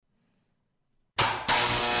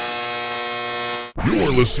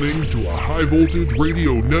You're listening to a High Voltage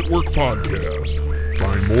Radio Network podcast.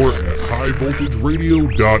 Find more at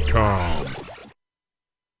highvoltageradio.com.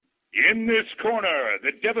 In this corner,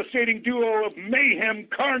 the devastating duo of mayhem,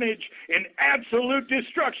 carnage, and absolute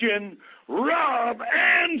destruction, Rob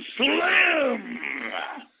and Slim.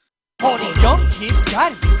 All the young kids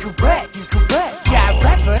gotta be correct. Yeah, I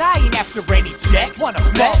rap, but I ain't after any checks. Wanna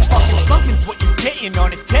bet? Fucking funking's what you getting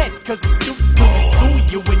on a test. Cause the student doing the school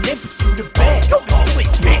you and then put you to bed. Go to sleep,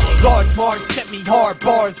 bitch. Large Marge sent me hard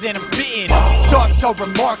bars and I'm spitting. Sharp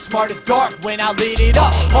remarks, smart and dark when I lit it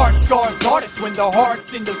up. Heart scars artists when the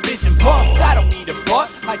heart's in the vision pumped. I don't need a butt,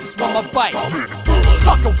 I just want my bite.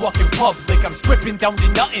 Fuck a walk in public, I'm stripping down to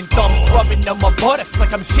nothing. Thumbs rubbing on my buttocks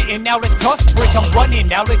like I'm shitting out a tough brick. I'm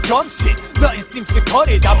running out of dumb shit, nothing seems to cut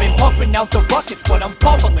it. I've been pumping out the ruckus, but I'm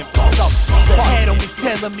fumbling for something. The head on me's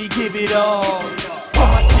telling me give it all, but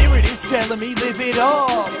my spirit is telling me live it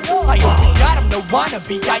all. I hope to God I'm no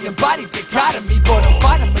wannabe, I embody dichotomy, but I'm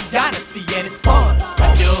finding my honesty and it's fun.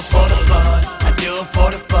 I do it for the fun, I do it for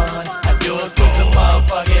the fun, I do it cause I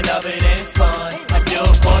motherfucking love it and it's fun. I do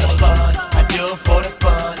it for the fun, I do it for the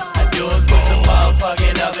fun, I do it cause I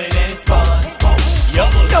motherfucking love it and it's fun. Yo,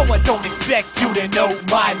 no, I don't expect you to know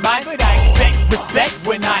my mind, but I expect respect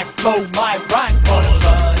when I flow my rhymes for the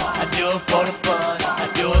fun. I do it for the fun, I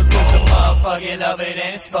do it cause I motherfucking love it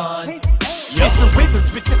and it's fun. Mr. Wizard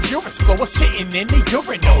spits a purest flow of shitting in the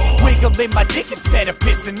urinal. Wiggling my dick instead of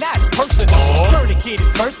pissing, that's personal. Tourniquet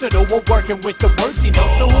is versatile, we're working with the words, you know.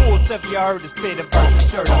 So who else have you heard to spit a verse and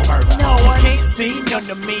shirt of murder? No one. You can't see none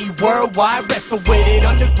of me worldwide, wrestle with it,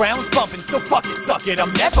 underground's bumping. So fuck it, suck it,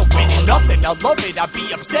 I'm never winning nothing. I love it, I'd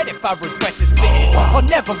be upset if I regret the spitting. I'm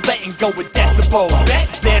never letting go with decibels.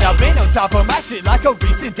 Bet that I've been on top of my shit like a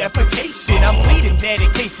recent defecation. I'm bleeding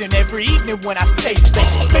dedication every evening when I stay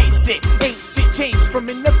late. Face it, ain't shit changed from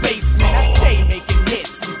in the basement. I stay making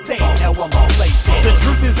hits and saying how I'm a play this. The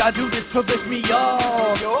truth is I do this to lift me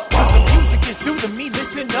up, cause the music is soothing me,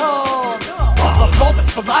 listen up. It's my flawless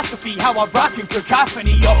philosophy, how I rock in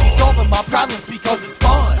cacophony. Often solving my problems because it's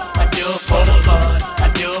fun. I do it for the fun, I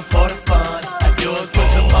do it for the fun, I do it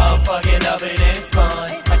cause I motherfucking love it and it's fun.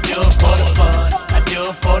 I do it for the fun, I do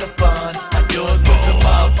it for the fun, I do it cause I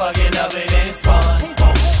motherfucking love it and it's fun.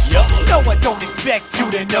 No, I don't expect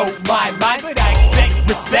you to know my mind, but I expect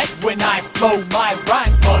respect when I flow my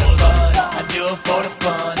rhymes for the fun. I do it for the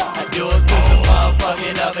fun, I do it cause I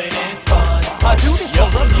motherfucking love it and it's fun. I do this for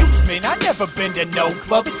amusement, I've never been to no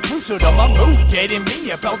club, it's crucial to my mood, getting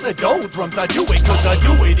me about the doldrums. I do it cause I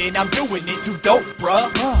do it and I'm doing it too dope,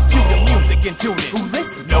 bruh. Cue the music and tune it, who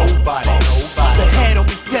listens? Nobody. The head on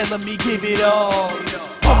me's telling me give it all,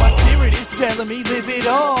 but my spirit is telling me live it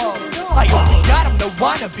all. I hope to God I'm no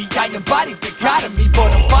wannabe, I embody dichotomy,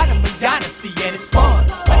 but I'm finding my honesty and it's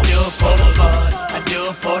fun. I do it for the fun, I do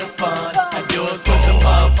it for the fun, I do it cause I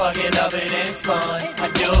motherfucking love it and it's fun. I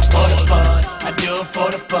do it for the fun, I do it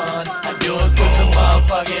for the fun, I do it cause I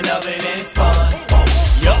motherfucking love it and it's fun.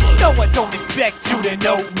 No, I don't expect you to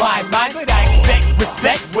know my mind, but I expect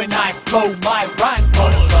respect when I flow my rhymes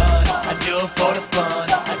for the fun. I do it for the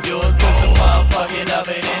fun, I do it cause I motherfucking love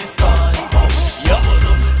it and it's fun.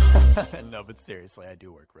 No, but seriously, I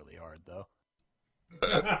do work really hard, though.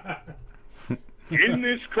 In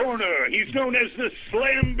this corner, he's known as the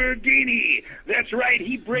Slamborghini. That's right,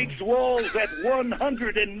 he breaks walls at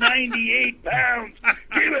 198 pounds.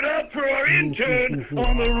 Give it up for our intern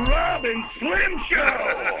on the Rob and Slim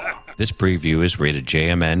Show. This preview is rated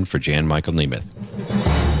JMN for Jan Michael Nemeth.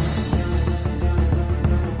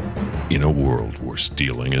 In a world where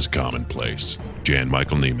stealing is commonplace, Jan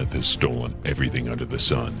Michael Nemeth has stolen everything under the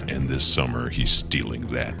sun, and this summer he's stealing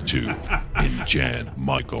that too. In Jan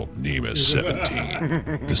Michael Nemeth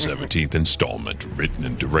 17, the 17th installment, written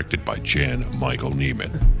and directed by Jan Michael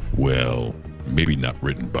Nemeth. Well, maybe not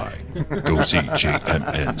written by. Go see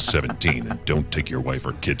JMN 17 and don't take your wife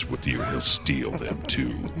or kids with you. He'll steal them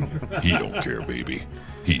too. He don't care, baby.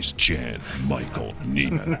 He's Jan Michael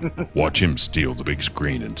Nemeth. Watch him steal the big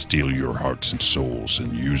screen and steal your hearts and souls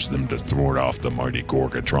and use them to thwart off the mighty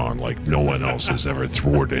Gorgatron like no one else has ever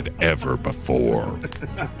thwarted ever before.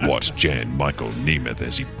 Watch Jan Michael Nemeth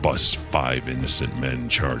as he busts 5 innocent men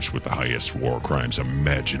charged with the highest war crimes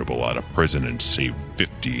imaginable out of prison and save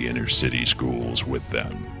 50 inner city schools with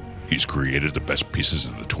them. He's created the best pieces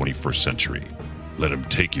of the 21st century. Let him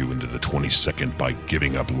take you into the 22nd by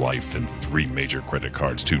giving up life and 3 major credit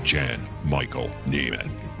cards to Jan Michael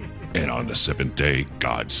Nemeth. And on the 7th day,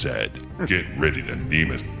 God said, get ready to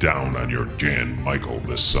Nemeth down on your Jan Michael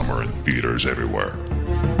this summer in theaters everywhere.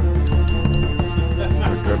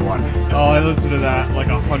 a good one. Oh, I listened to that like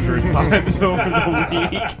 100 times over the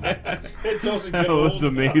week. It doesn't get That old. was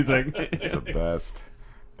amazing. It's the best.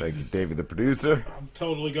 Thank you, David, the producer. I'm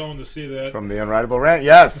totally going to see that. From the Unwritable Rant,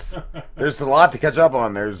 yes. There's a lot to catch up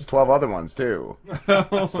on. There's 12 other ones, too.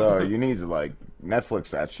 So you need to, like, Netflix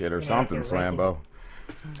that shit or something, Slambo.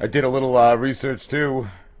 I did a little research, too,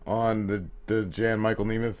 on the Jan Michael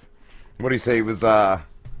Nemeth. What did he say? It was, what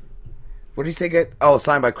did he say get? Oh,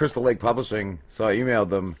 signed by Crystal Lake Publishing. So I emailed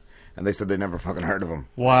them, and they said they never fucking heard of him.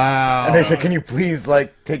 Wow. And they said, can you please,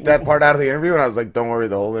 like, take that part out of the interview? And I was like, don't worry,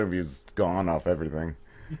 the whole interview's gone off everything.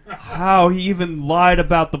 How he even lied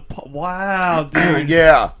about the... Wow, dude.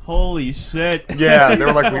 Yeah. Holy shit. Yeah, they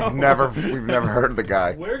were like, we've never heard of the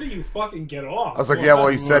guy. Where do you fucking get off? I was like, yeah, well,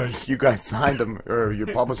 he said you guys signed him, or you're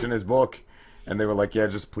publishing his book. And they were like, yeah,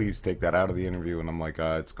 just please take that out of the interview. And I'm like,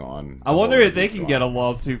 it's gone. I wonder if they can get a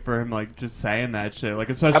lawsuit for him, like, just saying that shit. Like,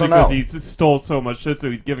 especially know. because he stole so much shit, so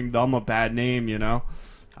he's giving them a bad name, you know?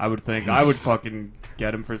 I would think. I would fucking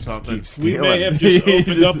get him for something. Keep We stealing. may have just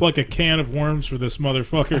opened up like a can of worms for this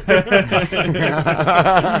motherfucker.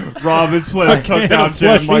 Robin Slim A took can down of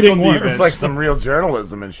Jan Michael flesh-eating worms. Nemeth. It's like some real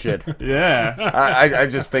journalism and shit. Yeah. I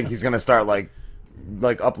just think he's going to start, like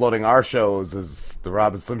uploading our shows as the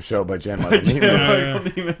Robin Slim Show by Jan Michael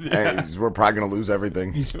Nemeth. And we're probably going to lose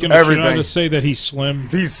everything. He's going to try to say that he's slim.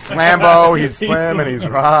 He's Slambo, he's Slim, and he's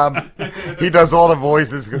Rob. He does all the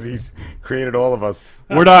voices because he's created all of us.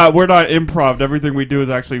 We're not improv. Everything we do is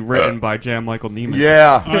actually written by Jan Michael Nemeth.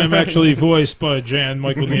 Yeah. I am actually voiced by Jan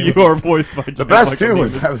Michael Nemeth. You are voiced by Jan The best, Michael too, Nemeth.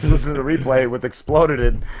 is I was listening to Replay with Exploded,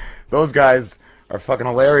 and those guys are fucking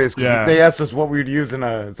hilarious. 'Cause Yeah. they asked us what we would use in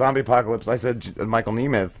a zombie apocalypse. I said Michael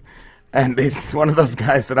Nemeth. And one of those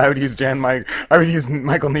guys said I would use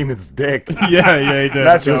Michael Nemeth's dick. Yeah, he did.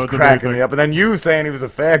 That shit was was cracking amazing. me up. And then you saying he was a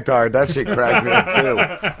fagtard, that shit cracked me up too.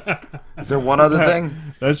 Is there one other thing?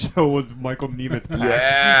 That show was Michael Nemeth.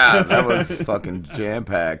 Yeah, that was fucking jam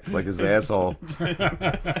packed, like his asshole,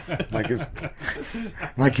 like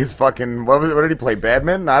his fucking. What did he play?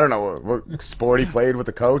 Badminton? I don't know what sport he played with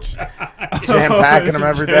the coach. Jam packing him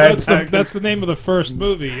every day. That's the name of the first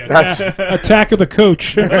movie. That's- Attack of the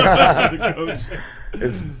Coach.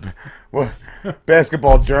 It's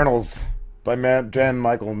basketball journals by Jan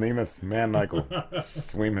Michael Nemeth. Man Michael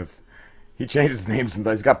Sweemeth. He changed his names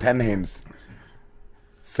sometimes. He's got pen names.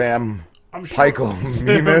 Sam Michael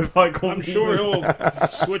Nemeth. I'm sure he'll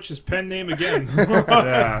switch his pen name again.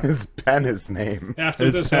 Yeah. His pen is name. After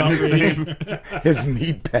His this pen is outrage. His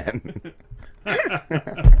meat pen.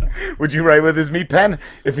 Would you write with his meat pen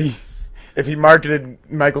if he marketed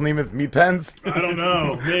Michael Nemeth meat pens? I don't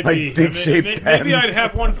know. Maybe Like dick-shaped maybe pens. I'd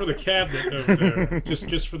have one for the cabinet over there,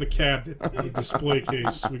 just for the cabinet, the display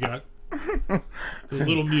case. We got the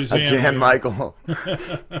little A museum. Jan Michael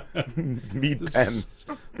meat pen.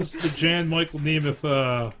 This is the Jan Michael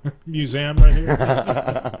Nemeth museum right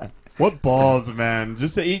here. What balls, man!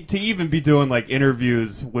 Just to even be doing like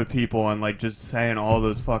interviews with people and like just saying all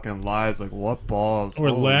those fucking lies. Like what balls? Or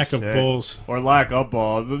Holy lack of shit. balls. Or lack of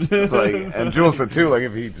balls. It's like, and Jules said too, like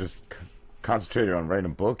if he just concentrated on writing a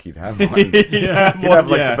book, he'd have one. He'd Yeah, have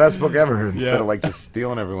like yeah. the best book ever instead Yeah. of like just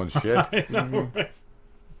stealing everyone's shit. I know, right?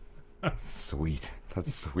 Sweet.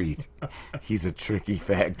 That's sweet. He's a tricky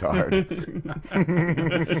fagtard.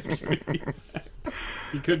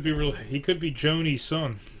 He could be Joni's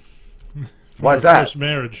son. Why is Their that? First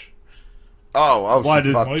marriage. Oh, Why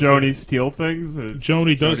she does fucked. Joni steal things?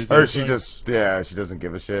 Joni does. Or she just, she doesn't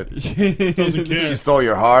give a shit. doesn't care. She stole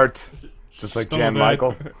your heart, just like Stole Jan that.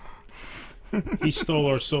 Michael. He stole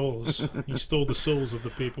our souls. He stole the souls of the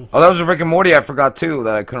people. Oh, that was a Rick and Morty I forgot too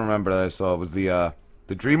that I couldn't remember that I saw. It was the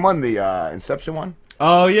Dream one, the Inception one.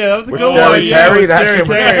 Oh yeah, that was a With good Scary one. Terry, with that Scary shit was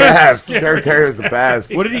the Terry. best. Scary Terry was the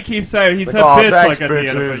best. What did he keep saying? He Like, said "Oh, bitch thanks, like at the end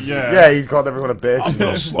of it. bitches." Yeah. Yeah, he called everyone a bitch. I'm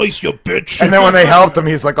gonna slice your bitch. And then when they helped him,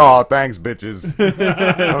 he's like, "Oh, thanks, bitches."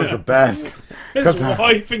 That was the best. His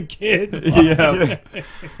wife and kid. Yeah.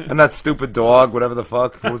 And that stupid dog, whatever the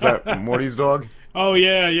fuck. What was that? Morty's dog? Oh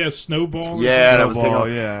yeah, Snowball. Yeah, that was Snowball,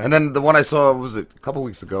 taken. yeah. And then the one I saw was a couple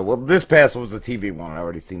weeks ago. Well, this past one was a TV one. I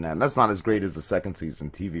already seen that, and that's not as great as the second season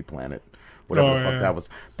TV Planet, whatever the fuck that was.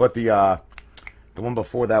 But the one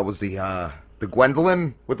before that was the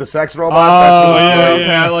Gwendolyn with the sex robot. Oh That's yeah, what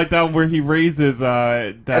okay. I like that where he raises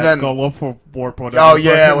that Gallop warp. Oh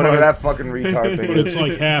yeah, whatever that fucking retard thing But is. it's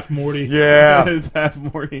like half Morty. Yeah. It's half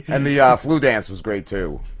Morty. And the flu dance was great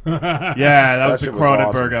too. Yeah, that was the shit was Cronenberg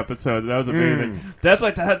awesome. episode. That was amazing. That's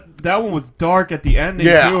like that one was dark at the ending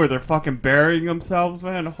Yeah. too, where they're fucking burying themselves,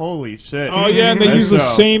 man. Holy shit. Oh yeah, and they That use the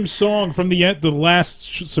show. same song from the last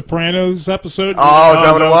Sopranos episode. Oh, is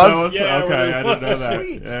that what it was? Yeah, okay, what it I didn't know was. that.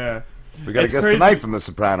 Sweet. Yeah. We got a guest tonight from The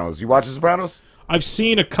Sopranos. You watch The Sopranos? I've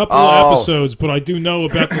seen a couple of episodes, but I do know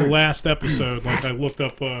about the last episode. Like, I looked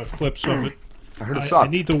up clips of it. I heard it sucked.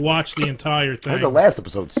 I need to watch the entire thing. I heard the last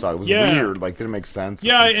episode sucked. It was weird. Like, didn't make sense.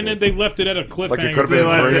 Yeah, and then they left it at a cliffhanger. Like, it could have been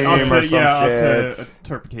a dream or some shit. Up to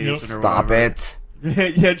interpretation or Stop whatever.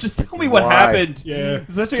 it. Yeah, just tell me what happened. Yeah.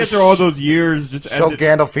 Especially after all those years. Just show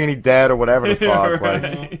Gandolfini dead or whatever the fuck.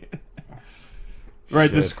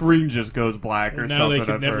 Right, the screen just goes black or now something. Now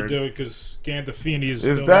they could never heard. do it because Gandolfini is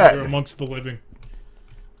no that longer amongst the living.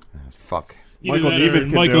 Fuck. Michael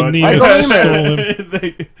Nemeth Michael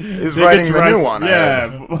Nemeth is writing the new one.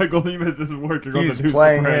 Yeah, Michael Nemeth is working on the new He's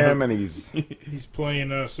playing Sopranos. him, and he's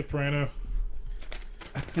playing Soprano.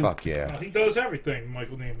 Fuck yeah. He does everything,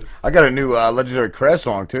 Michael Nemeth. I got a new Legendary Crash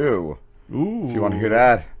song, too. Ooh. If you want to hear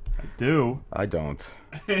that. I do. I don't.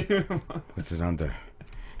 What's it under?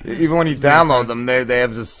 Even when you download them, they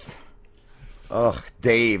have this... Ugh,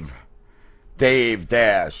 Dave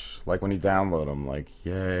Dash. Like when you download them, like,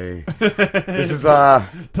 yay. This is,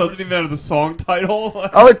 Doesn't even have the song title?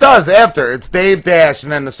 Oh, it does, after. It's Dave Dash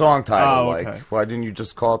and then the song title. Oh, okay. Like, why didn't you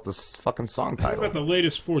just call it the fucking song How title? about the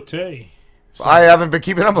latest Forte? I haven't been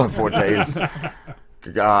keeping up on Forte's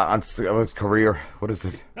on his career. What is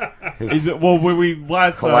it? Well, when we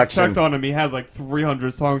last collection. checked on him, he had like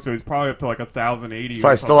 300 songs, so he's probably up to like 1,080. He's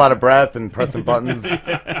probably still out of breath and pressing buttons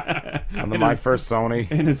on the My First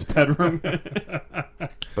Sony in his bedroom.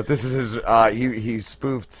 But this is his. He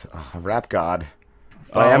spoofed Rap God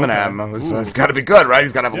by Eminem. Okay. It's got to be good, right?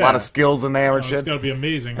 He's got to have a lot of skills in there and shit. It's got to be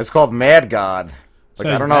amazing. It's called Mad God. Like,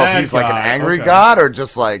 I don't know if he's like an angry god or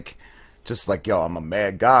just like, yo, I'm a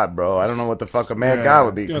mad god, bro. I don't know what the fuck a mad god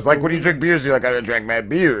would be. Because, like, when you drink beers, you're like, I drank mad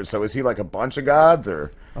beers. So is he like a bunch of gods,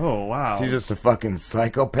 or... Oh, wow. Is he just a fucking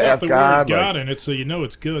psychopath god? The word god in it, so you know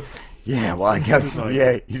it's good. Yeah, well, I guess,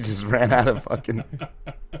 he just ran out of fucking...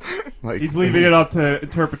 Like, he's leaving it up to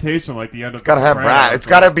interpretation, like the end of It's gotta have rap. It's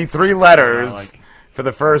gotta be 3 letters for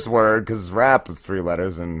the first word, because rap was 3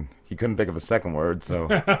 letters, and he couldn't think of a second word, so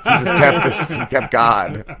he just kept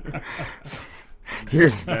God. So,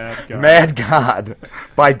 here's Mad God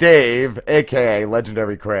by Dave, a.k.a.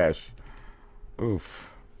 Legendary Crash. Oof.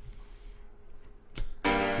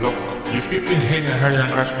 Look, you've been hating and hurting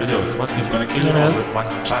on Crash videos. What is gonna kill you all with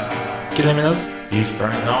one chance? He's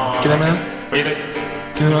turning on. Fade it.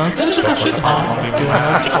 Shit's awesome.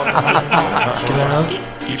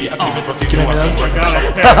 Give you a given for kicking one.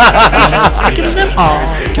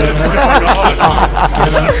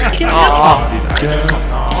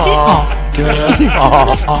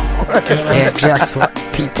 It's just what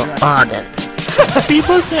people ordered.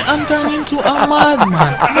 People say I'm turning into a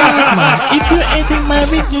madman. If you're eating my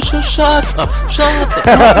meat, you should shut up. No,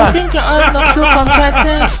 you think you're enough to contract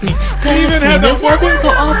test me. This wasn't so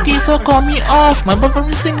off key, so call me off. My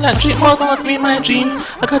boyfriend sing like chipmunks must be my dreams.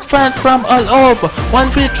 I got friends from all over.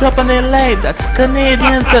 One feet drop and they like that.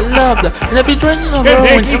 Canadians that love that. And every joint in the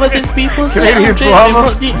world, ever since people say I'm changing,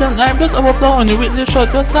 but deep down I'm just overflowing. You with the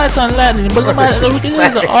shot, just lights on lightning. But the man, the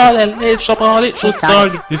wickedness is all I late shop all it.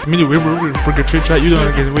 This minute, we're freaking trick track. You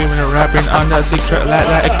don't get away when you're rapping on that sick track like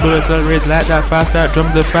that. Explode accelerates like that. Fast that.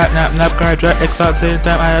 Drum the fat nap car drag. Exalt same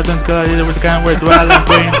time. I have done skill with the kind words while I'm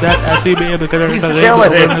playing that. I see me able to get He's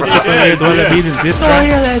killing it, bro. I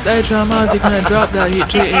realize I dramatic when I drop that hit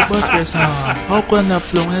J.A. Busper song. How can I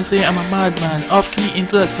flow when I say I'm a madman? Off key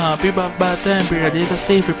into the song. People bad time period. There's a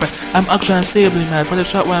stay free. I'm actually stably mad for the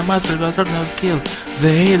shot when master got certain of kill. The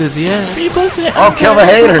haters, yeah. People say I'm kill the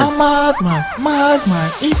haters. a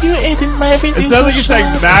madman. If you ain't in my face, it sounds like he's saying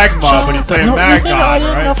magma, but he's saying magma, right?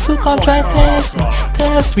 Enough to contract test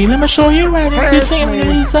me. Let me show you right into you sing me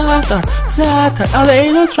Zatan. All the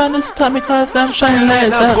haters trying to stop me cause I'm shining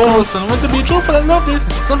like that ghost. And want to be true for the love this.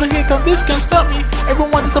 So the hate of this can't stop me.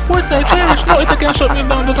 Everyone that supports I cherish. No, it can shut me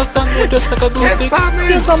down. Just stand there just like a glue stick.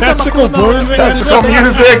 Testicle bruising. Testicle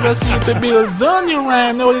music. The bills on your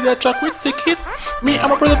rhyme. Now that track with sick hits. Me,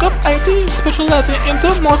 I'm a product of IT, specializing in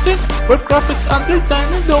diagnostics, web graphics and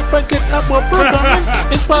designing. Don't forget about programming.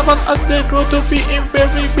 Inspired as they grow to be in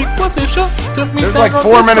very big position. To meet There's like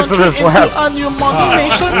 4 minutes of this left. A new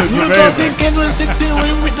nation. New jobs in Kendall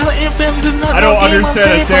 16 with the influence is not. I don't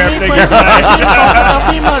understand a damn thing.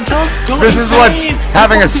 This is what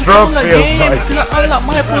having a stroke feels like.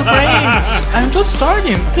 I'm just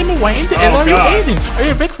starting. Tell me why in the hell are you hating? Are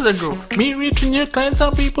you vexed with the group? Me reaching new clients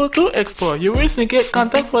and people to explore. You recently get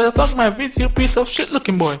contacts for the fuck my vids, you piece of shit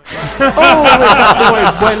looking boy. Oh, wait, that's the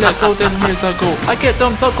white boy, let's out in here. years ago. I get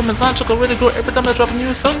thumbs up, comments on, chuckle really good every time I drop a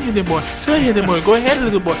new song, hit it boy. Still hit it boy, go ahead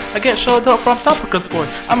little boy. I get showed up from Topicus boy.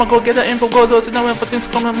 I'ma go get that info, go do it now when for things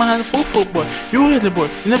come in my hand full boy. You hit it boy,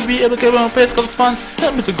 you never be able to get on pace cause funds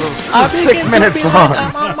help me to grow. I It's a 6 minute song.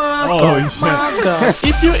 Oh shit.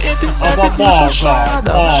 If you ain't in that you should shut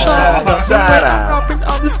up, shut up. I'm rapping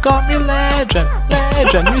on this call me legend.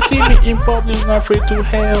 You see me in public, not afraid to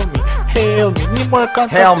hail me. Need more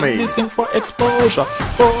content, listen for exposure.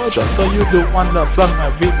 So you the one that flung my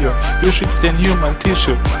video. You should stain human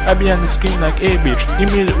tissue. I be on the screen like a bitch.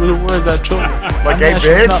 Immediate with the words I show you. Like a bitch?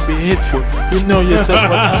 should not be hateful. You know yourself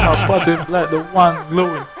when I'm not positive like the one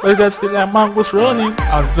glowing. But you guys feel like mangoes running.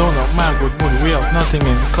 I'm zone of my good mood. We have nothing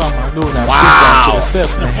in common. Do not feel like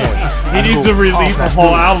yourself in the head. He needs to release a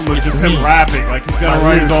whole album with just him rapping. Like he's gonna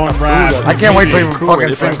write his own rap. I can't wait till he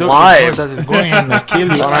fucking sings live on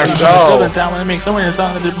our show. Time when I make someone a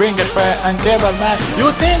song that the brain gets fried and clever man.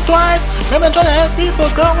 You think twice. Remember trying to help people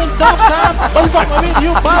going tough time. But fuck with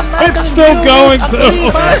you, it's still going to.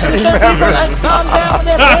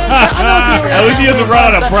 At least he doesn't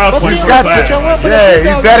run out of proud points. Yeah,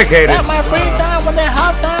 he's dedicated.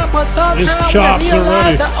 His chops are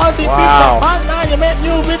ready. Wow.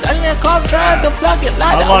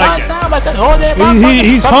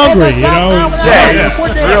 He's hungry, you know. Yeah,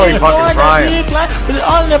 he's really fucking trying.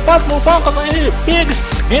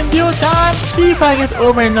 In due time, see if I get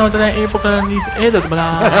over and know that I ain't fucking need haters, but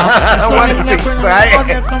What is he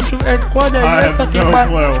saying? come to headquarters, I have no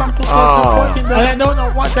clue. from 2014, and I don't know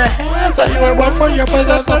what the hell that you are about for your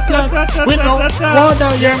presence of plans. We know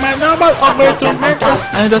water, you're my number, over to mental.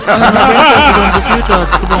 And just kind of in the future,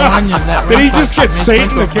 Did he just get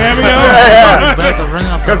Satan a cameo? Yeah.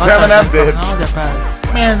 Because Eminem did.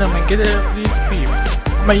 Man, I'm gonna get it up these creeps.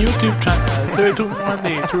 My YouTube channel, 32 more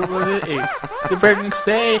days, through the 8th. The very next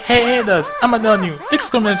day, hey haters, I'm a done you.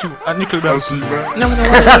 Dicks coming at you, a nickel bell. Guess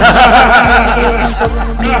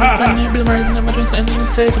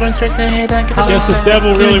the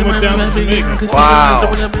devil really went down to Jamaica. Wow.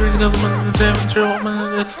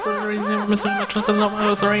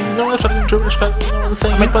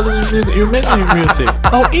 You make me music.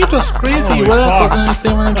 Oh, it was crazy. What else was I gonna say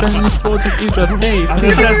when I'm trying to expose it? It just, hey,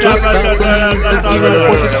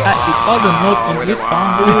 other notes in this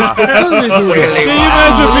song. Can you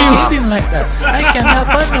imagine being like that? I can't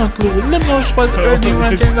have no clue. Let me know what's early when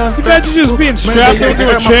I can dance. Imagine just being strapped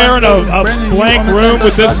into a chair in a blank room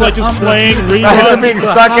with this like just playing Imagine reruns. being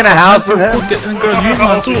stuck in a house with him.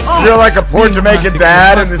 You're like a poor Jamaican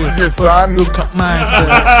dad and this is your son. Look at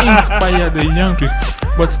myself, inspire the young people,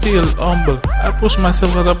 but still humble. I push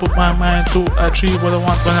myself because I put my mind to achieve what I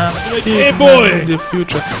want when I'm Hey boy, in the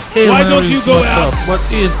future. Hey, why don't you go out? What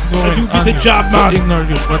is going You get on? the job So done. ignore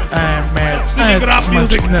you, but I'm mad. Singing rap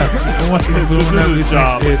music. What you do when his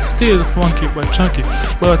job. it's still funky but chunky.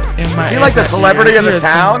 But in my Is he like the celebrity of the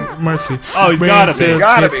town? Mercy. Oh, he's gotta be. He's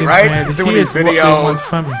gotta be, right? He's doing these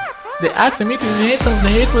videos. They asked me to hate some of the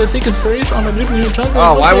hate for the take inspiration on my new channel.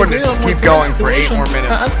 Oh, why wouldn't it just keep going for 8 more minutes?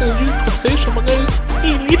 I asked the new station, but there's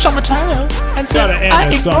he leech on my channel and said Gotta end I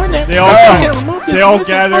this ignored it. They all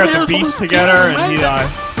gather at the beach together and he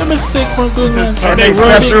A mistake for good man. And they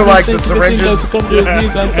step through like the syringes.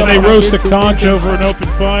 And they roast a conch over an open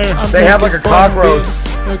fire. They have like a cockroach.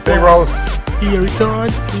 They roast. He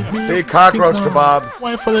returned. They eat cockroach kebabs.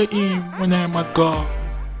 Why follow him when I'm a god?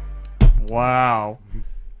 Wow.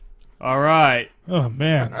 All right. Oh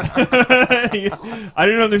man. I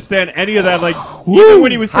didn't understand any of that. Like even when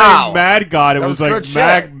he was saying Mad God, it That was was like good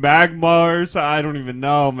shit. Magmars. I don't even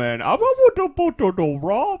know, man.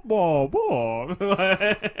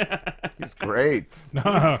 He's great.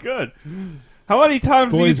 Good. How many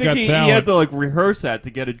times do you Boy's think got he talent. had to like rehearse that to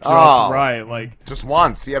get it just Oh. right? Like Just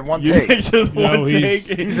once. He had one you take. just No, one he's-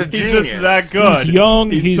 take. he's a He's genius. just that good. He's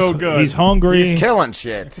young. He's so good. He's hungry. He's killing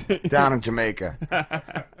shit down in Jamaica.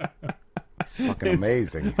 It's fucking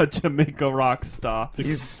amazing. A Jamaica rock star.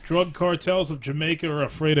 He's Drug cartels of Jamaica are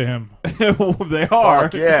afraid of him. They are.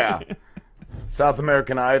 fuck yeah. South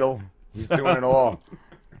American Idol. He's doing it all.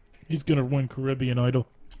 He's gonna win Caribbean Idol.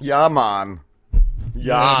 Yeah, man.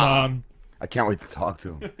 Yeah. man. I can't wait to talk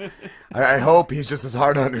to him. I hope he's just as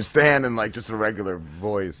hard to understand and like just a regular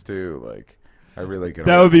voice too. Like I really could.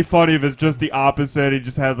 That would be funny if it's just the opposite. He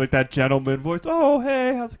just has like that gentleman voice. Oh,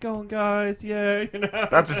 hey, how's it going, guys? Yeah, you know.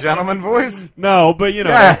 That's a gentleman voice? No, but you know.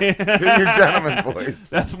 Yeah, do your gentleman voice.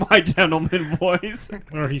 That's my gentleman voice.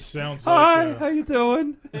 Or he sounds Hi, like. how you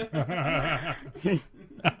doing?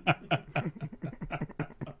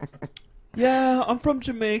 Yeah, I'm from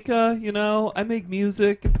Jamaica, you know. I make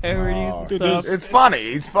music and parodies and stuff. It's funny.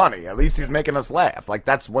 He's funny. At least he's making us laugh. Like,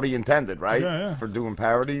 that's what he intended, right? Yeah. For doing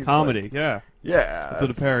parodies. Comedy, like, yeah. Yeah. That's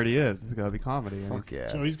what a parody is. It's got to be comedy. Fuck yeah.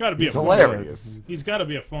 So he's got to be hilarious. He's got to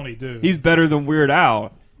be a funny dude. He's better than Weird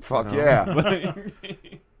Al. Fuck yeah.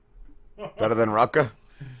 Better than Rucka?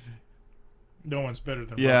 No one's better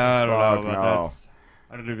than Yeah, Rucka. I don't know about that.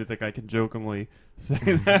 I don't even think I can jokingly say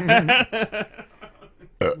that.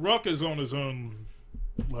 Rucka's on his own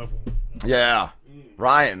level. Yeah.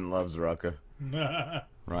 Ryan loves Rucka.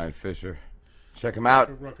 Ryan Fisher. Check him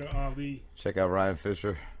out. Rucka Ali. Check out Ryan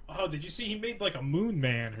Fisher. Oh, did you see he made like a moon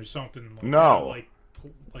man or something? Like, No.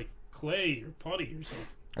 Like clay or putty or something.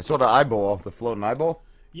 I saw the eyeball, the floating eyeball.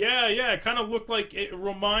 Yeah, it kind of looked like it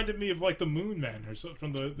reminded me of like the Moon Man or something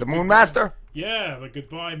from the Moon Master. Yeah, the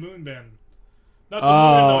Goodbye Moon Man. Not the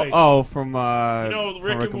Moon Knights. From you know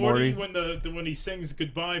Rick and Morty when when he sings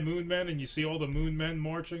Goodbye Moon Man and you see all the Moon Men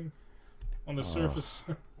marching on the surface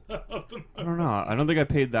of the moon. I don't know. I don't think I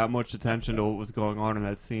paid that much attention to what was going on in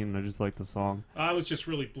that scene. I just liked the song. I was just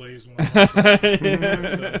really blazed when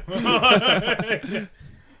I watched it.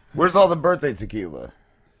 Where's all the birthday tequila?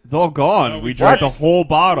 It's all gone. We drank the whole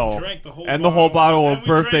bottle. The whole bottle of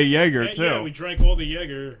birthday Jaeger, too. Yeah, we drank all the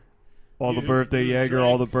Jaeger. All the birthday Jaeger,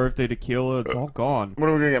 all the birthday tequila. It's all gone. When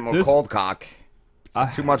are we going to get more cold cock? Is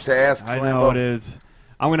it too much to ask, I Slambo? know it is.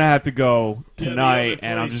 I'm going to have to go tonight,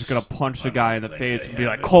 and I'm just going to punch the guy in the face and be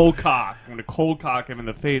like, cold cock. I'm going to cold cock him in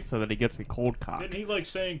the face so that he gets me cold cock. Didn't he like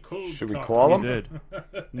saying cold cock? Should we call him? He did.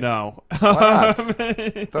 No. Why not?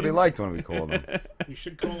 Thought he liked when we called him. We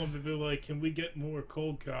should call him and be like, can we get more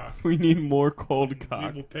cold cock? We need more cold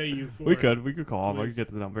cock. We will pay you for it. We could call him. I Please. could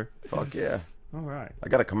get the number. Fuck yeah. All right. I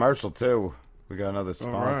got a commercial, too. We got another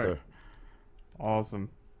sponsor. Right.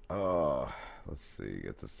 Awesome. Let's see.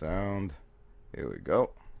 Get the sound. Here we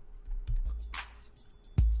go.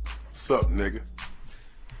 What's up, nigga?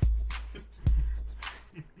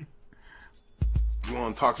 You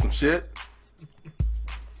wanna talk some shit?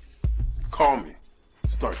 Call me.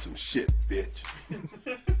 Start some shit, bitch.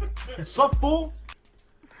 Sup, fool?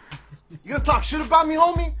 You gonna talk shit about me,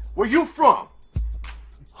 homie? Where you from?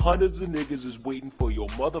 Hundreds of niggas is waiting for your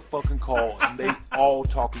motherfucking call, and they all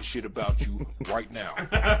talking shit about you right now.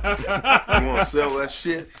 You wanna sell that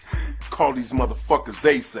shit? Call these motherfuckers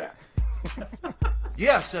ASAP.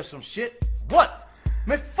 Yeah, I said some shit. What?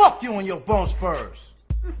 Man, fuck you and your bone spurs.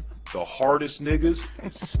 The hardest niggas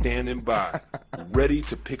is standing by, ready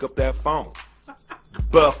to pick up that phone.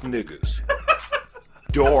 Buff niggas,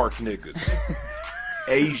 dark niggas,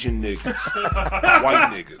 Asian niggas,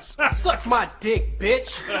 white niggas. Suck my dick,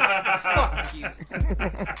 bitch. Fuck you.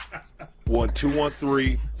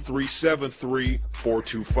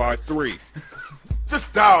 1213-373-4253.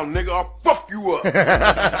 Just dial, nigga. I'll fuck you up.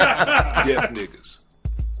 Deaf niggas.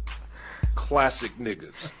 Classic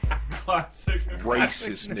niggas.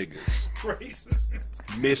 Racist niggas.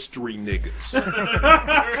 Mystery niggas.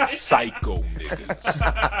 Psycho niggas.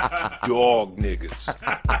 Dog niggas.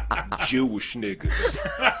 Jewish niggas.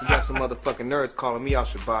 You got some motherfucking nerds calling me out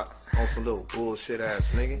Shabbat on some little bullshit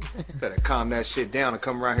ass nigga. Better calm that shit down and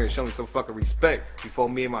come around here and show me some fucking respect before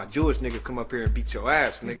me and my Jewish niggas come up here and beat your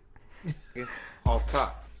ass, nigga. Off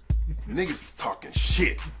top. Niggas is talking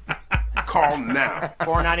shit. Call now.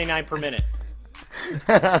 $4.99 per minute.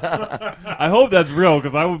 I hope that's real,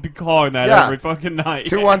 because I would be calling that every fucking night.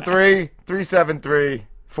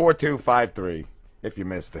 213-373-4253 if you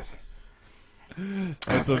missed it.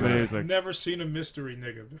 That's amazing. I've never seen a mystery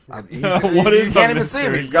nigga before. You can't even see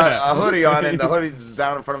him. He's got a hoodie on, and the hoodie's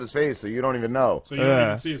down in front of his face, so you don't even know. So you don't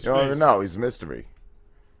even see his face. You don't even know. He's a mystery.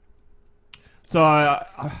 So I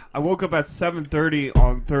woke up at 7:30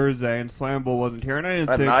 on Thursday, and Slambo wasn't here, and I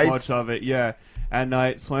didn't think much of it. Yeah, at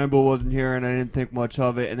night, Slambo wasn't here, and I didn't think much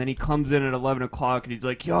of it. And then he comes in at 11 o'clock, and he's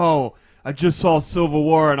like, "Yo, I just saw Civil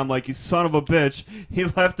War," and I'm like, "You son of a bitch!" He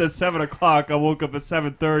left at 7 o'clock. I woke up at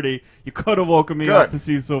 7:30. You could have woken me up to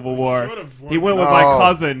see Civil War. He went with my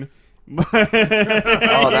cousin. Oh,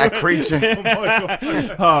 that creature.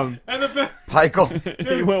 Pikel.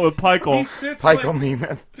 He went with Pikel. He sits Pikel like,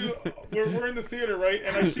 Neiman. Dude, we're in the theater, right?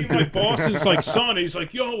 And I see my boss's like son. He's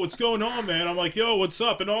like, "Yo, what's going on, man?" I'm like, "Yo, what's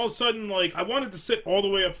up?" And all of a sudden, like, I wanted to sit all the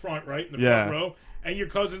way up front, right, in the front row. And your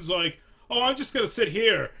cousin's like, "Oh, I'm just gonna sit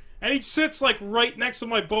here." And he sits like right next to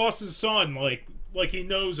my boss's son, like he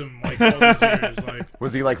knows him, like all these years. Like,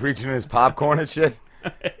 was he like reaching in his popcorn and shit?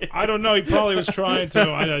 I don't know. He probably was trying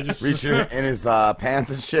to. I just reaching in his pants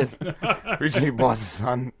and shit. Reaching your boss's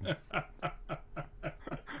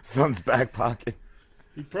son's back pocket.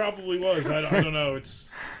 He probably was. I don't know. It's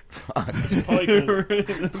Fuck.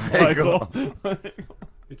 Pikel.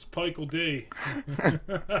 It's Pikel D.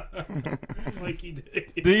 Mikey D.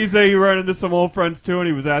 Did you say you ran into some old friends too, and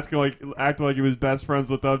he was acting like he was best friends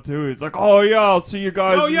with them too? He's like, "Oh yeah, I'll see you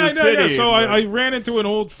guys." Oh in yeah, the I know. city. Yeah, so I ran into an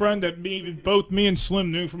old friend that both me and Slim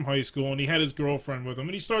knew from high school, and he had his girlfriend with him,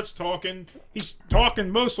 and he starts talking. He's talking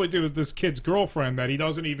mostly to this kid's girlfriend that he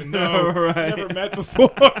doesn't even know, Right. never met before,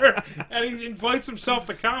 and he invites himself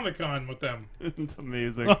to Comic-Con with them. It's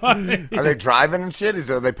amazing. Are they driving and shit?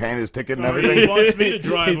 Are they paying his ticket and everything? He wants me to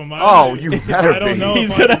drive him. You better I don't be. know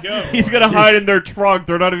He's if gonna I can go. he's gonna hide in their trunk.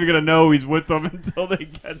 They're not even gonna know he's with them until they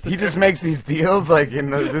get there. He just makes these deals like,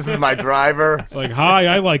 this is my driver. It's like, hi,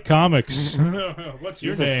 I like comics. What's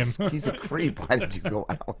your name? He's a creep. Why did you go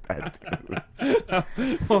out with that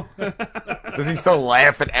dude? Does he still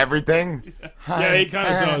laugh at everything? Yeah, he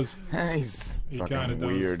kind of does. He's He fucking kinda does.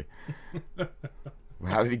 weird.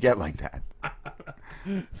 How did he get like that?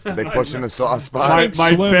 Did they push in a soft spot?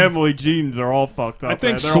 My family genes are all fucked up. I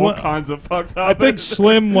think They're all kinds of fucked up. I think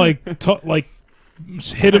Slim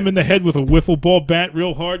hit him in the head with a wiffle ball bat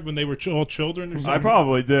real hard when they were all children. Or something. I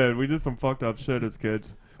probably did. We did some fucked up shit as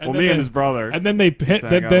kids. And Well, me and his brother. And then they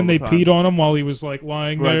peed on him while he was like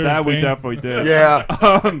lying Right, there. that in we pain. definitely did. Yeah.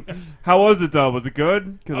 How was it though? Was it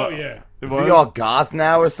good? Oh yeah. Is he all goth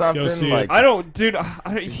now or something? Like, I don't, dude.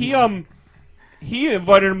 He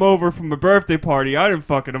invited him over from a birthday party. I didn't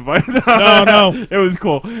fucking invite him. No. It was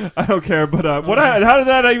cool. I don't care. But how did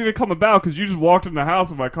that even come about? Because you just walked in the house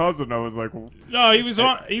with my cousin. I was like, no, he was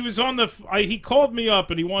on the. He called me up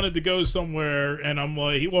and he wanted to go somewhere, and I'm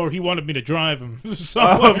like, he wanted me to drive him.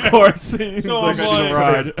 Of course. So Like, I'm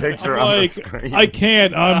like, his picture I'm on the like, screen. I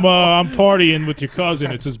can't. I'm partying with your cousin.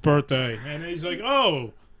 It's his birthday, and he's like,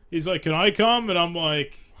 oh, he's like, can I come? And I'm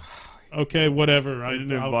like, okay, whatever. I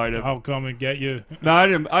didn't invite him. I'll come and get you. No, I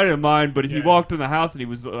didn't mind. But he Yeah. walked in the house and he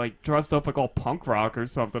was like dressed up like all punk rock or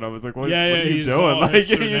something. I was like, what are you he's doing? all Like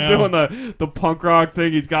hipster you're now. doing the punk rock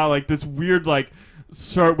thing. He's got like this weird like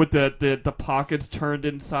shirt with the pockets turned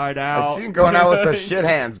inside out. I see him going out with the shit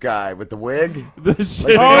hands guy with the wig. The Like, shit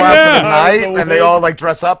they go hands out guy for the night with the and they wig. all like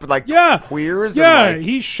dress up like queers. Yeah, and, like,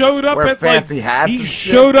 he showed up wear at fancy hats. He and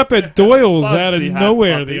showed up at Doyle's out of Fancy hat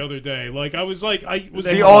nowhere puppy. the other day. Like I was like,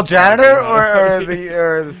 the old janitor or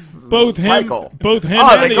the both him, Michael? both him.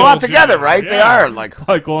 Oh, and they the go out old together, janitor. right? They Yeah. are like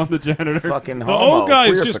Michael and the janitor. fucking The homo. old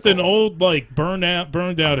guy's just an queersicles. old like burned out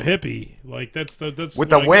hippie. Like that's with like,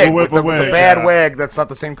 the wig, with the wig, bad yeah. wig that's not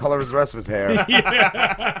the same color as the rest of his hair.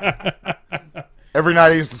 Yeah. Every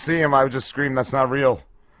night I used to see him, I would just scream, "That's not real."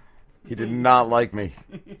 He did not like me.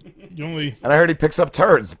 You only. And I heard he picks up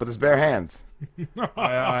turds with his bare hands.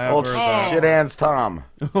 I have Old heard that. shit hands Tom.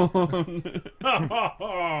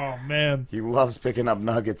 Oh man. He loves picking up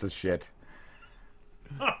nuggets of shit.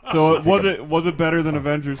 So was it better than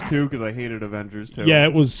Avengers 2? Because I hated Avengers 2. Yeah,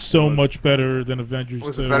 it was so much better than Avengers.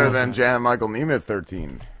 Was 2. it better than Jan Michael Nemeth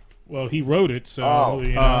 13? Well, he wrote it, so Oh.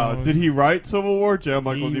 you know, Did he write Civil War? Jan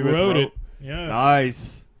Michael he Nemeth wrote it. Yeah.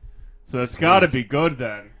 Nice. So it's got to be good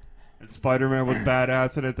then. And Spider-Man was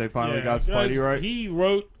badass in it. They finally Yeah, got Spidey guys, right. He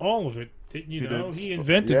wrote all of it. Didn't you He know? did. He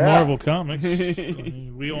invented Yeah. Marvel Comics. I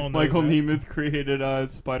mean, we all know Michael that. Nemeth created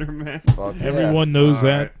Spider-Man. Fuck yeah. Everyone knows All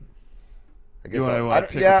that. right. I guess You wanna, I'll,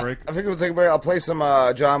 take a yeah, break? I think we'll take a break. I'll play some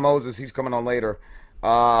John Moses. He's coming on later.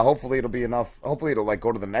 Hopefully it'll be enough. Hopefully it'll like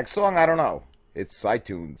go to the next song. I don't know. It's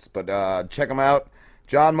iTunes, but check him out.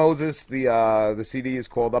 John Moses. The CD is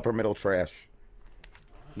called Upper Middle Trash.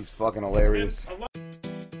 He's fucking hilarious.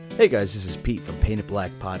 Hey guys, this is Pete from Painted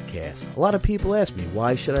Black Podcast. A lot of people ask me,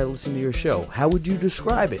 why should I listen to your show? How would you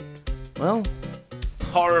describe it? Well,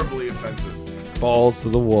 Horribly offensive. Balls to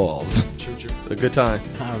the walls. A good time.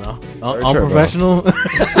 I don't know. Very Unprofessional.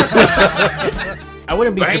 I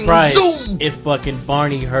wouldn't be Bang, surprised zoom! if fucking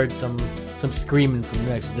Barney heard some screaming from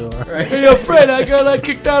next door. Hey, yo, Fred, I got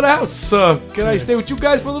kicked out of the house. Can I stay with you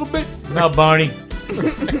guys for a little bit? No, Barney.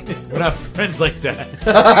 We're not friends like that.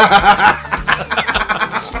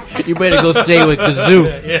 You better go stay with Kazoo.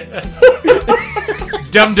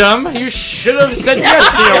 Dum-dum, you should have said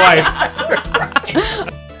yes to your wife.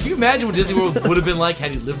 Can you imagine what Disney World would have been like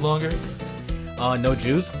had he lived longer? No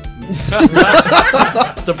Jews.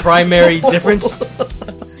 That's the primary difference.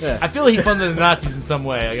 Yeah. I feel like he funded the Nazis in some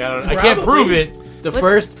way. I can't prove it. The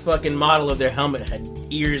first fucking model of their helmet had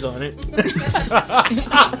ears on it.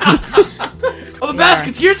 Oh, the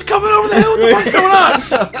Basketeers coming over the hill. What the fuck's going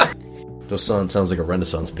on? Dosan sounds like a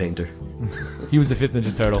Renaissance painter. He was the fifth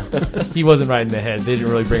Ninja Turtle. He wasn't right in the head. They didn't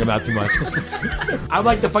really bring him out too much. I'd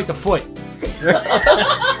like to fight the foot.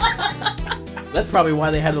 That's probably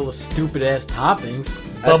why they had those stupid ass toppings.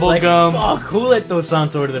 Bubble gum. Fuck, who let those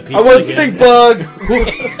sounds order the pizza? I want again? stink bug.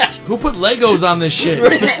 Who put Legos on this shit?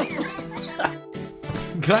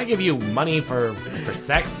 Can I give you money for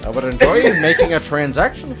sex? I would enjoy you making a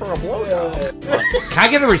transaction for a blowjob. Can I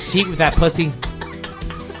get a receipt with that pussy?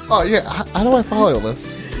 Oh, yeah. How do I follow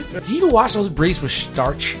this? Do you wash those briefs with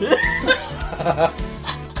starch?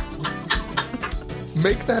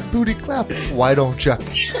 Make that booty clap. Why don't you?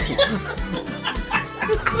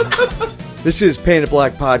 This is Painted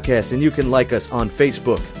Black Podcast, and you can like us on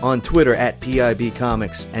Facebook, on Twitter at PIB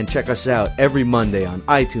Comics, and check us out every Monday on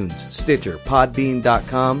iTunes, Stitcher,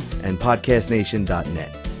 Podbean.com, and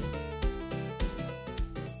PodcastNation.net.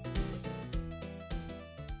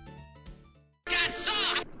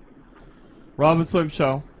 Robin Slim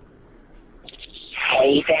Show.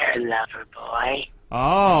 Hey there, lover boy.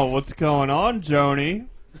 Oh, what's going on, Joni?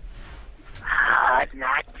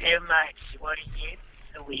 Not too much. What are you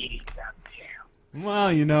sweeties up to?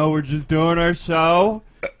 Well, you know, we're just doing our show.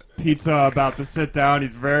 Pete's about to sit down.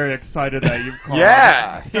 He's very excited that you've called.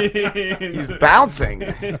 Yeah! He's bouncing.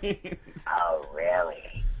 Oh,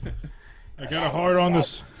 really? I got a hard on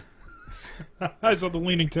this. I saw the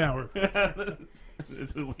Leaning Tower.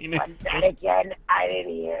 It's a Leaning Tower. What's that again? I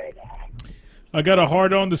didn't hear that. I got a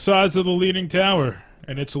hard on the size of the Leaning Tower,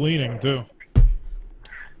 and it's leaning, too.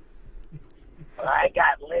 Well, I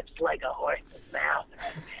got lips like a horse's mouth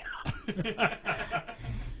right now.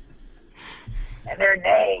 And they're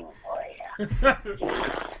neighing for you.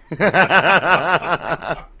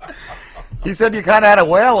 He said you kind of had a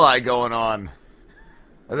whale eye going on.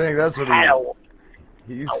 I think that's what a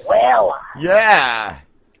whale eye? Yeah.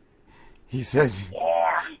 He says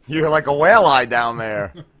you're like a whale eye down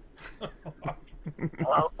there.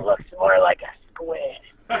 Well, it looks more like a squid.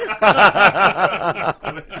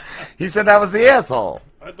 He said that was the asshole.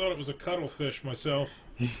 I thought it was a cuttlefish myself.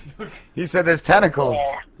 He said there's tentacles,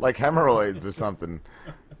 like hemorrhoids or something.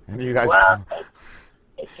 And you guys... Well,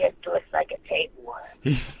 it just looks like a tapeworm.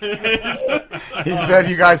 He said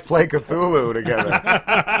you guys play Cthulhu together.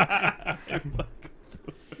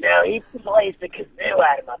 No, he plays the kazoo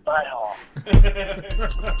out of my butthole.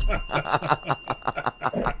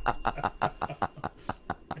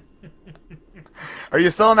 Are you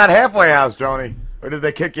still in that halfway house, Joni? Or did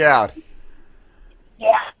they kick you out?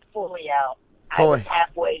 Yeah, fully out. Fully. I was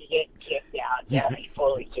halfway to get kicked out. Yeah, they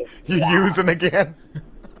fully kicked me You out. using again?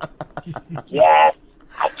 Yes,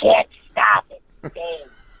 I can't stop it.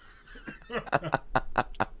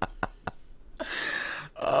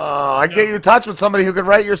 Oh, I get you in touch with somebody who could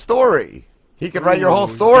write your story. He could write your whole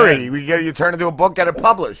story. We get you turn into a book, get it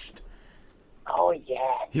published. Oh, yeah.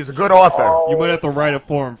 He's a good author. You might have to write it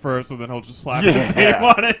for him first, and then he'll just slap his name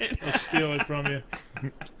on it. I'll steal it from you.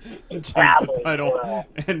 Change the title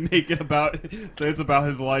and make it about. Say it's about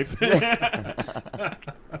his life. Is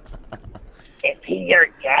he your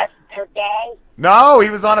guest today? No, he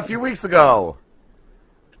was on a few weeks ago.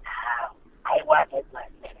 I wasn't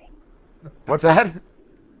listening. What's that?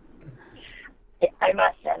 I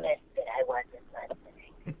must have missed it. I wasn't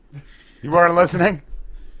listening. You weren't listening?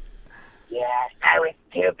 Yes, I was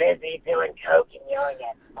too busy doing coke and yelling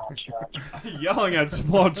at small children. Yelling at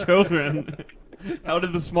small children. How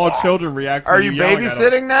did the small children react to Are you yelling at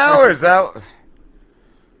babysitting them? now, or is that...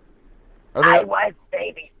 I was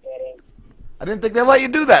babysitting. I didn't think they let you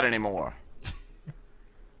do that anymore.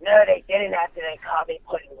 No, they didn't after they caught me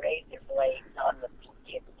putting razor blades on the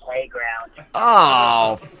kids' playground.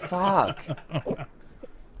 Oh, fuck.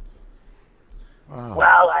 Oh.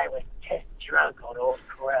 Well, I was just drunk on Old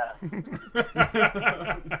Crow.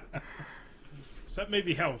 Is that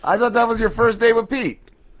maybe how... I thought that was your first date with Pete.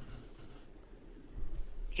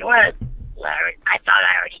 You want to, Larry? I thought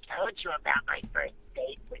I already told you about my first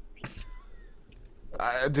date with Pete.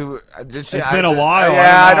 Did she, It's been a while.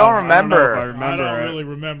 Yeah, I don't remember. I don't really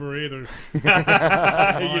remember either.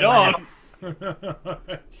 You don't?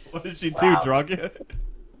 What did she do, drug you?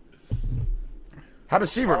 How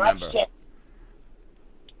does she remember?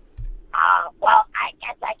 Well, I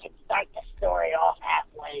guess I can start the story off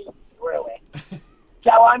halfway through it.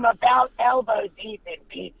 So I'm about elbow deep in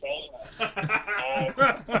Pete's anus.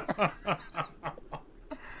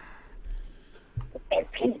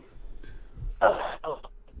 And Pete...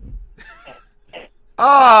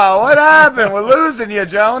 Oh, what happened? We're losing you,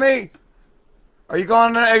 Joni. Are you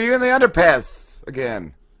going? Are you in the underpass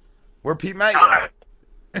again? Where Pete met you?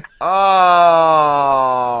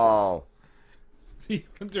 Oh. The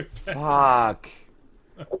underpass. Fuck.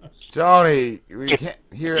 Joni, we can't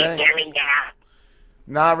hear Can you anything. hear me now?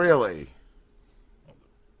 Not really.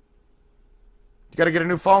 You got to get a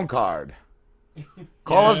new phone card.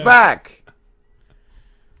 Call us back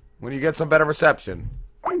when you get some better reception.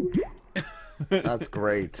 That's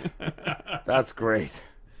great. That's great.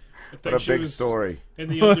 What a big story.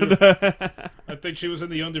 I think she was in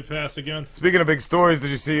the underpass again. Speaking of big stories, did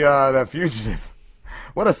you see that fugitive?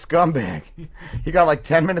 What a scumbag. He got like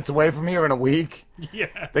 10 minutes away from here in a week.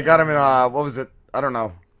 Yeah. They got him in, what was it? I don't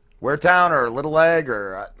know. Waretown or Little Egg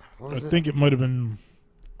or, what was I think it might have been...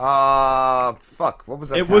 fuck. What was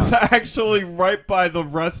that It town? was actually right by the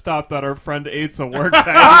rest stop that our friend Asa works at.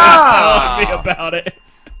 He was telling me about it.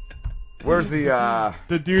 Where's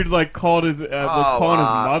the dude like called his was calling his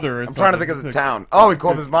mother or I'm something. trying to think of the town. Oh, he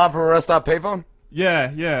called his mom for a rest stop payphone?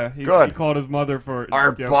 Yeah. He called his mother for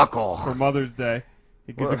Arbuckle. for Mother's Day.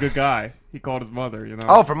 He's a good guy. He called his mother, you know.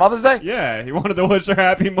 Oh, for Mother's Day? Yeah, he wanted to wish her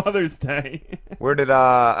happy Mother's Day. Where did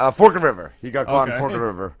Forked River? He got caught in Okay. Forked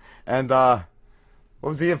River. And what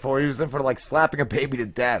was he in for? He was in for like slapping a baby to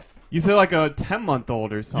death. You said like a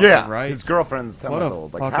 10-month-old or something, Yeah, right? his girlfriend's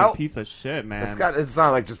 10-month-old. What Like, a how? fucking piece of shit, man. It's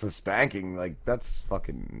not like just a spanking. Like, that's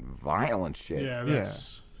fucking violent shit. Yeah,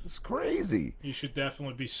 that's... It's crazy. You should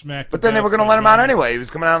definitely be smacked. But then they were going to let him out anyway. He was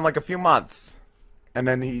coming out in like a few months. And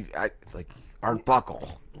then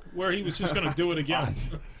Arbuckle. Where he was just going to do it again.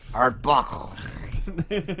 Arbuckle.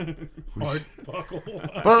 Arbuckle.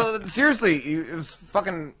 But seriously, it was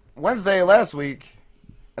fucking Wednesday last week.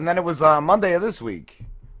 And then it was Monday of this week.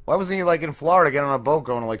 Why wasn't he like in Florida getting on a boat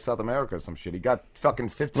going to like South America or some shit? He got fucking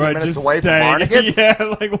 15 minutes just away from stay. Barnegat's?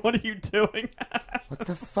 Yeah, like what are you doing? What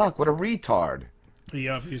the fuck? What a retard. He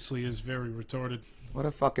obviously is very retarded. What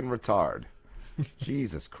a fucking retard.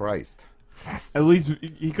 Jesus Christ. At least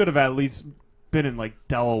he could have at least been in like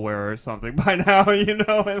Delaware or something by now, you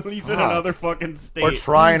know, at least in another fucking state. Or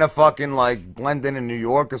trying to fucking like blend in New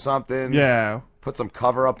York or something. Yeah. Put some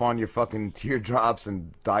cover up on your fucking teardrops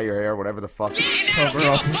and dye your hair, whatever the fuck. Cover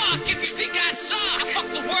up.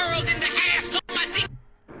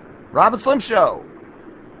 Robin Slim Show.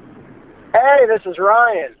 Hey, this is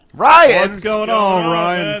Ryan. Ryan? What's going on,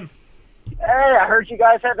 Ryan? Hey, I heard you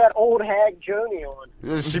guys had that old hag Joni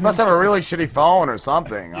on. She must have a really shitty phone or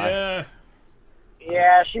something. Yeah.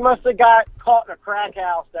 Yeah, she must have got caught in a crack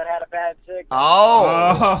house that had a bad signal.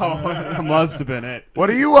 Oh. That must have been it. What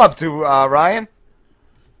are you up to, Ryan?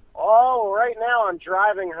 Oh, right now I'm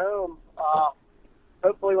driving home.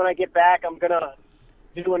 Hopefully when I get back, I'm going to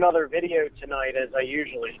do another video tonight as I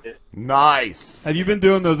usually do. Nice. Have you been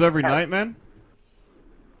doing those every night, man?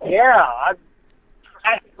 Yeah, I've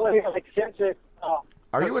practically, like, since it...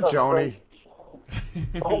 Are you a Joni?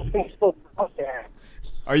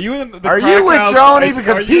 Are you in the Are crack you with house? Joni?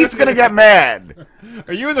 Because Pete's going to get mad.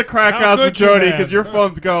 Are you in the crack How house with could you, Joni? man? Because your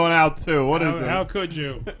phone's going out, too. What is this? How could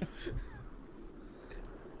you?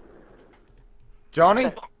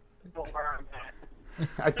 Joni?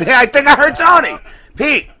 I think I heard Joni.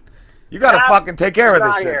 Pete, you got to fucking take care of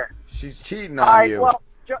this shit. Here. She's cheating All on right, you. well,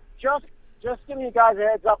 just giving you guys a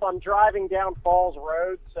heads up, I'm driving down Falls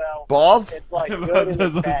Road, so... Balls? It's like good and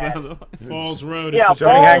it's bad. Falls Road. Yeah,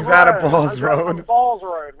 Joni hangs out at Balls Road. Falls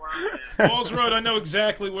Road. Where I'm at. Falls Road, I know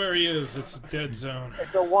exactly where he is. It's a dead zone.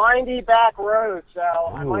 It's a windy back road, so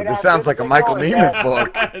I Ooh, might this have sounds good like a signal Michael and Neiman bad. book.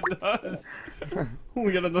 It does.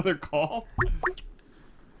 We got another call.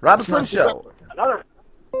 Robin Slim Show. Another.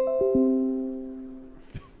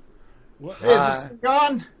 What? Hey, is this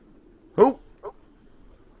John? Who?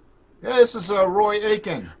 Yeah, this is Roy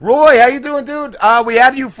Aiken. Roy, how you doing, dude? We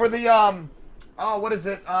had you for the what is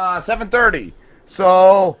it? 7:30.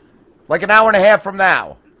 So, like an hour and a half from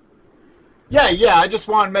now. Yeah, I just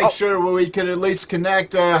want to make sure we could at least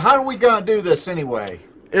connect. How are we gonna do this anyway?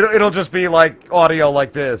 It'll just be like audio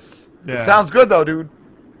like this. Yeah. It sounds good though, dude.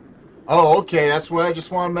 Oh, okay. That's what I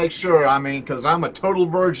just want to make sure. I mean, because I'm a total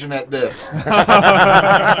virgin at this.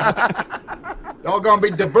 Y'all gonna be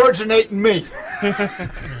diverginating me.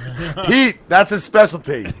 Pete, that's his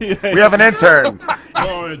specialty. We have an intern.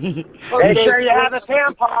 Make sure you have a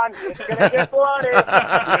tampon. It's gonna get blooded.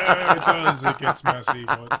 Yeah, it does. It gets messy,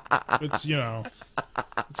 but it's, you know,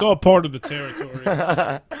 it's all part of the territory.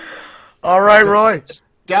 All right, Roy.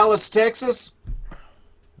 Dallas, Texas.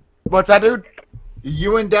 What's that, dude?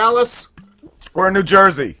 You in Dallas? We're in New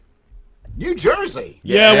Jersey. New Jersey?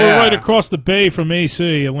 Yeah, we're right across the bay from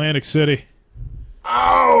AC, Atlantic City.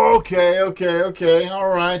 Oh, okay. All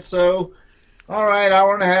right, so,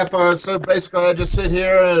 hour and a half. So basically, I just sit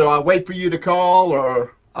here and I wait for you to call,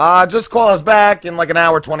 or just call us back in like an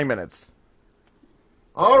hour, 20 minutes.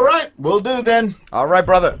 All right, we'll do then. All right,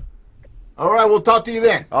 brother. All right, we'll talk to you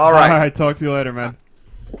then. All right. All right, talk to you later, man.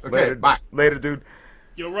 Okay, later, bye. Later, dude.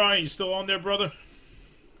 Yo, Ryan, you still on there, brother?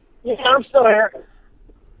 Yeah, I'm still here.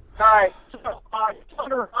 All right. So,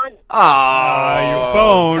 your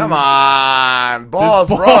phone. Come on. Balls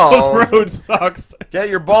Balls Road sucks. Get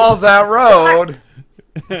your balls out road.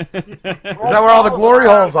 Is that where all the glory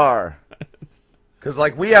holes are? Because,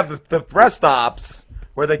 like, we have the rest stops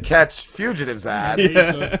where they catch fugitives at.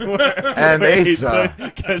 Yeah. And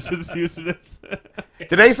Asa catches fugitives.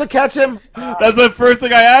 Did Asa catch him? That's the first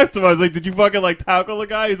thing I asked him. I was like, did you fucking, like, tackle the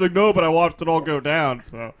guy? He's like, no, but I watched it all go down,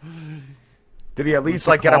 so. Did he at least,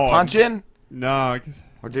 like, get a punch in? No.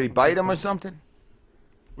 Or did he bite him or something?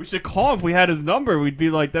 We should call him if we had his number. We'd be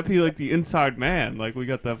like, that'd be like the inside man. Like, we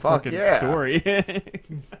got the fucking story.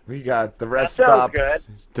 We got the rest stop. Good.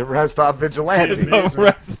 The rest stop vigilante. The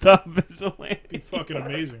rest stop vigilante. Be fucking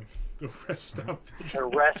amazing. The rest stop vigilante.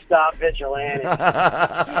 The rest stop vigilante.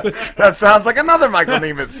 That sounds like another Michael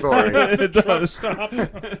Nemeth story. Truck stop.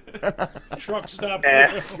 Truck stop.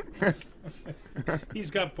 He's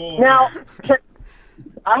got balls. Now,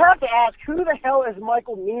 I have to ask, who the hell is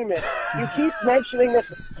Michael Nemeth? You keep mentioning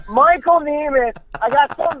this. Michael Nemeth. I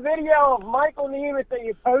got some video of Michael Nemeth that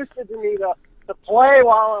you posted to me to play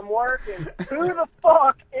while I'm working. Who the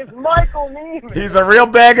fuck is Michael Nemeth? He's a real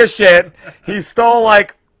bag of shit. He stole,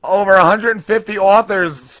 like, over 150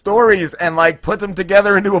 authors' stories and, like, put them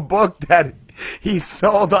together into a book that he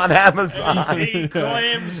sold on Amazon. He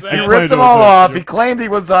claims that. He ripped them all off. He claimed he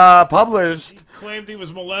was published. Claimed he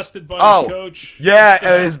was molested by his coach.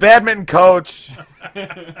 Yeah, his badminton coach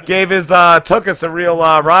gave his took us a real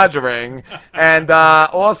rogering, and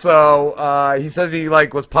also he says he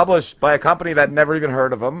like was published by a company that never even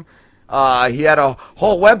heard of him. He had a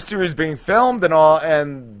whole web series being filmed and all,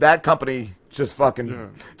 and that company just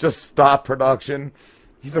fucking just stopped production.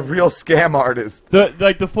 He's a real scam artist.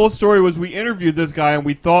 The full story was we interviewed this guy and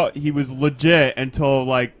we thought he was legit until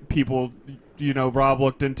like people. You know, Rob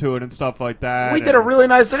looked into it and stuff like that. We did a really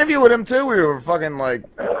nice interview with him, too. We were fucking, like,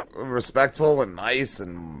 respectful and nice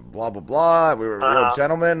and blah, blah, blah. We were real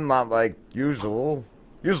gentlemen, not like usual.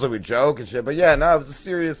 Usually we joke and shit. But, yeah, no, it was a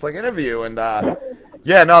serious, like, interview. And,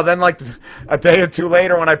 yeah, no, then, like, a day or two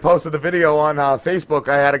later when I posted the video on Facebook,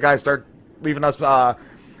 I had a guy start leaving us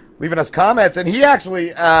comments. And he actually,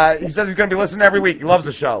 he says he's going to be listening every week. He loves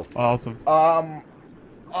the show. Awesome.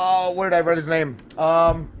 Where did I write his name?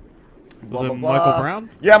 Was it Michael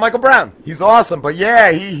Brown? Yeah, Michael Brown. He's awesome. But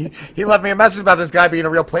yeah, he left me a message about this guy being a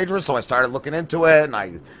real plagiarist, so I started looking into it, and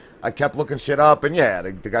I kept looking shit up, and yeah,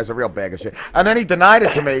 the guy's a real bag of shit. And then he denied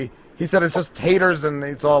it to me. He said it's just haters and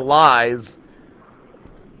it's all lies.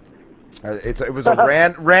 It was a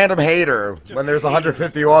random hater when there's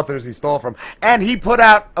 150 authors he stole from. And he put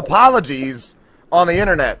out apologies on the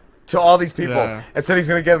internet to all these people and said he's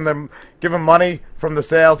going to give them money from the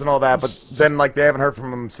sales and all that, but then like they haven't heard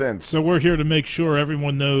from him since. So we're here to make sure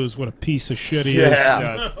everyone knows what a piece of shit he is.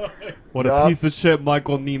 Yes. What a piece of shit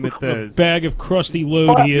Michael Nemeth is. A bag of crusty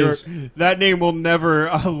load he is. That name will never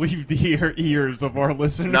leave the ears of our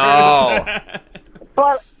listeners. No.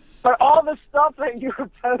 But all the stuff that you're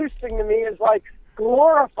posting to me is like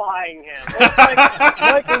glorifying him. It's like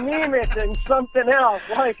Michael Nemeth and something else.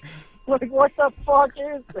 Like, what the fuck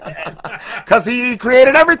is that? Because he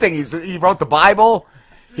created everything. He wrote the Bible.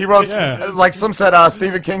 He wrote, like some said,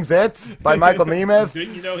 Stephen King's It by Michael Nemeth.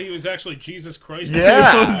 Didn't you know he was actually Jesus Christ?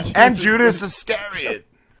 Yeah, and Judas Iscariot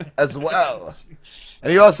as well.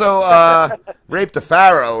 And he also raped a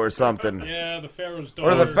pharaoh or something. Yeah, the pharaoh's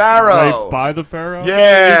daughter. Or the pharaoh. Raped by the pharaoh?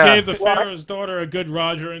 Yeah. He gave the pharaoh's daughter a good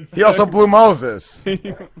rogering. He also blew Moses.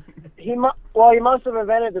 He must have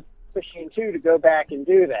invented the machine too to go back and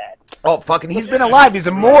do that. Oh, fucking, he's been alive. He's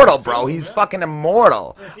immortal, bro. He's fucking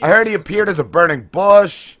immortal. I heard he appeared as a burning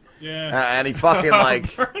bush. Yeah. And he fucking, like,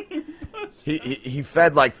 he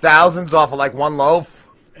fed, like, thousands off of, like, one loaf.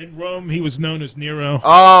 In Rome, he was known as Nero.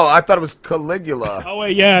 Oh, I thought it was Caligula. Oh,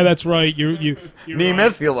 wait, yeah, that's right. You're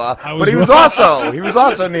Nemethula. right. But he was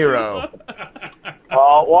also Nero.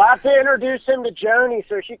 We'll have to introduce him to Joni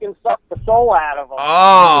so she can suck the soul out of him.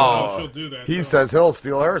 Oh, she'll do that. He says he'll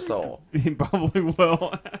steal her soul. He probably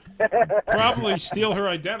will. Probably steal her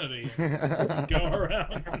identity. Go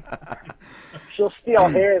around. She'll steal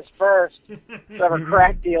his first. Have a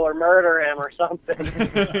crack dealer murder him or something.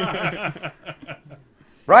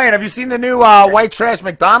 Ryan, have you seen the new white trash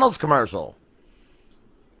McDonald's commercial?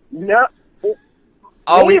 No.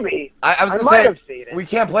 Oh, maybe. I was going to say, we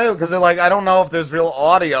can't play it because they're like, I don't know if there's real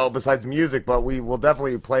audio besides music, but we will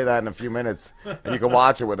definitely play that in a few minutes, and you can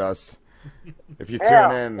watch it with us if you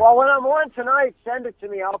tune in. Well, when I'm on tonight, send it to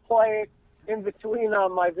me. I'll play it in between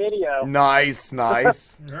my video. Nice.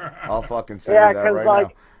 I'll fucking send you that right like,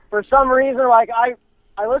 now. For some reason, like, I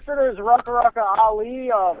listen to his Rucka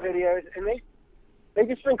Ali videos, and they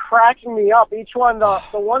just been cracking me up. Each one, the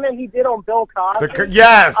one that he did on Bill Cosby.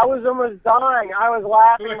 Yes. I was almost dying. I was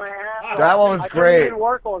laughing my ass off. That one was great. I couldn't even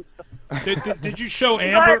work on stuff. Did you show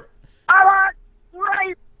Amber? I like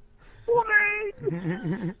rape women.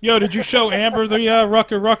 Yo, did you show Amber the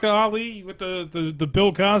Rucka Ali with the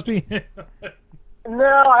Bill Cosby? No,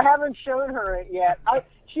 I haven't shown her it yet.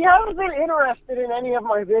 She hasn't been interested in any of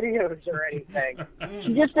my videos or anything.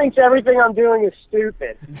 She just thinks everything I'm doing is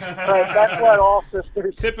stupid. But that's what all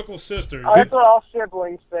sisters... Typical sister. That's what all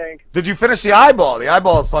siblings think. Did you finish the eyeball? The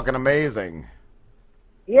eyeball is fucking amazing.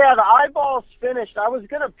 Yeah, the eyeball's finished. I was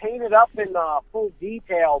going to paint it up in full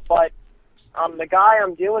detail, but the guy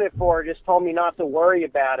I'm doing it for just told me not to worry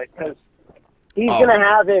about it because he's going to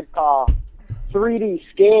have it 3D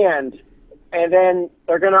scanned, and then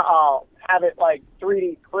they're going to have it like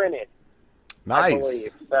 3D printed. Nice. I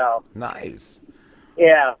believe, so. Nice.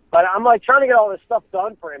 Yeah, but I'm like trying to get all this stuff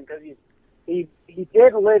done for him because he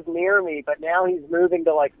did live near me, but now he's moving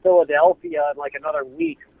to like Philadelphia in like another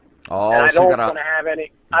week. Oh, and I so don't want to have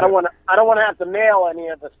any. I don't want to have to mail any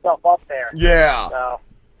of the stuff up there. Yeah. So.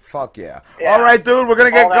 Fuck yeah. All right, dude, we're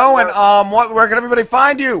gonna get going. Where can everybody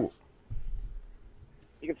find you?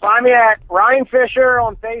 You can find me at Ryan Fisher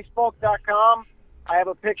on Facebook.com. I have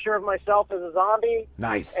a picture of myself as a zombie.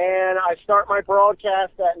 Nice. And I start my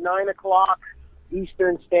broadcast at 9 o'clock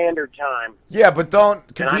Eastern Standard Time. Yeah, but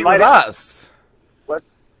don't compete with us. What's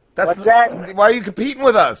that? Why are you competing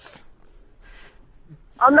with us?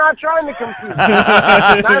 I'm not trying to compete.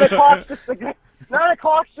 9 o'clock's just a good. 9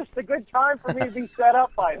 o'clock's just a good time for me to be set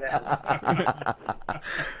up by then.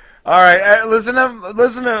 All right,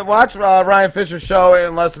 watch Ryan Fisher's show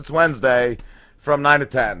unless it's Wednesday from 9 to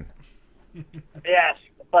 10. Yes,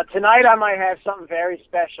 but tonight I might have something very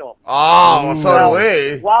special. Oh, well, so do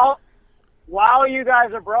we. While you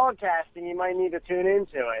guys are broadcasting, you might need to tune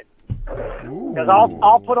into it. Because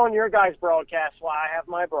I'll put on your guys' broadcast while I have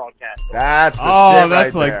my broadcast. That's the shit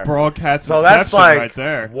that's right like there. broadcast. So that's like right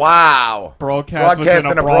there. Wow. Broadcast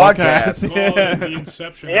and a broadcast. Yeah. The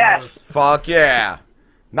Inception. Yes. Fuck yeah.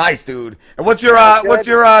 Nice, dude. And what's your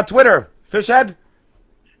Twitter? Fishhead?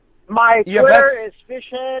 My EFX? Twitter is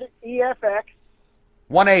Fishhead EFX.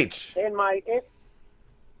 1H. And 1H.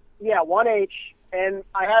 And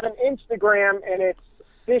I have an Instagram, and it's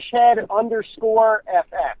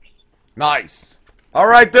Fishhead_FX. Nice. All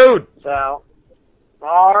right, dude. So,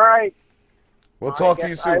 all right. We'll talk to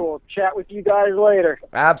you soon. I will chat with you guys later.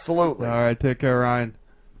 Absolutely. All right, take care, Ryan.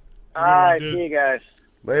 All right, see you guys.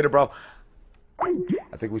 Later, bro.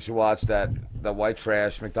 I think we should watch that white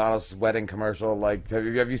trash McDonald's wedding commercial. Like,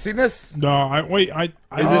 have you seen this? No, I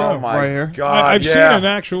oh my god! I've seen an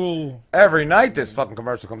actual. Every night this fucking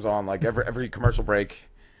commercial comes on. Like every commercial break,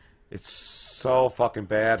 it's so fucking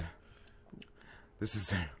bad. This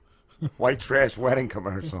is a white trash wedding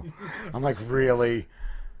commercial. I'm like, really?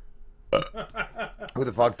 Who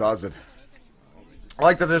the fuck does it? I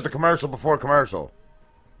like that there's a commercial before commercial.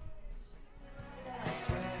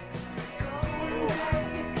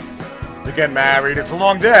 They're getting married. It's a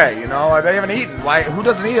long day, you know. They haven't eaten. Why? Who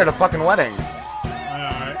doesn't eat at a fucking wedding?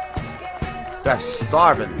 They're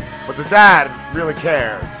starving. But the dad really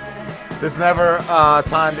cares. There's never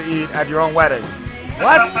time to eat at your own wedding.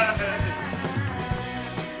 What?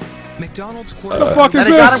 McDonald's What the fuck is and this?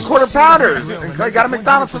 He got him quarter pounders. And he got a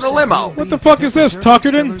McDonald's for the limo. What the fuck is this,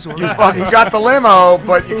 Tuckerton? You fucking got the limo,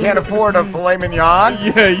 but you can't afford a filet mignon.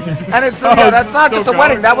 And it's that's not just a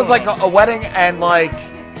wedding. That was like a wedding and like.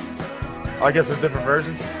 I guess there's different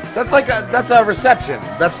versions. That's like that's a reception.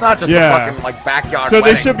 That's not just a fucking like backyard. So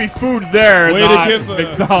wedding. there should be food there, not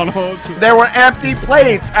McDonald's. There were empty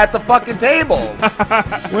plates at the fucking tables.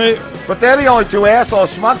 Wait, but they're the only two asshole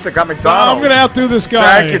schmucks that got McDonald's. I'm gonna outdo this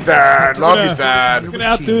guy. Thank you, Dad. Love you, Dad. I'm gonna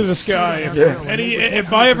outdo this guy.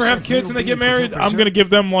 If I ever have kids and they get married, I'm gonna give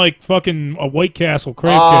them like fucking a White Castle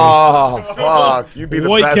crave case. Oh fuck! You'd be the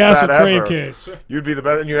White best Castle dad crave ever. case. You'd be the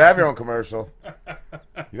best, and you'd have your own commercial.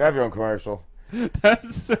 You'd have your own commercial.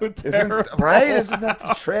 That's so terrible. Isn't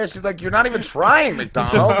that trash? Like you're not even trying,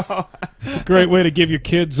 McDonald's. It's a great way to give your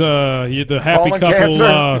kids the happy Colon couple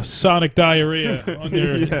cancer. sonic diarrhea on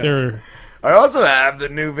their. I also have the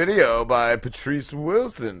new video by Patrice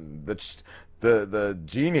Wilson, the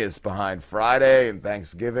genius behind Friday and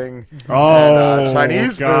Thanksgiving and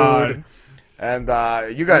Chinese food. And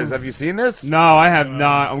you guys, have you seen this? No, I have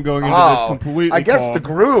not. I'm going into this completely. I guess cold. the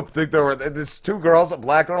group, there's two girls, a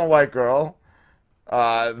black girl and a white girl.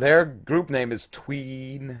 Their group name is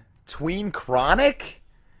Tween Chronic?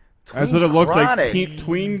 That's what it looks like. Chronic.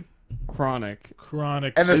 Tween Chronic.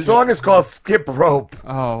 And the song is called Skip Rope.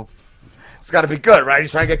 Oh. It's got to be good, right?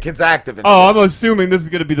 He's trying to get kids active. And I'm assuming this is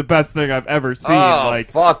going to be the best thing I've ever seen. Oh,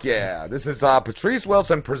 fuck yeah. This is Patrice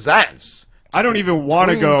Wilson Presents. I don't even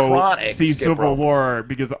want to go Chronic see Skip Civil Rope. War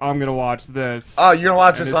because I'm going to watch this. Oh, you're going to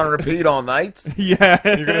watch And this on repeat all night? Yeah.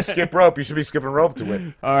 You're going to skip rope. You should be skipping rope to it.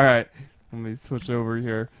 All right. Let me switch over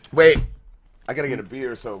here. Wait, I gotta get a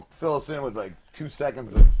beer, so fill us in with like 2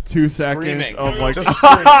 seconds of 2 seconds screaming. of like. Just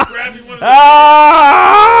scream. Grab me one of the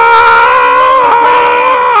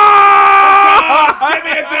Give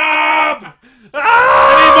me a dub! I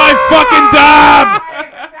need my fucking dub!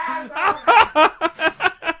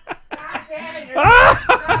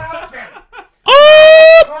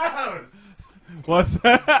 What's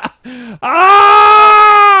that?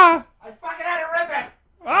 Ah! I fucking had to rip it!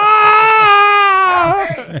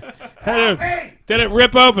 Ah! Did it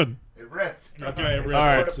rip open? It ripped. Okay, it ripped. All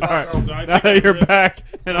right. So I Now think that you're ripped. back,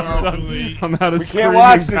 and I'm out of We screaming can't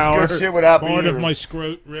watch this power. good shit without Part of beers. my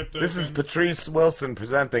scrot ripped This is open. Patrice Wilson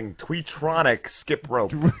presenting Tweetronic Skip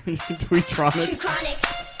Rope. Tweetronic.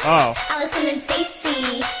 Oh. Allison and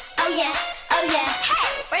Stacy. Oh yeah.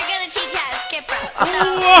 Hey, we're gonna teach you how to skip rope. So,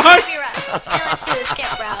 What? skip rope. Now let's do the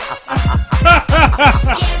skip rope.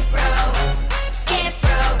 Skip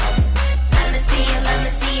rope. Let me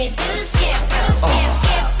see you do the skip rope.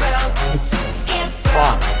 Skip rope. Skip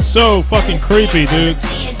rope. So fucking creepy, dude.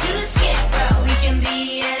 See you do the skip rope. We can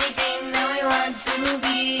be anything that we want to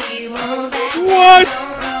be. Roll back What?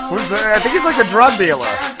 Who's that? I think he's like a drug dealer.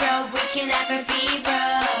 rope. We can never be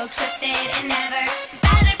broke. Twisted and never.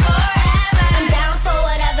 Battered forever. I'm down for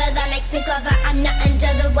whatever that makes me clever. I'm not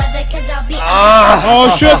under the weather cause I'll be.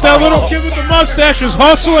 Oh shit, that little kid with the mustache is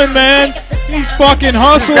hustling, man. He's fucking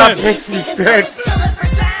He's got hustling. pixie sticks.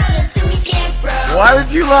 Why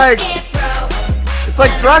would you like? It's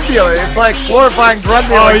like drug dealing. It's like glorifying drug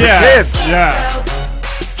dealing Oh for yeah. kids. Yeah.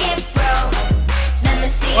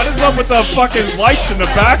 What is up with the fucking lights in the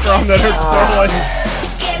background that are twirling?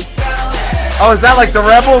 Oh, is that like the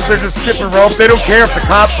rebels? They're just skipping rope. They don't care if the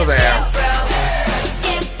cops are there.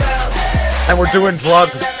 And we're doing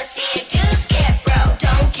drugs.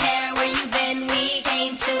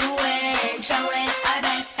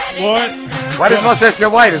 What? Why does mustache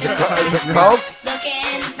get white? Is it coke?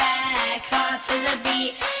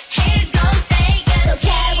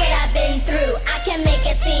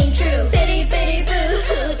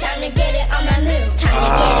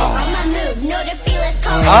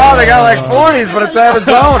 Oh, they got like 40s, but it's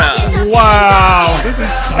Arizona. Wow, this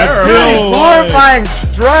is terrible. He's glorifying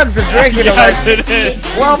drugs and drinking to like Yes, it is.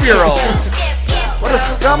 12-year-olds. What a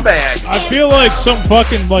scumbag. I feel like some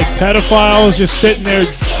fucking like pedophile is just sitting there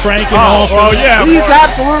cranking off. Oh yeah. He's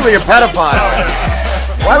absolutely a pedophile.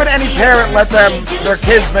 Why would any parent let their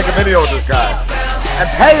kids make a video with this guy? And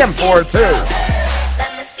pay him for it too.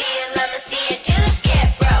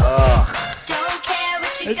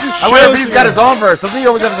 I wonder if he's got his own verse. Doesn't he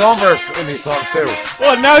always have his own verse in these songs too?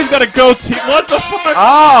 Well, now he's got a goatee. What the fuck?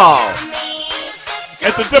 Oh!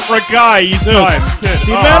 It's a different guy each time.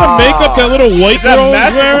 The amount of makeup that little white Is that girl is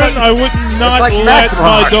meth? wearing, I would not like let meth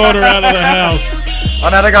my rocks. daughter out of the house. Oh,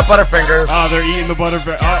 now they got Butterfingers. Oh, they're eating the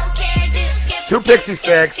butterbeer. Oh. 2 pixie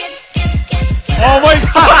sticks. Oh my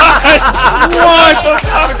god! What?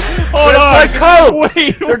 Hold on. It's like coke.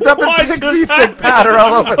 Wait, They're dumping what pixie just stick powder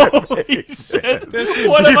all over their Holy face. shit. This is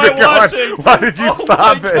What am I Keep it going. watching? Why did you Oh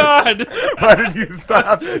stop my it? God. Why did you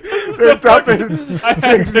stop it? They're dumping I had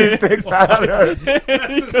pixie to- stick powder.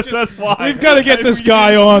 Because that's why. We've got to get this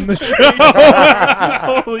guy on the show.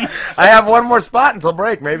 Holy I have one more spot until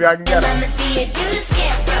break. Maybe I can get him.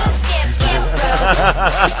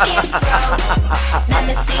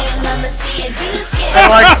 And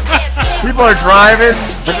like, people are driving,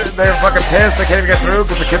 they're fucking pissed, they can't even get through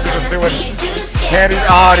because the kids are just doing candy.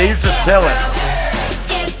 Oh, and he's just chilling.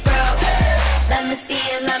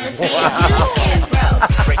 Wow.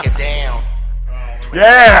 Break it down.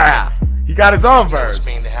 Yeah! He got his own verse.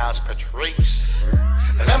 Spin the house, Patrice.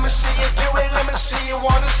 Let me see you do it. Let me see you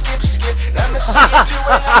wanna skip. Let me see you do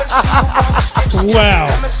it. Let me see you wanna skip. Wow.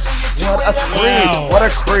 Let me see you do What a it. creep. Wow. What a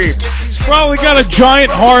creep. He's probably got a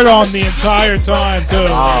giant heart on the entire time, too.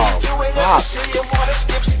 Oh, fuck.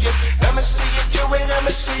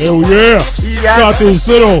 Oh, yeah. Got these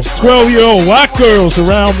little 12-year-old white girls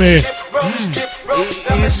around me.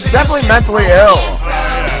 He's definitely mentally ill.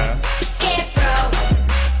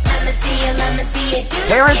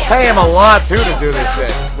 Parents pay him a lot, too, to do this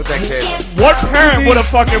shit with their kids. What parent would have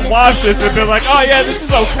fucking watched this and been like, oh yeah, this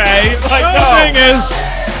is okay? Like, The no. thing is,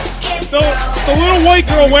 the little white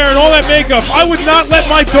girl wearing all that makeup, I would not let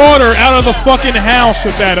my daughter out of the fucking house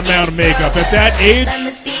with that amount of makeup at that age.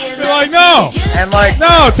 Be like, no. And like,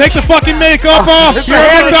 No, take the fucking makeup off. it's You're a a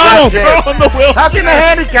handicapped McDonald. kid. How can a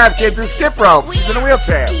handicapped kid do skip rope? She's in a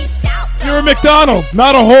wheelchair. You're a McDonald,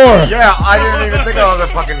 not a whore. Yeah, I didn't even think of all the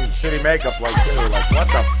fucking shitty makeup like too. Like, what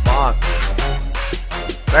the fuck?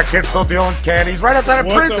 That kid's still dealing candy. He's right outside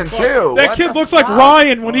of prison, too. That kid looks like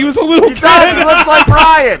Ryan when he was a little kid. He does. He looks like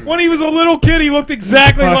Ryan. When he was a little kid, he looked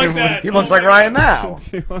exactly like that. He looks like Ryan now.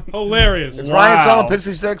 Hilarious. Is Ryan selling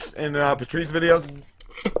pixie sticks in Patrice videos?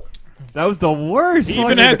 That was the worst. He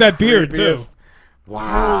even had that beard, too.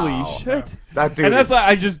 Wow. Holy shit. That dude and that's is- why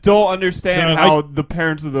I just don't understand No, how the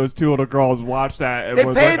parents of those two little girls watched that. And They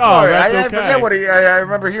was paid like, oh, for it. that's I okay. forget what I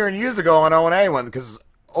remember hearing years ago on O&A one, because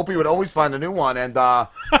Opie would always find a new one, and I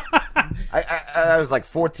was like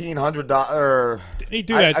 $1,400. Didn't he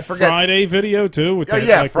do that I forget. Friday video, too? With that,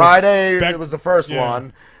 Yeah, like, Friday Beck- it was the first Yeah.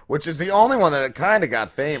 one, which is the only one that kind of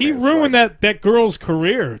got famous. He ruined that girl's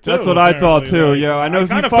career, too. That's what I thought, too. apparently. Yeah, I know he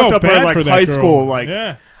kinda fucked felt up her bad like for that high girl. school. Like,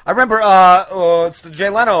 Yeah. I remember it's Jay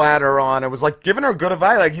Leno had her on. It was like giving her good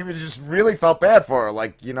advice. Like he was just really felt bad for her.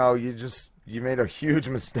 Like, you know, you made a huge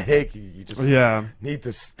mistake. You just need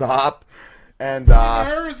to stop. And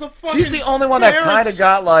Her is a fucking she's the only one that parents. kind of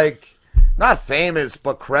got like not famous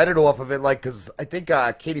but credit off of it. Like because I think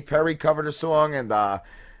Katy Perry covered a song and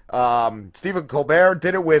Stephen Colbert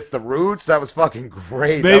did it with The Roots. That was fucking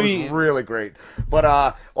great. That was really great. But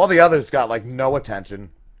all the others got like no attention.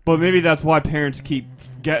 but maybe that's why parents keep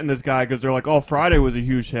getting this guy, because they're like, oh, Friday was a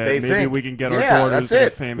huge hit. They Maybe think- we can get our yeah, daughters that's to get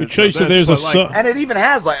it. famous. It shows for you this, there's but, a like, And it even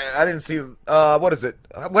has like I didn't see what is it?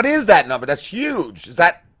 What is that number? That's huge. Is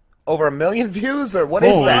that over 1 million views or what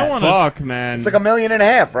is holy that? fuck, man. It's like 1.5 million,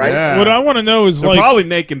 right? Yeah. What I want to know is They're like probably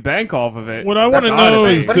making bank off of it. What I want to That's know what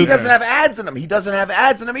I'm is saying. But he doesn't have ads in him. He doesn't have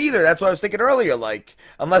ads in him either. That's what I was thinking earlier. Like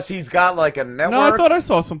unless he's got like a network. No, I thought I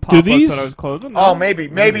saw some pop-ups that I was closing. Oh, maybe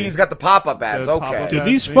he's got the pop-up ads. Yeah, Okay. pop-up Do ads,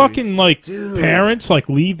 these maybe. fucking like parents like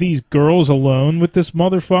leave these girls alone with this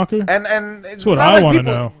motherfucker? And that's it's what not I like want to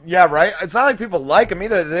people- know. Yeah, right. It's not like people like him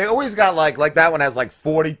either. They always got like that one has like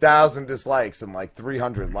 40,000 dislikes and like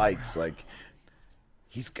 300 likes. Like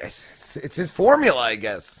it's his formula, I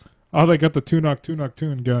guess. Oh, they got the tune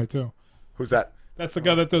guy too. Who's that? That's the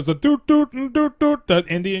guy that does the doot doot and doot doot. That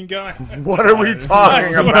Indian guy. What are we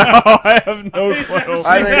talking about? I have no clue.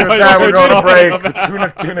 I think with that we're going to break.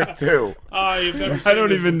 Tunic 2. Oh, you've never seen I don't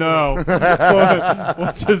this even before. know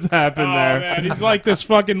what just happened Oh, there. man, he's like this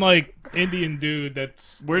fucking like Indian dude.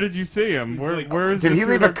 That's Where did you see him? Where is Did this he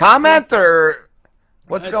leave dude? a comment or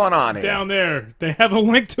what's going on here? down there. They have a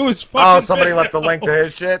link to his fucking. Oh, somebody video. left a link to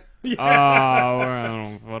his shit? Oh,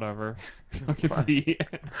 well, whatever.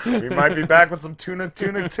 We might be back with some Tunic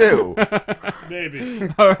 2. Maybe.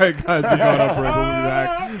 All right, guys, we're going up break. We'll be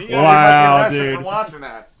back. Yeah, you Wow, might be arrested dude. for watching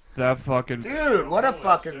that. That fucking Dude, what a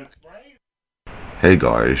fucking. Hey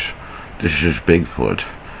guys, this is Bigfoot,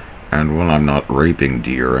 and when I'm not raping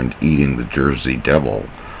deer and eating the Jersey Devil,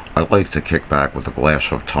 I like to kick back with a glass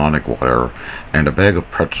of tonic water and a bag of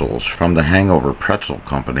pretzels from the Hangover Pretzel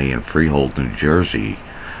Company in Freehold, New Jersey.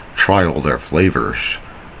 Try all their flavors: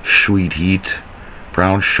 sweet heat,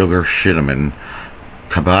 brown sugar cinnamon,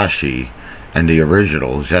 kabashi, and the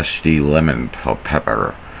original zesty lemon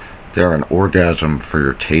pepper. They're an orgasm for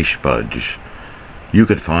your taste buds. You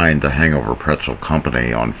could find the Hangover Pretzel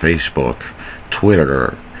Company on Facebook,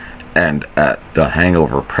 Twitter, and at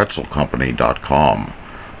thehangoverpretzelcompany.com.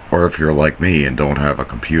 Or if you're like me and don't have a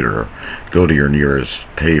computer, go to your nearest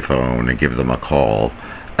payphone and give them a call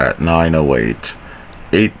at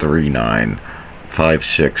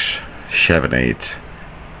 908-839-5678.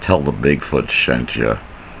 Tell them Bigfoot sent you.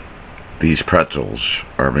 These pretzels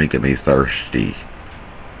are making me thirsty.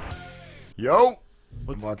 Yo!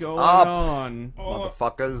 What's What's going up, on?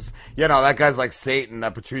 motherfuckers? You know, that guy's like Satan,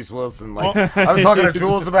 Patrice Wilson. Like, I was talking to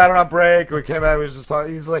Jules about it on break. We came out, we was just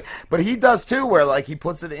talking. He's like, but he does too, where like he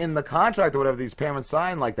puts it in the contract or whatever these parents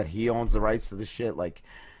sign, like that he owns the rights to the shit, like,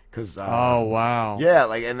 because. Oh wow. Yeah,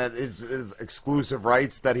 like, and that is exclusive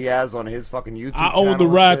rights that he has on his fucking YouTube. I own the channel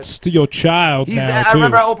and rights shit. to your child He's, now, I too.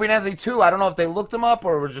 remember Opie and Anthony too. I don't know if they looked him up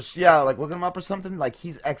or were just like looking him up or something. Like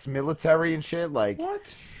he's ex-military and shit. Like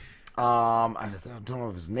what? I don't know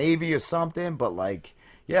if it's Navy or something, but like,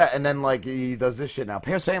 yeah, and then like he does this shit now.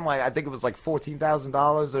 Parents pay him like I think it was like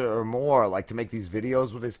 $14,000 or more, like to make these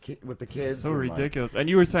videos with with the kids. So and, like, ridiculous. And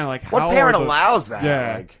you were saying like, what how parent are the, allows that?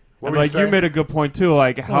 Yeah. Like, what and were you like you saying? made a good point too.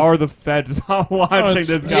 Like, how are the feds not watching it's-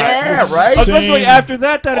 this guy? Yeah, right. Especially after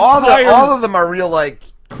that all entire of them are real like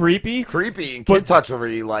creepy and kid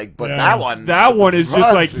touchery. Like, but Yeah. that one is just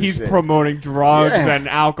drugs like and he's shit. promoting drugs Yeah. and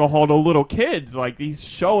alcohol to little kids. Like he's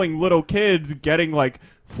showing little kids getting like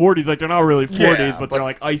 40s. Like they're not really 40s, Yeah, but but they're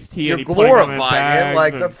like iced tea. You're and he putting them in glorifying it, bags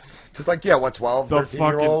like and- that's just like 12, The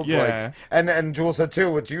 13-year-olds, fucking- like, yeah. and Jules said too.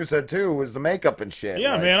 What you said too was the makeup and shit.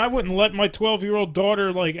 Yeah, like, man, I wouldn't let my 12-year-old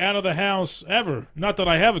daughter like out of the house ever. Not that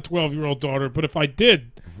I have a 12-year-old daughter, but if I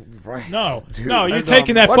did, Right. No, Dude, no, you're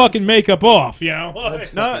taking that fucking makeup off. You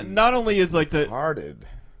know. Not only is like the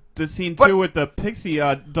scene too with the pixie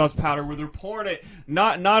dust powder where they're pouring it.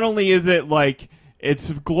 Not only is it like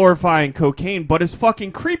it's glorifying cocaine, but it's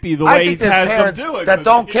fucking creepy the way he has them do it. That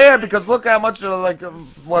don't care because look how much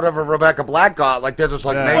whatever Rebecca Black got. Like they're just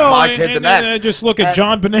like make my kid the next. Just look at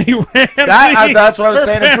John Benet Ramsey. That's what I was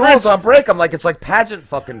saying to Jules on break. I'm like, it's like pageant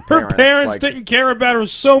fucking parents. Her parents like, didn't care about her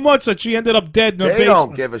so much that she ended up dead in her They basement.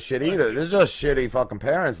 don't give a shit either. They're just shitty fucking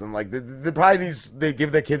parents, and like they probably they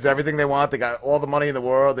give their kids everything they want. They got all the money in the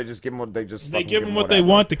world. They just give them what they give them what they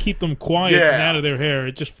want to keep them quiet and out of their hair.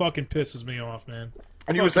 It just fucking pisses me off, man.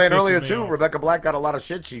 And you were saying earlier too, Rebecca Black got a lot of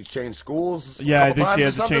shit. She changed schools. Yeah, I think she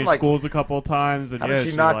had to change schools a couple of times. And how did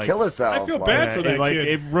she not kill herself? I feel bad for that kid.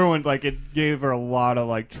 It ruined, it gave her a lot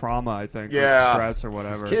of trauma. I think, stress or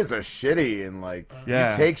whatever. These kids are shitty, and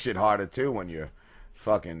you take shit harder too when you're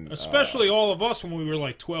fucking. Especially all of us when we were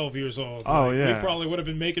like 12 years old. Oh we probably would have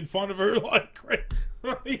been making fun of her like.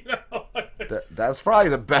 You know? That's probably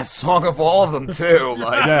the best song of all of them too.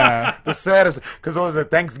 The saddest because it was a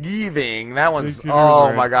Thanksgiving. That one's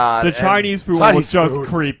my god. The Chinese food was just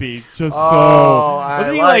creepy. Just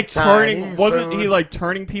wasn't he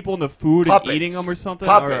turning people into food and eating them or something?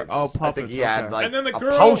 Puppets. Puppets. I think he had and then the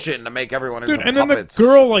girl, a potion to make everyone into and puppets. Then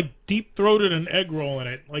the girl deep throated an egg roll in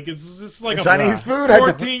it. Like it's like a Chinese food.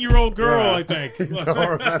 14-year-old girl, I think.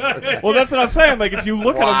 Well, that's what I'm saying. Like if you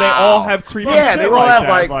look at them, they all have creepy. Yeah, shit they all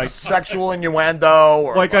have like sexual innuendo.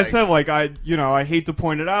 Or I said, I hate to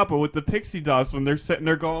point it out, but with the pixie dust, when they're sitting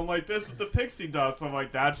there going like this with the pixie dust, I'm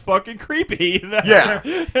like, that's fucking creepy. Yeah,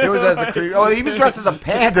 it was as a creepy. Oh, he was dressed as a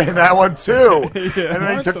panda in that one too. And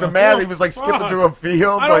then he took the mask. He was skipping through a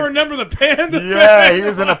field. I don't remember the panda. Yeah, he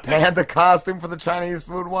was in a panda costume for the Chinese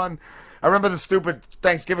food one. I remember the stupid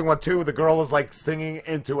Thanksgiving one too. The girl was singing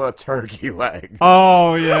into a turkey leg.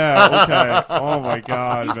 Oh yeah, okay. Oh my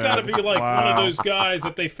god, he's got to be one of those guys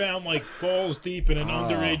that they found balls deep in an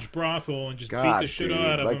underage brothel and just beat the shit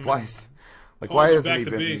out of him. Why hasn't he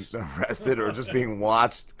been arrested or just being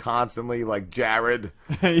watched constantly like Jared?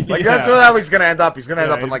 That's how he's gonna end up. He's gonna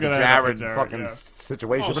end up in a Jared fucking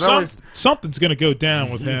situation. But something's gonna go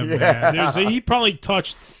down with him. Man. He probably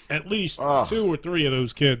touched at least 2 or 3 of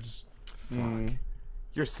those kids. Fuck.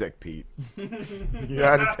 You're sick, Pete. You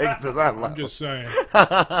had to take it to that level. I'm just saying.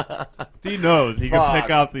 He knows. He can pick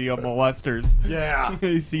out the molesters. Yeah.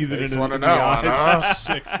 He sees it in his eyes.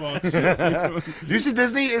 Sick fucks. Do you see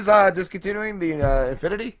Disney is discontinuing the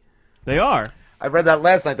Infinity? They are. I read that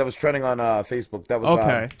last night. That was trending on Facebook. That was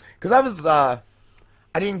okay. Because I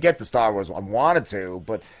didn't get the Star Wars one. I wanted to,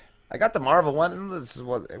 but I got the Marvel one, and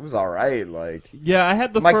it was all right. Yeah, I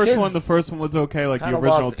had the first one. The first one was okay, the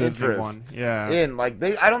original Disney one. Yeah.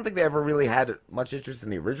 I don't think they ever really had much interest in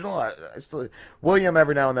the original. William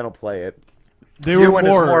every now and then will play it. They were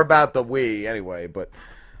more about the Wii anyway, but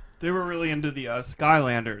they were really into the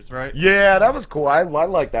Skylanders, right? Yeah, that was cool. I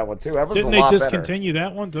like that one too. That was Didn't a lot they discontinue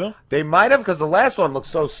that one too? They might have because the last one looked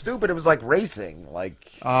so stupid. It was like racing.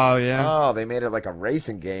 Oh yeah. Oh, they made it like a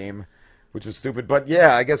racing game. Which was stupid, but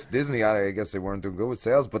yeah, I guess Disney. I guess they weren't doing good with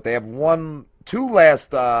sales, but they have 2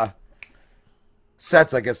 last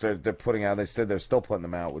sets. I guess they're putting out. They said they're still putting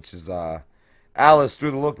them out, which is Alice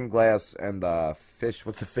Through the Looking Glass and fish.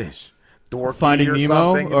 What's the fish? Dorothy Finding or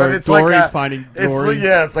Nemo something. or it's Dory Finding Dory.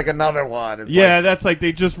 It's like another one. It's that's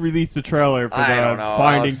they just released the trailer for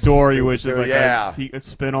Finding Dory, which is a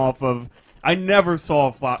spin-off of. I never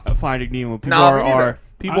saw Finding Nemo.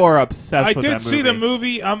 People are obsessed with that movie. I did see the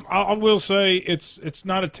movie. I will say it's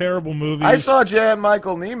not a terrible movie. I saw Jan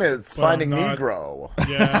Michael Nemeth's Finding Negro.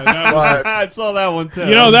 Yeah, I saw that one too.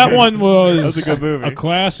 That one was a good movie, a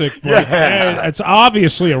classic. But it's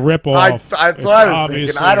obviously a ripoff. I thought I was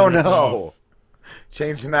thinking. I don't know.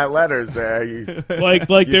 Changing that letters there.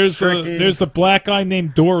 There's the black guy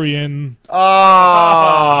named Dorian.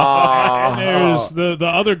 Oh. And there's the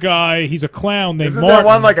other guy. He's a clown named Isn't Martin. there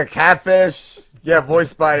one like a catfish? Yeah,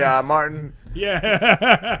 voiced by Martin.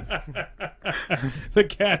 Yeah. The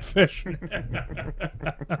catfish.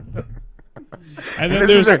 And then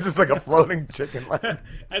there's just like a floating chicken leg.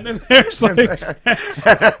 And then there's the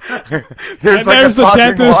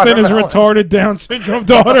dentist and his retarded Down syndrome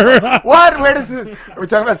daughter. What? Where does it? Are we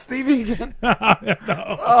talking about Stevie again? No.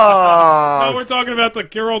 Oh, no, we're talking about the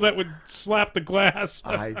girl that would slap the glass.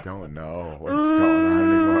 I don't know what's going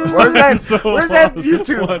on anymore. Where's that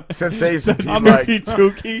YouTube sensation piece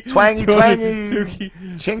Twangy,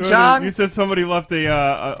 ching chong? You said somebody left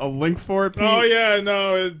a link for it, Pete? Oh yeah,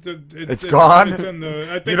 no, it's gone. on? It's in the,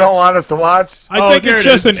 I think you don't want us to watch? I think it's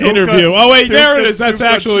just an interview. Oh wait, there it is. That's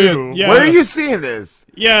actually it. Yeah. Where are you seeing this?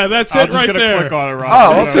 Yeah, that's I'm it right just there. gonna click on it, Rob.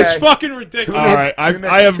 Oh, This is fucking ridiculous. All right,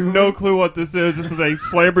 I have no clue what this is. This is a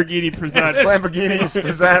Lamborghini presents. Lamborghini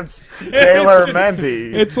presents Taylor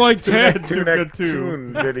Mendy. It's like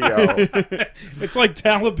Tune video. It's like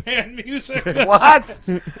Taliban music. What?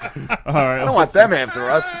 All right, I don't want them after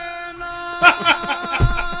us.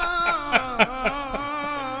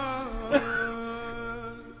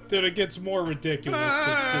 Dude, it gets more ridiculous.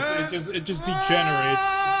 It just degenerates.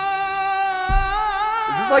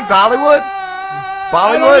 Is this like Bollywood?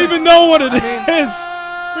 I don't even know what it is.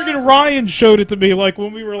 Freaking Ryan showed it to me like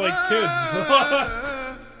when we were like kids.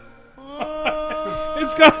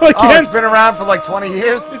 It's got like it's been around for like 20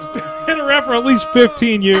 years. It's been around for at least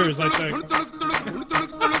 15 years, I think.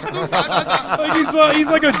 Like he's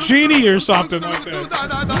like a genie or something like that.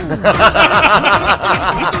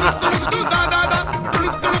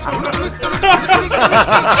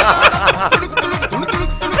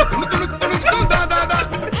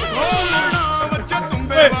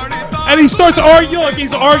 And he starts arguing like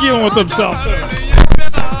he's arguing with himself.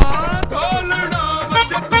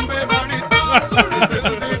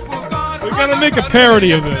 We gotta make a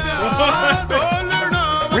parody of this.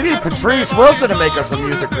 We need Patrice Wilson to make us a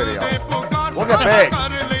music video. We'll get big.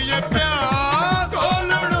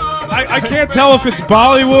 I can't tell if it's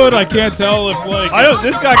Bollywood. I can't tell if like I don't.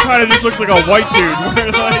 This guy kind of just looks like a white dude.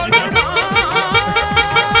 Where, like,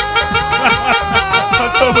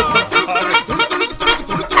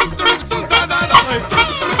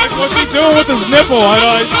 what's he doing with his nipple?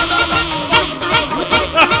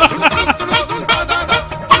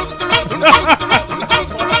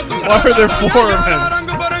 Why are there 4 of them?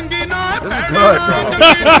 This is good, bro.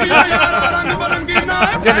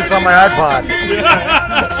 I'm getting this on my iPod.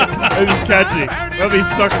 This is catchy. It'll be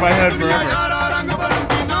stuck in my head forever.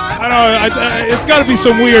 I don't know. It's got to be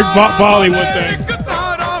some weird Bollywood thing.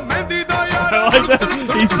 I like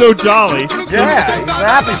that. He's so jolly. Yeah, he's a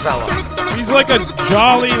happy fella. He's like a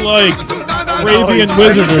jolly, like, Arabian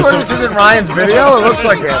wizard Are you or sure something. this isn't Ryan's video? It looks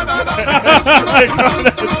like him.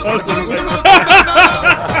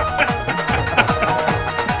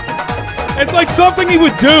 It's like something he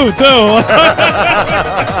would do, too.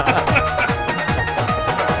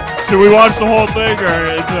 Should we watch the whole thing, or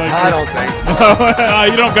it's like, I don't think so.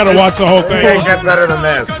 You don't gotta watch the whole It thing. can't get better than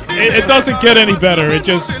this. It doesn't get any better.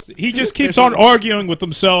 He just keeps on arguing with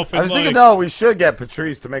himself. And I was thinking, no, we should get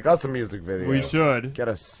Patrice to make us a music video. We should. Get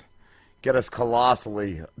us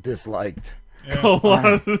colossally disliked.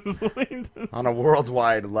 Colossally. On a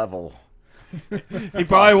worldwide level. He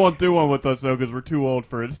probably won't do one with us though, because we're too old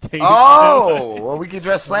for his taste. Oh, well, we could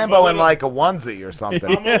dress Slambo in like a onesie or something.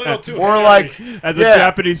 I'm a little too or hairy. like as a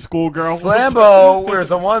Japanese schoolgirl. Slambo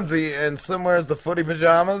wears a onesie and Slim wears the footy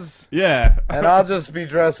pajamas. Yeah, and I'll just be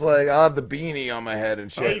dressed like I'll have the beanie on my head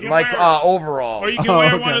and shit, like overalls. Or you can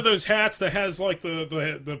wear one of those hats that has like the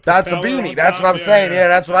That's a propeller beanie. on That's top. what I'm saying. Yeah,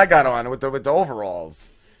 that's what I got on with the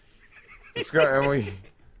overalls. And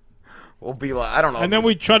we'll be like, I don't know. And then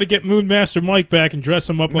we try to get Moonmaster Mike back and dress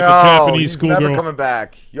him up like no, a Japanese he's schoolgirl. never coming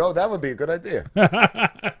back. Yo, that would be a good idea.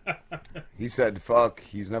 He said, "Fuck,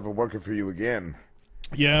 he's never working for you again."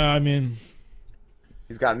 Yeah, I mean,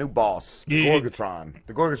 he's got a new boss, the Yeah. Gorgatron.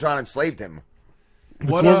 The Gorgatron enslaved him. The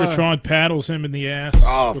Gorgatron paddles him in the ass.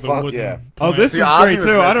 Oh, with a fuck wooden yeah. Oh, this See, is Ozzy great was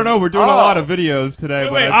too. I don't missing. know. We're doing a lot of videos today.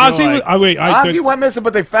 Wait, but I feel Ozzy. like Ozzy went missing,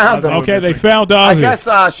 but they found him. Okay, they found Ozzy. I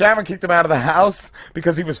guess Sharon kicked him out of the house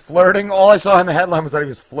because he was flirting. All I saw in the headline was that he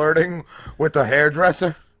was flirting with the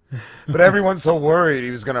hairdresser. But everyone's so worried he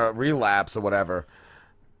was going to relapse or whatever.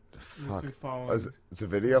 Fuck. It's a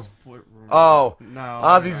video? Oh, No,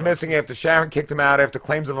 Ozzy's missing after Sharon kicked him out after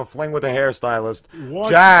claims of a fling with a hairstylist. What?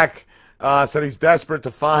 Jack said he's desperate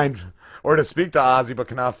to find or to speak to Ozzy but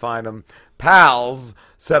cannot find him. Pals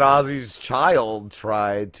said Ozzy's child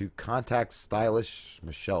tried to contact stylish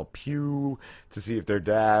Michelle Pugh to see if their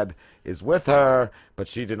dad is with her, but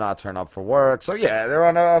she did not turn up for work. So yeah, they're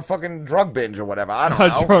on a fucking drug binge or whatever. I don't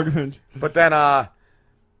know. Drug binge. But then,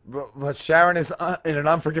 but Sharon is in an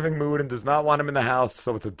unforgiving mood and does not want him in the house,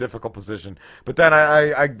 so it's a difficult position. But then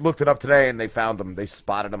I looked it up today and they found him. They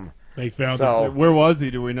spotted him. They found him. Where was he?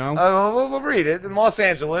 Do we know? We'll read it. In Los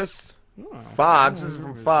Angeles. Fox. This is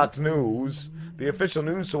from Fox News. The official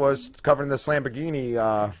news source covering this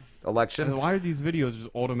Lamborghini election. And why are these videos just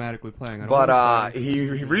automatically playing? But he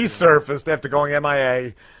resurfaced after going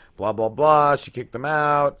MIA. Blah, blah, blah. She kicked him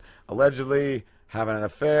out. Allegedly having an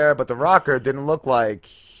affair. But the rocker didn't look like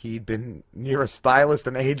he'd been near a stylist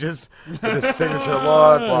in ages with his signature look.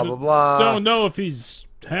 Blah, blah, blah. Don't know if he's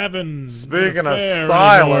having. Speaking of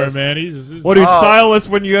stylists, man, he's stylist.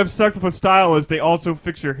 When you have sex with a stylist, they also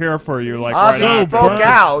fix your hair for you. Like Ozzy spoke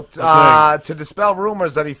out to dispel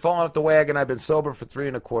rumors that he's fallen off the wagon. I've been sober for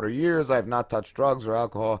 3 1/4 years. I have not touched drugs or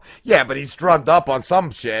alcohol. Yeah, but he's drugged up on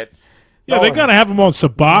some shit. Yeah, they gotta have him on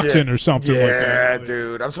Suboxone or something like that. Yeah,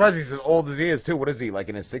 dude. I'm surprised he's as old as he is too. What is he, like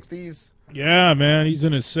in his 60s? Yeah, man, he's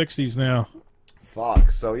in his 60s now.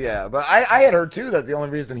 Fuck. So yeah, but I had heard too that the only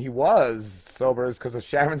reason he was sober is because of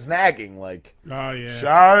Sharon's nagging. Like, oh yeah,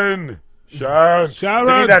 Sharon. Give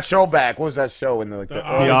me that show back. What was that show in the early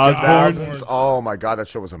Osbournes? 2000s? Oh my god, that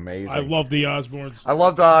show was amazing. I love the Osbournes. I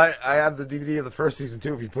loved. I have the DVD of the first season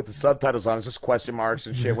too. If you put the subtitles on, it's just question marks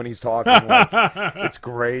and shit when he's talking. Like, it's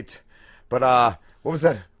great. But what was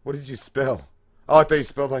that? What did you spill? Oh, I thought you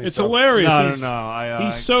spilled on yourself. It's hilarious. No.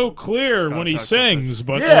 He's so clear when he sings,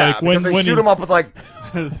 but yeah, like when they shoot him up with like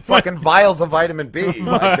fucking vials of vitamin B.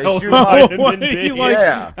 Like, they shoot him up.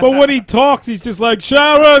 Yeah. But when he talks, he's just like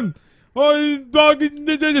Sharon. Oh,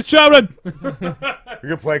 Sharon. You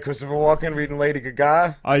can play Christopher Walken reading Lady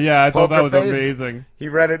Gaga. Oh yeah, I thought that was Face. amazing. He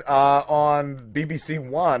read it on BBC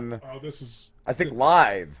One. Oh, this is. I think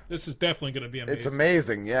live. This is definitely going to be amazing. It's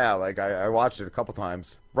amazing, yeah. Like I watched it a couple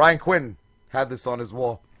times. Ryan Quinn had this on his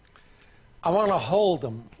wall. I want to hold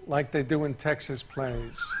them like they do in Texas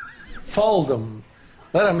plays. Fold them.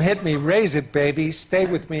 Let them hit me. Raise it, baby. Stay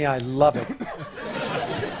with me. I love it.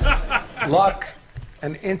 Luck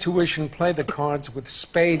and intuition play the cards with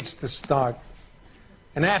spades to start.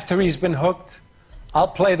 And after he's been hooked, I'll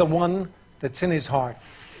play the one that's in his heart.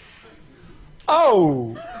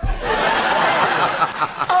 Oh!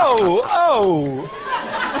 Oh!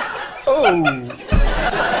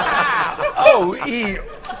 Oh, E.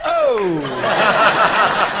 Oh.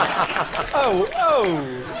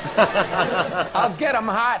 I'll get him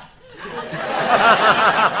hot.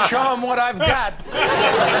 Show him what I've got.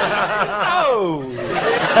 Oh.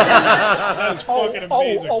 That's fucking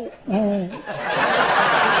amazing.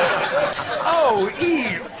 Oh,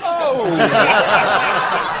 E. Oh.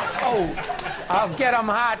 I'll get him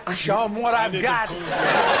hot. Show him what I've got.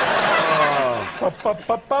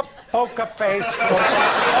 Poker face. That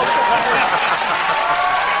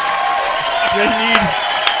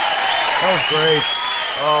was great.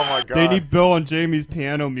 Oh my god. They need Bill and Jamie's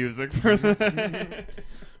piano music for that.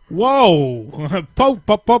 Whoa.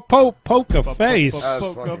 Poker face. That's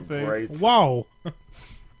fucking great. Whoa.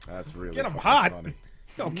 That's really Get him hot. funny.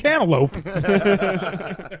 Cantaloupe.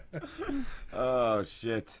 Oh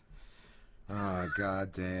shit. Oh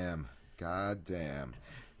goddamn.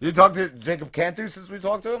 You talked to Jacob Cantu since we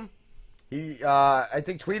talked to him? He I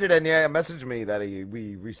think tweeted and messaged me that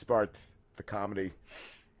we resparked the comedy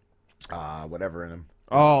whatever in him.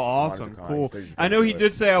 Oh, awesome. Cool. I know he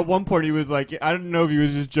did say at one point, he was like, I don't know if he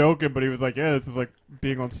was just joking, but he was like, yeah, this is like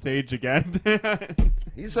being on stage again.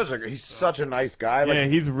 He's such a nice guy. Like, yeah,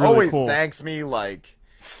 he's really always cool. Thanks me like.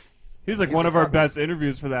 He's like one of our best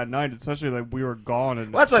interviews for that night, especially like we were gone.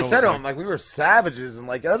 And well, that's what I said to him. Like, we were savages, and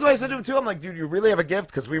like that's what I said to him too. I'm like, dude, you really have a gift,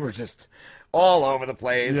 because we were just all over the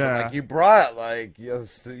place. Yeah. And, like, you brought like you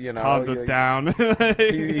know, calmed us down.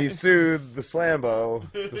 he soothed the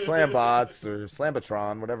Slambo, the Slambots or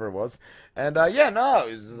Slambatron, whatever it was, and it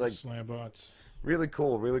was just like Slambots. Really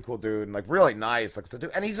cool dude, and like really nice, like I said,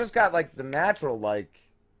 dude. And he's just got like the natural, like,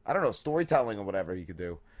 I don't know, storytelling or whatever he could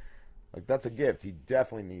do. Like, that's a gift. He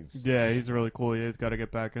definitely needs. Yeah, he's really cool. Yeah, he's got to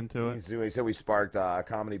get back into it. He said we sparked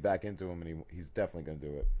comedy back into him, and he's definitely going to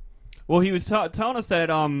do it. Well, he was telling us that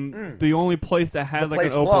the only place that had like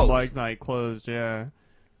an open mic night closed. Yeah,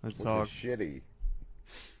 that sucks. Which is shitty.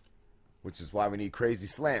 Which is why we need Crazy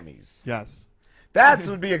Slammies. Yes. That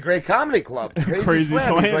would be a great comedy club. Crazy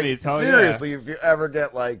Slammies. Like, seriously, if you ever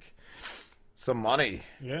get like some money.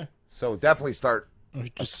 Yeah. So definitely start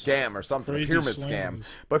a scam or something, a pyramid Slammies. scam.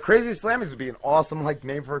 But Crazy Slammies would be an awesome like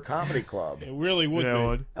name for a comedy club. It really would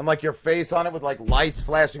be. And like your face on it with like lights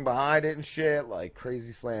flashing behind it and shit, like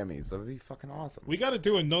Crazy Slammies. That would be fucking awesome. We got to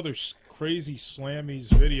do another Crazy Slammies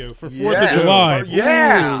video for 4th of July.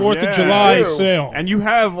 Yeah. 4th of July sale. And you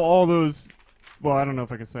have all those. Well, I don't know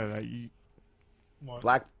if I can say that.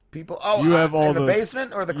 Black people. Oh, you have all in the those...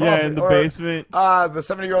 basement or the yeah, in the basement. The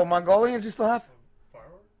 70-year-old Mongolians you still have.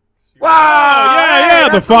 Wow! Yeah,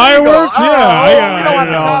 the fireworks. We don't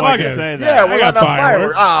I can say that. Yeah, we got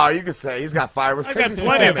fireworks. Oh, you can say he's got fireworks. I got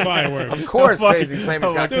plenty of fireworks. Of course, Crazy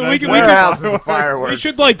Slammies got Dude, warehouses of fireworks. We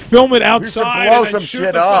should like film it outside. We should blow some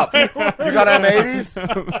shit up. You got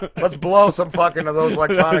M80s? Let's blow some fucking of those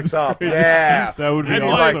electronics up. Yeah, that would be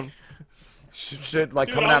awesome. shit like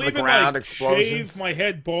Dude, coming I'll out of the even, ground, like, explosions. Shave my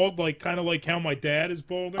head bald, like kind of like how my dad is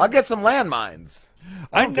balding. I'll get some landmines.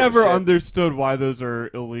 I don't give a never shit. understood why those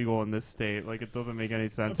are illegal in this state. Like, it doesn't make any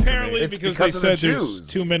sense. Apparently, to me. because they said there's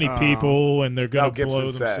too many people and they're going to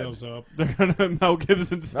blow themselves up. They're gonna. Mel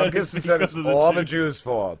Gibson said it's all the Jews'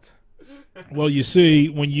 fault. Well, you see,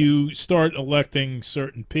 when you start electing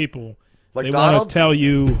certain people, Like they want Donald? to tell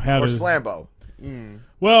you how Or to. Slambo.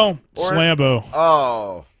 Well, Or- Slambo.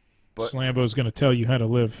 Oh, but Slambo's going to tell you how to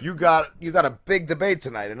live. you got a big debate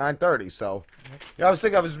tonight at 9:30. So, yeah,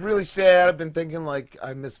 I was really sad. I've been thinking like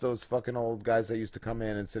I miss those fucking old guys that used to come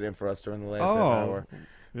in and sit in for us during the last half hour.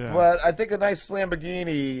 Yeah. But I think a nice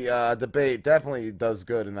Lamborghini debate definitely does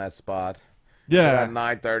good in that spot. Yeah. That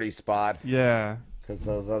 9:30 spot. Yeah. Because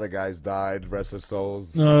those other guys died. Rest their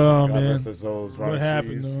souls. Oh, God man. rest their souls. What Ron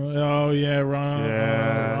happened? Cheese. Oh, yeah, Ronald.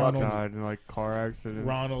 Yeah, Ronald. died in like car accidents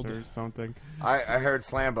Ronald. or something. I heard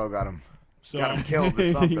Slambo got him. So, Got him killed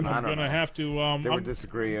or something. I I'm don't gonna know. have to. They were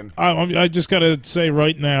disagreeing. I just gotta say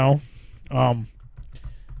right now,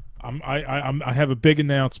 I have a big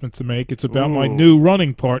announcement to make. It's about my Ooh. new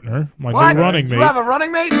running partner, my What? new running mate. You have a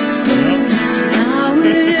running mate?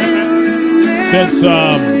 Since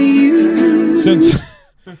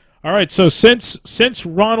all right, so since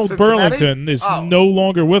Ronald Cincinnati? Burlington is Oh. no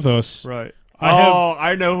longer with us, Right.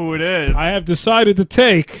 I I know who it is. I have decided to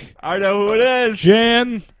take I know who it is.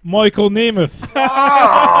 Jan Michael Nemeth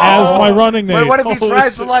as my running mate. Wait, what if he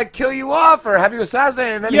tries to like kill you off or have you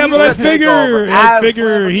assassinated? And then Yeah, he's but I gonna take over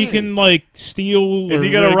figure as he Lamborghini? can like steal. Is he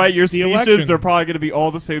or gonna rig write your the speeches? election. They're probably gonna be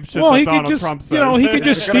all the same shit Well, that he could Donald just, Trump says. you know, he could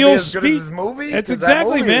just Is it gonna be steal as good as his speech. movie? That's 'Cause that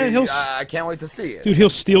exactly, movie, man. He'll, I can't wait to see it. dude, he'll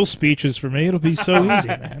steal speeches for me. It'll be so easy,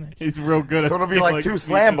 man. He's real good. So at it'll be like stealing two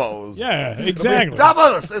speeches. Slambos. Yeah, It'll be exactly.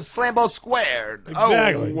 doubles. It's Slambo squared.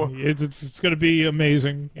 Exactly. Oh. It's going to be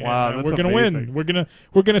amazing. Wow, And, that's we're gonna amazing. win.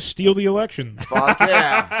 We're gonna steal the election. Fuck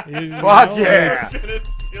yeah. You know, Fuck yeah.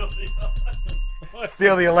 like-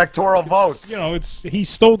 Steal the electoral votes. You know, he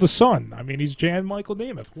stole the sun. I mean, he's Jan Michael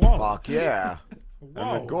Nemeth. Whoa. Fuck yeah. And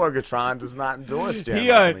the Gorgatron does not endorse Jan He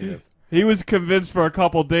Michael Nemeth. he was convinced for a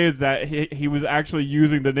couple days that he was actually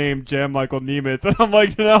using the name Jan Michael Nemeth, and I'm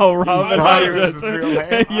like, no, Robin. I thought it was his real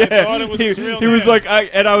name. Yeah, I thought it was his real he was name. like,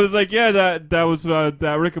 I was like, yeah, that was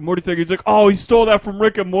that Rick and Morty thing. He's like, oh, he stole that from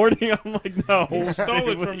Rick and Morty. I'm like, no, He stole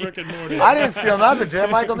it from Rick and Morty. I didn't steal nothing.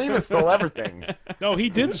 Jan Michael Nemeth stole everything. No, he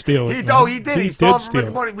did steal it. He man. did. He stole it from steal Rick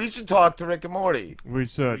and Morty. We should talk to Rick and Morty. We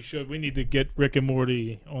should. We should. We need to get Rick and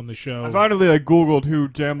Morty on the show. I finally Googled who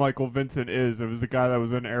Jan Michael Vincent is. It was the guy that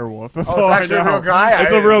was in Airwolf. That's Oh, all it's I actually a know. real guy?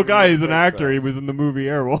 It's I a real didn't guy. He's an think actor. so. He was in the movie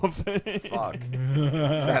Airwolf. Fuck.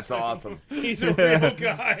 That's awesome. He's a Yeah. real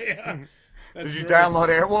guy. Did you download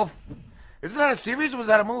Airwolf? Isn't that a series or was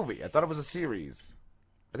that a movie? I thought it was a series.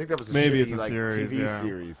 I think that was a Maybe shitty, it's a like, series, TV yeah.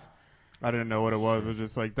 series. I didn't know what it was. It was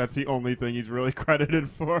just like that's the only thing he's really credited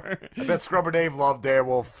for. I bet Scrubber Dave loved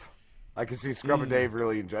Airwolf. I can see Scrubber Dave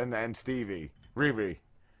really enjoy, and Stevie. Riri.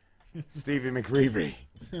 Stevie McReevy.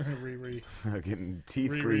 Riri. Fucking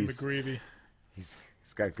teeth Riri grease. McGreevy. He's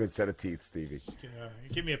got a good set of teeth, Stevie.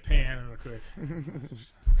 Give me a pan real quick.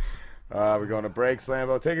 We're going to break,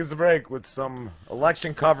 Slambo. Take us to break with some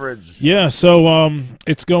election coverage. Yeah, so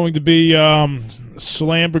it's going to be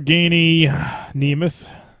Lamborghini Nemeth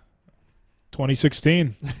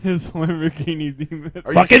 2016. Lamborghini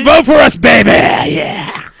Nemeth. Fucking vote for us, baby!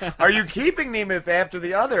 Yeah! Are you keeping Nemeth after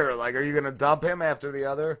the other? Like, are you going to dump him after the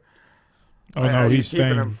other? Oh, Or no, are you he's keeping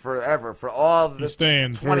staying. him forever, for all the He's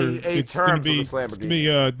staying for 28 it's gonna terms be, of the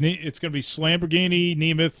Lamborghini. It's gonna be Lamborghini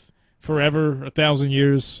Nemeth forever, 1,000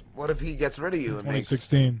 years. What if he gets rid of you and makes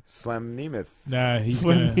 2016. Slam Nemeth? Nah, he's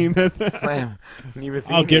Slim gonna. Nemeth. Slam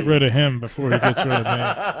Nemeth. I'll get rid of him before he gets rid of me.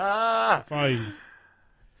 If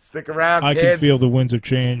Stick around, I kids. can feel the winds of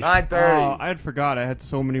change. 9:30. Oh, I had forgot. I had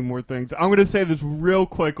so many more things. I'm gonna say this real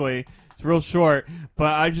quickly. It's real short,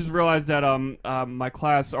 but I just realized that my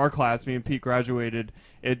class, our class, me and Pete graduated.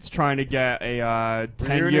 It's trying to get a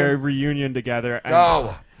 10-year reunion together. And,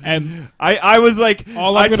 Go. And I was like,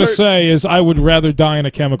 all I'm gonna say is, I would rather die in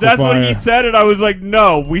a chemical That's fire. what he said, and I was like,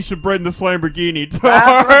 no, we should bring this Lamborghini to That's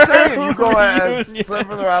our what I'm saying. You go as reunion. Slim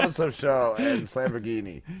from the Robinson Show and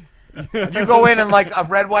Lamborghini. You go in like a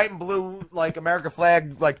red, white, and blue, like America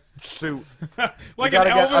flag, like suit. Like You an gotta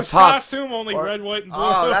get a Elvis tux. costume, only Or- red, white, and blue.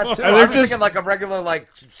 Oh, that too. And I they're was just- thinking like a regular like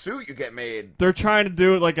suit you get made. They're trying to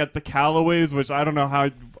do it like at the Callaways, which I don't know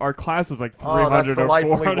how our class is like 300 Oh, that's or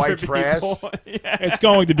delightfully 400 white trash. people. Yeah. It's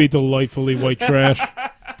going to be delightfully white trash.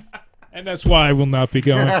 And that's why I will not be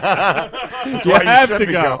going. You have to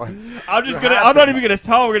go. I'm not even gonna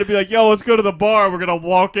tell. We're gonna be like, yo, let's go to the bar. We're gonna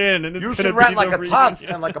walk in, and it's You gonna should rent be like the a reason-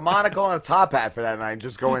 tux and like a monocle and a top hat for that night. And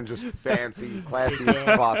just go in, just fancy, classy as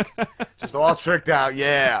fuck, just all tricked out.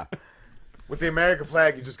 Yeah, with the American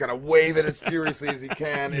flag, you just gotta wave it as furiously as you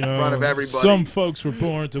can in front of everybody. Some folks were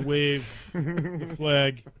born to wave the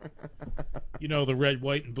flag. You know, the red,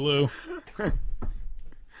 white, and blue.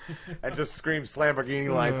 And just scream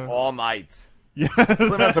Lamborghini lines all night. Yeah.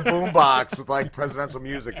 Slim has a boombox with like presidential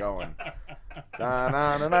music going. On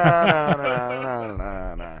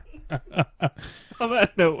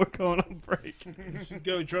that note, we're going on break. You should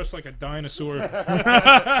go dressed like a dinosaur. Someone should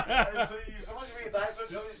be a dinosaur,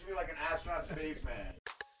 someone should be like an astronaut spaceman.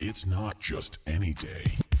 It's not just any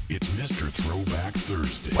day. It's Mr. Throwback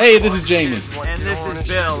Thursday. Hey, this is Jamie. And this is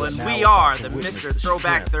Bill, and we are the Mr.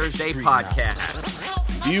 Throwback Thursday podcast.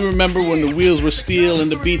 Do you remember when the wheels were steel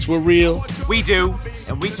and the beats were real? We do,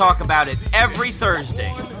 and we talk about it every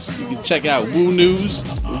Thursday. You can check out Woo News,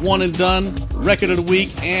 One and Done, Record of the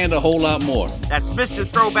Week, and a whole lot more. That's Mr.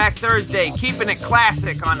 Throwback Thursday, keeping it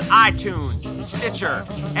classic on iTunes, Stitcher,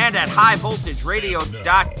 and at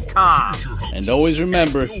highvoltageradio.com. And always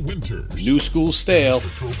remember, new school stale,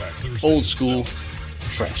 old school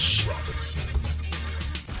fresh.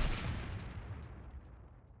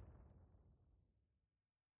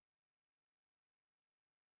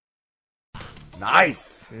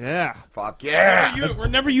 Nice. Yeah. Fuck yeah.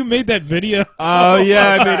 Remember you made that video? Oh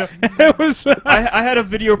yeah, I made it was. I had a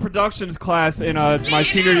video productions class in my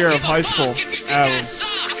senior year of high school. I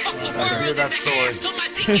hear that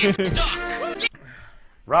story.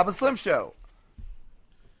 Rob and Slim Show.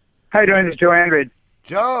 How you doing? This is Joe Andrade.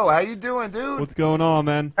 Joe, how you doing, dude? What's going on,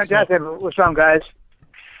 man? Fantastic. What's up, guys?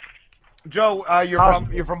 Joe,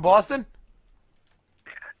 you're from Boston?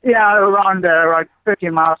 Yeah, around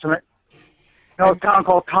 15 miles from it. A town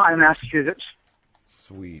called Taunton, Massachusetts.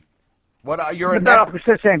 Sweet. What? You're a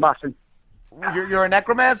saying Boston. You're a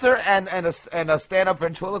necromancer and a stand-up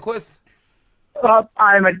ventriloquist.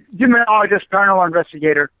 I'm a demonologist, paranormal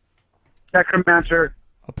investigator, necromancer.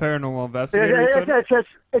 A paranormal investigator. You said?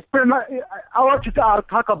 It's pretty much. I'll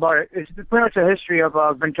talk about it. It's pretty much a history of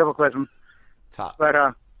ventriloquism. But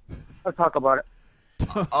I'll talk about it.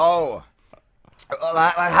 Oh.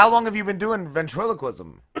 How long have you been doing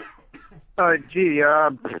ventriloquism? I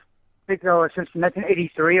think since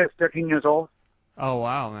 1983. I was 13 years old. Oh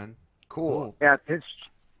wow, man. Cool. Yeah,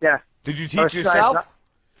 yeah. Did you teach yourself?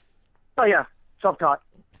 Oh yeah, self-taught.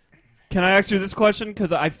 Can I ask you this question?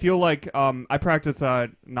 Because I feel like I practice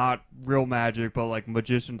not real magic, but like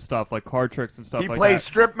magician stuff, like card tricks and stuff. He like plays that.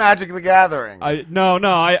 strip Magic the Gathering.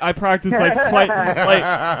 I practice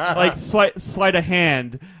like sleight of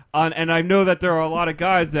hand. And I know that there are a lot of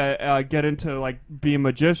guys that get into like being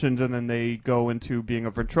magicians and then they go into being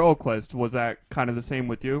a ventriloquist. Was that kind of the same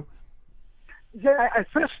with you? Yeah, I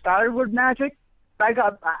first started with magic. I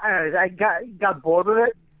got bored with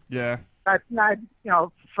it. Yeah. Not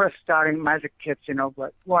first starting magic kits,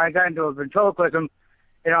 but when I got into ventriloquism,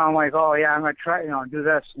 I'm like, oh yeah, I'm gonna try, do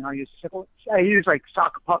this. I use like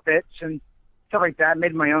sock puppets and stuff like that.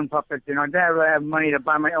 Made my own puppets. I didn't really have money to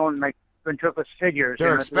buy my own like ventriloquist figures.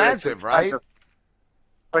 They're expensive, right?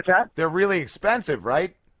 What's that? They're really expensive,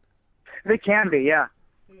 right? They can be, yeah.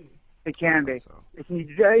 They can be.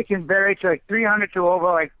 It can vary to like $300 to over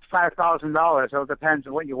like $5,000. So it depends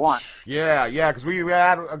on what you want. Yeah, because we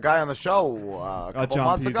had a guy on the show a couple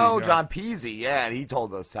months ago, yeah. John Peasy. Yeah, and he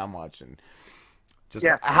told us how much and just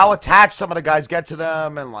how attached some of the guys get to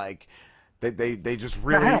them, and like they just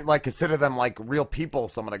really like consider them like real people.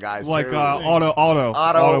 Some of the guys like too.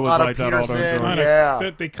 Otto was like Peterson,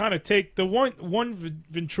 that. They kind of take the one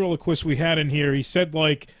ventriloquist we had in here. He said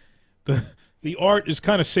like the art is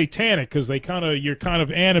kind of satanic because you're kind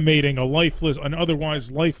of animating an otherwise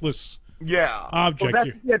lifeless object.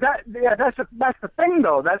 Well, that's the thing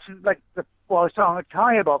though. That's like what I was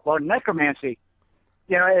telling you about necromancy.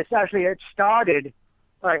 It started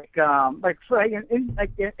like in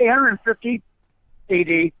 850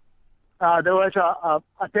 AD. There was a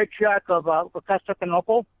patriarch of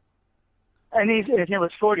Constantinople, and his name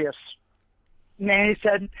was Photius. And he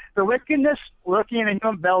said, "The wickedness lurking in the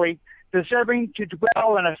human belly, deserving to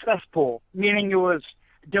dwell in a cesspool," meaning it was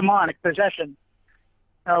demonic possession.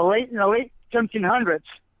 In the late 1700s,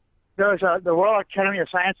 there was the Royal Academy of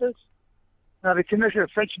Sciences. They commissioned a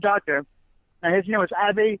French doctor. His name was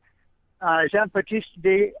Abbé Jean-Baptiste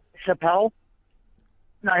de Chapelle.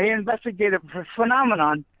 Now, he investigated the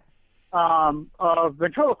phenomenon of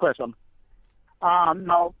ventriloquism.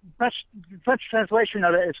 Now, French translation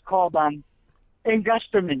of it is called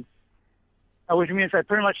engustement. which means that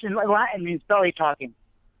pretty much in Latin means belly talking.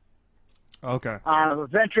 Okay.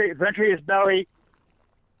 Ventrius belly.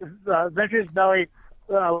 Ventrius belly.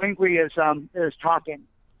 Lingui is talking.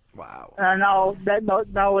 Wow. Now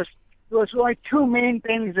was only two main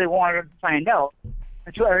things they wanted to find out.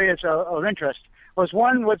 The two areas of interest was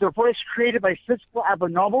one was the voice created by physical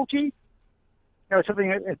abnormality.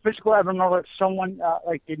 Something physical abnormal, someone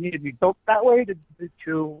like they need to be built that way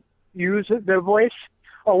to use their voice,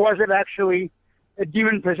 or was it actually a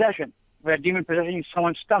demon possession? Where a demon possessing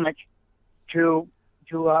someone's stomach to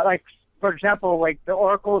like, for example, like the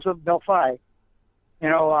oracles of Delphi.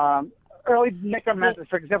 Early necromancers,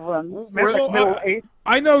 for example, middle eighth.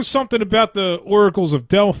 I know something about the oracles of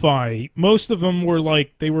Delphi. Most of them were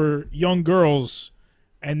they were young girls,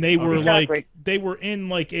 and they were they were in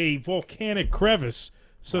like a volcanic crevice,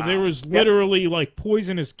 so there was literally like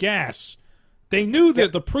poisonous gas. They knew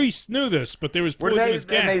that the priests knew this, but there was poisonous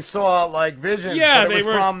gas. And they saw like visions. Yeah, but it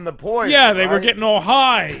was from the poison. Yeah, they were getting all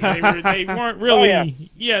high. They weren't really.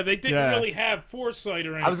 They didn't really have foresight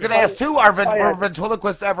or anything. I was going to ask too. Were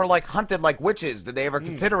ventriloquists ever like hunted like witches? Did they ever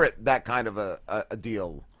consider it that kind of a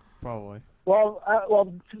deal? Probably. Well,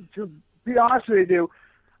 to be honest with you,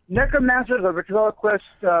 necromancers or ventriloquists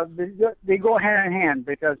they go hand in hand,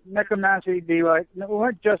 because necromancy they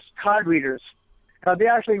weren't just card readers. They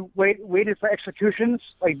actually waited for executions,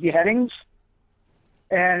 like beheadings,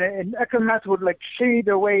 and necromancers would like shade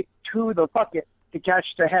their way to the bucket to catch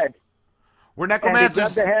the head. Were necromancers?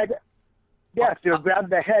 Grab the head. Yes, they would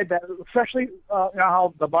grab the head, especially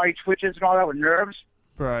how the body twitches and all that with nerves.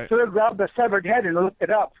 Right. So they grab the severed head and lift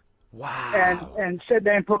it up. Wow. And said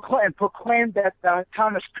and proclaimed that the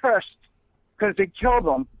town is cursed because they killed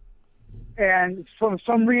them, and for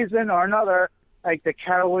some reason or another, like the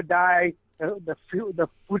cattle would die. The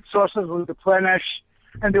food sources would replenish,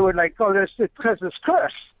 and they would this because it's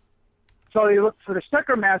curse. So they looked for the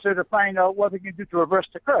necromancer to find out what they can do to reverse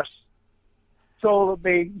the curse. So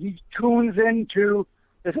he tunes into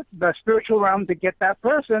the spiritual realm to get that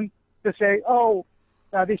person to say,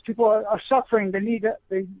 these people are suffering. They need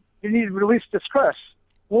to release this curse.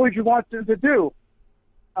 What would you want them to do?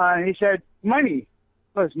 And he said, money.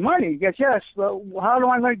 Because money? Yes. Well, how do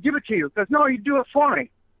I going to give it to you? Because no, you do it for me.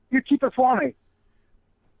 You keep it for me.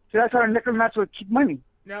 So that's how a necromancer would keep money.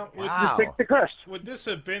 Now, the curse. Would this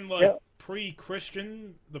have been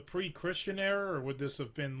pre-Christian, the pre-Christian era, or would this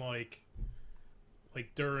have been like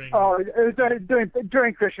during? Oh, it was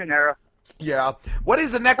during Christian era. Yeah. What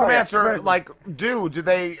does a necromancer do? Do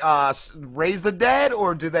they raise the dead,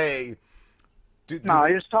 or do they? No,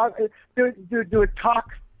 they just talk. Do it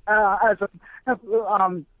talk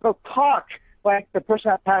they'll talk like the person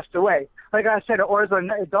that passed away. Like I said, or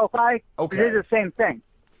Delphi, they did the same thing.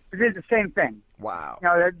 They did the same thing. Wow.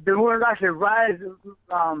 They wouldn't actually rise.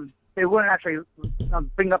 They wouldn't actually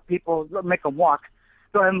bring up people, make them walk.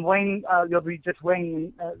 So you'll be just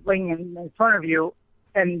laying in front of you,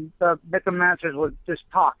 and the necromancers would just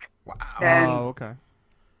talk. Wow. And okay.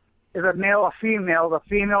 If a male or female, a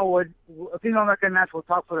female necromancer would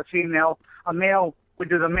talk for the female. A male would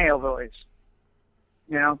do the male voice.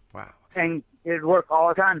 Wow. And it'd work all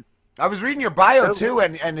the time. I was reading your bio too,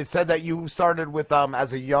 and it said that you started with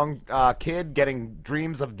as a young kid getting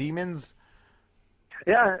dreams of demons.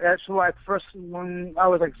 Yeah, that's when I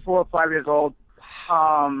was like 4 or 5 years old.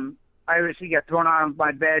 I used to get thrown out of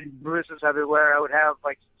my bed, bruises everywhere. I would have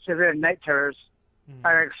like severe night terrors.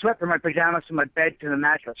 I swept from my pajamas to my bed to the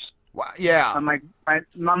mattress. Wow. Yeah. My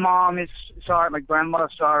mom saw it. My grandmother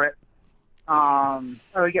saw it. I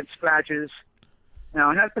would get scratches.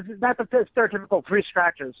 Not the stereotypical 3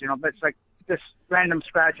 scratches, but it's like just random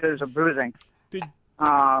scratches or bruising.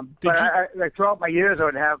 Throughout my years, I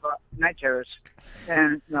would have night terrors,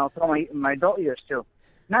 and throughout my adult years too.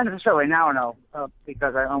 Not necessarily now, no,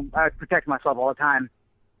 because I protect myself all the time.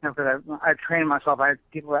 Because I train myself. I have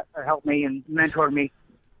people that help me and mentor me.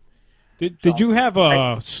 Did you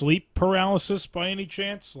have sleep paralysis by any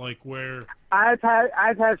chance? Like where? I've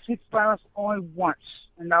had sleep paralysis only once.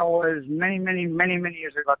 And that was many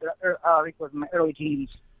years ago. I think it was in my early teens.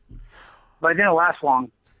 But it didn't last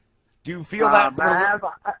long. Do you feel that?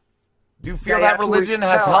 Do you feel that religion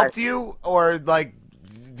has helped you, or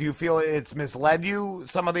do you feel it's misled you?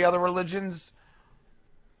 Some of the other religions.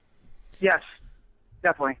 Yes,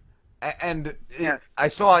 definitely. And I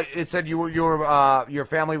saw it said your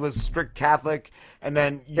family was strict Catholic, and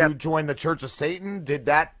then you joined the Church of Satan. Did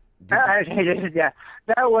that? Yeah,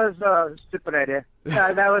 that was a stupid idea.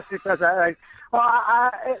 That was because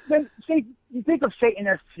you think of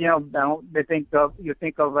Satanists, you think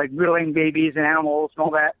of like mutilating babies and animals and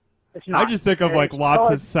all that. It's not. I just think of like lots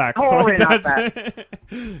of sex. Totally Like, not that's that.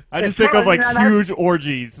 I just think of like not, huge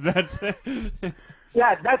orgies. That's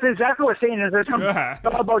Yeah, that's exactly what Satan is. There's some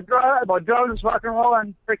about drugs, rock and roll,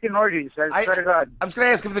 and freaking orgies. I swear to God. I was going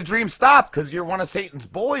to ask if the dream stopped because you're one of Satan's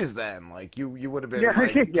boys. Then, like you would have been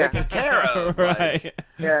like, taken care of, right? Like.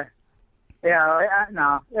 Yeah.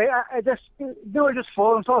 No. I just they were just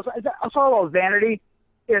full. It's all about vanity.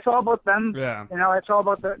 It's all about them. Yeah. You know, it's all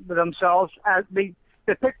about themselves. As they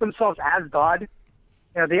depict themselves as God.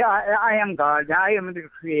 You know, I am God. I am the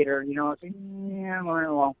creator. You know, it's like, yeah,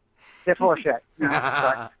 well, they're full of shit. You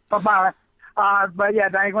know? but yeah,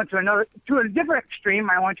 then I went to a different extreme.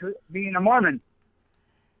 I went to being a Mormon.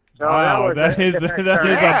 So wow, that is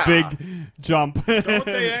a big jump. Don't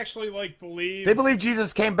they actually like believe? They believe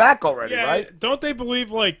Jesus came back already, right? Don't they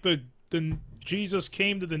believe like the Jesus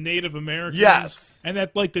came to the Native Americans? Yes. And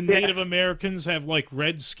that like the Native Americans have like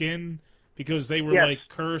red skin because they were like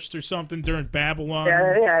cursed or something during Babylon.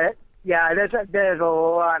 Yeah. There's a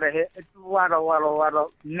lot of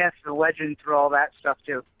myths and legends through all that stuff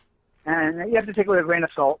too, and you have to take it with a grain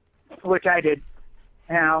of salt, which I did.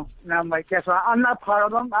 You know, and I'm like, yes, I'm not part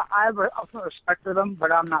of them. I have respect for them,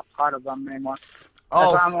 but I'm not part of them anymore.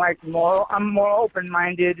 Oh, I'm like I'm more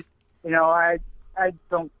open-minded. You know, I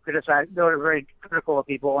don't criticize. They were very critical of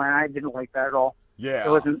people, and I didn't like that at all. Yeah. It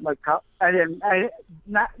wasn't like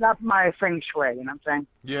not my feng shui. You know what I'm saying?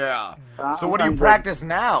 Yeah. So what do you practice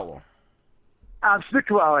now?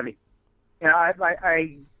 Spirituality. You know,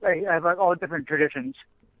 I have like all different traditions.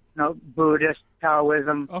 You know, Buddhist,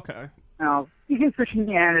 Taoism. Okay. You know, even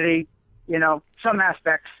Christianity. You know, some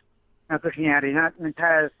aspects of Christianity, not the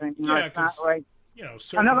entire thing. You know, it's not like. You know,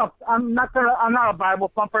 I'm not a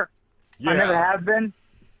Bible thumper. Yeah. I never have been.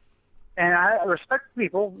 And I respect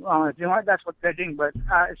people. You know, that's what they're doing, but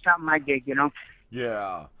it's not my gig, you know.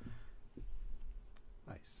 Yeah.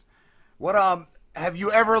 Nice. What have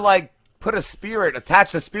you ever like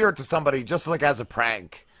attached a spirit to somebody just like as a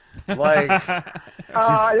prank? Like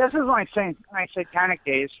this is my satanic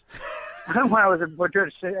days. When I was a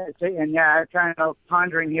butcher, and yeah, kind of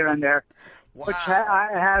pondering here and there, which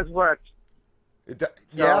has worked.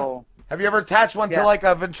 Yeah. So, have you ever attached one to like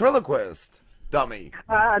a ventriloquist dummy?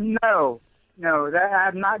 No, that I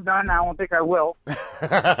have not done. I don't think I will.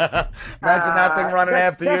 Imagine that thing running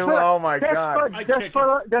after you. Oh my God!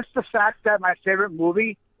 Just the fact that my favorite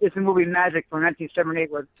movie is the movie Magic from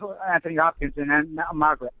 1978 with Anthony Hopkins and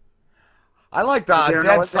Margaret. I like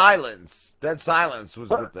Dead Silence. Dead Silence was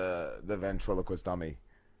with the ventriloquist dummy.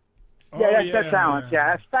 Yeah, Dead Silence.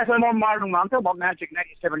 Yeah, that's a more modern one. I'm talking about Magic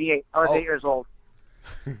 1978. I was 8 years old.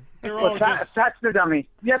 That's the dummy.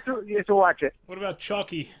 You have to watch it. What about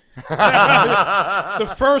Chucky?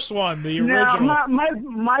 The first one, the original. No,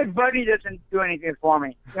 my buddy doesn't do anything for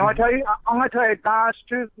me. You know, I'm gonna tell you the honest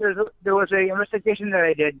truth. There was a investigation that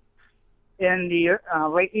I did in the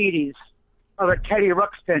late '80s of a Teddy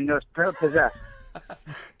Ruxpin that was possessed.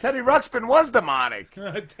 Teddy Ruxpin was demonic.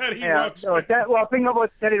 Ruxpin. Well, thing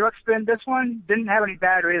about Teddy Ruxpin, this one didn't have any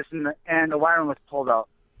batteries and the wiring was pulled out.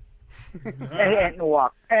 and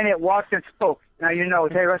it walked and spoke. Now you know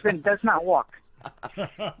Teddy Ruxpin does not walk.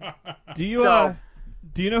 Do you know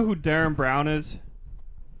who Darren Brown is?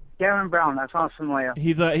 Darren Brown, that sounds familiar.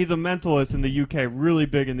 He's a mentalist in the UK, really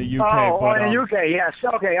big in the UK. In the UK, yes.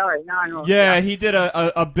 Okay, all right, now I know. Yeah, he did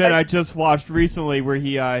a bit I just watched recently where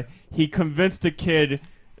he convinced a kid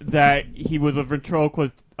that he was a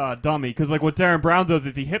ventriloquist dummy, because like what Darren Brown does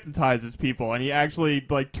is he hypnotizes people, and he actually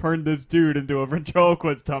like turned this dude into a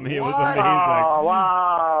ventriloquist dummy. It was amazing. Oh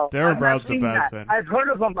wow! Darren Brown's the best, man. I've heard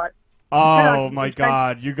of him, but oh my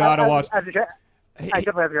God, you gotta watch. I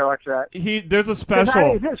definitely have to watch that. There's a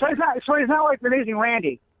special. So he's not like the Amazing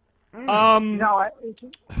Randy. No,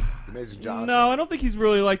 Amazing Jonathan. No, I don't think he's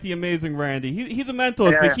really like the Amazing Randy. He's a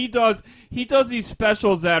mentalist, but he does these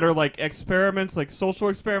specials that are like experiments, like social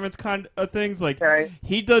experiments kind of things. Like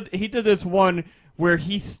he did this one where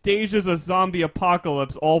he stages a zombie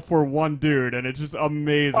apocalypse all for one dude, and it's just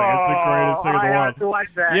amazing. It's the greatest thing in the world. Have to watch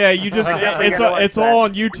that. Yeah, you just it's all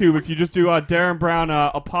on YouTube. If you just do Darren Brown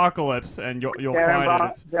apocalypse, and you'll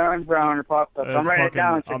find it. Darren Brown apocalypse. I'm writing it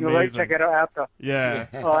down so you can really check it out after. Yeah.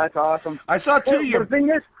 Oh, that's awesome. I saw too. The thing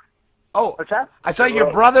is. Oh, what's that? I saw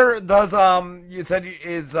your brother does. You said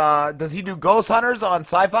does he do Ghost Hunters on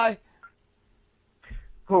Sci-Fi?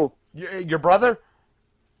 Who? Your brother?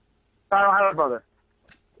 I don't have a brother.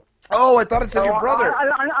 Oh, I thought it said your brother.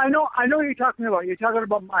 I know what you're talking about. You're talking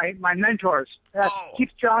about my mentors.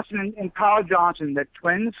 Keith Johnson and Carl Johnson, the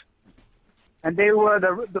twins. And they were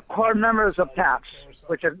the core members of TAPS,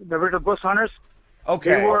 which are the original Ghost Hunters.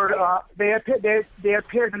 Okay. They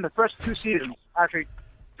appeared in the first 2 seasons. Actually,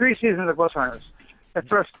 3 seasons of Ghost Hunters. The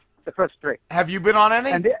first 3. Have you been on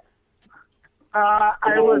any? And I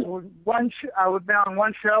was been on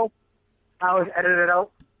one show. I was edited out.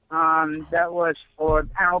 That was for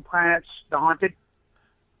Animal Planet's The Haunted.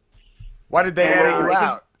 Why did they edit you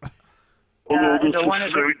out? Hello, this the one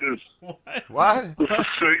is is- Satan. What? This is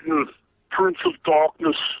Satan, Prince of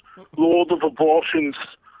Darkness, Lord of Abortions.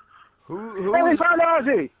 Who? Hey, we found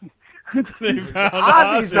Ozzy.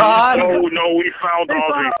 Ozzy's on. No, we found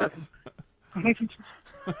Ozzy.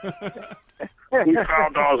 We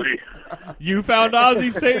found Ozzy. You found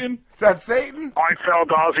Ozzy, Satan? Is that Satan? I found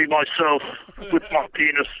Ozzy myself with my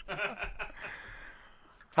penis.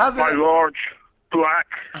 How's my it? large, black,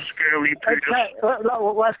 scaly penis.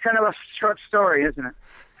 Well, that's kind of a short story, isn't it?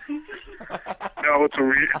 No, it's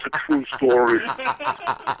a true story.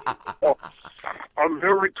 Oh, I'm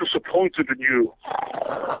very disappointed in you.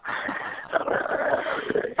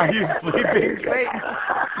 Are you sleeping, Satan?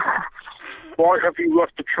 Why have you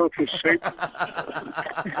left the Church of Satan?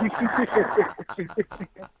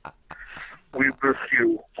 We miss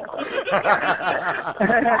you.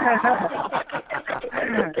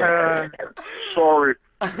 Sorry.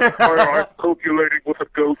 I'm copulating with a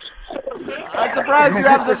goat. I'm surprised you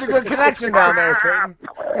have such a good connection down there, Satan.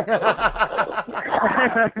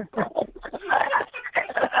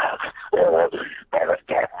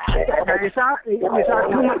 You sound too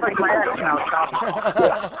much like my ex now, Tom.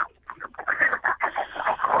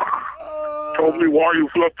 Tell me why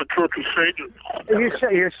you've left the Church of Satan.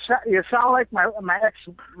 You sound like my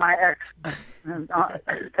ex.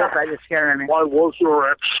 That you're scaring me. Why was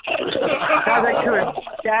your ex? Sounds like you were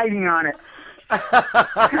gagging on it. She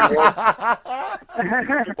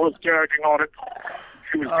was gagging on it.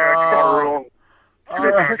 She was gagging on her own. She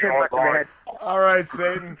was gagging on mine. All right,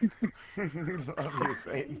 Satan. Love you,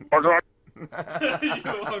 Satan. You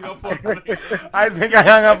hung up on Satan. I think I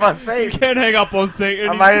hung up on Satan. You can't hang up on Satan.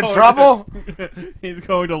 Am I in trouble? He's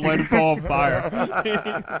going to light us all on fire.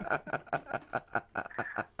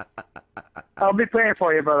 I'll be praying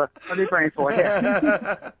for you, brother. I'll be praying for you.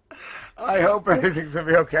 I hope everything's gonna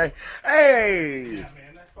be okay. Hey! Yeah,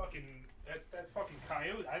 man, that fucking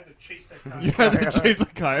coyote. I had to chase that coyote. You had to chase a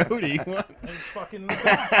coyote. What? And it's fucking.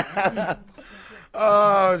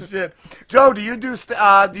 Oh shit, Joe, do you do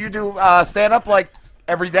stand up like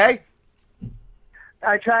every day?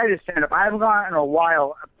 I try to stand up. I haven't gone in a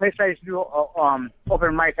while. A place I used to do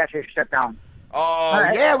open mic actually shut down. Oh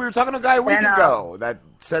yeah, we were talking to a guy a week ago that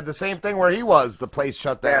said the same thing where he was. The place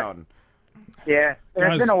shut down. Yeah,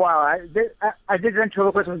 it's been a while. I did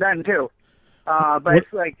ventriloquism then too, but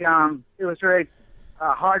it's like it was very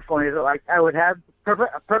hard for me. Like I would have a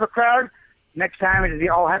perfect crowd. Next time it'd be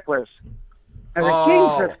all hecklers. I was like,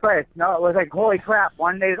 Jesus Christ. No, it was like, holy crap.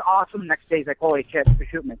 One day is awesome, next day is like, holy shit, they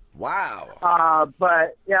shoot me. Wow.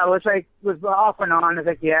 But, yeah, it was off and on. It's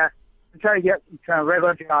like, yeah, I'm trying to get a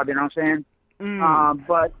regular job, you know what I'm saying?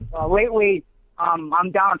 But lately,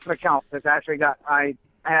 I'm down for the count because I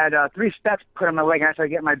had 3 steps put on my leg and I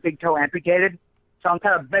started getting my big toe amputated. So I'm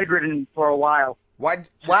kind of bedridden for a while. What?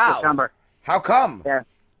 Wow. September. How come? Yeah.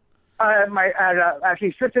 I had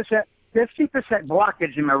actually 50%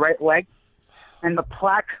 blockage in my right leg. And the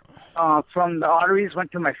plaque from the arteries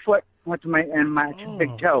went to my foot, went to my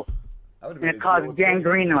big toe. And it caused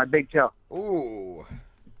gangrene in my big toe. Ooh.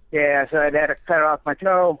 Yeah, so I had to cut off my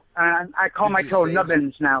toe. And I call my toe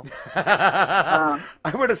nubbins now. I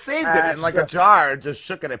would have saved it in like a jar and just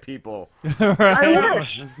shook it at people. I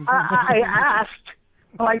wish. I asked.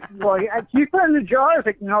 Like, well, you put it in the jar. I was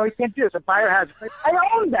like, no, you can't do this. A buyer has it. Like, I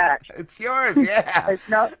own that. It's yours, yeah. Like,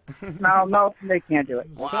 no, they can't do it.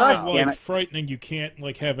 It's kind of like frightening. You can't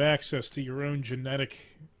like have access to your own genetic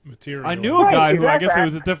material. I knew a guy who I guess it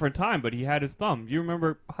was a different time, but he had his thumb. You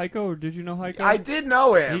remember Heiko? Or did you know Heiko? I did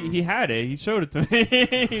know him. He had it. He showed it to me.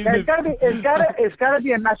 It's gotta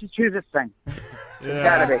be a Massachusetts thing. It's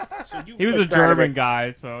gotta be. So he was a German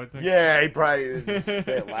guy, so yeah, he probably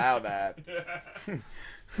didn't allow that.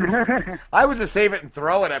 I would just save it and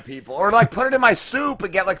throw it at people, or like put it in my soup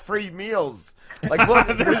and get like free meals. Like, look,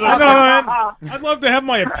 I'd love to have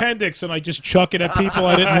my appendix and I just chuck it at people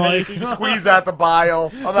I didn't like. Squeeze out the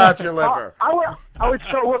bile. Oh, that's your liver. I would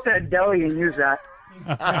so look at a deli and use that.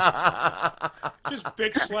 Just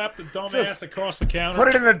big slap the dumb ass across the counter. Put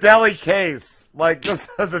it in the deli case, like just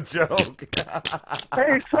as a joke.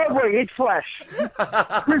 Hey, Subway, eat flesh.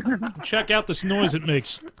 Check out this noise it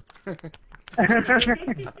makes.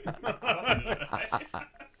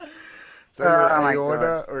 So you're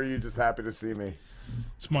aorta, or are you just happy to see me?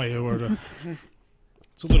 It's my aorta.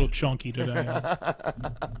 It's a little chunky today.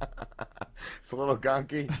 It's a little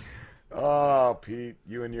gunky. Oh, Pete,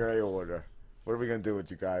 you and your aorta. What are we going to do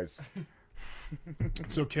with you guys?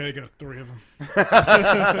 It's okay, I got 3 of them.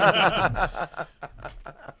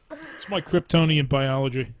 It's my Kryptonian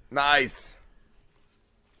biology. Nice.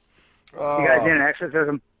 You guys did an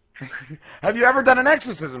exorcism? Have you ever done an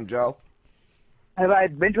exorcism, Joe? Have I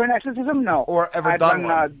been to an exorcism? No. Or ever done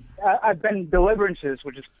one? I've been deliverances,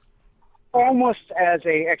 which is almost as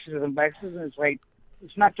a exorcism. But exorcism is like,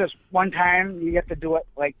 it's not just one time. You have to do it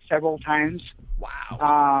like several times.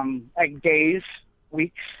 Wow. Like days,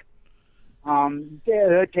 weeks.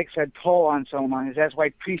 It takes a toll on someone. That's why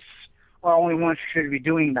priests are only ones who should be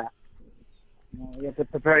doing that. You have to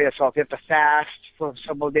prepare yourself. You have to fast for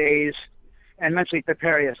several days and mentally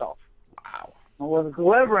prepare yourself. Wow. With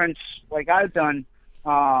deliverance, like I've done,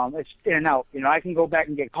 it's in and out. I can go back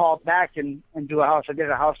and get called back and do a house. I did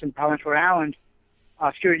a house in Providence, Rhode Island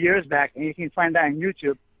a few years back, and you can find that on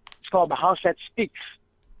YouTube. It's called The House That Speaks.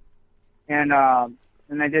 And I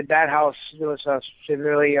did that house. There was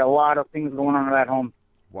really a lot of things going on in that home.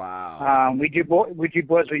 Wow. Ouija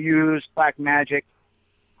boards were used, black magic.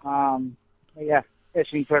 Yeah,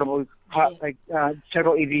 it's incredible.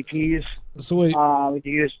 Several EVPs. So wait.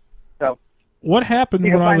 We used. So. What happened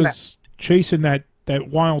when I was chasing that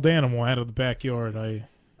wild animal out of the backyard?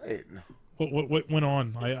 What went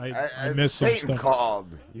on? I missed some Satan stuff.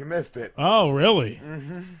 called. You missed it. Oh, really?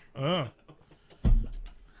 Mm-hmm. Oh.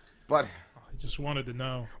 But I just wanted to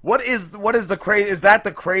know. What is the crazy? Is that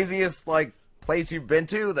the craziest place you've been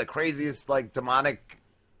to? The craziest demonic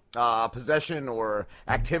possession or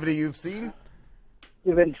activity you've seen?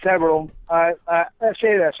 There's been several. Let's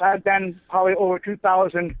say this: I've done probably over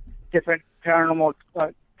 2,000 different paranormal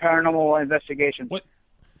investigations.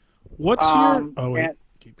 What's your? Oh wait,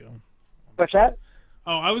 keep going. What's that?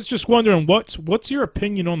 Oh, I was just wondering what's your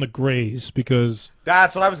opinion on the Greys? Because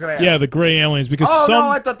that's what I was going to ask. Yeah, the Gray aliens. Because no,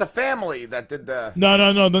 I thought the family that did the.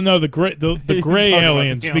 No, the Gray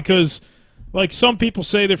aliens. Because some people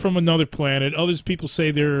say they're from another planet, others people say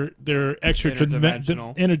they're extra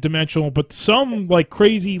interdimensional. But some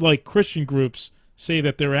crazy Christian groups say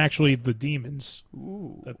that they're actually the demons.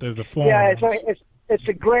 Ooh. That they're the fallen. Yeah, it's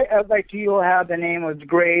a gray. You'll have the name of the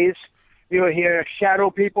Greys. You'll hear shadow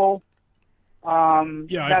people. I've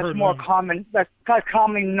that's heard more them. common. That's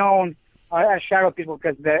commonly known as shadow people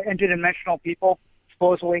because they're interdimensional people,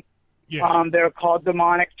 supposedly. Yeah. They're called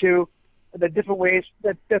demonic too. The different ways,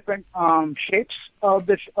 the different shapes of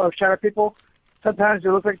shadow people. Sometimes they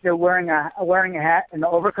look like they're wearing a hat and an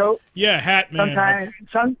overcoat. Yeah, hat man.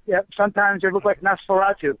 Sometimes they look like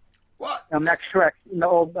Nosferatu. What? Max Shrek in the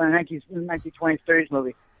old 1920s, 30s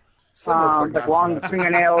movie. Like long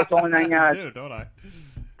fingernails, only nine yards. I do, don't I?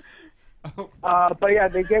 But yeah,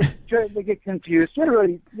 they get confused. They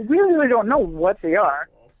really don't know what they are.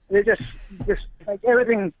 They're just like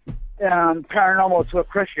everything paranormal to a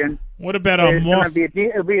Christian. What about a moth? It'd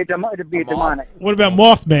be demonic. What about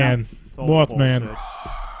Mothman? Mothman.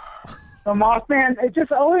 The Mothman, it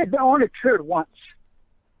just only appeared once,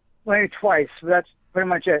 maybe twice. So that's pretty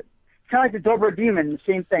much it. Kind of like the Dobro Demon,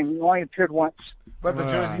 same thing. It only appeared once. But the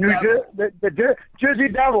Jersey Devil? The Jersey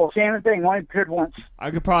Devil, same thing. Only appeared once.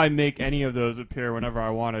 I could probably make any of those appear whenever I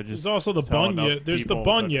want to. There's also the Bunyip. There's the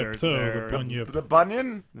Bunyip too. The Bunyip. The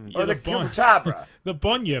Bunyan? Or the Chupacabra? The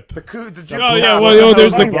Bunyip. The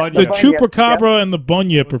there's the Chupacabra and the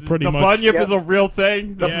Bunyip are pretty much. The Bunyip is a real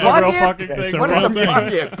thing. The Bunyip? Bunyip? A real fucking thing. What is the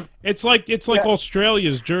Bunyip? It's like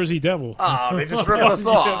Australia's Jersey Devil. Oh, they just ripped us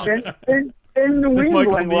off. In New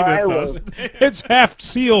England, where I live. It's half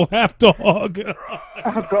seal, half dog.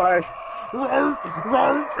 Oh, gosh.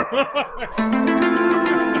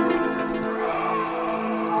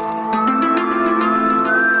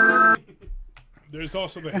 There's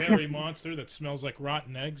also the hairy monster that smells like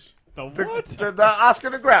rotten eggs. The what? The Oscar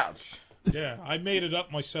the Grouch. Yeah, I made it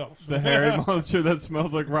up myself. The hairy monster that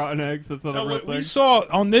smells like rotten eggs. That's not a real thing. We saw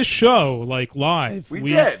on this show, live.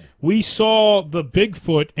 We saw the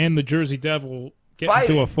Bigfoot and the Jersey Devil get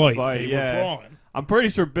into a fight. They were brawling. I'm pretty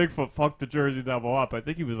sure Bigfoot fucked the Jersey Devil up. I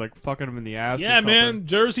think he was fucking him in the ass. Yeah, or something. man.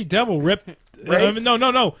 Jersey Devil ripped.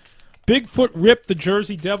 No. Bigfoot ripped the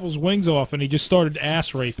Jersey Devil's wings off, and he just started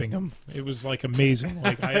ass raping him. It was amazing.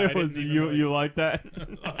 You like that?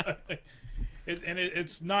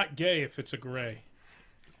 It's not gay if it's a gray.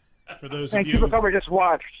 For those of you, Chupacabra just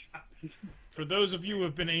watched. For those of you who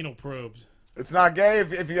have been anal probed, it's not gay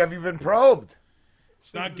if you have been probed.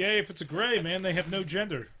 It's not gay if it's a gray, man. They have no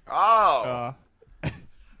gender. Oh.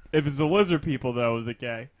 If it's the lizard people, though, is it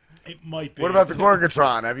gay? It might be. What about the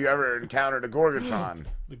Gorgatron? Have you ever encountered a Gorgatron?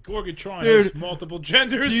 The Gorgatron has multiple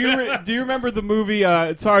genders. Do you remember the movie?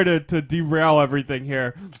 Sorry to derail everything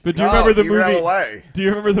here, but do you remember the movie? Away. Do you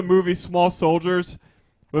remember the movie Small Soldiers?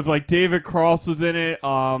 with like David Cross was in it.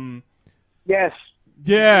 Yes.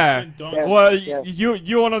 Yeah. Yes, Well, yes.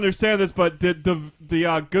 you won't understand this, but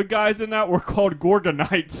the good guys in that were called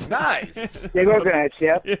Gorgonites. Nice. The Gorgonites,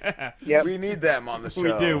 yep. Yeah. Yep. We need them on the show.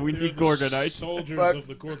 We do. We need Gorgonites. Soldiers But, of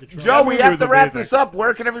the Gorgatron. Joe, we have to wrap this up.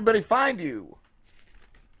 Where can everybody find you?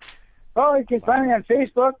 Oh, you can find me on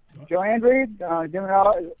Facebook, Joe Andrade, doing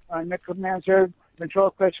all Necromancer,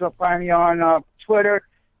 Ventriloquist. You'll find me on Twitter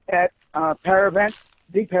at ParaVent,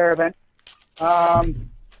 the ParaVent.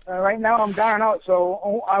 Right now I'm down and out,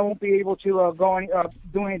 so I won't be able to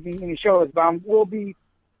do anything in the shows. But we'll be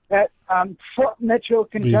at Fort Mitchell,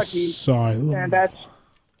 Kentucky, and that's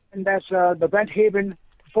the Brent Haven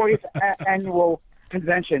 40th annual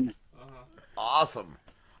convention. Awesome.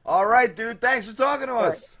 All right, dude. Thanks for talking to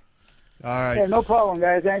us. All right. Yeah, no problem,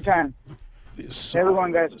 guys. Anytime.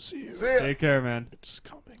 Everyone, guys. See ya. Take care, man. It's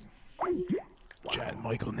coming. Chad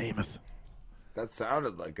Michael Nemeth. That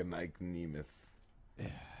sounded like a Nemeth.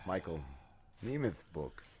 Michael Nemeth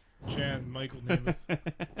book. Chad Michael Nemeth.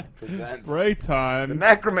 Presents Break time. The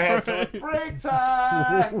Necromancer. Break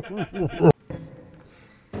time.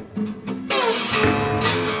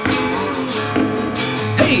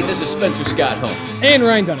 Hey, this is Spencer Scott Holmes. And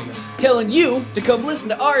Ryan Dunnigan. Telling you to come listen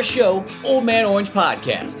to our show, Old Man Orange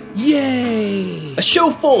Podcast. Yay! A show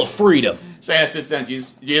full of freedom. Say, assistant, I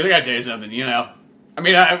gotta tell you something, you know. I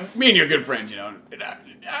mean, me and you are good friends, you know.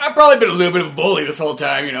 I've probably been a little bit of a bully this whole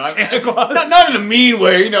time, you know. Not in a mean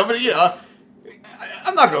way, you know, but, you know,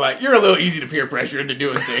 I'm not gonna lie, you're a little easy to peer pressure into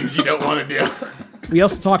doing things you don't want to do. We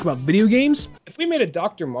also talk about video games. If we made a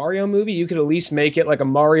Dr. Mario movie, you could at least make it like a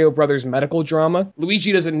Mario Brothers medical drama.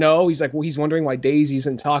 Luigi doesn't know. He's like, well, he's wondering why Daisy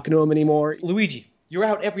isn't talking to him anymore. Luigi, you're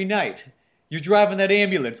out every night. You're driving that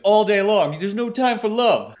ambulance all day long. There's no time for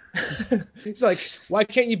love. He's like, why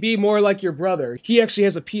can't you be more like your brother? He actually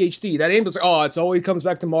has a PhD. That ambulance, it always comes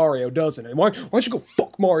back to Mario, doesn't it? Why don't you go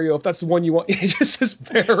fuck Mario if that's the one you want? It just is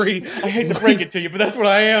very... I hate to break it to you, but that's what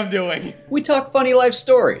I am doing. We talk funny life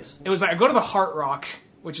stories. It was like, I go to the Heart Rock,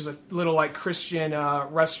 which is a little like Christian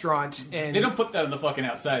restaurant, and They don't put that on the fucking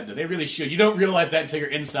outside, though. They really should. You don't realize that until you're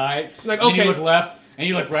inside. Like, and okay. then you look left, and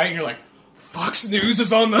you look right, and you're like, Fox News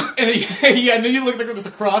is on the... and then you look there's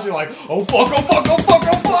a cross, you're like, oh fuck, oh fuck, oh fuck,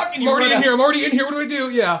 oh fuck, and I'm already in here, what do I do?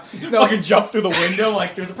 Yeah. No. Fucking jump through the window,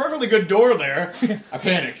 like, there's a perfectly good door there. I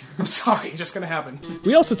panicked. I'm sorry, just gonna happen.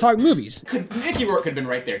 We also talk movies. Mickey Rourke could have been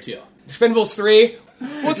right there, too. Expendables 3.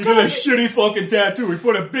 What's going on? A shitty fucking tattoo. He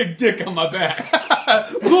put a big dick on my back.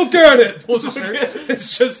 Look at it!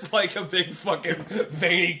 It's just like a big fucking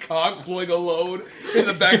veiny cock blowing a load in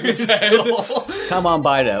the back of his head. Come on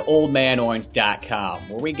by to oldmanorange.com,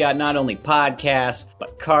 where we got not only podcasts,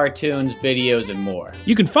 but cartoons, videos, and more.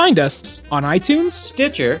 You can find us on iTunes,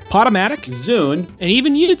 Stitcher, Podomatic, Zune, and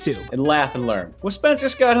even YouTube. And laugh and learn with Spencer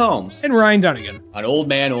Scott Holmes and Ryan Dunnigan on Old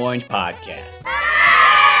Man Orange Podcast.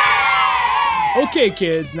 Okay,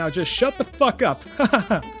 kids, now just shut the fuck up.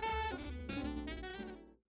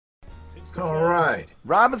 All right.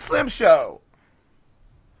 Rob and Slim Show.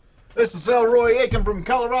 This is Elroy Aiken from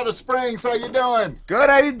Colorado Springs. How you doing? Good.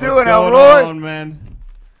 How you doing, Elroy? Elroy? On, man?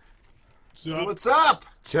 So what's up?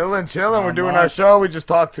 Chilling. We're doing our show. We just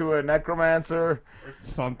talked to a necromancer.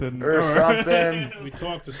 Something. We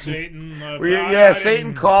talked to Satan.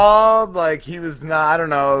 Satan called. Like, he was not, I don't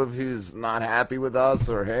know if he was not happy with us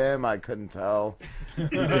or him. I couldn't tell.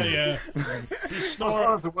 Yeah. As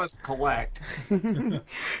long as it wasn't collect.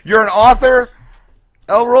 You're an author,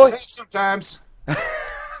 Elroy? Hey, sometimes.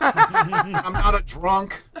 I'm not a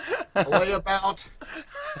drunk. A layabout.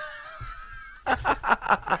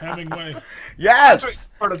 Hemingway. Yes. That's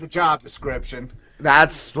part of the job description.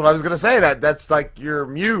 That's what I was gonna say. That's like your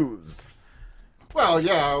muse. Well,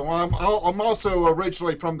 yeah. Well, I'm also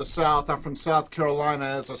originally from the South. I'm from South Carolina.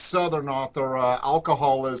 As a Southern author,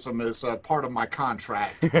 alcoholism is part of my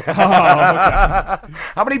contract. Okay. How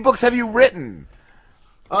many books have you written?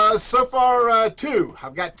 So far, 2.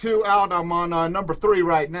 I've got 2 out. I'm on number 3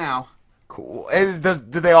 right now. Cool.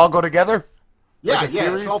 Do they all go together? Yeah,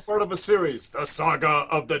 it's all part of a series. The Saga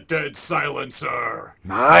of the Dead Silencer.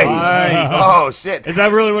 Nice. Oh, shit. Is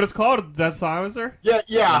that really what it's called? Dead Silencer? Yeah.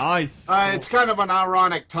 Nice. It's kind of an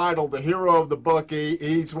ironic title. The hero of the book,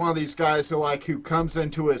 he's one of these guys who comes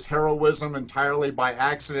into his heroism entirely by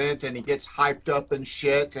accident, and he gets hyped up and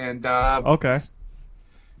shit. And okay.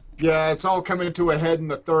 Yeah, it's all coming to a head in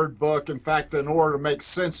the 3rd book. In fact, in order to make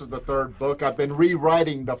sense of the 3rd book, I've been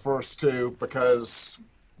rewriting the first 2 because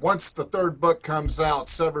once the 3rd book comes out,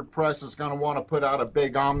 Severed Press is going to want to put out a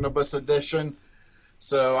big omnibus edition.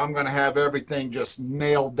 So I'm going to have everything just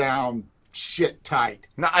nailed down shit tight.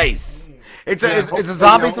 Nice. It's a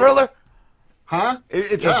zombie thriller? Huh?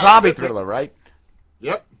 It's a zombie thriller, right?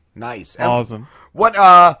 Yep. Nice. Awesome. What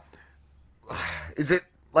is it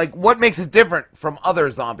like? What makes it different from other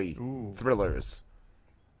zombie thrillers?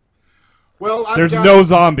 Well, there's no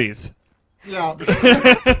zombies. Yeah.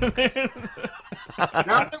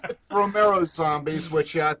 Now with Romero zombies,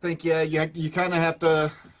 which I think you kind of have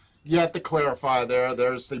to clarify there.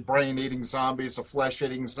 There's the brain-eating zombies, the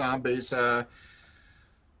flesh-eating zombies.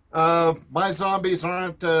 My zombies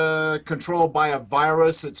aren't controlled by a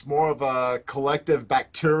virus. It's more of a collective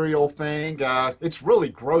bacterial thing. It's really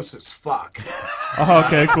gross as fuck. Oh,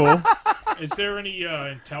 okay, cool. Is there any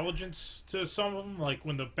intelligence to some of them, like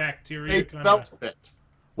when the bacteria kind of...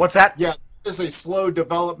 What's that? Yeah, there's a slow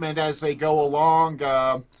development as they go along.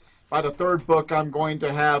 By the third book, I'm going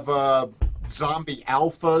to have zombie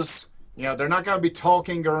alphas. You know, they're not going to be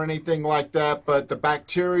talking or anything like that, but the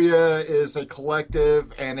bacteria is a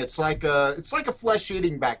collective, and it's like a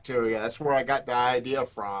flesh-eating bacteria. That's where I got the idea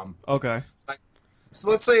from. Okay. So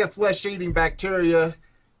let's say a flesh-eating bacteria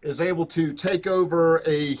is able to take over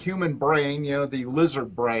a human brain, you know, the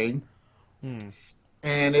lizard brain,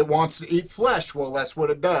 and it wants to eat flesh. Well, that's what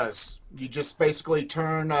it does. You just basically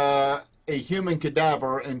turn a human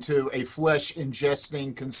cadaver into a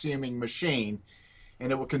flesh-ingesting, consuming machine.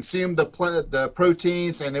 And it would consume the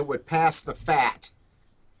proteins, and it would pass the fat.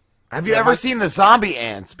 Have you ever seen the zombie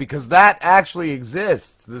ants? Because that actually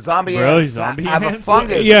exists. The zombie ants have a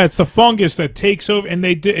fungus. Yeah, it's the fungus that takes over, and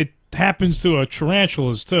it happens to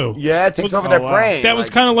tarantulas too. Yeah, it takes over their brain. That was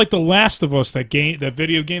kind of like The Last of Us, that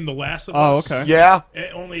video game, The Last of Us. Oh, okay. Yeah.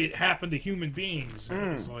 Only it happened to human beings.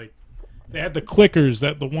 It was like they had the clickers,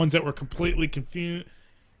 the ones that were completely confused,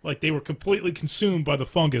 like they were completely consumed by the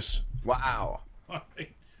fungus. Wow.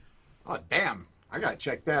 Oh, damn. I got to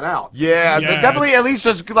check that out. Yeah, definitely at least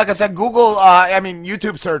just, like I said, Google,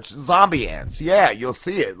 YouTube search zombie ants. Yeah, you'll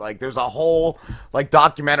see it. Like, there's a whole,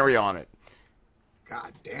 documentary on it.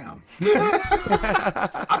 God damn.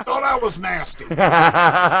 I thought I was nasty.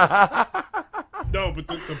 No, but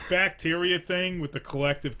the bacteria thing with the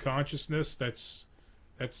collective consciousness, that's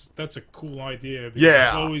a cool idea. Because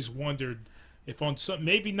I've always wondered if on some,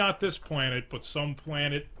 maybe not this planet, but some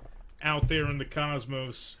planet out there in the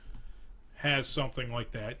cosmos has something like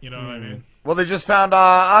that. You know what I mean? Well, they just found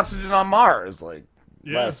oxygen on Mars,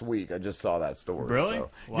 last week. I just saw that story. Really? So.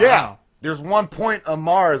 Wow. Yeah. There's one point on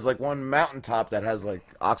Mars, one mountaintop that has,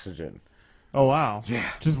 oxygen. Oh, wow. Yeah.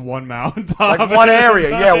 Just one mountaintop. Like one area.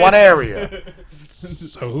 Yeah, one area.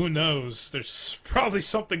 So who knows? There's probably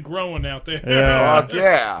something growing out there. Yeah. Fuck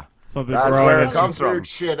yeah. Something That's where it comes from. Weird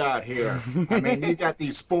shit out here. I mean, you got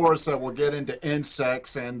these spores that will get into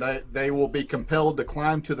insects, and they will be compelled to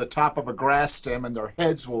climb to the top of a grass stem, and their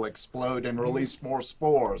heads will explode and release more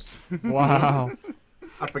spores. Wow.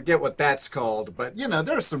 I forget what that's called, but,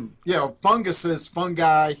 there's some, funguses,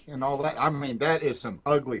 fungi, and all that. I mean, that is some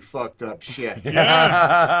ugly, fucked up shit.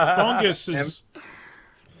 Yeah. Fungus is...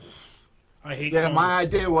 I hate fungus. My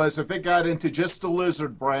idea was if it got into just the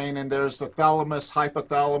lizard brain, and there's the thalamus,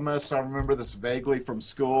 hypothalamus. I remember this vaguely from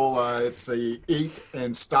school. It's the eat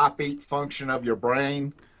and stop eat function of your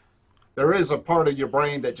brain. There is a part of your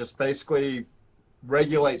brain that just basically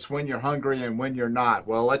regulates when you're hungry and when you're not.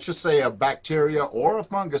 Well, let's just say a bacteria or a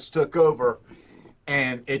fungus took over,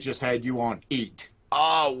 and it just had you on eat.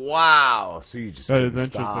 Oh, wow. So you just couldn't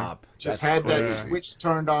stop. Just had that switch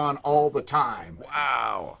turned on all the time.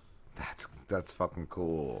 Wow. That's fucking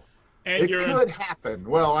cool. And it could happen.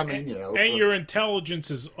 Well, I mean, And your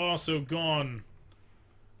intelligence is also gone,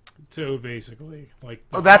 too, basically.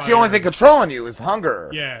 That's the only thing controlling you is hunger.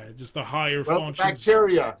 Yeah, just the higher functions. The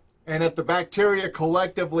bacteria. And if the bacteria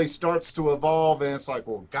collectively starts to evolve, and it's like,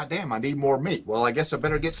 well, goddamn, I need more meat. Well, I guess I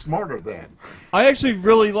better get smarter then. I actually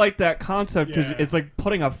really like that concept because it's like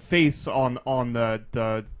putting a face on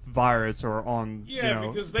the virus or on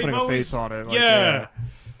because putting a face on it.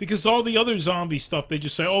 Because all the other zombie stuff, they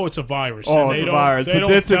just say, "Oh, it's a virus." Oh, it's a virus. They but don't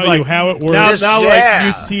this tell is like you how it works. Now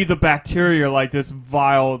you see the bacteria, this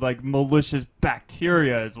vile, malicious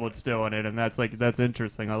bacteria is what's doing it, and that's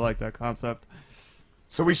interesting. I like that concept.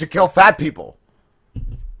 So we should kill fat people.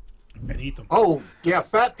 And eat them. Oh, yeah,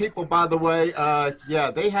 fat people, by the way,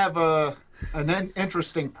 they have an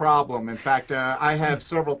interesting problem. In fact, I have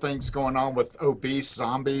several things going on with obese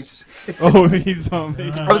zombies. Obese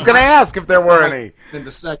zombies. I was going to ask if there were any. In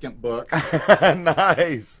the second book.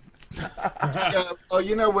 Nice.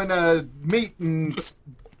 When meat and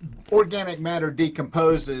organic matter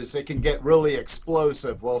decomposes, it can get really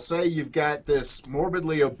explosive. Well, say you've got this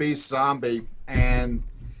morbidly obese zombie, and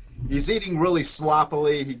he's eating really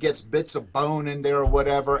sloppily. He gets bits of bone in there or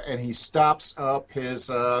whatever, and he stops up his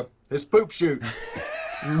poop chute.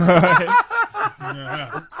 Right.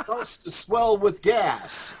 It starts to swell with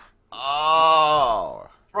gas. Oh.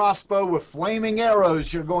 Crossbow with flaming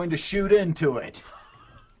arrows, you're going to shoot into it.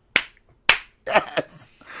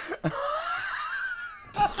 Yes.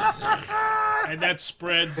 And that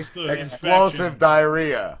spreads the explosive infection.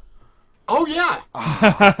 diarrhea. Oh, yeah.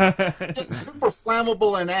 It's super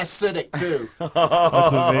flammable and acidic, too. That's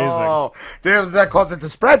amazing. Damn, that caused it to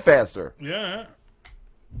spread faster. Yeah.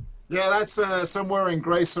 Yeah, that's somewhere in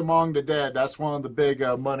Grace Among the Dead. That's one of the big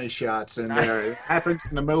money shots in there. It happens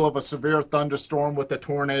in the middle of a severe thunderstorm with a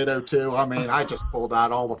tornado, too. I mean, I just pulled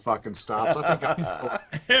out all the fucking stops. I think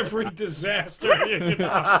Every disaster.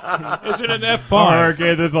 Is it an F.U.N?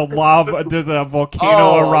 Okay, there's a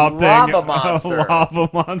volcano erupting. Lava monster. A lava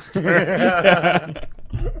monster. Yeah.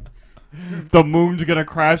 The moon's gonna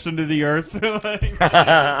crash into the earth. Damn,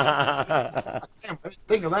 I didn't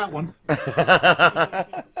think of that one.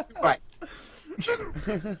 Right.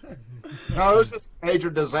 No, it was just a major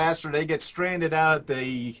disaster. They get stranded out at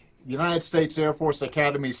the United States Air Force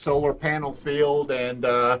Academy solar panel field, and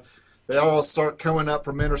they all start coming up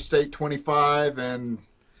from Interstate 25, and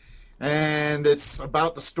it's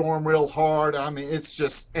about to storm real hard. I mean, it's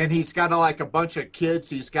just, and he's got like a bunch of kids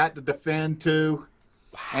he's got to defend too,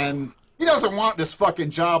 and he doesn't want this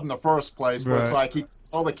fucking job in the first place, but it's like he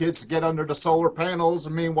gets all the kids to get under the solar panels,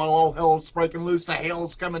 and meanwhile all hell's breaking loose, the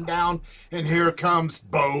hail's coming down, and here comes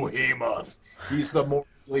Behemoth. He's the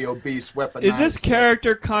mortally obese weaponized. Is this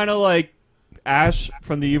character kind of like Ash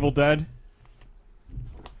from The Evil Dead?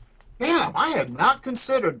 Damn, I had not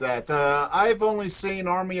considered that. I've only seen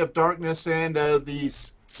Army of Darkness and the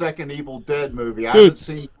second Evil Dead movie. I haven't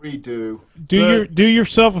seen Redo. Do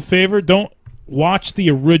yourself a favor. Don't watch the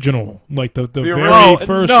original, like the very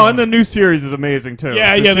first. No, one. and the new series is amazing too.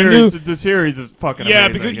 Yeah, the series is fucking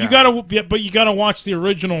amazing. Because you gotta watch the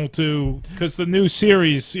original too, because the new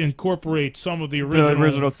series incorporates some of the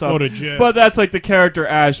original stuff. footage. Yeah. But that's like the character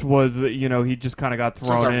Ash was. He just kind of got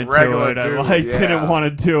thrown into it and didn't want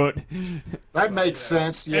to do it. That makes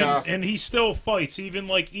sense. Yeah, and he still fights, even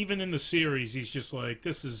in the series. He's just like,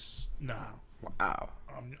 this is Wow.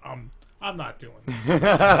 I'm not doing this.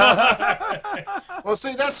 Well,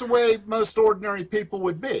 see, that's the way most ordinary people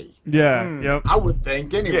would be. Yeah, yep. I would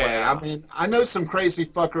think, anyway. Yeah. I mean, I know some crazy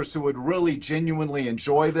fuckers who would really genuinely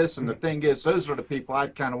enjoy this, and the thing is, those are the people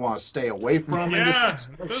I'd kind of want to stay away from in this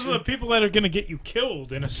situation. Those are the people that are going to get you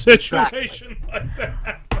killed in a situation like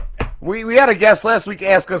that. We had a guest last week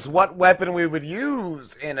ask us what weapon we would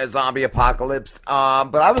use in a zombie apocalypse,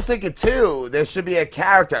 but I was thinking too, there should be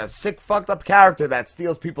a sick fucked up character that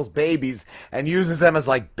steals people's babies and uses them as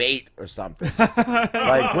like bait or something.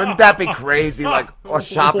 Like, wouldn't that be crazy? Like a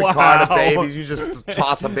shopping cart of babies, you just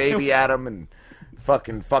toss a baby at them and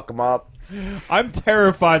fucking fuck them up. I'm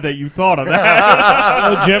terrified that you thought of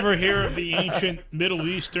that. Did you ever hear of the ancient Middle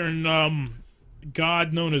Eastern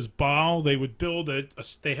god known as Baal? They would build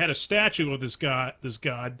they had a statue of this god,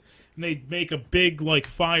 and they'd make a big like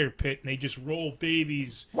fire pit, and they just roll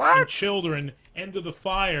babies and children into the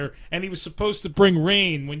fire, and he was supposed to bring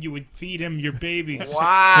rain when you would feed him your babies.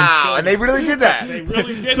 Wow, and they really did that. They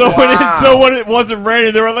really did. So when it wasn't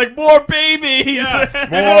raining, they were like, more babies. Yeah.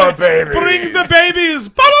 More babies. Bring the babies.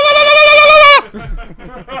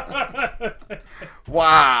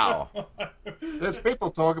 Wow. There's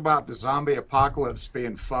people talk about the zombie apocalypse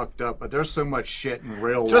being fucked up, but there's so much shit in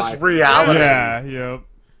real life. Just reality. Yeah, yep.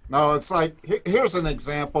 No, it's like, here's an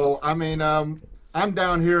example. I mean, I'm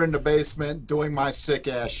down here in the basement doing my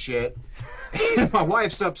sick-ass shit. And my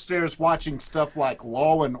wife's upstairs watching stuff like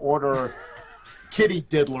Law and Order Kitty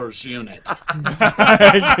Diddler's Unit.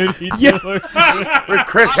 With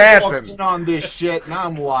Chris I'm Hansen. looking on this shit, and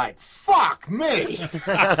I'm like, fuck me. Get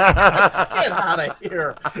out of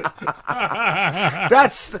here.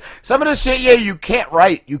 That's some of the shit, you can't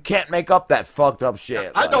write. You can't make up that fucked up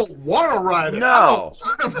shit. I don't want to write it. No.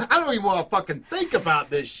 I don't even want to fucking think about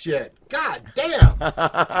this shit. God damn.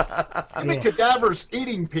 I mean, cadavers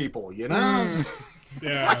eating people, you know?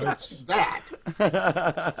 Yeah. I can see that.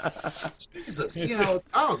 Jesus,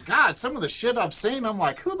 oh God, some of the shit I've seen, I'm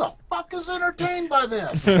like, who the fuck is entertained by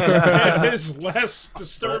this? It is less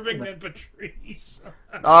disturbing than Patrice.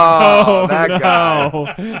 Oh, that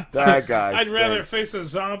guy. That guy. I'd rather face a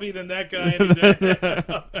zombie than that guy any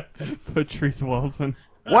day. Patrice Wilson.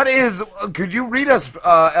 Could you read us,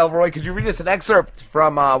 Elroy, could you read us an excerpt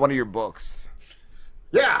from one of your books?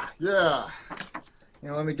 Yeah.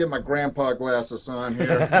 Let me get my grandpa glasses on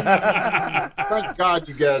here. Thank God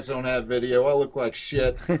you guys don't have video. I look like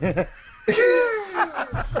shit. Let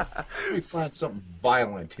me find something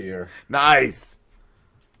violent here. Nice.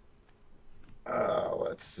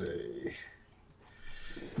 Let's see.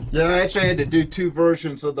 Yeah, I actually had to do 2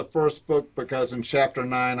 versions of the first book because in chapter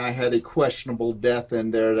 9 I had a questionable death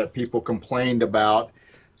in there that people complained about.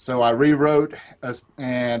 So I rewrote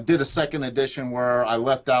and did a second edition where I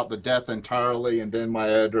left out the death entirely, and then my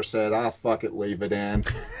editor said, fuck it, leave it in.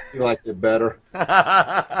 He liked it better.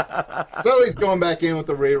 So he's going back in with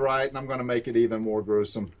the rewrite, and I'm going to make it even more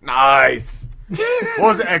gruesome. Nice. What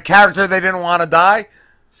was it, a character they didn't want to die?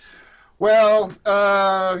 Well,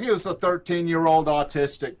 he was a 13-year-old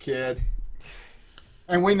autistic kid.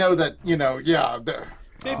 And we know that,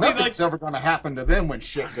 nothing's ever going to happen to them when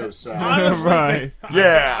shit goes south. Honestly, Right.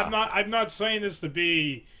 I'm not saying this to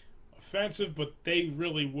be offensive, but they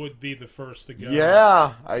really would be the first to go.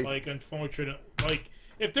 Yeah. Unfortunate.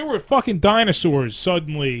 If there were fucking dinosaurs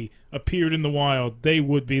suddenly appeared in the wild, they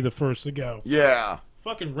would be the first to go. Yeah.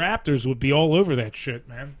 Fucking raptors would be all over that shit,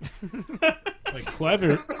 man.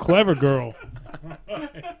 Clever girl.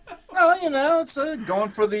 Well, it's going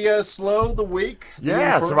for the slow, the weak.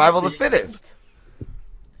 Yeah, survival of the fittest.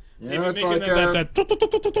 Yeah, it's like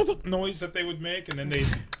that noise that they would make, and then they.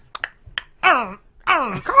 Well,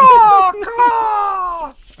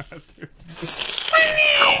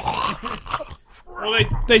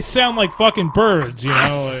 they sound like fucking birds,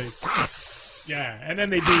 yeah, and then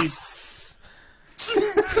they'd be.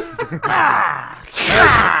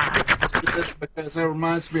 Because it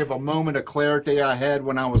reminds me of a moment of clarity I had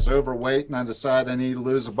when I was overweight and I decided I need to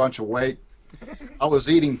lose a bunch of weight. I was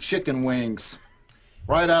eating chicken wings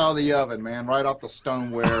right out of the oven, man, right off the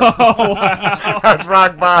stoneware. Oh, wow. That's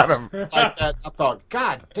rock bottom. Like that. I thought,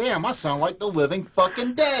 God damn, I sound like the living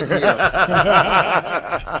fucking dead here.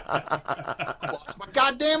 I lost my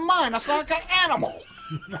goddamn mind. I sound like an animal.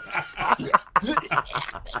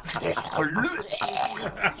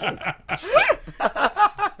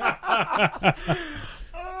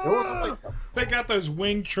 They got those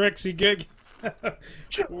wing tricks you get.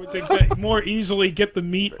 They more easily get the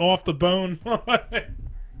meat off the bone.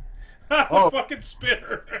 Fucking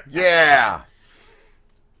spinner. Yeah.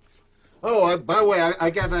 Oh, by the way, I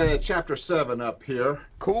got chapter 7 up here.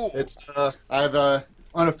 Cool. It's I've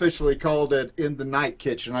unofficially called it In the Night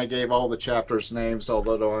Kitchen. I gave all the chapters names,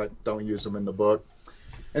 although I don't use them in the book.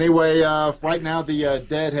 Anyway, right now the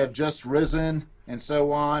dead have just risen and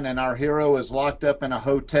so on, and our hero is locked up in a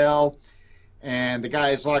hotel. And the guy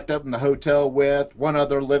is locked up in the hotel with one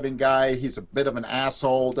other living guy. He's a bit of an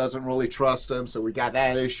asshole, doesn't really trust him, so we got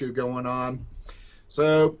that issue going on.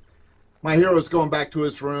 So my hero is going back to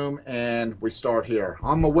his room, and we start here.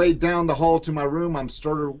 On my way down the hall to my room, I'm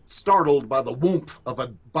startled by the whoomp of a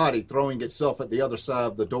body throwing itself at the other side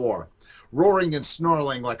of the door, roaring and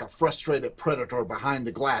snarling like a frustrated predator behind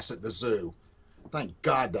the glass at the zoo. Thank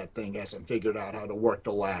God that thing hasn't figured out how to work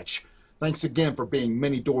the latch. Thanks again for being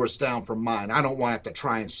many doors down from mine. I don't want to have to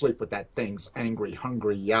try and sleep with that thing's angry,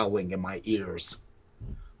 hungry yowling in my ears.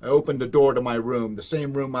 I opened the door to my room, the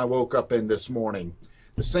same room I woke up in this morning.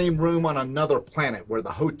 The same room on another planet where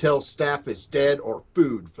the hotel staff is dead or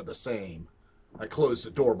food for the same. I closed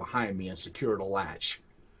the door behind me and secured a latch.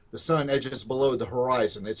 The sun edges below the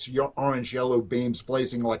horizon, its orange-yellow beams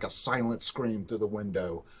blazing like a silent scream through the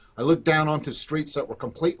window. I looked down onto streets that were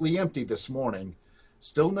completely empty this morning.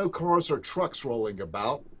 Still no cars or trucks rolling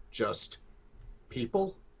about, just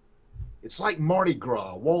people. It's like Mardi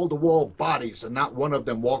Gras, wall-to-wall bodies, and not one of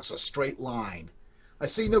them walks a straight line. I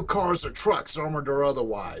see no cars or trucks, armored or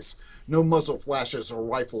otherwise. No muzzle flashes or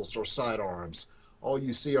rifles or sidearms. All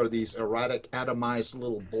you see are these erratic, atomized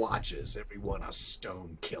little blotches, every one a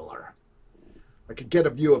stone killer. I could get a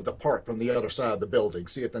view of the park from the other side of the building,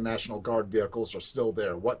 see if the National Guard vehicles are still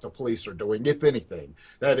there, what the police are doing, if anything.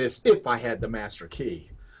 That is, if I had the master key.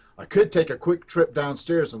 I could take a quick trip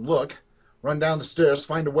downstairs and look, run down the stairs,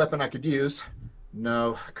 find a weapon I could use.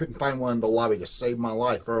 No, I couldn't find one in the lobby to save my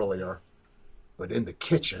life earlier. But in the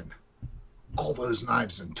kitchen, all those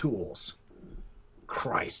knives and tools.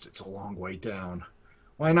 Christ, it's a long way down.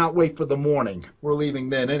 Why not wait for the morning? We're leaving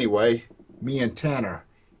then anyway. Me and Tanner.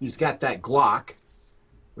 He's got that Glock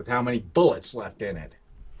with how many bullets left in it.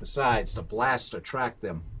 Besides, the blast attract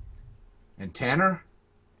them. And Tanner?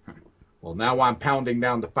 Well, now I'm pounding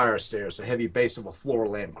down the fire stairs, a heavy base of a floor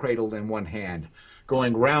lamp cradled in one hand.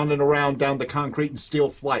 Going round and around down the concrete and steel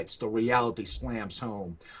flights, the reality slams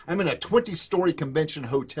home. I'm in a 20-story convention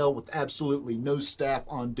hotel with absolutely no staff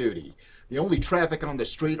on duty. The only traffic on the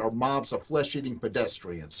street are mobs of flesh-eating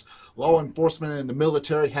pedestrians. Law enforcement and the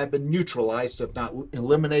military have been neutralized, if not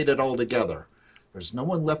eliminated altogether. There's no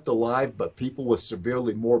one left alive but people with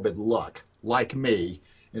severely morbid luck, like me,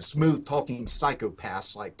 and smooth-talking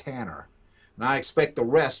psychopaths like Tanner. And I expect the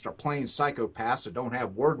rest are plain psychopaths that don't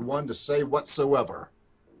have word one to say whatsoever.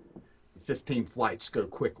 The The 15 flights go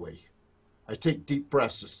quickly. I take deep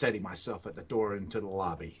breaths to steady myself at the door into the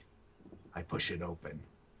lobby. I push it open.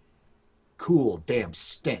 Cool, damp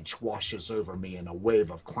stench washes over me in a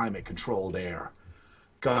wave of climate-controlled air.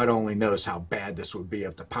 God only knows how bad this would be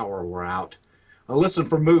if the power were out. I listen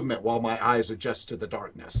for movement while my eyes adjust to the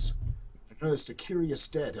darkness. I notice the curious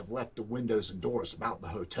dead have left the windows and doors about the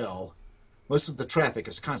hotel. Most of the traffic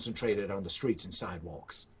is concentrated on the streets and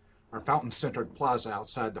sidewalks. Our fountain-centered plaza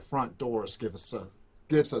outside the front doors gives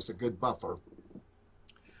us a good buffer.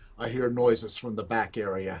 I hear noises from the back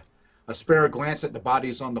area. I spare a glance at the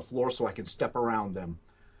bodies on the floor so I can step around them.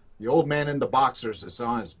 The old man in the boxers is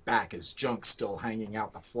on his back, his junk still hanging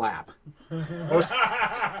out the flap. Most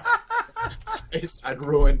face I'd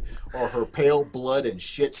ruin are her pale blood and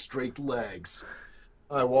shit-streaked legs.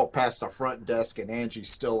 I walk past the front desk and Angie's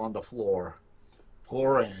still on the floor.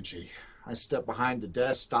 Poor Angie. I step behind the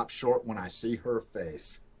desk, stop short when I see her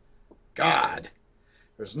face. God!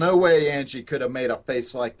 There's no way Angie could have made a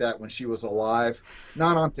face like that when she was alive.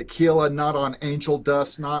 Not on tequila, not on angel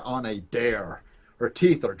dust, not on a dare. Her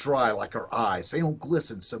teeth are dry like her eyes. They don't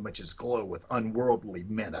glisten so much as glow with unworldly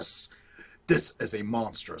menace. This is a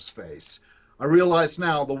monstrous face. I realize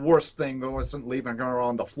now the worst thing wasn't leaving her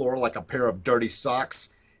on the floor like a pair of dirty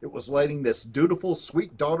socks. It was letting this dutiful,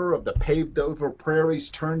 sweet daughter of the paved-over prairies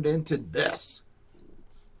turned into this.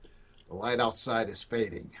 The light outside is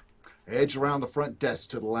fading. I edge around the front desk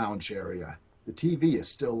to the lounge area. The TV is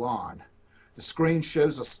still on. The screen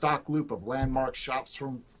shows a stock loop of landmark shots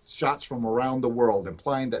from around the world,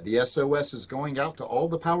 implying that the SOS is going out to all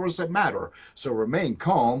the powers that matter, so remain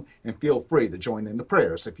calm and feel free to join in the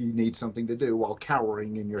prayers if you need something to do while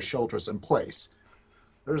cowering in your shelters in place.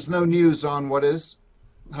 There's no news on what is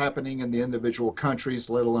happening in the individual countries,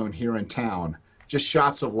 let alone here in town. Just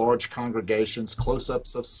shots of large congregations,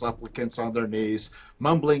 close-ups of supplicants on their knees,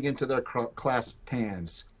 mumbling into their clasped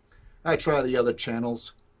hands. I try the other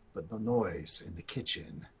channels, but the noise in the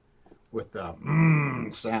kitchen, with the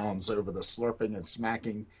sounds over the slurping and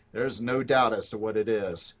smacking, there's no doubt as to what it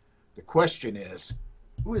is. The question is,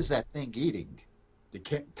 who is that thing eating?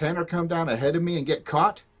 Did Tanner come down ahead of me and get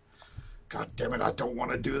caught? God damn it, I don't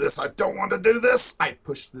want to do this. I don't want to do this. I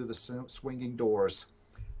push through the swinging doors.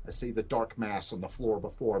 I see the dark mass on the floor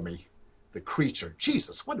before me. The creature.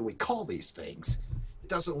 Jesus, what do we call these things? It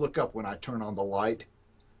doesn't look up when I turn on the light.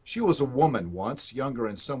 She was a woman once, younger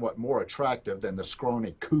and somewhat more attractive than the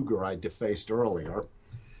scrawny cougar I defaced earlier.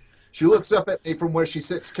 She looks up at me from where she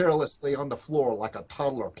sits carelessly on the floor like a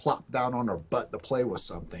toddler plopped down on her butt to play with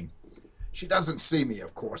something. She doesn't see me,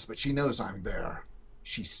 of course, but she knows I'm there.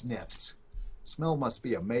 She sniffs. Smell must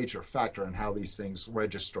be a major factor in how these things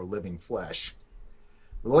register living flesh.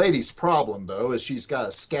 The lady's problem, though, is she's got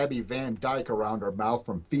a scabby Van Dyke around her mouth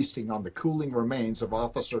from feasting on the cooling remains of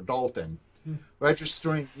Officer Dalton.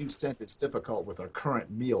 Registering new scent is difficult with her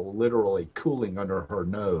current meal literally cooling under her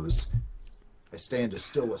nose. I stand as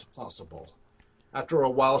still as possible. After a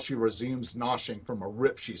while, she resumes noshing from a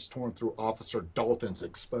rip she's torn through Officer Dalton's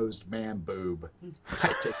exposed man boob.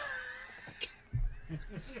 I take...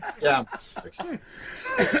 Yeah.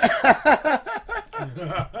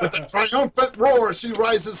 With a triumphant roar, she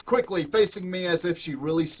rises quickly, facing me as if she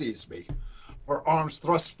really sees me. Her arms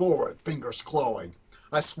thrust forward, fingers clawing.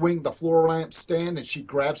 I swing the floor lamp stand and she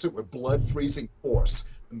grabs it with blood-freezing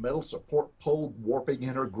force, the metal support pole warping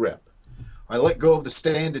in her grip. I let go of the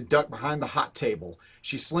stand and duck behind the hot table.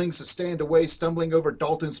 She slings the stand away, stumbling over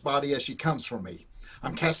Dalton's body as she comes for me.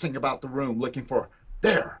 I'm casting about the room, looking for,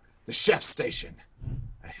 there, the chef's station.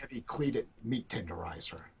 A heavy-cleated meat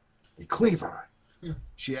tenderizer. A cleaver.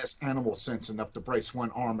 She has animal sense enough to brace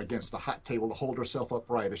one arm against the hot table to hold herself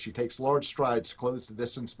upright as she takes large strides to close the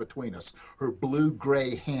distance between us, her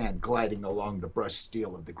blue-gray hand gliding along the brushed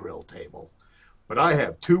steel of the grill table. But I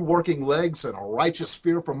have 2 working legs and a righteous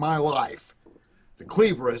fear for my life. The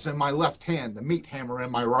cleaver is in my left hand, the meat hammer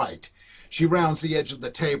in my right. She rounds the edge of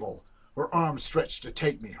the table, her arms stretched to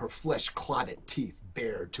take me, her flesh-clotted teeth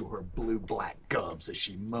bared to her blue-black gums as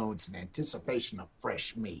she moans in anticipation of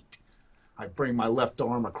fresh meat. I bring my left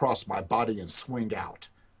arm across my body and swing out.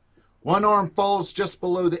 One arm falls just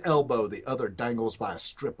below the elbow, the other dangles by a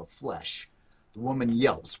strip of flesh. The woman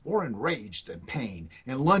yelps, more enraged than pain,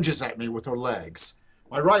 and lunges at me with her legs.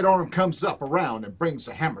 My right arm comes up around and brings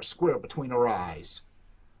the hammer square between her eyes.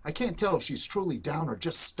 I can't tell if she's truly down or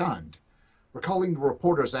just stunned. Recalling the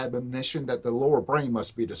reporter's admonition that the lower brain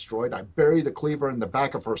must be destroyed, I bury the cleaver in the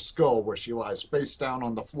back of her skull where she lies face down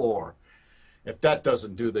on the floor. If that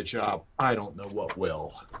doesn't do the job, I don't know what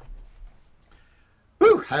will.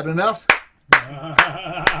 Whew, had enough?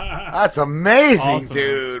 That's amazing, Awesome.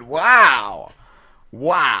 dude. Wow.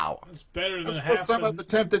 Wow. That's better than That's the half first time the... I've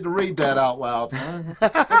attempted to read that out loud.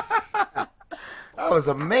 That was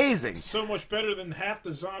amazing. So much better than half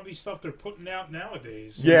the zombie stuff they're putting out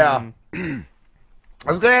nowadays. Yeah. I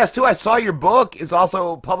was going to ask, too, I saw your book is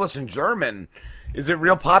also published in German. Is it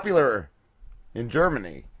real popular in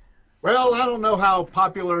Germany? Well, I don't know how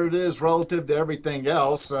popular it is relative to everything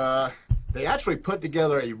else. They actually put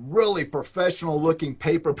together a really professional-looking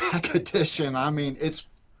paperback edition. I mean, it's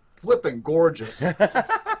flipping gorgeous.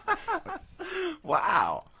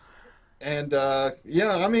 Wow. And,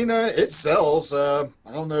 yeah, I mean, it sells. I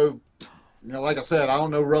don't know, like I said, I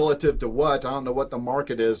don't know relative to what. I don't know what the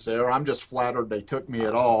market is there. I'm just flattered they took me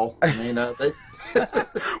at all. I mean, they...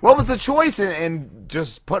 What was the choice in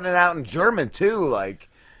just putting it out in German, too? Like...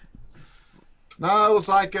 No, it was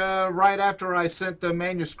like right after I sent the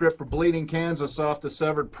manuscript for Bleeding Kansas off to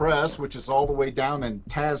Severed Press, which is all the way down in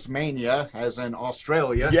Tasmania, as in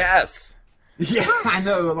Australia. Yes. Yeah, I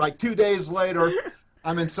know. Like 2 days later,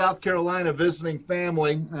 I'm in South Carolina visiting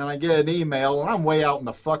family, and I get an email, and I'm way out in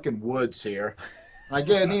the fucking woods here. I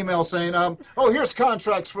get an email saying, oh, here's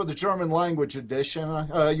contracts for the German language edition.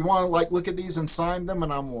 You want to, like, look at these and sign them?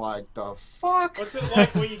 And I'm like, the fuck? What's it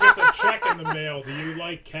like when you get the check in the mail? Do you,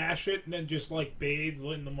 like, cash it and then just, like, bathe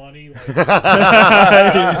in the money? Like, just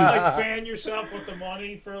like, fan yourself with the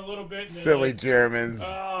money for a little bit? And Silly like, Germans.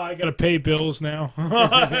 Oh, I got to pay bills now.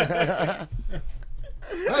 Well,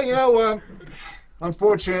 you know,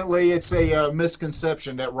 unfortunately, it's a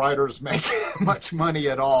misconception that writers make much money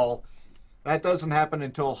at all. That doesn't happen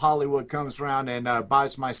until Hollywood comes around and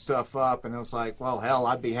buys my stuff up, and it's like, well, hell,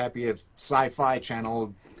 I'd be happy if Sci-Fi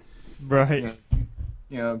Channel, right,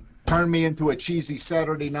 you know, turned me into a cheesy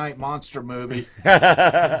Saturday night monster movie.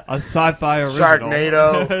 A sci-fi original.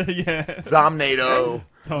 Sharknado. Yeah. Zomnado.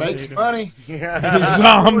 Makes money.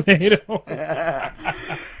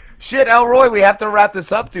 Zomnado. Shit, Elroy, we have to wrap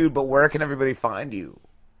this up, dude, but where can everybody find you?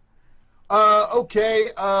 Okay,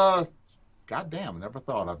 God damn, never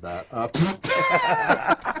thought of that. I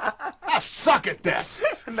suck at this.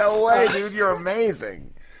 No way, dude. You're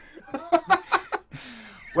amazing.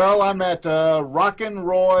 Well, I'm at Rockin'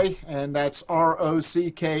 Roy, and that's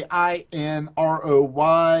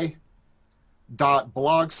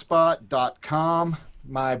ROCKINROY.blogspot.com.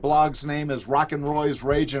 My blog's name is Rockin' Roy's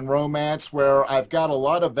Rage and Romance, where I've got a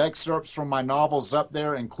lot of excerpts from my novels up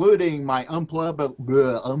there, including my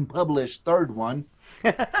unpublished third one.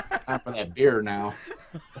 Time for that beer now.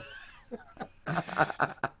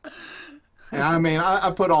 And I mean, I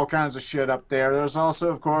put all kinds of shit up there. There's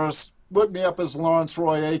also, of course, look me up as Lawrence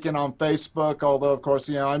Roy Aiken on Facebook, although, of course,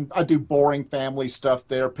 you know, I do boring family stuff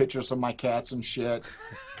there, pictures of my cats and shit.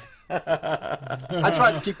 I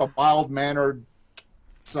try to keep a mild-mannered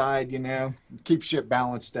side, you know, keep shit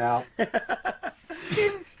balanced out.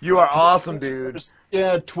 You are awesome, dude.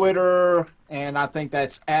 Yeah, Twitter, and I think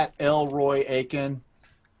that's at Elroy Aiken.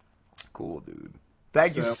 Cool, dude.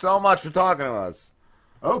 Thank you so much for talking to us.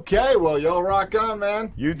 Okay, well, y'all rock on,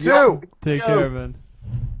 man. You too. Take care, man.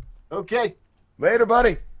 Okay. Later,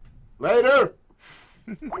 buddy. Later.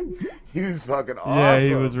 He was fucking awesome. Yeah,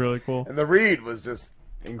 he was really cool. And the read was just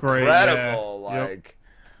Great, incredible. yeah. Like,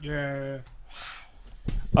 Yeah.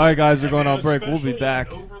 All right, guys, we're going on break. We'll be Especially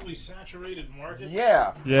back. in an overly saturated market.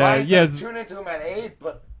 yeah. Yeah, Ryan yeah. said tune into him at 8,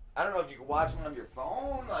 but I don't know if you can watch him on your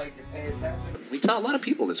phone, like, and pay attention. We saw a lot of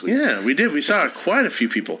people this week. Yeah, we did. We saw quite a few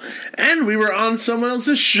people. And we were on someone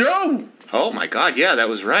else's show. Oh my god, yeah, that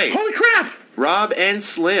was right. Holy crap! Rob and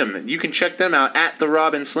Slim. You can check them out at The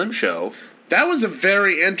Rob and Slim Show. That was a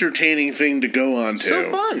very entertaining thing to go on to.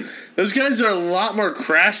 So fun. Those guys are a lot more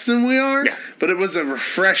crass than we are, Yeah. but it was a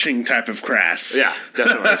refreshing type of crass. Yeah,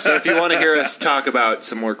 definitely. So if you want to hear us talk about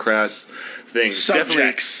some more crass things,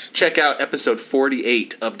 Subjects. definitely check out episode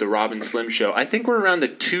 48 of The Rob and Slim Show. I think we're around the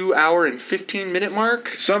 2 hour and 15 minute mark.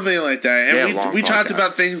 Something like that. And Yeah, long we talked podcast.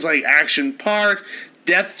 about things like Action Park,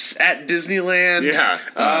 deaths at Disneyland, Yeah.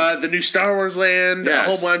 the new Star Wars land, Yes. a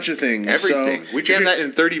whole bunch of things. Everything. So, We jammed that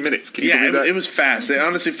in 30 minutes. Can you Yeah, believe that? it was fast. It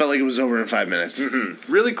honestly felt like it was over in 5 minutes.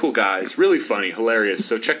 Mm-hmm. Really cool guys. Really funny. Hilarious.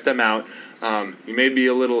 So check them out. You may be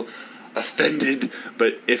a little offended,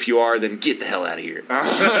 but if you are, then get the hell out of here.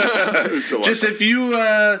 So Just if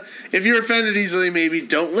you're offended easily, maybe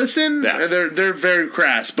don't listen. Yeah. They're very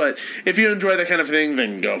crass, but if you enjoy that kind of thing,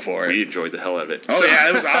 then go for it. We enjoyed the hell out of it. Oh yeah,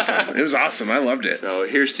 it was awesome. It was awesome. I loved it. So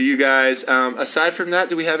here's to you guys. Aside from that,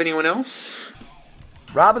 do we have anyone else?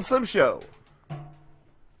 Rob and Slim Show.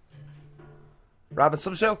 Rob and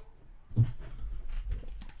Slim Show.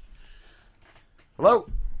 Hello.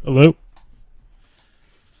 Hello.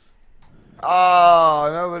 Oh,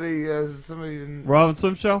 nobody. Somebody didn't. Rob and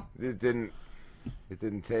Slim Show. It didn't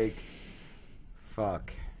take.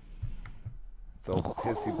 Fuck. It's old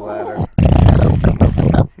pissy bladder.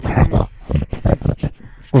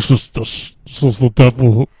 This is the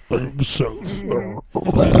devil himself.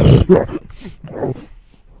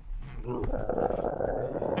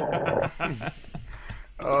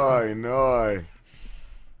 Oh, no.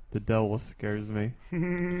 The devil scares me.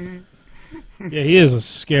 Yeah, he is a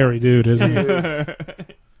scary dude, isn't he? He is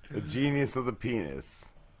the genius of the penis.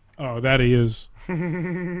 Oh, that he is.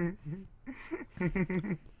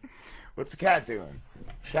 What's the cat doing?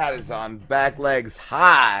 Cat is on back legs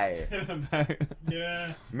high.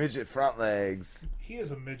 Yeah. Midget front legs. He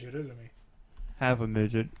is a midget, isn't he? Half a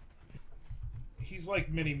midget. He's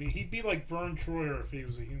like mini-me. He'd be like Vern Troyer if he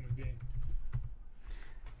was a human being.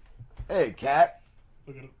 Hey, cat.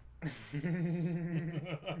 Look at him.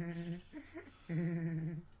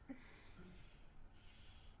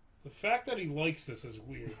 The fact that he likes this is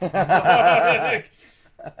weird.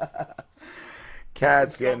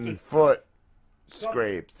 Cat's getting foot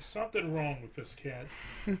scraped. Something wrong with this cat.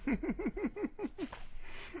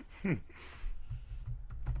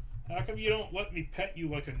 How come you don't let me pet you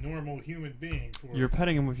like a normal human being? You're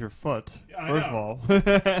petting him with your foot, I first know. of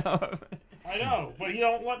all. I know, but you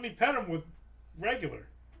don't let me pet him with regular.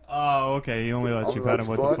 Oh, okay. He only lets you pet him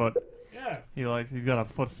with the foot. Yeah. He's got a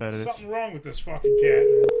foot fetish. Something wrong with this fucking cat.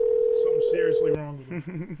 Something seriously wrong with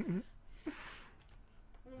him.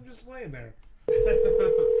 I'm just laying there.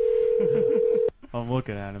 I'm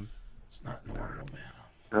looking at him. It's not normal, man.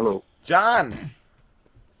 Hello. John.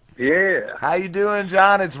 Yeah. How you doing,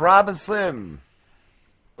 John? It's Rob and Slim.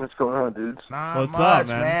 What's going on, dudes? Not What's much, up,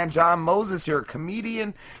 man? man. John Moses, you're a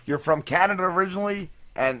comedian. You're from Canada originally,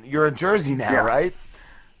 and you're in Jersey now, Yeah. right?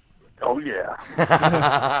 Oh, yeah.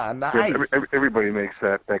 Nice. Everybody makes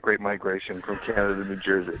that great migration from Canada to New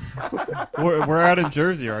Jersey. Where out in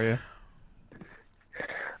Jersey are you?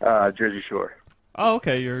 Jersey Shore. Oh,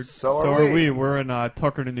 okay. So are we. We're in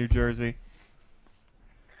Tuckerton, New Jersey.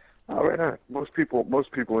 Oh, right on. Most people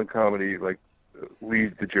in comedy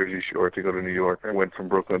leave the Jersey Shore to go to New York. I went from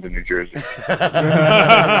Brooklyn to New Jersey.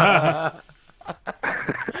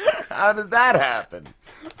 How did that happen?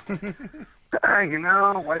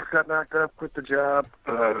 Wife got knocked up, quit the job.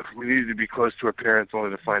 We needed to be close to her parents,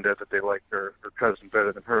 only to find out that they liked her cousin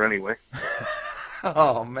better than her anyway.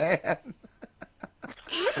 Oh, man.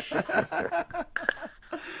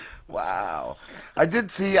 Wow. I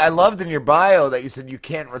loved in your bio that you said you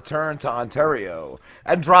can't return to Ontario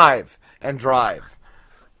and drive. Yeah.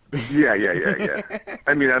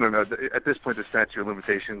 I mean, I don't know. At this point, the statute of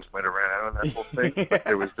limitations might have ran out on that whole thing. But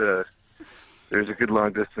there's a good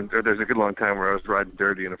long time where I was riding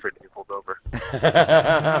dirty and afraid to get pulled over.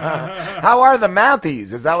 How are the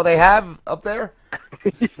Mounties? Is that what they have up there?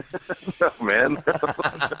 Oh, man.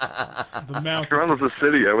 The Mounties. Toronto's a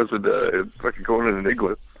city. I was fucking going in an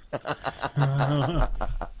igloo.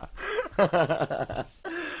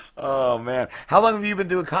 Oh, man. How long have you been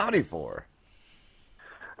doing comedy for?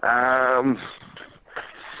 Oh,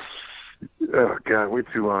 God, way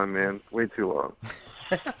too long, man. Way too long.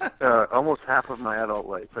 Almost half of my adult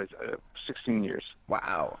life. 16 years.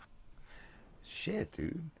 Wow. Shit,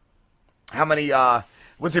 dude. How many,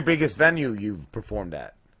 what's your biggest venue you've performed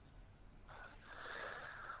at?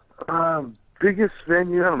 Biggest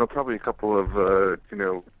venue? I don't know, probably a couple of,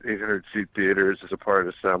 800-seat theaters as a part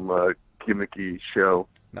of some gimmicky show.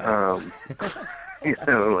 Nice.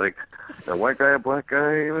 Like a white guy, a black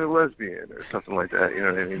guy, and a lesbian, or something like that. You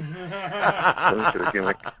know what I mean? Some sort of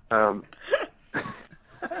gimmick.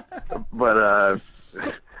 But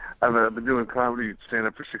I've been doing comedy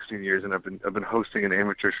stand-up for 16 years, and I've been hosting an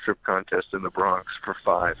amateur strip contest in the Bronx for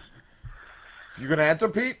 5. You gonna answer,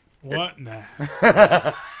 Pete? What? Nah.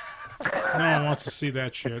 No one wants to see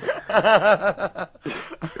that shit. That's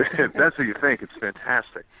what you think. It's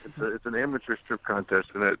fantastic. It's an amateur strip contest,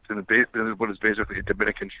 and it's in what is basically a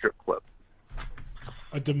Dominican strip club.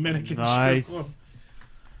 A Dominican Nice. strip club.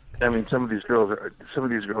 I mean, some of these girls are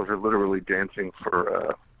literally dancing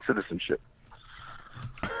for citizenship.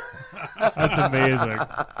 That's amazing.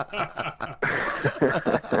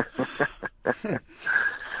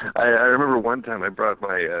 I remember one time I brought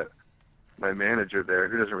my manager there,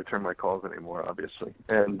 who doesn't return my calls anymore, obviously,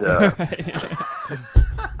 and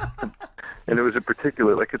and it was a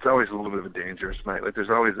particular, it's always a little bit of a dangerous night. There's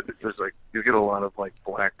you get a lot of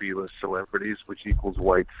black B-list celebrities, which equals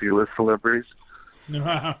white C-list celebrities.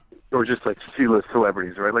 Or just C-list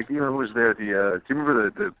celebrities, right? Who was there? Do you remember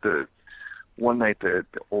the one night the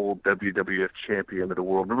old WWF champion of the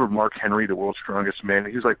world? Remember Mark Henry, the world's strongest man?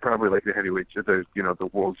 He was probably the heavyweight, the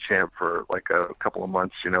world champ for a couple of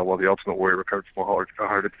months, while the Ultimate Warrior recovered from a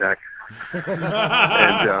heart attack.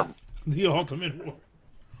 And The ultimate war.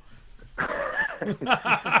 So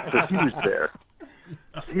he was there.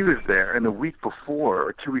 He was there, and the week before,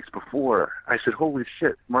 or 2 weeks before, I said, "Holy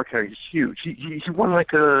shit, Mark Henry's huge. He won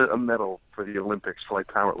like a medal for the Olympics for like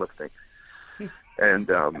powerlifting, and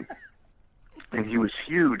he was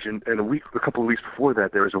huge. And a couple of weeks before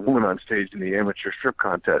that, there was a woman on stage in the amateur strip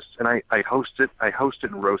contest, and I host it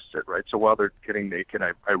and roast it, right? So while they're getting naked,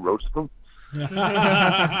 I roast them.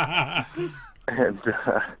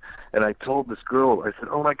 And I told this girl, I said,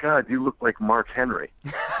 "Oh my God, you look like Mark Henry."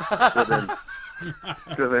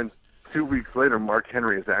 So then 2 weeks later, Mark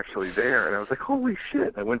Henry is actually there, and I was like, "Holy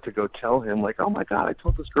shit!" I went to go tell him, like, "Oh my God, I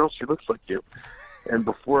told this girl she looks like you." And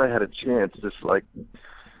before I had a chance, this like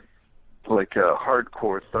a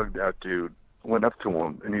hardcore thugged out dude went up to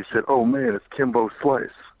him, and he said, "Oh man, it's Kimbo Slice."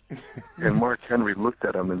 And Mark Henry looked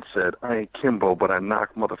at him and said, "I ain't Kimbo, but I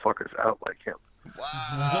knock motherfuckers out like him."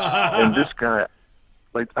 Wow. And this guy,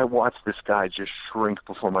 like, I watched this guy just shrink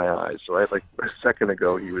before my eyes. So a second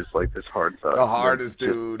ago, he was like this hard thug. The hardest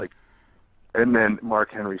dude. And then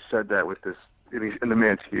Mark Henry said that with this, and the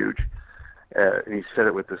man's huge. And he said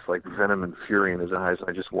it with this like venom and fury in his eyes. And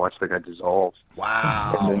I just watched the guy dissolve.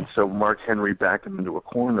 Wow. And then so Mark Henry backed him into a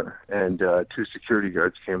corner, and 2 security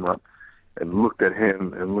guards came up and looked at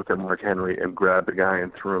him and looked at Mark Henry and grabbed the guy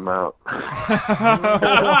and threw him out.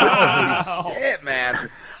 Holy shit, man.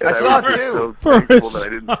 And I saw it was too. so thankful that I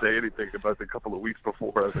didn't say anything about the couple of weeks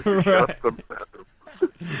before. I was like, "You shut the bathroom."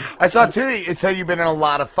 I saw too. It said you've been in a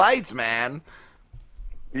lot of fights, man.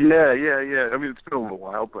 Yeah. I mean, it's been a little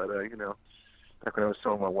while, but back when I was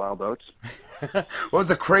selling my wild oats. What was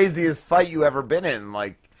the craziest fight you ever been in,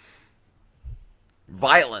 like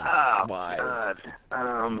violence-wise? God.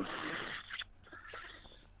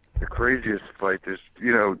 The craziest fight. There's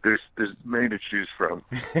many to choose from,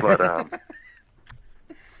 but I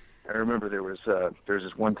remember there was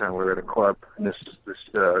this one time we were at a club, and this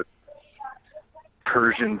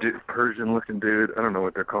Persian-looking dude. I don't know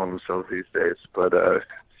what they're calling themselves these days, but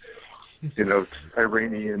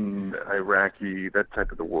Iranian, Iraqi, that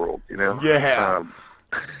type of the world, Yeah.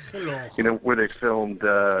 Where they filmed.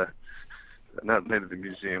 Not Night of the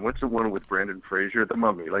Museum. What's the one with Brandon Fraser? The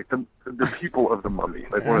Mummy. Like the people of the Mummy.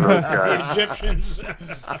 Like one of those guys. The Egyptians.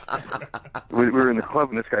 We were in the club,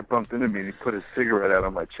 and this guy bumped into me, and he put his cigarette out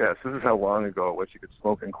on my chest. This is how long ago it was you could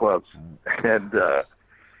smoke in clubs. And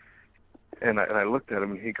I looked at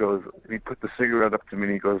him, and he put the cigarette up to me,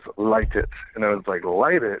 and he goes, "Light it." And I was like,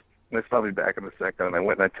 "Light it?" And I saw me back in a second, and I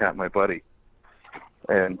went and I tapped my buddy.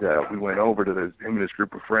 And we went over to him and his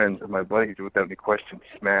group of friends, and my buddy, without any question,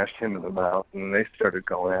 smashed him in the mouth, and they started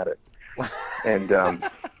going at it. And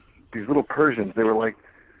these little Persians, they were like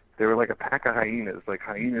a pack of hyenas, like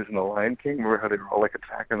hyenas in the Lion King. Remember how they were all like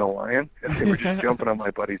attacking a lion? And they were just jumping on my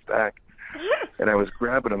buddy's back. And I was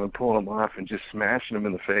grabbing him and pulling him off and just smashing him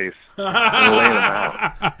in the face and laying him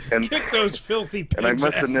out. And kick those filthy pigs. And I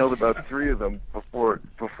must have nailed about 3 of them before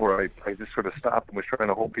I just sort of stopped and was trying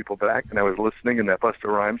to hold people back. And I was listening, and that Busta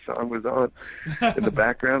Rhymes song was on in the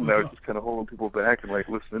background. And I was just kind of holding people back and like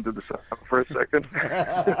listening to the song for a second.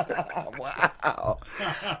 Wow!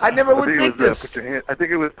 I never would think this. I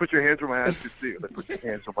think it was "Put Your Hands Where My Eyes Could See." Like, "Put your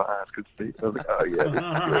hands where my eyes could see." I was like, "Oh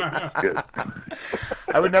yeah, good."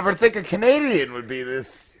 I would never think a Canadian would be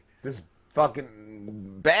this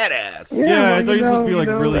fucking badass. Yeah, I thought you were supposed to be like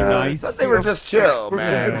really nice. But they were just chill, We're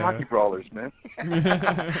man. hockey brawlers, man.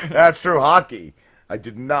 That's true, hockey. I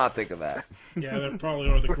did not think of that. Yeah, they probably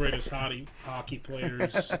are the greatest hockey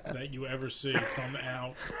players that you ever see come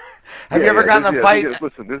out. Have you ever gotten a fight?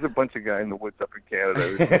 Listen, there's a bunch of guys in the woods up in Canada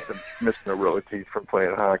who's missing a row of teeth from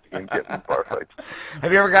playing hockey and getting in bar fights.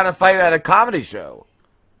 Have you ever gotten a fight at a comedy show?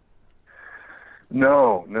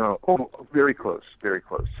 No. Oh, very close, very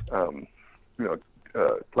close.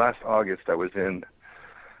 Last August I was in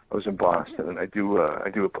Boston, and I do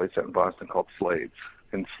a place out in Boston called Slade's,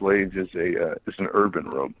 and Slade's is an urban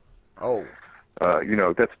room. Oh.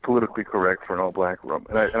 That's politically correct for an all-black room,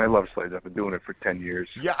 and I love Slade's. I've been doing it for 10 years.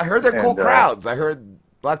 Yeah, I heard they're cool crowds. I heard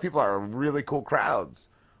black people are really cool crowds.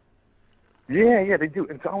 Yeah, they do.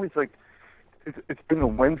 It's always like it's been a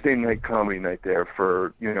Wednesday night comedy night there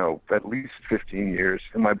for at least 15 years,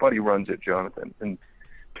 and my buddy runs it, Jonathan, and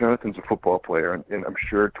Jonathan's a football player, and I'm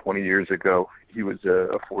sure 20 years ago he was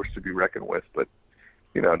a force to be reckoned with, but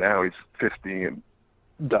now he's 50 and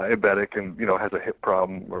diabetic and has a hip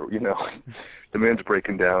problem, or the man's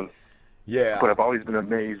breaking down. Yeah. But I've always been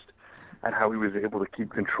amazed at how he was able to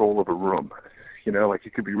keep control of a room. Like he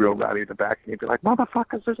could be real rowdy at the back, and he'd be like,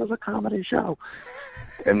 "Motherfuckers, this is a comedy show,"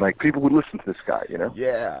 and like people would listen to this guy.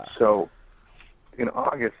 Yeah. So in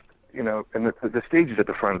August, you know, and the stage is at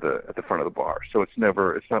the front of the bar, so it's not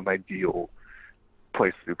an ideal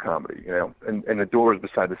place to do comedy, you know. And the door is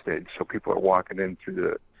beside the stage, so people are walking in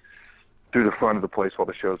through the front of the place while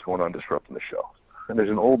the show's going on, disrupting the show. And there's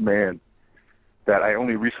an old man that I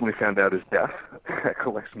only recently found out is deaf that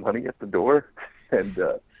collects money at the door, and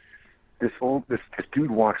this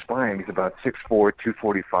dude walks by, and he's about 6'4",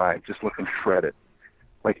 245, just looking shredded,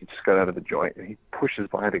 like he just got out of the joint, and he pushes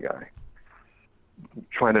by the guy,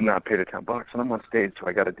 trying to not pay the $10. And I'm on stage, so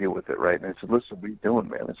I got to deal with it, right? And I said, "Listen, what are you doing,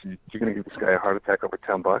 man?" I said, "You're going to give this guy a heart attack over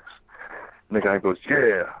 $10?" And the guy goes,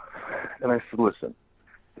 "Yeah." And I said, "Listen,"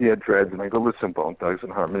 he had dreads, and I go, "Listen, Bone Thugs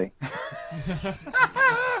and Harmony." I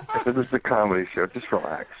said, "This is a comedy show. Just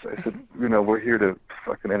relax." I said, "You know, we're here to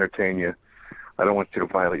fucking entertain you. I don't want you to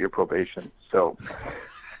violate your probation." So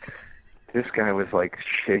this guy was like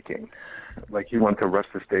shaking, like he wanted to rush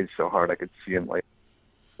the stage so hard I could see him like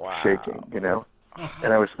shaking, you know.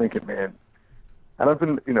 And I was thinking, man, and I've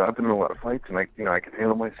been in a lot of fights, and I can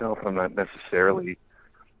handle myself, and I'm not necessarily,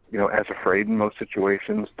 you know, as afraid in most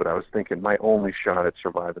situations. But I was thinking, my only shot at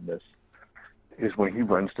surviving this is when he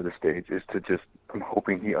runs to the stage. I'm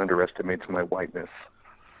hoping he underestimates my whiteness,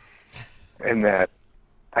 and that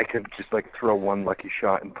I could just like throw one lucky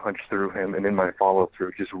shot and punch through him, and in my follow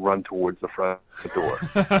through, just run towards the front of the door.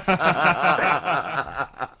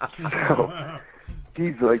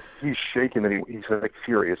 So he's shaking, and he's like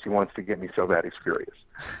furious. He wants to get me so bad he's furious,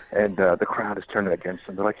 and the crowd is turning against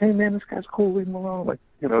him. They're like, "Hey man, this guy's cool, leave him alone." Like,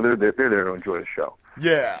 you know, they're there to enjoy the show.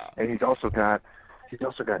 Yeah. And he's also got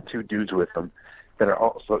two dudes with him that are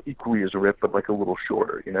also equally as ripped, but like a little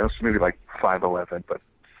shorter, you know, so maybe like 5'11", but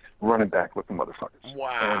running back looking motherfuckers.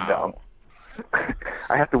 Wow. And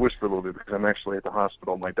I have to whisper a little bit because I'm actually at the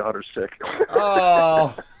hospital. My daughter's sick.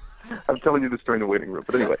 Oh. I'm telling you this during the waiting room,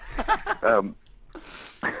 but anyway.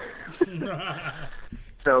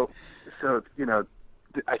 So you know,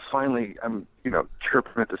 I'm you know,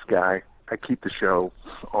 chirping at this guy. I keep the show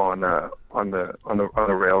on the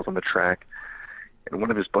rails on the track, and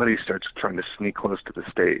one of his buddies starts trying to sneak close to the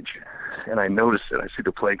stage, and I notice it. I see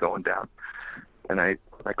the play going down, and I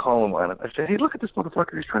call him on it. I say, "Hey, look at this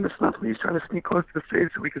motherfucker! He's trying to snuff me. He's trying to sneak close to the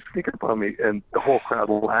stage so he can sneak up on me." And the whole crowd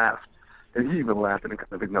laughed. And he even laughed and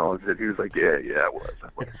kind of acknowledged it. He was like, "Yeah, I was."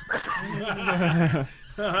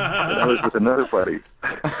 And I was with another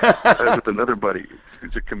buddy.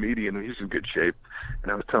 Who's a comedian, and he's in good shape.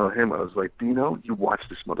 And I was telling him, I was like, "Dino, you watch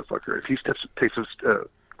this motherfucker. If he takes a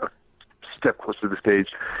step closer to the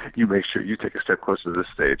stage, you make sure you take a step closer to the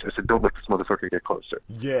stage." I said, "Don't let this motherfucker get closer."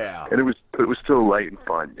 Yeah. And it was still light and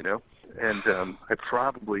fun, you know. And I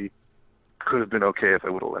probably could have been okay if I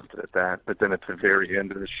would have left it at that. But then at the very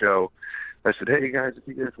end of the show, I said, "Hey guys, if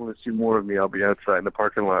you guys want to see more of me, I'll be outside in the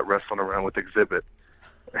parking lot wrestling around with Exhibit."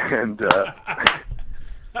 And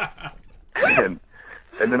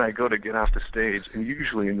and then I go to get off the stage, and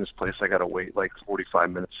usually in this place I gotta wait like 45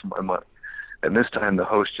 minutes for my money. And this time the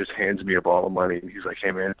host just hands me a ball of money, and he's like, "Hey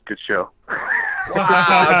man, good show."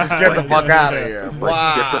 Wow, just get the fuck out of here. Like,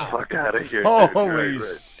 Wow. Get the fuck out of here. Holy dude.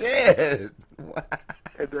 Right. shit.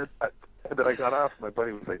 And then I got off, my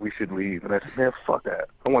buddy was like, "We should leave." And I said, "Man, fuck that.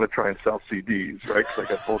 I want to try and sell CDs, right? Because I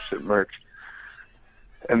got bullshit merch."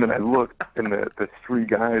 And then I looked, and the three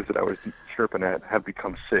guys that I was chirping at have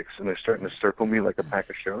become 6, and they're starting to circle me like a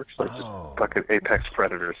pack of sharks, like just fucking apex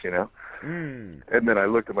predators, you know? Mm. And then I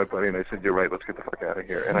looked at my buddy, and I said, "You're right, let's get the fuck out of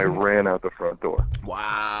here." And I ran out the front door.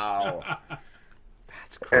 Wow.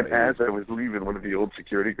 That's crazy. And as I was leaving, one of the old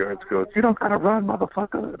security guards goes, "You don't gotta run,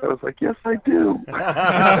 motherfucker." And I was like, "Yes, I do."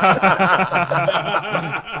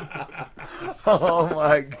 Oh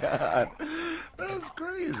my god, that's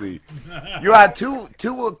crazy. You had two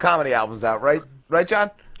comedy albums out, right, John?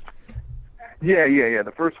 Yeah.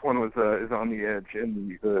 The first one was is On the Edge,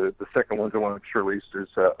 and the second one's the one that's released is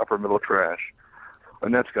Upper Middle Trash,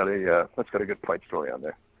 and that's got a good fight story on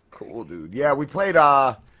there. Cool, dude. Yeah, we played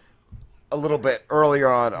a little bit earlier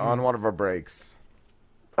on one of our breaks.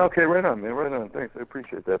 Okay, right on, man. Right on. Thanks. I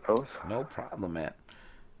appreciate that, fellas. No problem, man.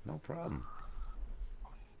 No problem.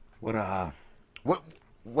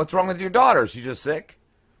 What's wrong with your daughter? Is she just sick?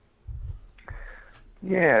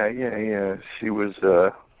 Yeah. She was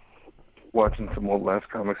watching some old Last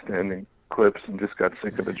Comic Standing clips and just got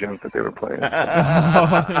sick of the junk that they were playing. I'm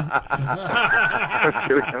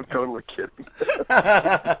kidding. I'm totally kidding.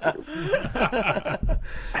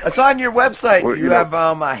 I saw on your website you have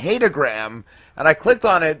a hatagram, and I clicked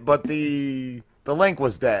on it, but the link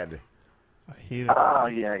was dead. Oh,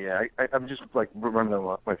 yeah. I'm just like running them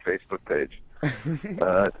off my Facebook page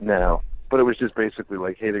now. But it was just basically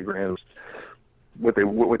like hatagrams. What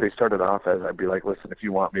they started off as, I'd be like, "Listen, if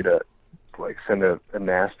you want me to like send a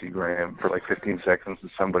nasty gram for like 15 seconds to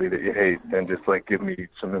somebody that you hate, and just like give me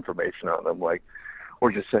some information on them, like,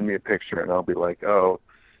 or just send me a picture and I'll be like, oh,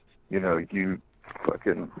 you know, you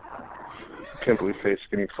fucking pimply face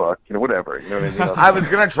skinny fuck, you know, whatever. You know what I mean? I was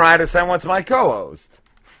gonna try to send one to my co-host.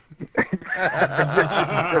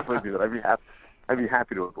 Definitely do that. I'd be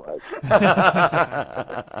happy to oblige.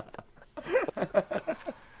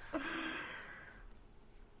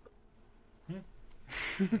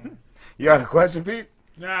 You got a question, Pete?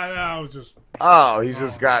 No, I was just... Oh, he's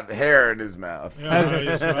just got hair in his mouth. Yeah,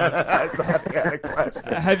 I thought he had a question.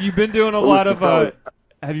 Have you been doing a lot of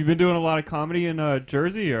comedy in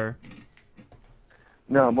Jersey, or?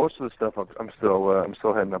 No, most of the stuff I'm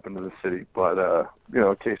still heading up into the city, but you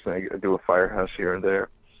know, occasionally I do a firehouse here and there.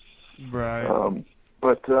 Right.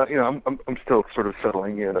 But you know, I'm still sort of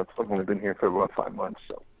settling in. I've only been here for about 5 months,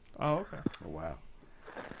 so. Oh, okay. Oh, wow.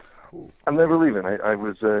 Cool. I'm never leaving.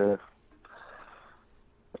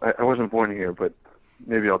 I wasn't born here, but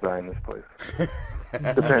maybe I'll die in this place.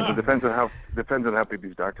 Depends on how big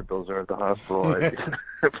these doctor bills are at the hospital.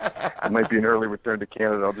 It might be an early return to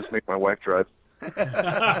Canada. I'll just make my wife drive.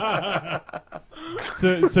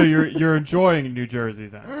 So you're enjoying New Jersey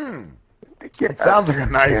then? Yeah. It sounds like a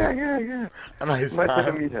nice, yeah. a nice Nice time.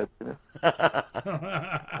 to meet you.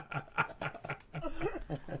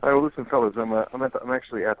 All right, well, listen, fellas, I'm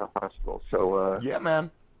actually at the hospital, so yeah, man.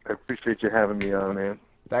 I appreciate you having me on, man.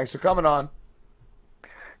 Thanks for coming on.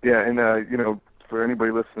 Yeah, and you know, for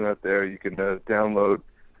anybody listening out there, you can download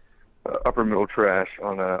Upper Middle Trash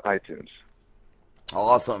on iTunes.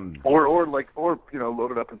 Awesome. Or you know,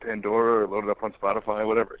 load it up in Pandora or load it up on Spotify,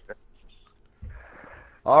 whatever.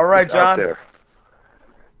 All right, It's out John. there.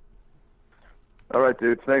 All right,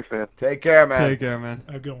 dude. Thanks, man. Take care, man. Take care, man.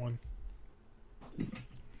 A good one.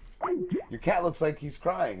 Your cat looks like he's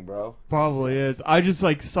crying, bro. Probably is. I just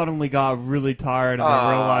like suddenly got really tired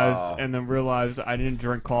and then realized I didn't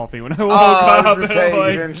drink coffee when I woke up. I was gonna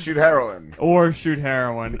say you didn't shoot heroin. Or shoot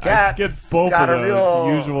heroin. Cat's I skipped both got of a those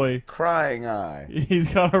real usually. Crying eye.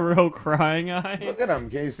 He's got a real crying eye. Look at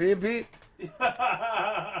him. Can you see it, Pete?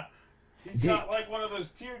 He's got like one of those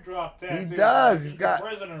teardrop tattoos. He does. He's got. a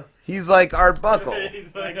prisoner. He's like Art Buckle.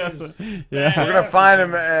 He's like Yeah. We're gonna find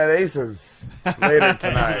him at Ace's later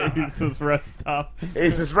tonight. Ace's rest stop.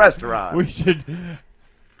 Ace's restaurant. We should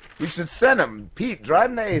send him. Pete,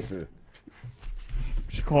 drive him to Ace's.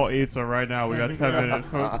 We should call Asa right now. We got 10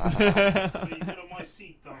 minutes.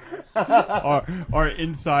 our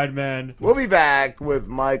inside man. We'll be back with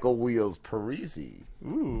Michael Wheels Parisi.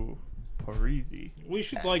 Ooh, Parisi. We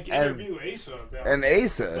should like interview Asa about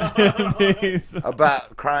Asa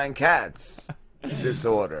about crying cats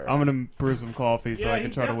disorder. I'm gonna brew some coffee so I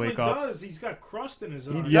can try to wake up. Does. He's got crust in his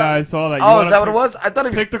eye. Yeah, I saw that. Oh, is that what it was? I thought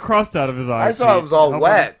he pick the crust out of his eye. I saw it was all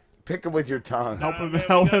wet. Pick it with your tongue. Help him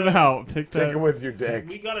out. Pick it with your dick.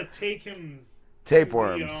 We gotta take him.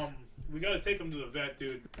 Tapeworms. We gotta take him to the vet,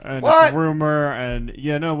 dude. And What? Rumor and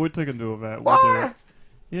we'll take him to a vet. What? We'll do it.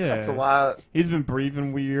 Yeah, That's a lot. He's been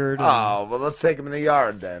breathing weird. Oh, well, let's take him in the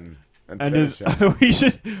yard then. And just, finish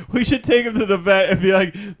him. we should take him to the vet and be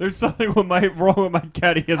like, "There's something wrong with my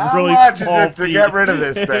cat. He has How really much is small it to feet." get rid of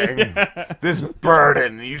this thing? Yeah. This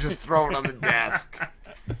burden. You just throw it on the desk.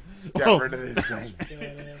 Just get rid of this thing.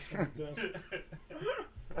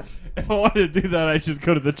 If I wanted to do that, I'd just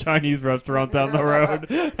go to the Chinese restaurant down the road.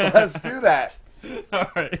 Let's do that. All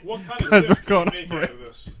right. What kind of Guys, dish we're going can we make for out it. of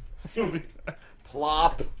this?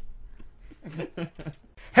 Plop.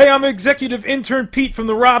 Hey, I'm executive intern Pete from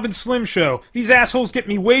the Rob and Slim Show. These assholes get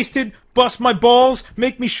me wasted, bust my balls,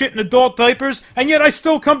 make me shit in adult diapers, and yet I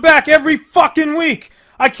still come back every fucking week.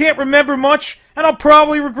 I can't remember much, and I'll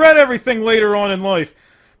probably regret everything later on in life.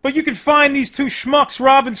 But you can find these two schmucks,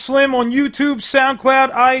 Rob and Slim, on YouTube,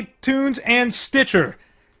 SoundCloud, iTunes, and Stitcher.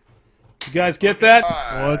 You guys get that?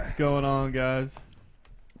 What's going on, guys?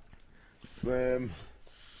 Slim.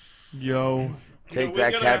 Yo. Take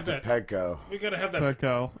that cat to Petco. We gotta have that.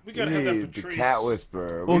 Petco. We gotta have that The Patrice. cat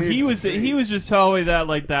whisperer. Well, he was just telling me that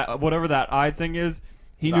like that whatever that eye thing is.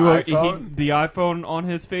 He The knew iPhone? the iPhone on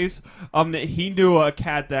his face. He knew a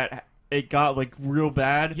cat that it got like real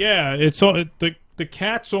bad. Yeah, it's all the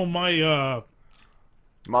cat's on my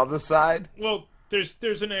mother's side. Well,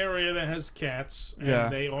 there's an area that has cats, and Yeah.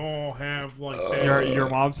 they all have like Your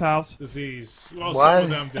mom's house disease. Well, What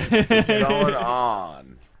some of them did. is going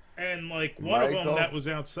on? And like one of Michael them that was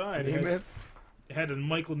outside Nemeth? had a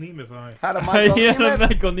Michael Nemeth eye. Had a Michael he had Nemeth? a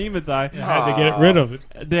Michael Nemeth eye. Yeah, had to get rid of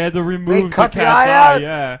it. They had to remove cut the the cat's eye eye. out?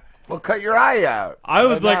 Yeah. Well, cut your eye out. I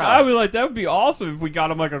was like, that would be awesome if we got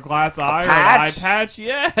him like a glass eye or an eye patch.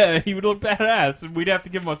 Yeah, he would look badass, and we'd have to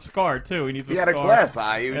give him a scar too. He needs. If he had a glass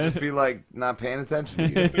eye, he would just be like not paying attention.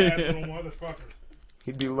 He's a bad little motherfucker.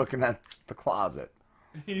 He'd be looking at the closet.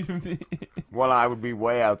 One eye would be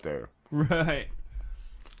way out there. Right.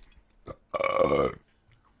 Oh,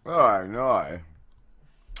 no.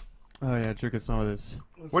 Oh yeah, drinking some of this.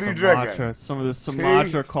 What are you drinking? Some of this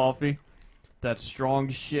Sumatra coffee. That strong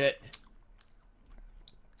shit.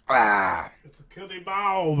 It's a kitty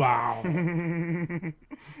bow bow.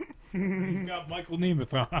 He's got Michael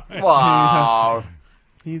Nemeth on. Wow.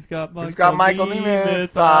 He's got Michael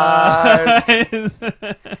Nemeth eyes.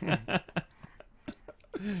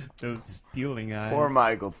 Those stealing eyes. Poor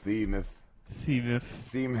Michael Nemeth.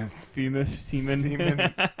 Seaman.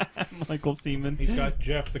 Michael Seaman. He's got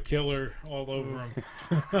Jeff the Killer all over him.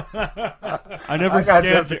 I never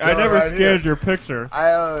scanned your picture.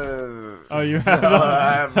 Oh, you have?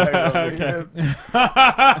 I have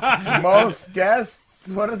okay. Most guests.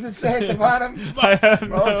 What does it say at the bottom?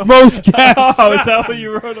 Most guests. Oh, is that what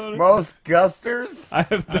you wrote on it? Most gusters. I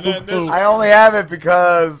have no clue. I only have it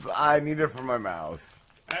because I need it for my mouse.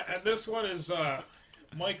 And this one is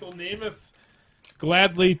Michael Nemeth.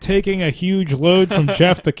 Gladly taking a huge load from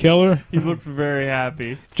Jeff the Killer. He looks very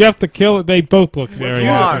happy. Jeff the Killer, they both look very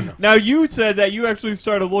happy. Now, you said that you actually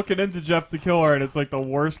started looking into Jeff the Killer, and it's like the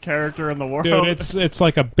worst character in the world. Dude, it's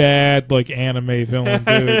like a bad anime villain,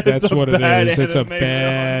 dude. That's what it is. It's a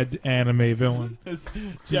bad anime villain.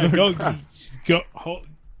 Yeah, go.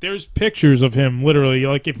 There's pictures of him, literally.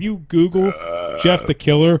 Like, if you Google Jeff the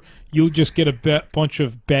Killer, you'll just get a bunch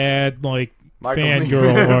of bad,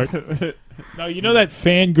 fangirl art. No, you know that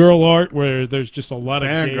fangirl art where there's just a lot of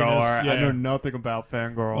fangirl art. Yeah. I know nothing about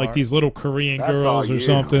fangirl art. Like these little Korean girls or you.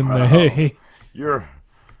 something. Wow. Hey, you're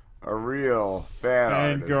a real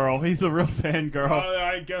fangirl. He's a real fangirl.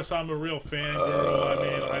 I guess I'm a real fangirl. I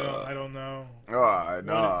mean, I don't know.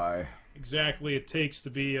 No. Exactly, it takes to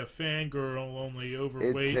be a fangirl, only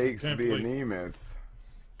overweight. It takes to be a Nemeth.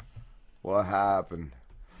 What happened?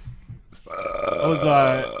 I was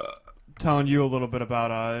telling you a little bit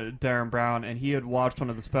about Darren Brown, and he had watched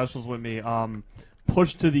one of the specials with me.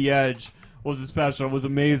 Pushed to the Edge was a special. It was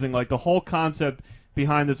amazing. Like, the whole concept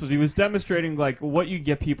behind this was he was demonstrating what you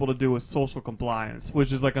get people to do with social compliance,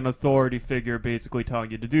 which is like an authority figure basically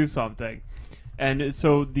telling you to do something. And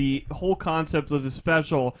so the whole concept of the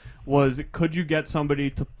special was, could you get somebody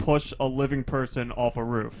to push a living person off a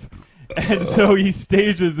roof? And so he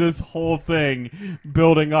stages this whole thing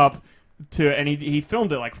building up and he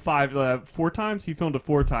filmed it 4 times. He filmed it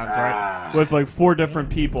 4 times, right? With 4 different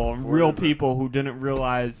people, real people who didn't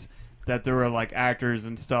realize that there were actors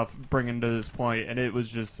and stuff bringing to this point, and it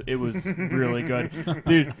was really good.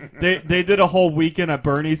 Dude, they did a whole weekend at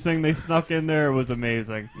Bernie's thing. They snuck in there. It was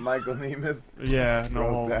amazing. Michael Nemeth. Yeah,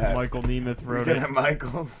 Michael Nemeth wrote it.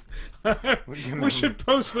 Michael's. We should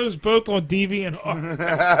post those both on DeviantArt.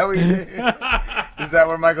 Is that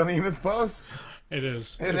where Michael Nemeth posts? It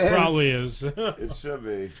is. It probably is. It should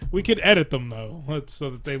be. We could edit them though, so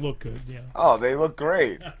that they look good. Yeah. Oh, they look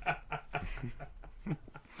great.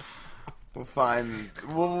 We'll find.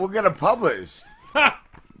 We'll get it published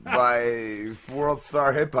by World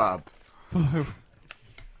Star Hip Hop. Yeah.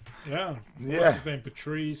 Yeah. What's his name?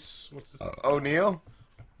 Patrice. What's his name? O'Neal?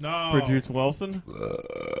 No. Patrice Wilson?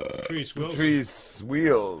 Patrice Wilson. Patrice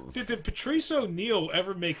Wheels. Did Patrice O'Neal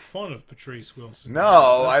ever make fun of Patrice Wilson?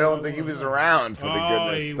 No, I don't think he was around for the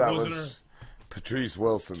goodness. He that wasn't was Patrice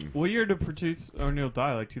Wilson. What year did Patrice O'Neal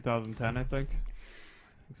die? 2010, I think.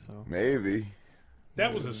 So maybe.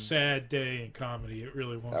 That was a sad day in comedy. It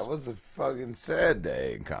really was. That was a fucking sad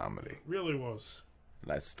day in comedy. It really was.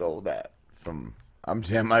 And I stole that from I'm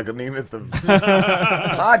Jan Michael Nemeth of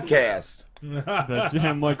podcast. The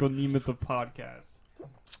Jan Michael Nemeth of podcast.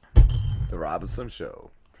 The Robinson Show,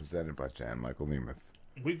 presented by Jan Michael Nemeth.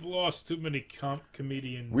 We've lost too many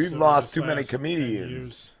comedians. We've lost too many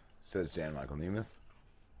comedians, says Jan Michael Nemeth.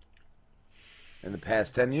 In the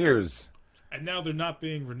past 10 years. And now they're not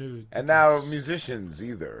being renewed. And now musicians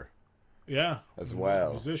either. Yeah. As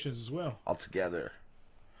well. Musicians as well. All together.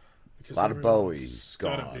 Because a lot of Bowie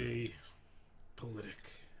gone. Gotta be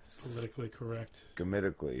politically correct.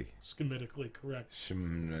 Schematically correct.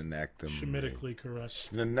 Schematically correct.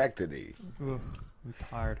 Schenectady. I'm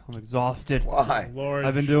tired. I'm exhausted. Why? Lord.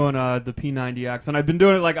 I've been doing the P90X, and I've been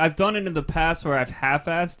doing it I've done it in the past where I've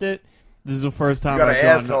half-assed it. This is the first time I've done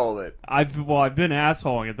it. I've been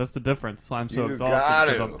assholing it. That's the difference. So I'm so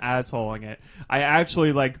exhausted because I'm assholing it. I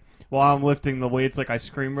actually while I'm lifting the weights, I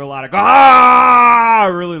scream real loud. I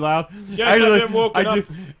go really loud. Yes, I've been woken up.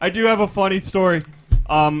 I do have a funny story.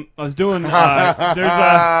 I was doing. There's a.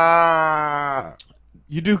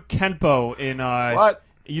 You do Kenpo in. What?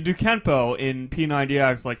 You do Kenpo in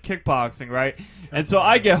P90X, like kickboxing, right? And so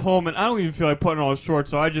I get home and I don't even feel like putting on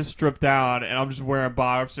shorts, so I just strip down and I'm just wearing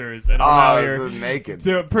boxers and I'm out here naked,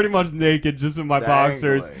 pretty much naked, just in my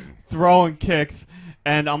boxers, throwing kicks.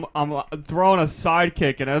 And I'm throwing a side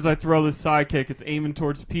kick, and as I throw the side kick, it's aiming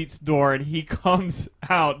towards Pete's door, and he comes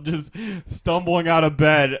out just stumbling out of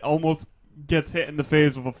bed, almost gets hit in the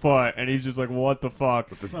face with a foot, and he's just like, "What the fuck?"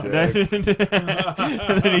 And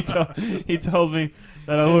then he tells me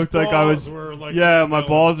that I looked like I was, my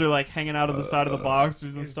balls are like hanging out of the side of the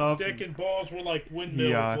boxers and stuff. Dick and balls were like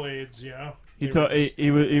windmill blades, yeah.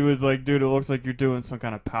 He was like, dude, it looks like you're doing some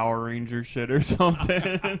kind of Power Ranger shit or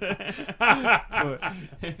something.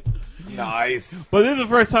 Nice. But this is the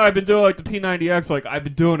first time I've been doing like the P90X. Like I've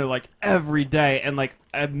been doing it like every day, and like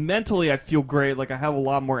mentally I feel great. Like I have a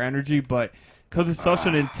lot more energy, but because it's such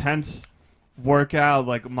an intense workout,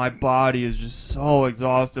 like my body is just so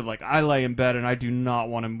exhausted. Like I lay in bed and I do not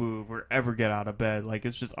want to move or ever get out of bed. Like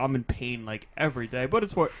it's just I'm in pain like every day, but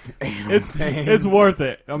it's worth it's worth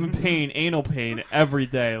it. I'm in pain, anal pain every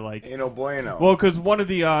day. Like anal bueno. Well, because one of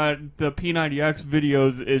the P90X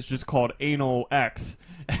videos is just called Anal X.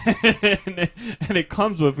 and it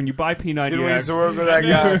comes with when you buy P90X. Did we used to work with that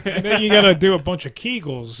guy? And then you gotta do a bunch of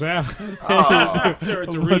Kegels after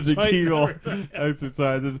to Kegel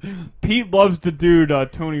exercises. Pete loves the dude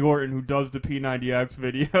Tony Horton who does the P90X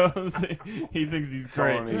videos. He thinks he's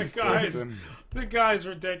great. The guy's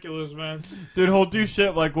ridiculous, man. Dude, he'll do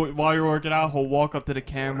shit like while you're working out. He'll walk up to the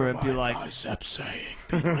camera and be like, "Biceps saying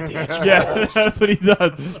P90X." Yeah, that's what he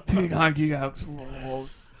does. P90X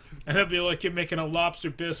rolls. And it'll be like you're making a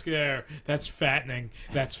lobster biscuit there. That's fattening.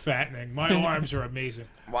 That's fattening. My arms are amazing.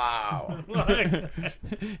 Wow.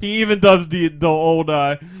 He even does the old,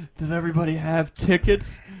 does everybody have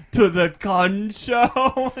tickets to the gun show?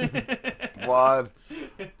 What?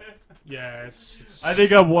 Yeah, it's... I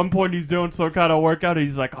think at one point he's doing some kind of workout and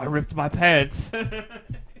he's like, I ripped my pants.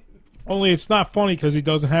 Only it's not funny because he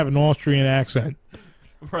doesn't have an Austrian accent.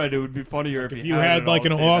 Right, it would be funnier if you had like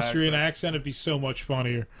an Austrian accent. It'd be so much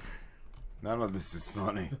funnier. None of this is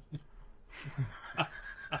funny.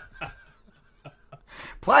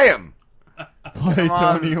 Play him. Play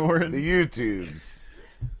Tony Horton. The YouTubes.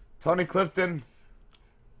 Tony Clifton.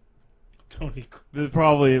 There's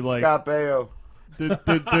probably like Scott Baio.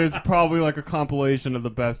 There's probably like a compilation of the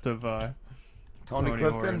best of Tony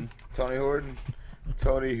Clifton, Horton. Tony Horton,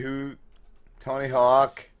 Tony Hoot, Tony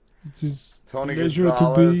Hawk. Tony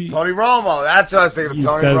Gonzalez, Tony Romo. That's what I was thinking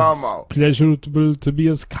of. Tony Romo. Pleasurable to be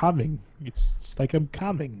as coming. It's like I'm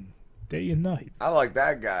coming day and night. I like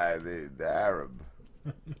that guy, the Arab.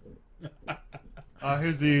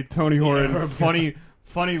 Here's the Tony Horton funny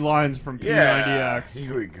lines from P90X. Yeah,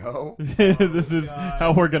 here we go. This is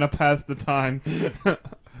how we're gonna pass the time.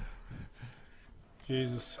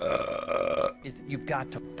 Jesus. You've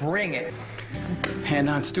got to bring it.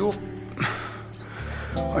 Hand on stool.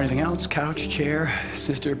 Or anything else? Couch, chair,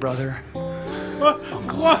 sister, brother,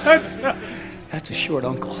 uncle. What? That's a short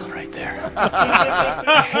uncle right there.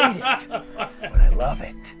 I hate it, but I love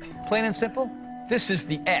it. Plain and simple, this is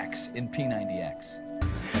the X in P90X.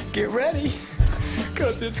 Get ready,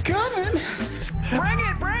 because it's coming. Bring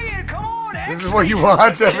it, come on, X. This is what you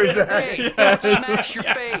watch every day. Hey, smash your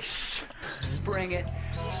face. Bring it.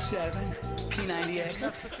 7,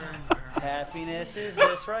 P90X. Happiness is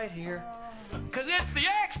this right here. Because it's the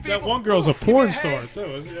X, people. That one girl's a porn star, too,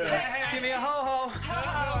 isn't it? Give me a ho-ho.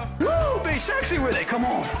 Woo, be sexy with it. Come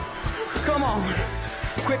on. Come on.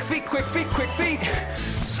 Quick feet.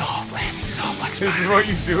 Soft landing, soft like This is what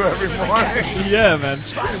you do every morning? Yeah, man.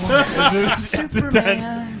 Spider-Man. It's intense.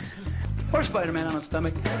 Or Spider-Man on his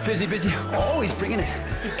stomach. Busy. Always bringing it.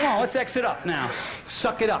 Come on, let's X it up now.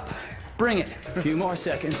 Suck it up. Bring it. A few more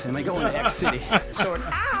seconds, and we go into X City. Sort.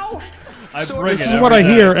 Ow! This is what I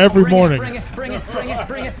hear every morning. Bring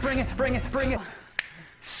it.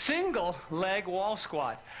 Single leg wall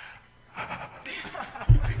squat.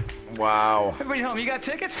 Wow. Everybody home, you got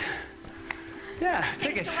tickets? Yeah,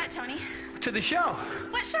 tickets. To what, Tony? To the show.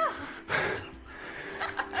 What show?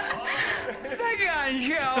 The gun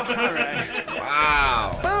show. All right.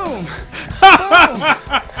 Wow. Boom.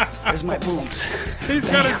 There's my booms. He's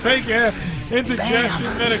got to take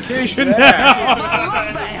indigestion medication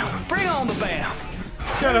now. Bam. Bring on the bam.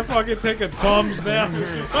 Got to fucking take a Tums now.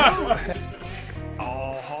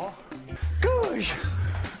 Gosh.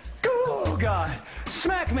 Oh, God.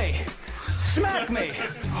 Smack me.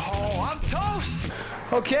 Oh, I'm toast.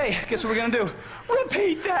 Okay, guess what we're going to do?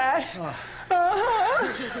 Repeat that.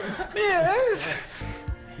 Yes.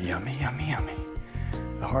 Yummy.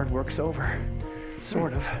 The hard work's over.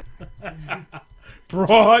 Sort of.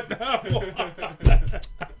 Broad. I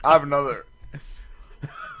have another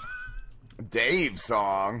Dave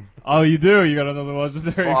song. Oh, you do? You got another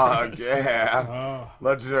legendary? Fuck yeah.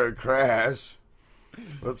 Legendary Crash.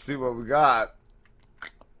 Let's see what we got.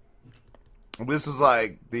 This was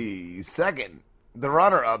like the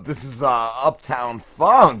runner-up. This is Uptown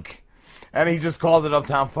Funk. And he just called it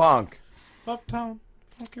Uptown Funk. Uptown,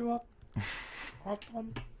 funk you up.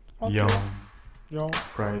 Uptown. Yo. Yo.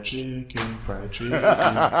 Fried chicken, fried chicken. Yo.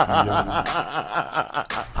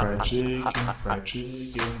 Fried chicken,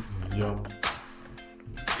 yo.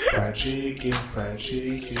 Fried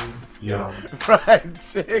chicken, yo. Fried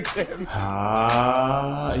chicken.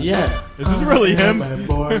 Yeah. Is this really him? My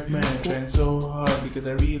boy, man, trying so hard because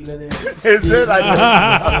I really let it. Is it?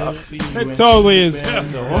 It totally is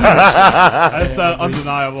him. That's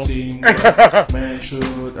undeniable. Man,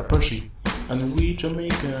 should approach it. And we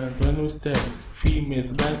Jamaicans, when we step,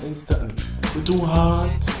 females light instantly. We too hot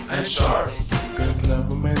and sharp. Girls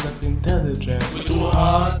love men that intelligent. We too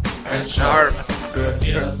hot and sharp. Girls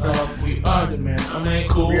hit us up, we are the men. I mean,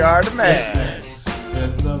 cool. We are the men. Yes, man.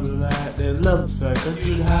 Girls love the light, they love the side. Cause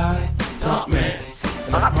you high, top man.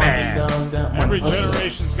 Top man. Every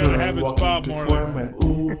generation's gonna have its Bob Marley.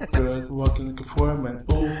 Ooh, girls walking like a foreman.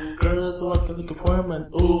 Ooh, girls walking like a foreman.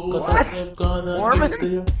 Ooh, cause I'm gonna Foreman? give it to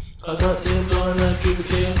you. Cause I'm gonna give it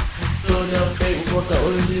to you. So damn fake, we work out all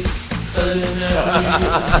of this.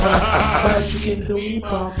 Fried chicken to eat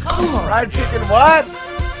pop. Come on. Fried chicken what?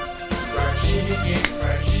 Fried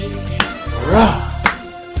chicken. Rah.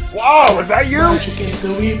 Whoa, is that you? Fried chicken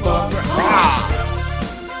to eat pop. Rah.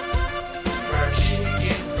 Fried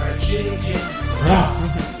chicken. Rah.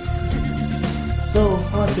 So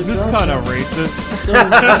hot. Is this kind of racist?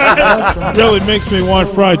 Really makes me want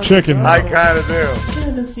fried chicken. I kind of do.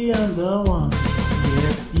 Tennessee, I'm the one.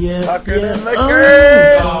 Yeah. Tucker in the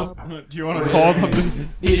curse. Do you want to call them to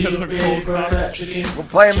get some cold cock? We'll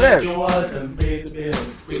play him this.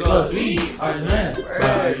 Because we are the men.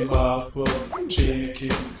 Buy a box full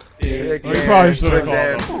chicken. We probably should have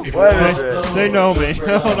called them. What is it? They know me.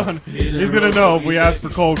 Hold on. He's going to know if we ask for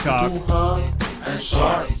cold cock. And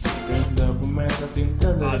sharp.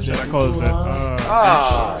 Oh shit, I closed it.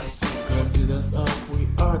 Girls hit us up, we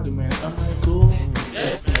are the man. Am I cool?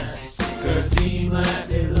 Yes, man. Girls seem like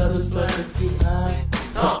they love us like you high.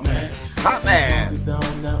 Top man. Top man.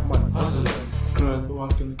 Down that one. Hustler. Girls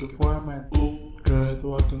walking like a foreman. Ooh. Girls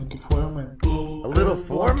walking like a foreman. Ooh. A little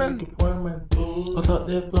foreman? Like a foreman. Ooh. Cause out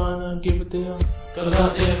there gonna give it there. Cause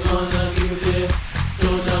out there gonna give it there. So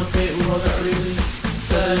damn fake, we all got really.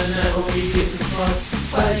 Saturday night when we get the spot.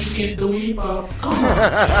 Fried chicken to eat pop. Come on.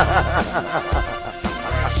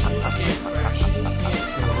 Fried chicken.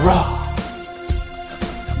 Raw.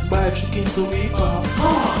 Fried chicken to eat pop.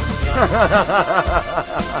 Come on.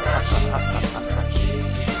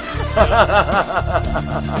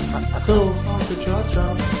 So hard to draw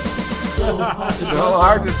drop. So hard to draw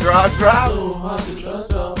hard to draw drop. So hard to draw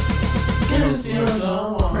drop. Can't see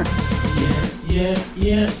no one.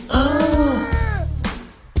 Yeah.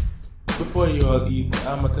 Before you all eat,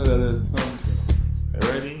 I'm gonna tell you a little something.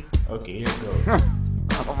 Ready? Okay, here it goes.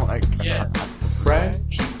 Oh my god. Yeah. Fried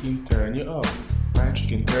chicken turn you up. Fried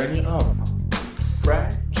chicken turn you up.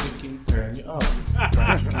 Fried chicken turn you up.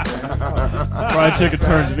 Fried chicken turn you up. Fried chicken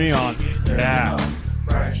turns me on. Yeah.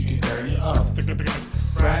 Fried chicken turn you up.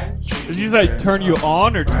 Fried chicken. Did you say turn you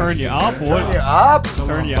on or turn you up? What? Turn you up?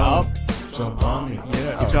 Turn you up? Jump on me.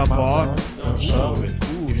 Yeah, you jump on. Show it.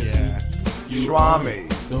 Ooh, yeah. Swami.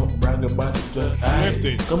 Don't brag about it, just act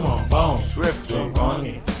it. Come on, bounce. Swifty. Jump on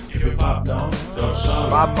me. If you pop down, don't show it.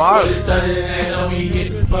 Bob Marley. It's Saturday night and we hit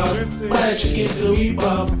the spot. Fried chicken till we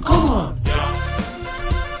pop. Come on.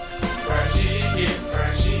 Fried chicken.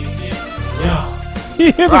 Yeah.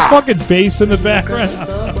 You hear the fucking bass in the background. Come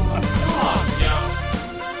on,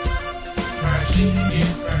 fried chicken.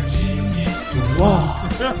 Wow.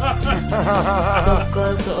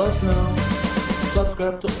 Subscribe to us now.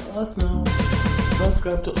 Subscribe to us now.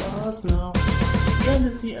 Subscribe to us now.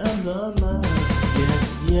 Tennessee, I'm the man.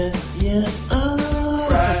 Yeah.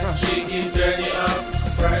 Fried chicken, turn it up.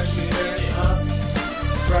 Fried chicken, turn it up.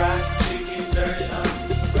 Fried chicken, turn it up.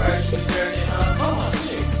 Fried chicken, turn it up. Come on,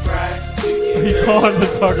 sing. Fried chicken. He called the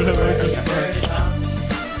Tucker to make it.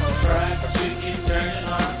 Fried chicken, turn it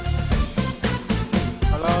up.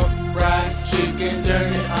 Hello? Fried chicken,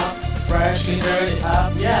 turn it up. Fried chicken, turn it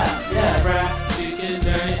up. Yeah. Fried chicken,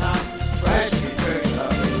 turn it up. Fried chicken, turn it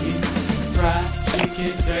up, baby. Fried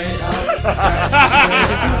chicken, turn it up.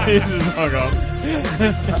 He just hung up.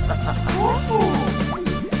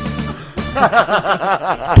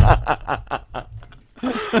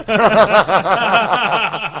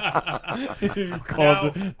 You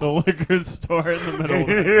called the liquor store in the middle.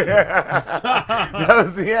 That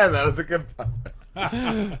was the end. That was a good part.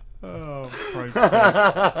 Oh, Christ.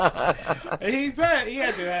 He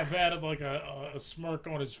had to have had like a smirk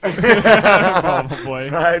on his face. Probably.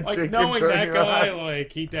 Fried Like chicken knowing turn that you guy, on.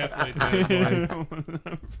 like he definitely did.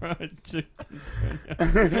 Fried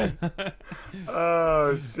chicken.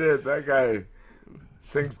 Oh shit, that guy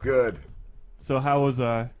sings good. So how was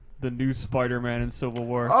the new Spider-Man in Civil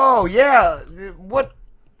War? Oh yeah, what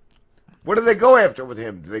do they go after with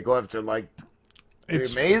him? Do they go after like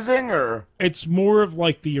It's amazing or? It's more of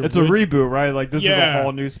like the. It's a reboot, right? Like this is a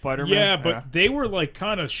whole new Spider-Man. Yeah, but they were like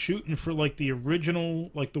kind of shooting for like the original,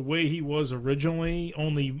 like the way he was originally,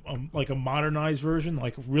 only like a modernized version,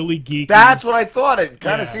 like really geeky. That's what I thought. It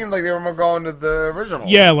kind of seemed like they were more going to the original.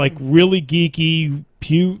 Yeah, like really geeky,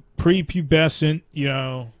 prepubescent. You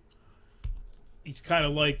know, he's kind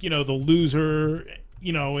of like the loser.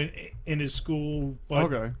 In his school,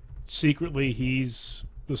 but secretly he's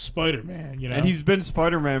the Spider-Man, And he's been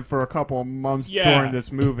Spider-Man for a couple of months during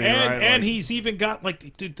this movie, right? And he's even got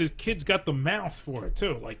like the kid's got the mouth for it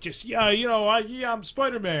too. Like just I'm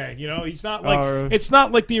Spider-Man. He's not like it's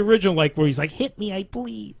not like the original, like where he's like hit me, I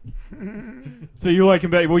bleed. So you like him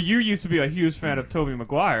better? Well, you used to be a huge fan of Tobey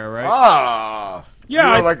Maguire, right? Ah,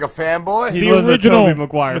 yeah, you were like a fanboy. He was original, a Tobey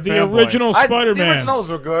Maguire the fanboy. original Spider-Man. The originals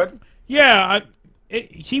were good. Yeah,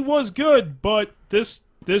 he was good, but this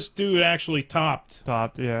dude actually topped.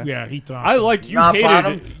 Yeah. Yeah, he topped. I liked you. Not Hated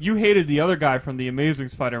bottomed? You hated the other guy from the Amazing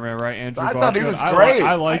Spider-Man, right? Andrew. I thought he was Garfield. great.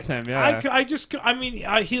 I liked him. Yeah.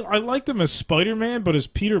 I liked him as Spider-Man, but as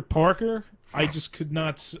Peter Parker, I just could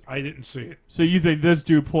not. I didn't see it. So you think this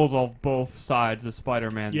dude pulls off both sides of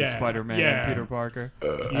Spider-Man, Yeah, the Spider-Man and Peter Parker?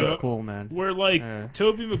 That's cool, man. Where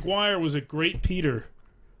Tobey Maguire was a great Peter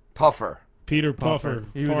Puffer. He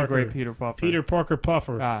was a great Peter Puffer. Peter Parker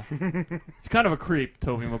Puffer. Ah. It's kind of a creep,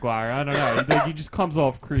 Tobey Maguire. I don't know. He just comes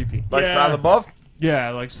off creepy. Like Shia LaBeouf? Yeah,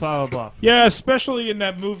 like Shia LaBeouf. Yeah, especially in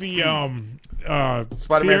that movie,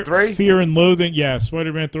 Spider-Man 3? Fear and Loathing. Yeah,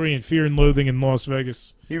 Spider-Man 3 and Fear and Loathing in Las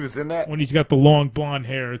Vegas. He was in that? When he's got the long blonde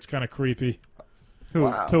hair, it's kind of creepy. Who?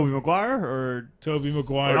 Wow. Tobey Maguire or Tobey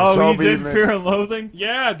Maguire? Oh, he's in Fear and Loathing?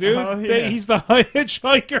 Yeah, dude. Oh, yeah. He's the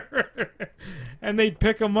hitchhiker. And they'd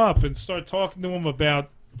pick him up and start talking to him about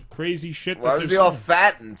crazy shit. Why was he all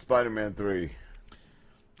fat in Spider-Man 3?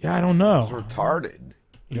 Yeah, I don't know. He was retarded.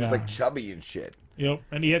 He was Yeah. like chubby and shit. Yep,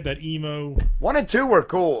 and he had that emo. 1 and 2 were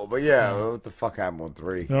cool, but what the fuck happened with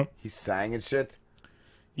 3? Yep. He sang and shit.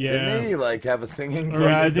 Yeah. Didn't he like have a singing?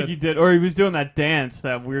 Yeah, I think he did. Or he was doing that dance,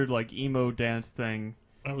 that weird like emo dance thing.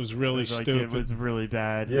 That was really stupid. It was really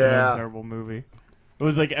bad. Yeah. It was a terrible movie. It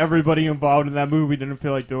was like everybody involved in that movie didn't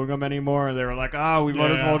feel like doing them anymore, and they were like, we might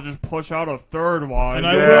as well just push out a third one. And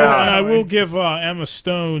I will give Emma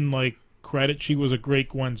Stone like credit. She was a great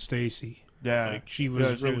Gwen Stacy. Yeah, like she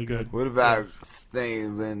was really good. What about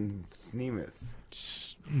Steven Nemeth?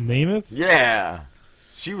 Nemeth? Yeah.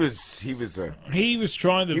 He was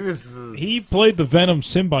trying to. He played the Venom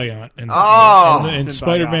symbiote in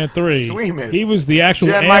Spider-Man 3. Sweemeth. He was the actual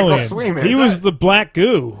Jan alien. Michael Sweemeth. He was the black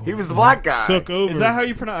goo. He was the black guy. Took over. Is that how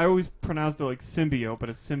you pronounce? I always pronounced it like symbiote, but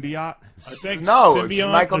it's symbiote. I think no,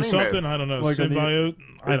 symbiote Michael or Nemeth. something. I don't know. Like symbiote.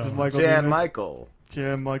 I don't know. Jan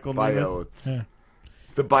Michael Nemeth. Yeah.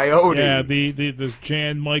 The Biote. Yeah, the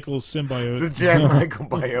Jan Michael symbiote. The Jan Michael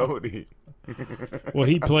Biote. Well,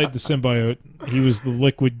 he played the symbiote. He was the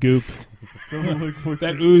liquid goop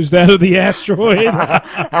that oozed out of the asteroid.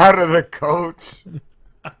 Out of the coach.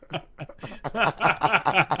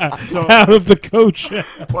 Out of the coach.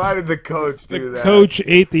 Why did the coach do that? The coach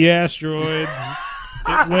ate the asteroid.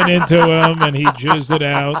 It went into him, and he jizzed it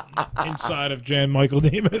out inside of Jan Michael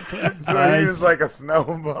Nemeth. So he was like a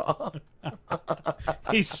snowball.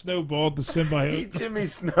 He snowballed the symbiote. He Jimmy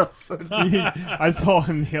Snow. I saw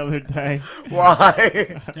him the other day.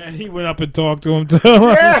 Why? And he went up and talked to him too.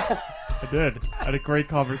 Yeah. I did. I had a great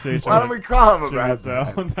conversation. Why don't we call him about Jimmy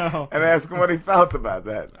that? No. And ask him what he felt about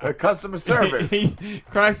that. The customer service. He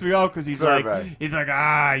cracks me up because he's Survey.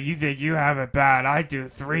 like, you think you have it bad? I do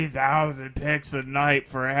 3,000 picks a night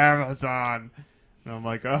for Amazon. And I'm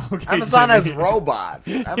like, oh, okay. Amazon Jimmy. has robots.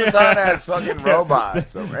 Amazon has fucking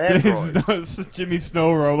robots or androids. Jimmy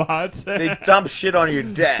Snow robots. They dump shit on your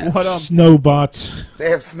desk. What Snowbots.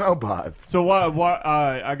 They have snowbots. So what?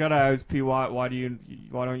 I gotta ask P. Why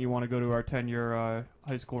don't you want to go to our 10-year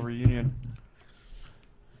high school reunion?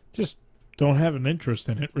 Just don't have an interest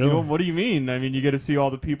in it, really. What do you mean? I mean, you get to see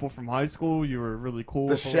all the people from high school. You were really cool.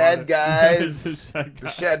 The with a lot Shed of- guys. The The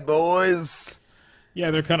Shed boys. Yeah,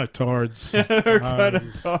 they're kind of tards. They're kind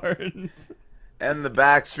of tards. And the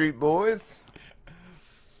Backstreet Boys?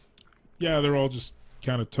 Yeah, they're all just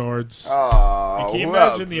kind of tards. Oh, can you who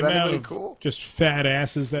imagine else? the Is amount anybody of cool? just fat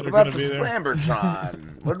asses that What are going about to the be there?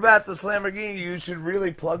 Slambertron? What about the Lamborghini? You should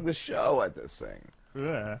really plug the show at this thing.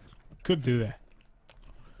 Yeah. Could do that.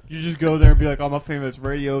 You just go there and be like, I'm a famous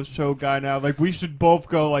radio show guy now. Like, we should both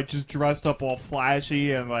go, like, just dressed up all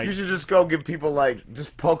flashy and, like... You should just go give people, like,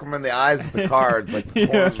 just poke them in the eyes with the cards, like the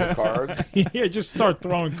corners of the cards. Yeah, just start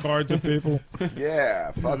throwing cards at people.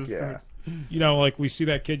 Yeah, fuck yeah. You know, like we see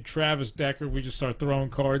that kid Travis Decker, we just start throwing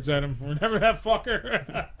cards at him. Remember that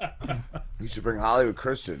fucker? You should bring Hollywood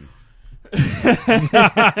Christian. Oh,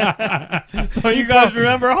 you guys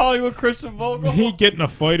remember Hollywood Christian Vogel? He'd get in a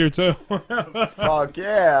fight or two. Fuck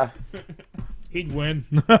yeah. He'd win.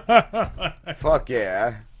 Fuck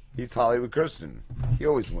yeah. He's Hollywood Christian. He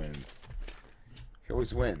always wins. He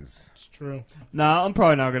always wins. It's true. Nah, I'm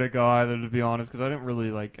probably not gonna go either, to be honest, because I didn't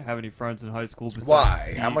really like have any friends in high school. Besides Why?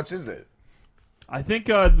 Pete. How much is it? I think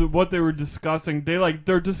what they were discussing,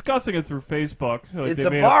 they're discussing it through Facebook. Like, It's they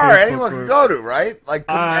a made bar Facebook anyone group. can go to, right? Like,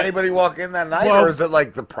 couldn't anybody walk in that night, or is it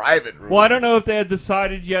like the private room? Well, I don't know if they had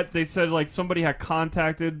decided yet. They said like somebody had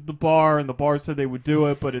contacted the bar, and the bar said they would do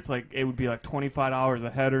it, but it's like it would be like $25 a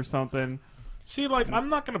head or something. See, like, I'm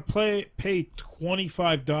not going to pay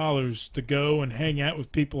 $25 to go and hang out with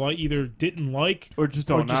people I either didn't like or just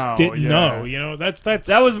don't know. Didn't Yeah. know. You know, that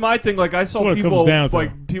was my thing. Like, I saw what it people comes down to.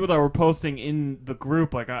 like people that were posting in the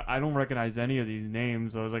group. Like, I don't recognize any of these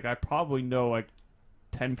names. I was like, I probably know like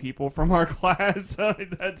 10 people from our class.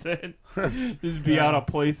 That's it. Just be out of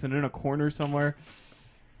place and in a corner somewhere.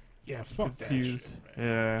 Yeah, fuck Confused.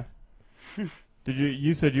 that shit, Yeah. Did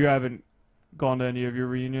you said you haven't gone to any of your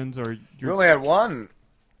reunions, or We only had one.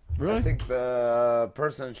 Really? I think the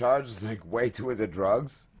person in charge was like way too into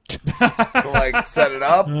drugs to like set it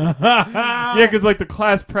up. Yeah, because like the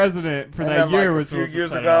class president for And that then, year like, was a few supposed to years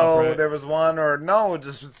set it ago. up, right? There was one, or no,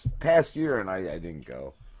 just was past year, and I didn't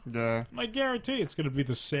go. Yeah. I guarantee it's going to be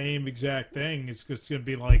the same exact thing. It's just going to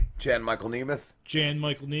be like Jan Michael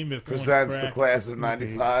Nemeth presents the class of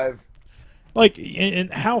 '95. Like,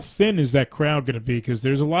 and how thin is that crowd going to be? Because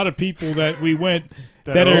there's a lot of people that we went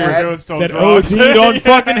That overdosed on that drugs. OD'd on Yeah.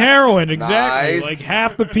 fucking heroin. Exactly. Nice. Like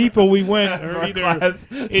half the people we went are Our either class.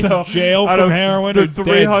 in So, jail out from of heroin the or dead from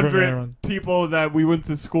 300 heroin. people that we went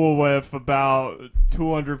to school with, about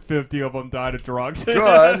 250 of them died of drugs.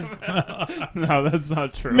 Good. No, that's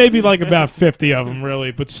not true. Maybe like about 50 of them,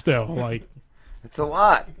 really, but still, like It's a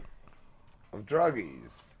lot of druggies.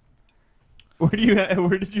 Where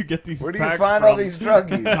did you get these? Where do you facts find from? all these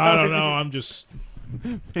druggies? I don't know. I'm just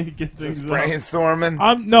Get things Just up. brainstorming.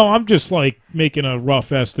 I'm just like making a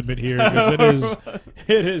rough estimate here because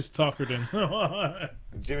it is Tuckerton.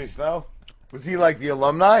 Jimmy Snow? Was he like the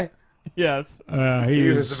alumni? Yes. He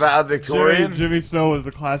was a valedictorian. Jimmy Snow was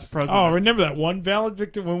the class president. Oh, remember that one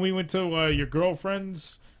valedictorian when we went to your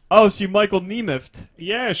girlfriend's? Oh, she Michael Nemeth.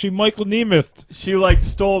 Yeah, she Michael Nemeth. She like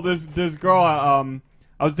stole this girl.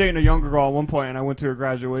 I was dating a younger girl at one point, and I went to her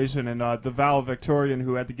graduation, and the valedictorian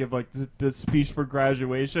who had to give like the speech for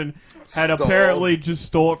graduation had apparently just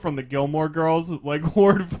stole it from the Gilmore Girls, like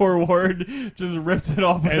word for word, just ripped it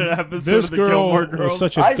off in an episode this of the girl Gilmore was Girls.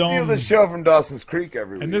 such a I dumb- steal the show from Dawson's Creek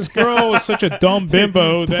every week. And this girl was such a dumb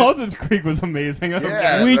bimbo that Dawson's Creek was amazing.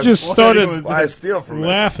 Yeah, we that's just why started I steal from it.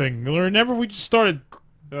 laughing. Remember, we just started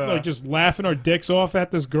like just laughing our dicks off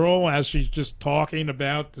at this girl as she's just talking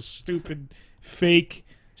about the stupid fake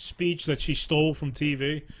speech that she stole from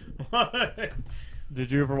TV. Did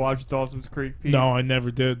you ever watch Dawson's Creek, Pete? No, I never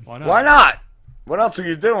did. Why not? Why not? What else are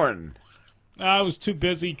you doing? I was too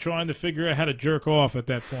busy trying to figure out how to jerk off at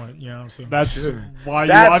that point. You know, so That's why you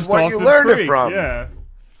That's watched what you Dawson's learned it Creek. from. Yeah.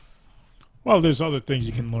 Well, there's other things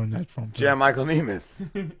you can learn that from. too. Jan Michael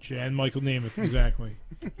Nemeth. Jan Michael Nemeth, exactly.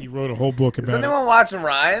 He wrote a whole book Is about it. anyone watching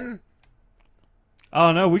Ryan?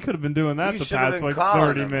 Oh no, we could have been doing that You the should have past been like calling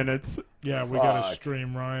 30 him. minutes. Yeah, we got to Fuck.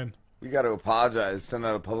 stream Ryan. We got to apologize, send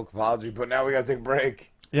out a public apology, but now we got to take a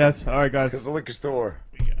break. Yes, all right, guys. Because the liquor store.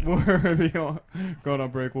 We're going on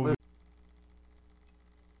break. We'll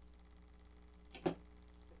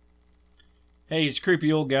Hey, it's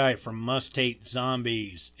Creepy Old Guy from Must Hate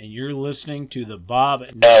Zombies, and you're listening to the Bob...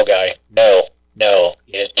 No, guy. No.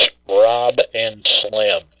 It's Rob and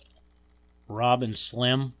Slim. Rob and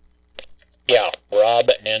Slim? Yeah, Rob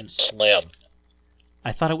and Slim.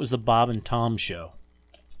 I thought it was the Bob and Tom show.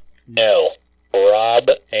 No, Rob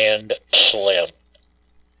and Slim.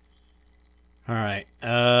 Alright,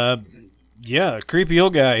 yeah, Creepy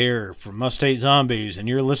Old Guy here from Must Hate Zombies, and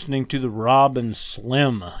you're listening to the Rob and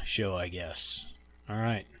Slim show, I guess.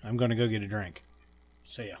 Alright, I'm gonna go get a drink.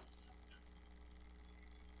 See ya.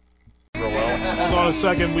 Roel Hold on a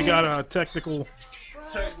second. We got a technical.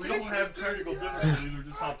 We don't have technical difficulties. We're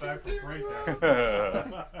just hot back from break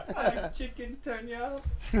there. Chicken, turn you up.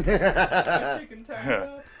 Chicken, turn you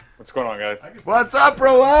up. What's going on, guys? What's up,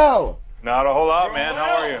 Roel? Not a whole lot, man.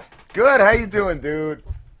 How are you? Good. How you doing, dude?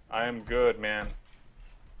 I am good, man.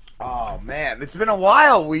 Oh, man. It's been a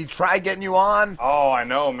while. We tried getting you on Oh, I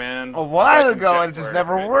know, man. a while ago, and it just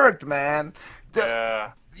never worked, man.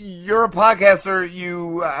 Yeah. You're a podcaster.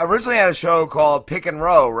 You originally had a show called Pick and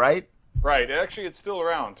Row, right? Right. Actually, it's still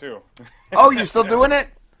around too. Oh, you're still doing it?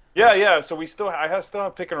 Yeah. So still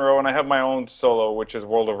have Pick and Row, and I have my own solo, which is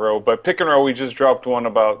World of Row. But Pick and Row, we just dropped one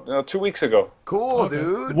about 2 weeks ago. Cool,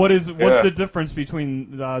 dude. What's the difference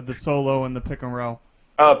between the solo and the pick and roll?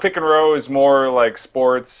 Pick and Row is more like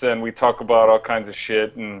sports, and we talk about all kinds of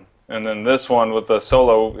shit, and then this one with the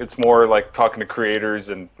solo, it's more like talking to creators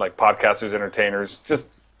and like podcasters, entertainers, just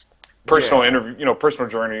personal interview, personal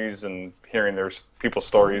journeys, and hearing their people's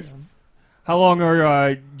stories. How long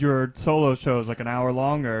are your solo shows? Like an hour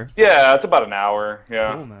long, or? Yeah, it's about an hour.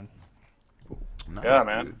 Yeah. Cool, man. Nice, Yeah,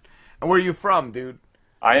 man. dude. And where are you from, dude?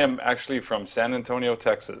 I am actually from San Antonio,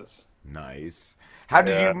 Texas. Nice. How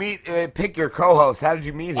did you meet? Pick your co-host. How did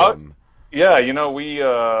you meet him? Yeah,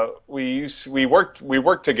 we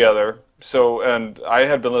worked together. So, and I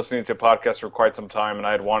had been listening to podcasts for quite some time, and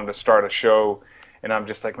I had wanted to start a show, and I'm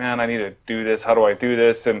just like, man, I need to do this. How do I do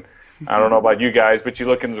this? And I don't know about you guys, but you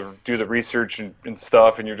look into do the research and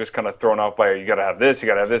stuff, and you're just kind of thrown off by you got to have this, you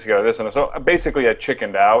got to have this, you got to have this, and so basically I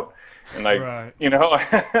chickened out, and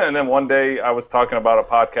and then one day I was talking about a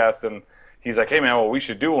podcast, and he's like, hey man, well we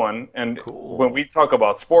should do one, and when we talk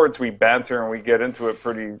about sports, we banter and we get into it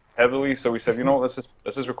pretty heavily, so we said, let's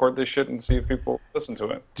just record this shit and see if people listen to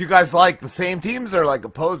it. Do you guys like the same teams or like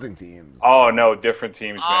opposing teams? Oh no, different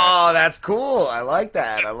teams, man. Oh, that's cool. I like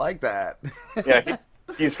that. Yeah.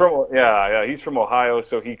 He's from Ohio,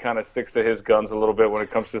 so he kind of sticks to his guns a little bit when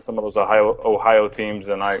it comes to some of those Ohio teams.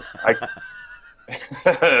 And I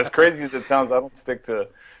as crazy as it sounds, I don't stick to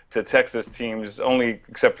Texas teams only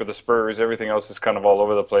except for the Spurs. Everything else is kind of all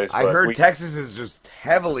over the place. I heard Texas is just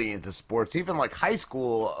heavily into sports, even like high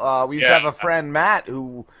school. We used to have a friend Matt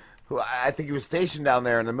who I think he was stationed down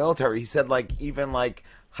there in the military. He said even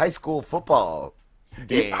high school football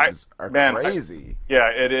games are crazy.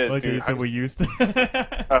 It is. Like dude. you said, we used to.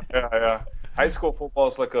 Yeah. High school football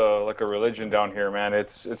is like a religion down here, man.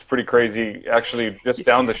 It's pretty crazy. Actually, just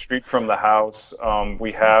down the street from the house,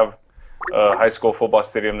 we have a high school football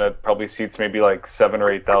stadium that probably seats maybe like 7,000 or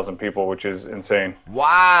 8,000 people, which is insane.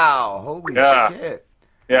 Wow! Holy shit!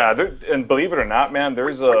 Yeah, and believe it or not, man,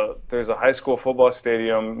 there's a high school football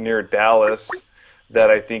stadium near Dallas that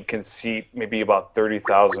I think can seat maybe about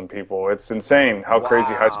 30,000 people. It's insane how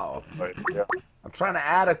crazy high school is. Yeah. I'm trying to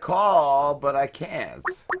add a call, but I can't.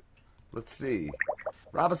 Let's see.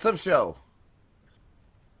 Rob, what's up, show?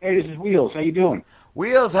 Hey, this is Wheels. How you doing?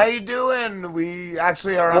 Wheels, how you doing? We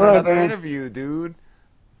actually are on another interview, dude.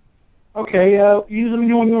 Okay, you let me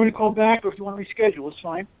know when you want to call back, or if you want to reschedule, it's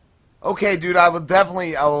fine. Okay, dude, I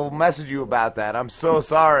will message you about that. I'm so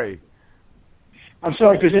sorry. I'm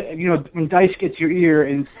sorry, because when dice gets your ear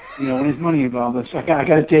and when there's money involved, I got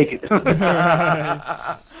to take it.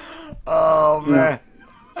 Oh man.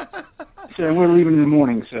 So we're leaving in the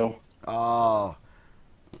morning, so. Oh.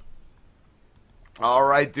 All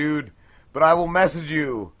right, dude. But I will message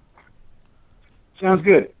you. Sounds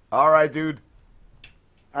good. All right, dude.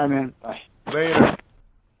 All right, man. Bye. Later.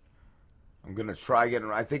 I'm gonna try getting.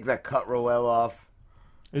 I think that cut Roel off.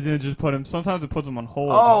 It didn't just put him. Sometimes it puts him on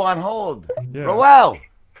hold. Oh, on hold. Yeah. Roel.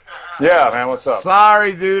 Yeah, man. What's up?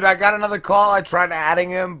 Sorry, dude. I got another call. I tried adding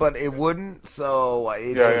him, but it wouldn't. So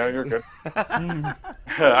yeah, you're good.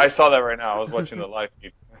 I saw that right now. I was watching the live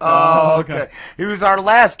feed. Oh, okay. He was our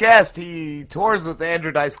last guest. He tours with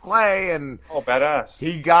Andrew Dice Clay, and badass.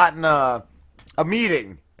 He got in a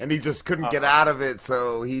meeting, and he just couldn't get out of it,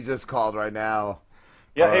 so he just called right now.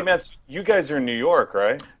 Yeah, hey man, you guys are in New York,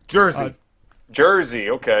 right? Jersey. Jersey,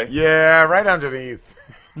 okay. Yeah, right underneath.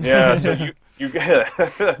 Yeah, so you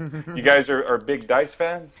guys are big Dice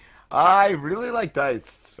fans? I really like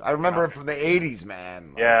Dice. I remember him from the 80s,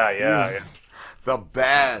 man. Yeah. The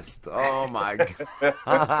best. Oh my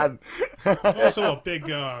god. Also a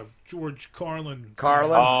big George Carlin.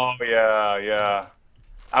 Oh yeah.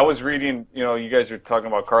 I was reading, you guys are talking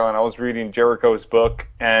about Carlin. I was reading Jericho's book,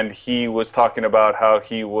 and he was talking about how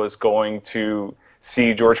he was going to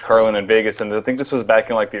see George Carlin in Vegas, and I think this was back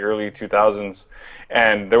in like the early 2000s,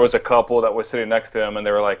 and there was a couple that was sitting next to him, and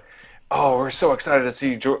they were like, oh, we're so excited to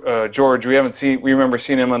see George. We remember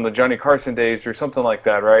seeing him on the Johnny Carson days or something like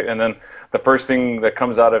that, right? And then the first thing that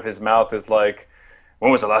comes out of his mouth is like,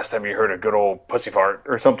 when was the last time you heard a good old pussy fart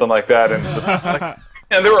or something like that? And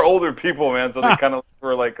and they were older people, man, so they kind of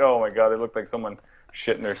were like, oh my god, they looked like someone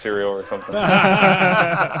shit in their cereal or something. Yeah,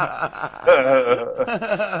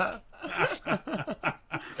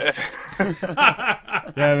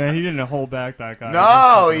 man, he didn't hold back, that guy.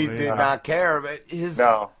 No, he did not care. But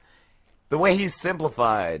the way he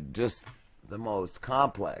simplified, just the most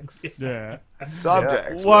complex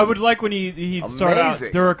subjects. Well, I would like when he'd start out.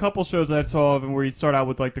 Amazing. There were a couple shows I saw of him where he'd start out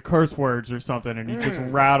with like the curse words or something, and he'd just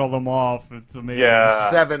rattle them off. It's amazing.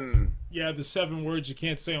 Yeah. 7. Yeah, the 7 words you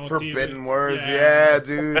can't say on Forbidden TV. words, yeah,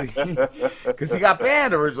 dude. Because he got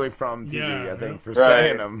banned originally from TV, I think, for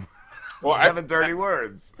saying them. Well, 7 dirty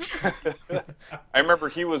words. I remember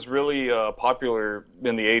he was really popular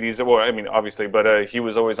in the 80s. Well, I mean, obviously, but he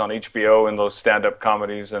was always on HBO in those stand-up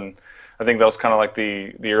comedies, and I think that was kind of like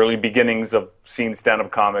the early beginnings of seeing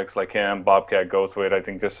stand-up comics like him, Bobcat Goldthwait, I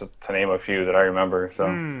think, just to name a few that I remember. So,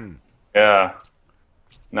 yeah.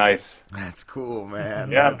 Nice. That's cool, man.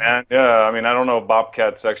 Yeah, man. Yeah, I mean, I don't know if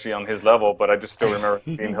Bobcat's actually on his level, but I just still remember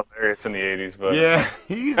being hilarious in the 80s. But yeah,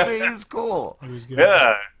 he's cool. He was good.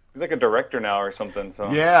 Yeah, he's like a director now or something. So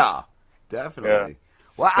yeah, definitely. Yeah.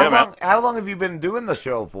 Well, Yeah, how long have you been doing the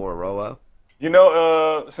show for, Roel? You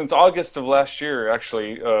know, since August of last year,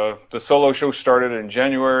 actually, the solo show started in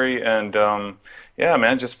January, and yeah,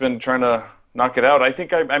 man, just been trying to knock it out. I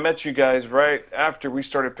think I met you guys right after we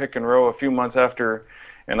started Pick and Row, a few months after.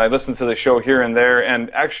 And I listened to the show here and there,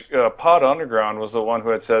 and actually, Pod Underground was the one who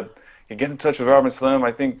had said, "You get in touch with Rob and Slim.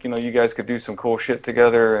 I think you guys could do some cool shit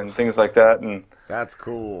together and things like that." And that's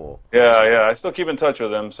cool. Yeah, I still keep in touch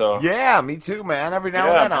with him. So yeah, me too, man. Every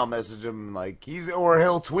now and then I'll message him, like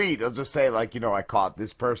he'll tweet. He'll just say like, I caught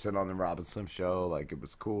this person on the Rob and Slim show. Like it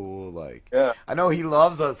was cool. Like I know he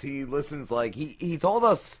loves us. He listens. Like he told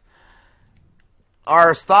us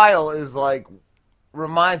our style is like.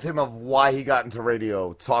 Reminds him of why he got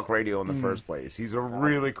into talk radio in the first place. He's a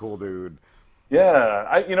really cool dude.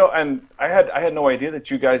 Yeah, and I had no idea that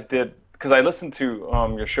you guys did, because I listened to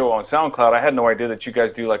your show on SoundCloud. I had no idea that you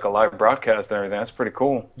guys do like a live broadcast and everything. That's pretty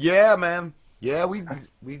cool. Yeah, man. Yeah, we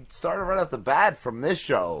started right off the bat from this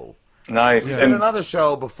show. Nice. We did another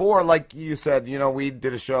show before, like you said. We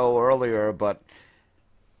did a show earlier, but.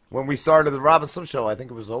 When we started the Rob and Slim show, I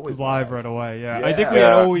think it was always live right away. Yeah, I think we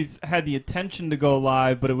had always had the intention to go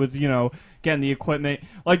live, but it was getting the equipment.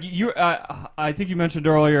 Like I think you mentioned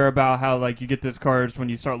earlier about how like you get discouraged when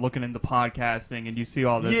you start looking into podcasting and you see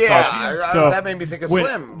all this stuff. Yeah, so that made me think of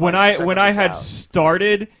Slim. When I had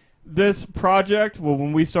started this project,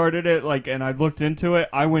 when we started it, and I looked into it,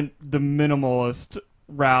 I went the minimalist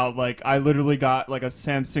route. Like I literally got like a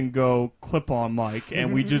Samsung Go clip-on mic,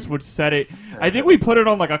 and we just would set it. I think we put it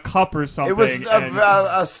on like a cup or something. It was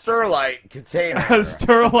a Sterlite container. A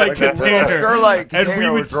Sterlite container. Sterlite container. And we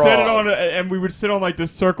would set it on, and we would sit on like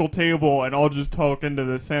this circle table, and all just talk into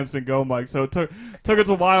the Samsung Go mic. So it took us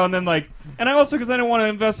a while, and then and I also because I didn't want to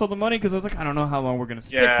invest all the money because I was like, I don't know how long we're gonna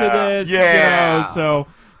stick to this. Yeah. So.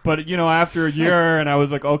 But, after a year, and I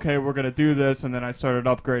was like, okay, we're going to do this, and then I started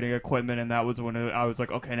upgrading equipment, and that was when I was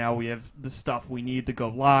like, okay, now we have the stuff we need to go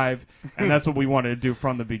live, and that's what we wanted to do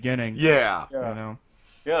from the beginning. Yeah.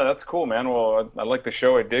 Yeah, that's cool, man. Well, I like the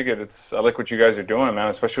show. I dig it. I like what you guys are doing, man,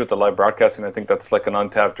 especially with the live broadcasting. I think that's like an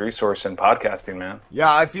untapped resource in podcasting, man.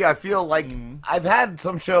 Yeah, I feel like I've had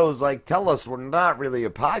some shows tell us we're not really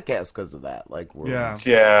a podcast because of that. Like we're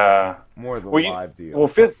more the live deal. Well,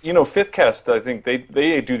 Fifthcast, I think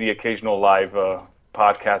they do the occasional live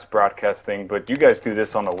podcast broadcast thing, but you guys do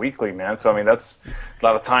this on a weekly, man. So I mean, that's a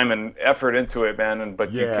lot of time and effort into it, man.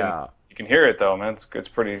 You can hear it though, man. It's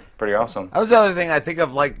pretty awesome. That was the other thing I think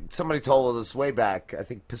of. Like somebody told us way back. I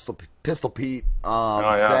think Pistol Pete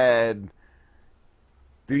said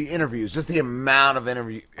the interviews, just the amount of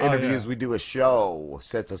interviews we do a show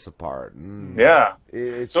sets us apart. Yeah,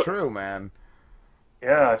 it's true, man.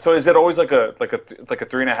 Yeah. So is it always like a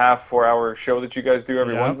 3.5, 4 hour show that you guys do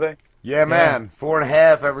every Wednesday? Yeah, man.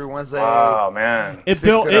 4.5 every Wednesday. Wow, man. It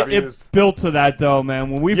built to that though, man.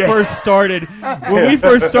 When we first started,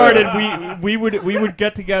 we would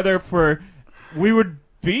get together we would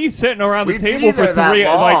be sitting around the table for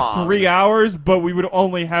 3 hours, but we would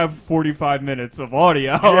only have 45 minutes of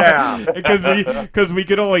audio. Yeah. because we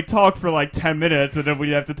could only talk for like 10 minutes, and then we'd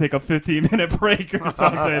have to take a 15-minute break or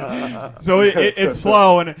something. So it's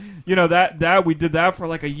slow, and that we did that for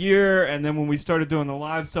like a year, and then when we started doing the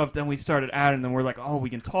live stuff, then we started adding, and we're like, oh,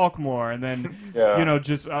 we can talk more, and then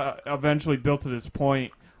just eventually built to this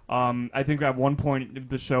point. I think at one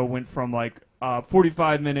point the show went from like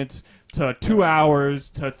 45 minutes to 2 hours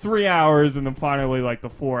to 3 hours, and then finally like the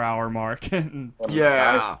 4 hour mark.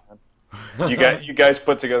 Yeah. You guys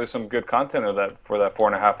put together some good content of that for that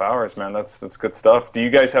 4.5 hours, man. That's good stuff. Do you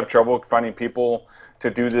guys have trouble finding people to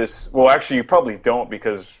do this? Well, actually, you probably don't,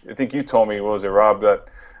 because I think you told me, what was it, Rob, that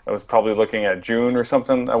I was probably looking at June or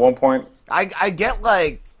something at one point. I get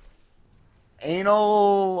like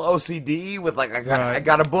anal OCD with like I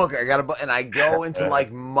got a book, and I go into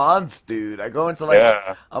like months, dude. I go into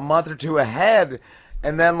like a month or two ahead,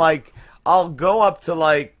 and then like I'll go up to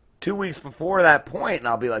like 2 weeks before that point, and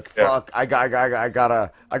I'll be like, "Fuck, I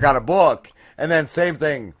got a book," and then same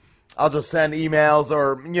thing. I'll just send emails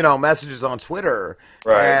or messages on Twitter,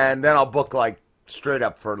 and then I'll book like straight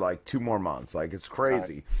up for like 2 more months. Like it's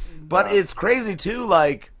crazy, but it's crazy too.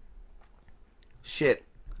 Like shit,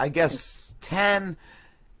 I guess 10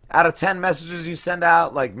 out of 10 messages you send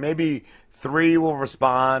out, like maybe 3 will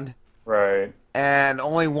respond, right, and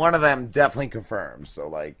only one of them definitely confirms. So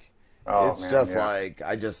like. Like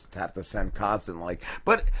I just have to send constant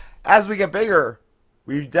but as we get bigger,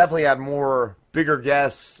 we've definitely had more bigger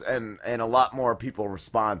guests and a lot more people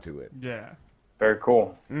respond to it. Yeah. Very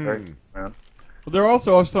cool. Very cool, man. Well, there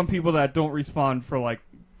also are some people that don't respond for like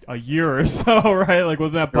a year or so, right? Like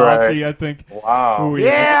was that Botsy, I think? Wow. We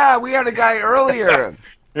had a guy earlier.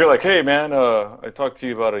 You're like, hey man, I talked to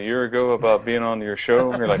you about a year ago about being on your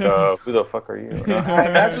show. And you're like, who the fuck are you? I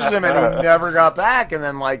messaged him and he never got back. And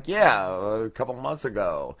then a couple months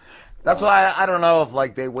ago. That's why I don't know if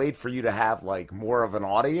like they wait for you to have like more of an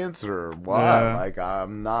audience or what. Yeah. Like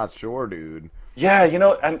I'm not sure, dude. Yeah,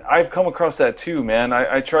 and I've come across that too, man.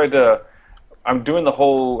 I tried to. I'm trying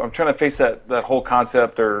to face that whole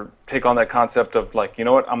concept or take on that concept of like, you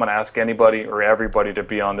know what, I'm going to ask anybody or everybody to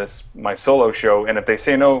be on my solo show. And if they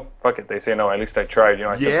say no, fuck it, they say no. At least I tried,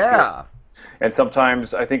 And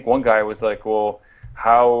sometimes I think one guy was like, well,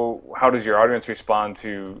 how does your audience respond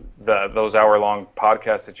to those hour-long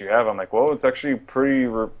podcasts that you have? I'm like, well, it's actually pretty,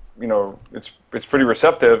 it's pretty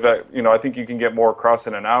receptive. I think you can get more across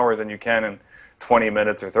in an hour than you can in 20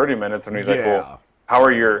 minutes or 30 minutes. And he's like, well, how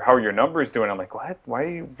are your numbers doing? I'm like, what?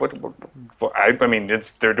 Why? What? I mean,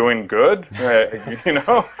 they're doing good.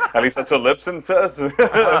 At least that's what Lipson says.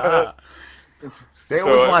 They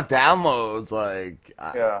always want downloads, like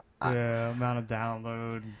amount of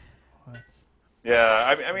downloads.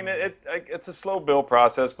 Yeah, I mean, it's a slow build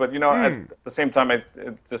process, but at the same time,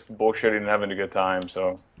 it's just bullshitting and having a good time.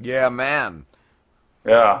 So yeah, man.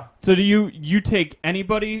 Yeah. So do you take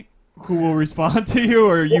anybody who will respond to you,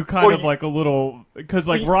 or are you kind of like a little, because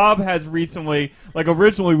like Rob has recently, like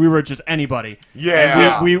originally we were just anybody.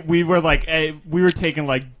 Yeah. We were like we were taking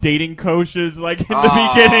like dating coaches like in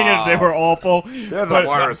the beginning, and they were awful. They're the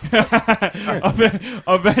worst.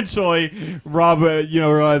 Eventually, Rob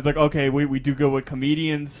realized like, okay, we do go with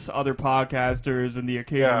comedians, other podcasters, and the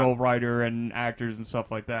occasional writer and actors and stuff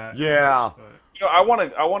like that. Yeah. I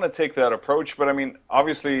want to take that approach, but I mean,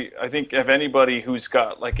 obviously, I think if anybody who's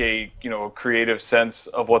got like a creative sense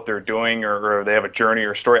of what they're doing, or they have a journey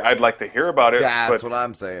or story, I'd like to hear about it. That's what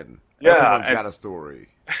I'm saying. Yeah, everyone's got a story.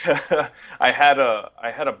 I had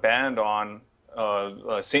a band on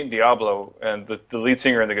Saint Diablo, and the lead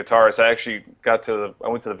singer and the guitarist. I actually I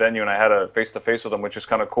went to the venue and I had a face-to-face with them, which is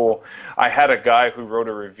kind of cool. I had a guy who wrote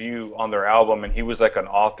a review on their album, and he was like an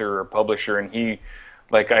author or publisher, and he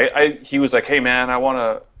was like, hey man,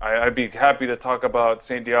 I'd be happy to talk about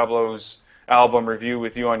Saint Diablo's album review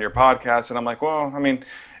with you on your podcast. And I'm like, well, I mean,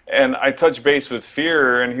 and I touched base with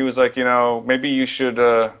Fear, and he was like, maybe you should,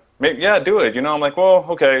 do it. I'm like, well,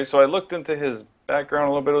 okay. So I looked into his background a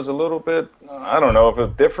little bit. It was a little bit, I don't know if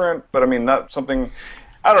it's different, but I mean, not something,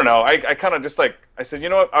 I don't know. I kind of just like, I said, you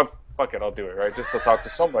know what, fuck it, I'll do it, right? Just to talk to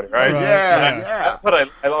somebody, right? Yeah. But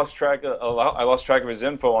I lost track of his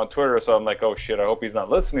info on Twitter, so I'm like, oh shit, I hope he's not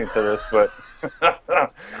listening to this. But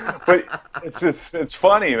but it's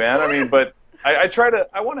funny, man. I mean, but I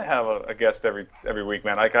want to have a guest every week,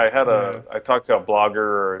 man. Like I talked to a blogger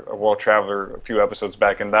or a world traveler a few episodes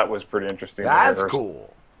back, and that was pretty interesting. That's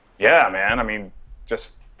cool. Yeah, man. I mean,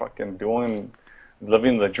 just fucking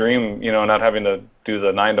living the dream, not having to do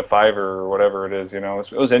the 9 to 5 or whatever it is, it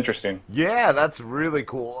was interesting. Yeah, that's really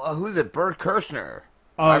cool. Who's it? Bert Kirshner.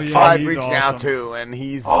 Oh, I've tried reaching out to, and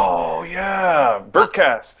he's... Oh, yeah,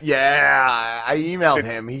 Bertcast. Yeah, I emailed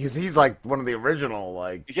him. He's like one of the original,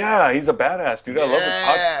 like... Yeah, he's a badass, dude. I love his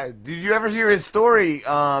podcast. Did you ever hear his story,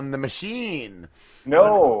 The Machine?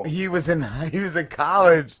 No. He was in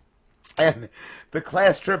college, and the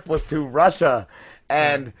class trip was to Russia,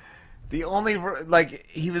 and... The only,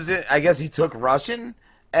 he was in, I guess he took Russian,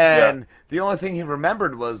 and the only thing he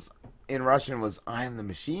remembered was in Russian was "I am the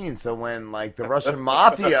machine." So when like the Russian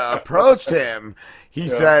mafia approached him, he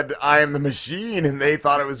said "I am the machine," and they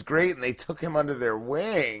thought it was great, and they took him under their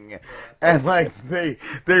wing, and like they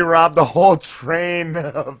robbed the whole train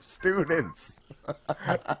of students.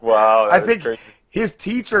 Wow, I think his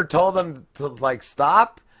teacher told them to like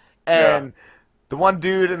stop, and the one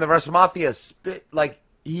dude in the Russian mafia spit like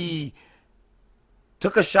he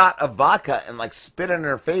took a shot of vodka and like spit in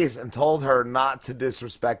her face and told her not to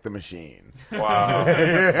disrespect the machine. Wow.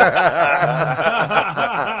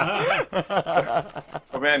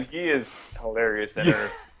 Oh man, he is hilarious.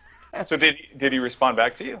 So did he respond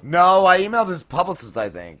back to you? No, I emailed his publicist, I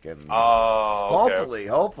think, and okay.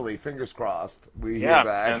 hopefully, fingers crossed, we hear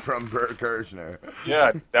back from Bert Kirshner.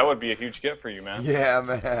 Yeah, that would be a huge get for you, man. Yeah,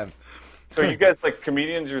 man. So you guys like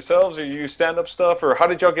comedians yourselves, or you stand-up stuff, or how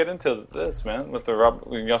did y'all get into this, man? With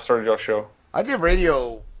when y'all started y'all show? I did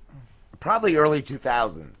radio, probably early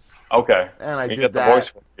 2000s. Okay. And I you did get the that.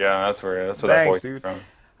 Voice. Yeah, that's where Thanks, that voice dude. is from.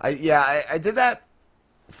 I did that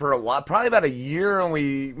for a while, probably about a year, and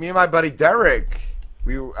me and my buddy Derek,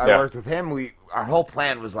 I worked with him. Our whole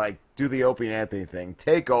plan was like do the Opie and Anthony thing,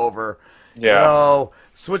 take over,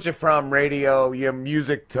 switch it from radio,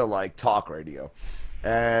 music to like talk radio.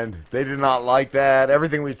 And they did not like that.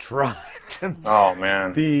 Everything we tried. Oh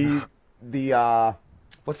man. The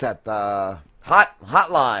what's that? The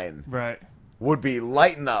hotline. Right. Would be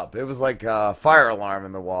lighting up. It was like a fire alarm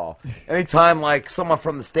in the wall. Anytime like someone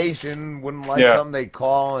from the station wouldn't like something, they'd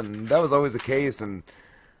call, and that was always the case. And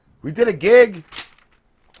we did a gig.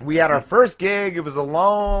 We had our first gig. It was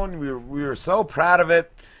alone. We were so proud of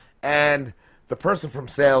it. And the person from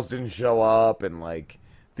sales didn't show up, and like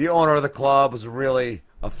the owner of the club was really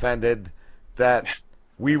offended that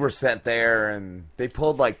we were sent there, and they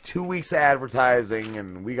pulled like 2 weeks of advertising,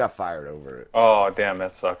 and we got fired over it. Oh, damn,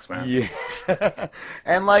 that sucks, man. Yeah.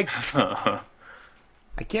 And like, I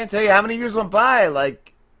can't tell you how many years went by.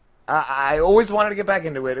 Like, I always wanted to get back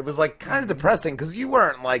into it. It was like kind of depressing because you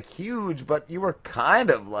weren't like huge, but you were kind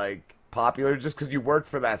of like popular just because you worked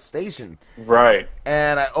for that station. Right.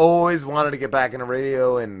 And I always wanted to get back into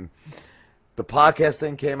radio, and the podcast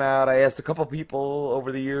thing came out. I asked a couple people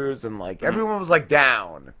over the years, and like everyone was like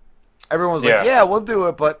down. Everyone was like, "Yeah, we'll do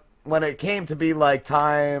it." But when it came to be like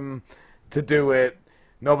time to do it,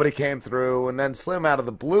 nobody came through. And then Slim out of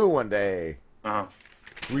the blue one day,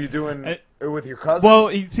 were you doing it with your cousin?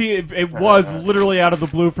 Well, you see, it was literally out of the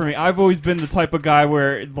blue for me. I've always been the type of guy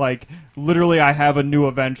where, like, literally I have a new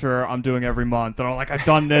adventure I'm doing every month. And I'm like, I've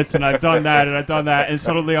done this, and I've done that, and I've done that. And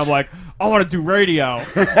suddenly I'm like, I want to do radio.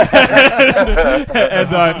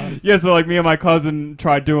 and so, like, me and my cousin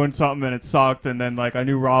tried doing something, and it sucked. And then, like, I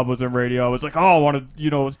knew Rob was in radio. I was like, oh, I want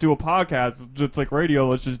to, let's do a podcast. It's like radio.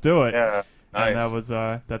 Let's just do it. Yeah, nice. And that was,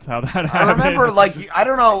 that's how that happened. I remember, like, I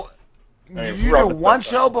don't know, did you do one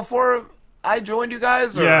show before I joined you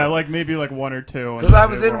guys? Or? Yeah, like maybe like one or two. Because I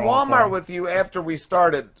was in Walmart with you after we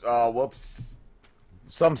started.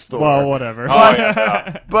 Some store. Well, whatever.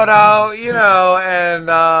 But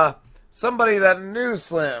and somebody that knew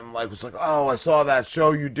Slim was like, "Oh, I saw that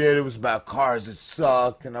show you did. It was about cars. It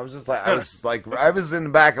sucked." And I was just like, I was in the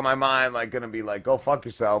back of my mind, like, gonna be like, "Go fuck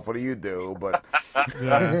yourself. What do you do?" But,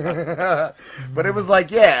 but it was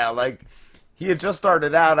like, like. He had just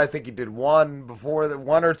started out. I think he did one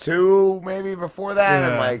or two maybe before that,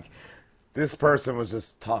 and like this person was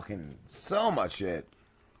just talking so much shit.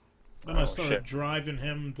 Then I started driving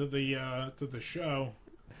him to the show.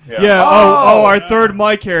 Yeah. Our third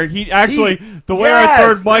mic here. He actually, the way our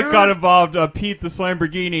third mic got involved, Pete the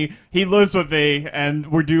Lamborghini, he lives with me, and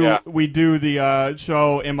we do the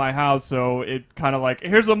show in my house. So it kind of like,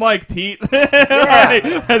 here's a mic, Pete.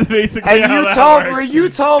 That's basically. And you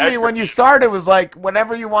told me when you started, was like,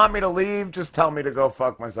 whenever you want me to leave, just tell me to go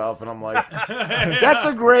fuck myself. And I'm like, that's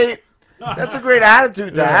a great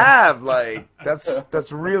attitude to have. Like,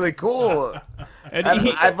 that's really cool. And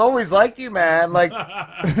I've always liked you, man. Like,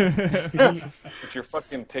 but you're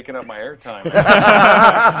fucking taking up my airtime.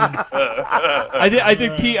 I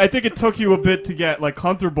think Pete. I think it took you a bit to get like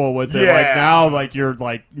comfortable with it. Like now, like you're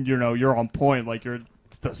like you're on point. Like you're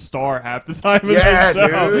the star half the time. Yeah,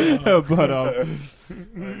 dude. But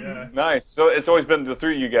nice. So it's always been the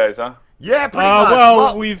three of you guys, huh? Yeah, pretty much.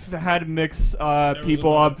 Well, we've had mixed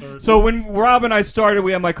people up. So when Rob and I started,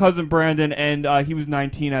 we had my cousin Brandon, and he was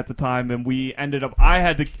 19 at the time, and we ended up. I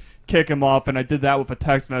had to kick him off, and I did that with a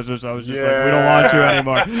text message. I was just like, "We don't want you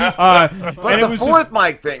anymore." But the fourth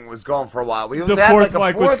mic thing was going for a while. The fourth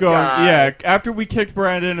mic was going. Yeah, after we kicked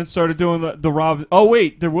Brandon and started doing the Rob. Oh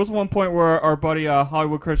wait, there was one point where our buddy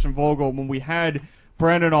Hollywood Christian Vogel, when we had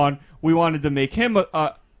Brandon on, we wanted to make him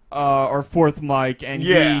our fourth mic, and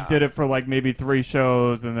Yeah. he did it for like maybe 3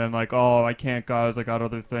 shows, and then like, oh, I can't, guys, I got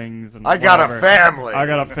other things. And I got a whatever. family. I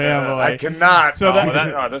got a family. I cannot. So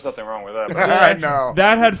No, there's nothing wrong with that. I know.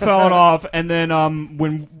 That had fallen off, and then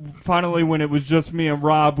when it was just me and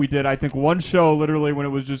Rob, we did I think 1 show literally when it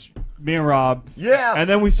was just me and Rob. Yeah. And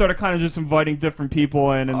then we started kind of just inviting different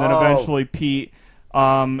people in, and then eventually Pete.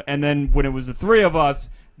 And then when it was the 3 of us,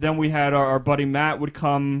 then we had our buddy Matt would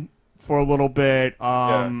come for a little bit.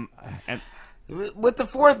 And with the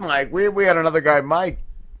fourth mic, we had another guy, Mike,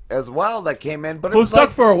 as well, that came in, but it who was stuck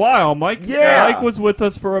like, for a while. Mike Yeah. was with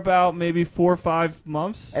us for about maybe 4 or 5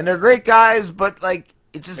 months. and they're great guys, but like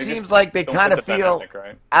it just They seems just like they don't kind fit of the feel dynamic,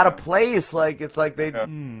 right? out of place. Like it's like they,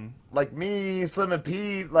 like me, Slim and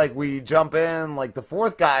Pete, like we jump in. Like the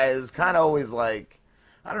fourth guy is kind of always like,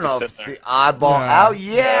 I don't know if it's the oddball out.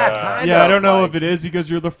 Yeah, kind of. Yeah, I don't know if it is because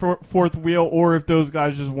you're the fourth wheel, or if those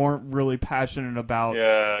guys just weren't really passionate about.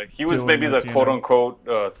 Yeah, he was doing maybe the this, you know?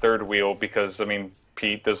 quote-unquote third wheel because, I mean,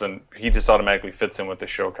 Pete doesn't... He just automatically fits in with the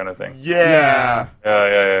show kind of thing. Yeah.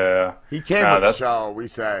 Yeah. He came with the show, we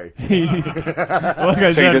say. Like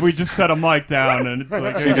I said, we just set a mic down and it's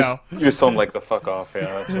like, So here you go. you just told him, like, the fuck off.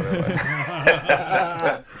 Yeah, that's what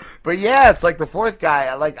I like. But yeah, it's like the fourth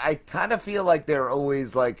guy. Like I kind of feel like they're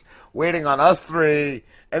always like waiting on us 3,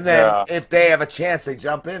 and then if they have a chance, they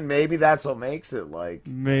jump in. Maybe that's what makes it like.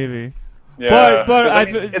 Maybe. Yeah, but I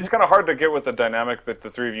mean, it's kind of hard to get with the dynamic that the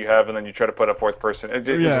 3 of you have, and then you try to put a 4th person. It's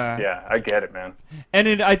just, I get it, man.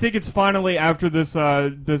 And I think it's finally after this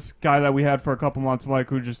this guy that we had for a couple months, Mike,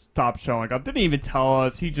 who just stopped showing up. Didn't even tell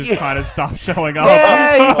us. He just kind of stopped showing up.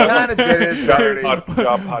 Yeah, he kind of did it dirty.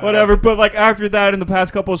 Whatever. But like after that, in the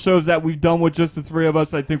past couple of shows that we've done with just the 3 of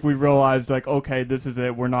us, I think we realized like, okay, this is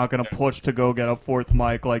it. We're not gonna push to go get a 4th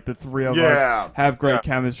mic. Like the 3 of us have great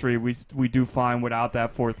chemistry. We do fine without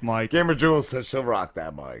that 4th mic. Gamer Jules says she'll rock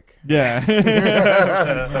that mic.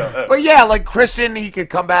 Yeah. But yeah, like Christian, he could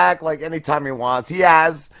come back like anytime he wants. He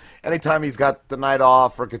has. Anytime he's got the night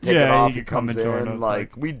off or could take it off, he comes in.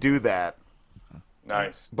 Like we do that.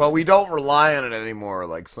 Nice. But we don't rely on it anymore,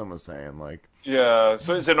 like Slim was saying. Like Yeah,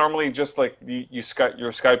 so is it normally just like you're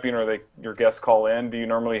Skyping or your guests call in? Do you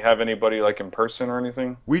normally have anybody like in person or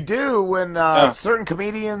anything? we do when certain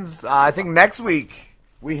comedians. I think next week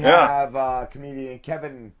we have comedian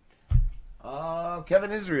Kevin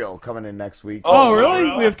Israel coming in next week. Oh,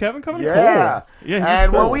 really? We have Kevin coming? Yeah. Cool. Yeah, he's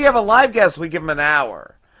and cool. when we have a live guest, we give him an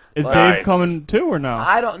hour. Is Dave coming too or no?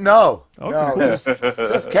 I don't know. Okay. No,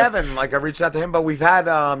 just Kevin. Like I reached out to him, but we've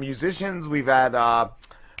had musicians. We've had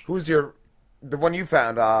who's the one you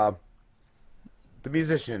found? The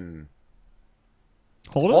musician.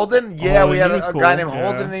 Holden? Yeah, we had a guy named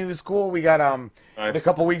Holden, and he was cool. We got in a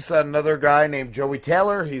couple weeks another guy named Joey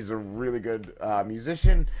Taylor. He's a really good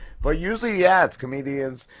musician. But usually, it's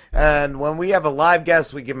comedians. And when we have a live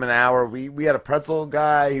guest, we give him an hour. We had a pretzel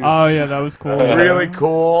guy. That was cool. Really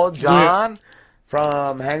cool. John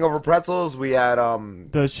from Hangover Pretzels. We had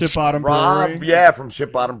the Ship Bottom Rob, Brewery. from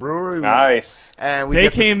Ship Bottom Brewery. Nice. And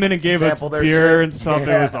they came in and gave us beer and stuff.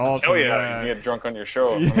 Yeah. It was awesome. Oh yeah, you get drunk on your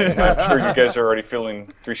show. I mean, I'm sure you guys are already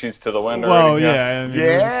feeling 3 sheets to the wind Well, already. yeah. I mean,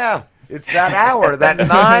 Yeah. It's that hour, that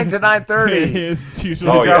 9 to 9:30. It's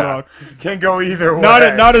usually drunk. Can go either way.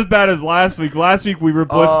 Not as bad as last week. Last week we were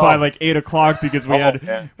blitzed by like 8 o'clock because we had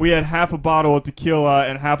half a bottle of tequila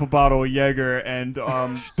and half a bottle of Jaeger, and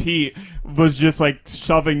Pete was just like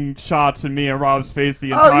shoving shots in me and Rob's face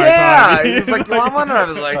the entire time. He was like, "You want one?" And I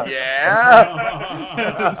was like, "Yeah."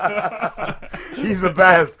 He's the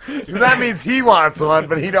best. So that means he wants one,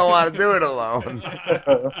 but he don't want to do it alone.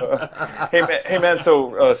 Hey man.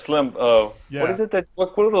 So Slim, what is it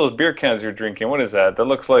what are those beer cans you're drinking? What is that? That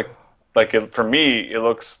looks like for me, it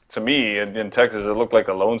looks to me in Texas, it looked like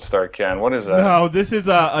a Lone Star can. What is that? No, this is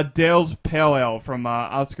a Dale's Pale Ale from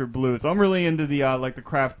Oscar Blues. I'm really into the the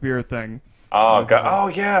craft beer thing. Oh God! Oh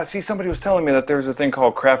yeah. See, somebody was telling me that there's a thing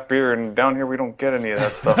called craft beer, and down here we don't get any of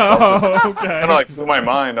that stuff. So okay. Kind of like blew my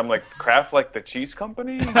mind. I'm like, Kraft, like the cheese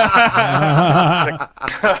company? Hey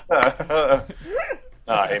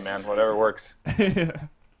man, whatever works.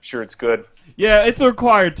 Sure, it's good. Yeah, it's a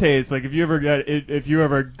required taste. Like if you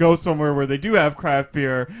ever go somewhere where they do have craft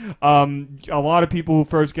beer, a lot of people who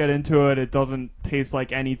first get into it, it doesn't taste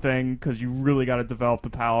like anything because you really got to develop the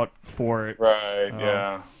palate for it. Right.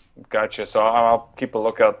 Yeah. Gotcha. So I'll keep a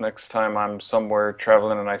lookout next time I'm somewhere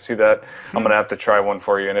traveling and I see that. I'm gonna have to try one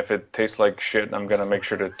for you, and if it tastes like shit, I'm gonna make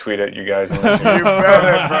sure to tweet at you guys. And let You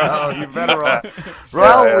better, bro. You better.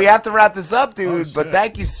 Bro, we have to wrap this up, dude. But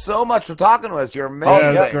thank you so much for talking to us. You're amazing.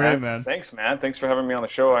 Oh, that's great, man. Thanks, man. Thanks for having me on the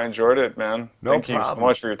show. I enjoyed it, man. No Thank you so problem.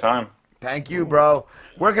 much for your time. Thank you, bro.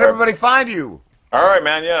 Where can everybody find you? All right,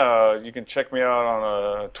 man. Yeah, you can check me out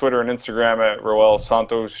on Twitter and Instagram at Roel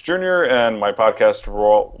Santos Jr. And my podcast,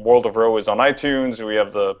 World of Row, is on iTunes. We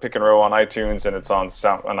have the Pick and Row on iTunes, and it's on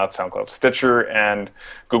not SoundCloud, Stitcher and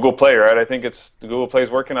Google Play. Right? I think it's the Google Play is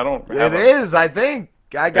working. I don't. It is. I think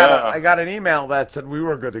I got an email that said we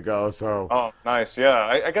were good to go. So. Oh, nice.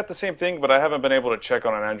 Yeah, I got the same thing, but I haven't been able to check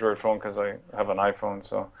on an Android phone because I have an iPhone.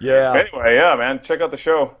 So. Yeah. But anyway, yeah, man. Check out the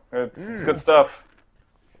show. It's good stuff,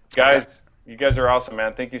 guys. You guys are awesome,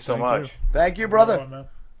 man. Thank you so much. Thank you, brother. All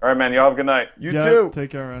right, man. Y'all have a good night. You too. Take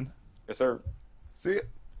care, man. Yes, sir. See you.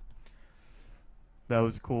 That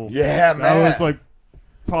was cool. Yeah, man. That was like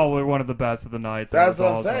probably one of the best of the night. That's was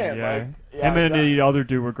what awesome. I'm saying. Yeah. Like, yeah, Him and the other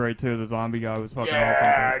dude were great too. The zombie guy was fucking awesome.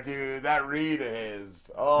 Yeah, dude. That read of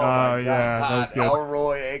his. Oh, my God. Yeah, that was good.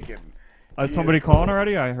 Elroy Aiken. Somebody calling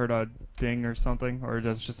already? I heard a ding or something. Or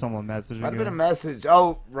that's just someone messaging Might have you. been a message.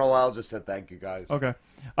 Oh, Roel just said thank you, guys. Okay.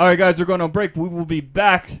 All right, guys, we're going on break. We will be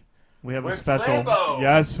back. We have a With special. Slambo.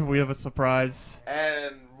 Yes, we have a surprise.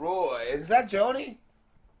 And Roy. Is that Joni?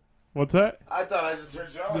 What's that? I thought I just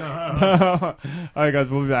heard Joni. All right, guys,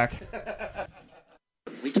 we'll be back.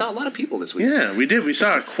 We saw a lot of people this week. Yeah, we did. We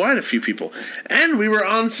saw quite a few people. And we were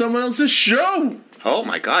on someone else's show. Oh,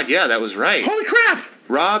 my God. Yeah, that was right. Holy crap.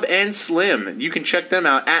 Rob and Slim. You can check them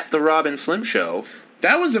out at The Rob and Slim Show.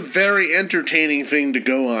 That was a very entertaining thing to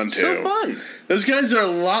go on to. So fun. Those guys are a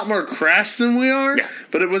lot more crass than we are,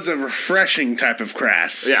 but it was a refreshing type of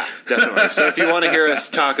crass. Yeah, definitely. So if you want to hear us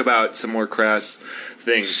talk about some more crass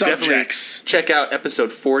things, subjects, definitely check out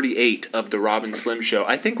episode 48 of The Rob and Slim Show.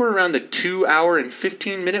 I think we're around the 2 hour and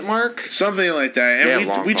 15-minute mark. Something like that. And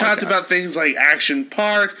Yeah, we talked podcasts. about things like Action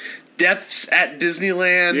Park, deaths at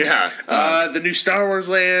Disneyland, the new Star Wars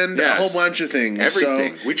land, a whole bunch of things.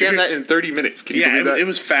 Everything. So, we jammed that in 30 minutes. Can you believe that? It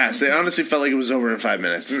was fast. It honestly felt like it was over in 5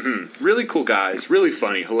 minutes. Mm-hmm. Really cool guys. Really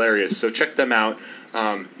funny. Hilarious. So check them out.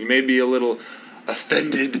 You may be a little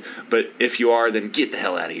offended, but if you are, then get the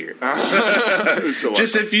hell out of here.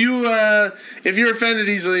 Just if you're offended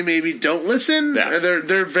easily, maybe don't listen. Yeah.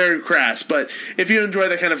 They're very crass, but if you enjoy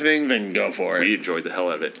that kind of thing, then go for it. We enjoyed the hell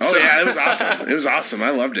out of it. Oh yeah, it was awesome. It was awesome. I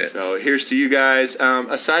loved it. So here's to you guys.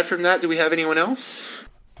 Aside from that, do we have anyone else?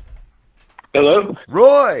 Hello,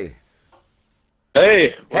 Roy.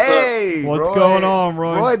 Hey. What's going on,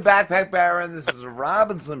 Roy? Roy Backpack Baron. This is a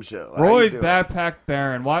Rob and Slim show. How Roy you doing? Backpack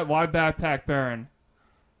Baron. Why Backpack Baron?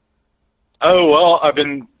 Oh, well, I've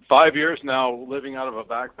been 5 years now living out of a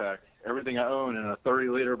backpack. Everything I own in a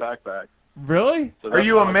 30-liter backpack. Really? So Are that's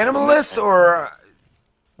you a how I- minimalist or?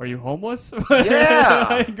 Are you homeless?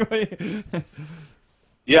 Yeah.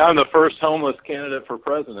 Yeah, I'm the first homeless candidate for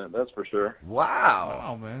president, that's for sure. Wow.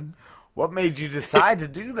 Wow, man. What made you decide to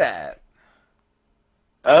do that?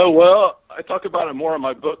 Oh, well, I talk about it more in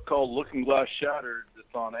my book called Looking Glass Shattered.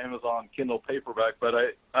 It's on Amazon Kindle paperback, but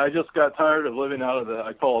I just got tired of living out of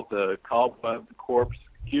I call it the cobweb corpse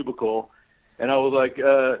cubicle, and I was like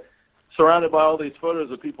surrounded by all these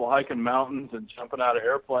photos of people hiking mountains and jumping out of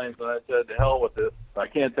airplanes, and I said, to hell with this. I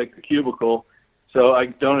can't take the cubicle. So I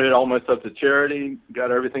donated all my stuff to charity,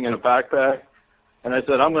 got everything in a backpack, and I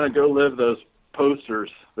said, I'm going to go live those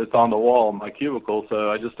posters that's on the wall in my cubicle.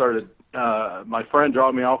 So I just started, my friend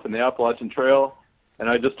dropped me off in the Appalachian Trail, and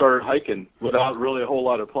I just started hiking without really a whole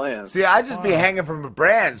lot of plans. See, I'd just be hanging from a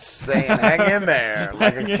branch saying, hang in there,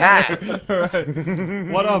 like a cat.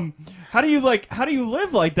 What, how do you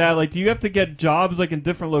live like that? Like, do you have to get jobs, like, in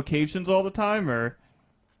different locations all the time, or?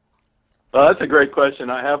 That's a great question.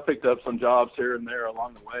 I have picked up some jobs here and there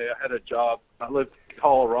along the way. I had a job. I lived in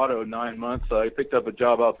Colorado 9 months, so I picked up a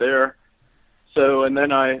job out there. So, and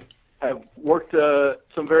then I have worked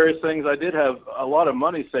some various things. I did have a lot of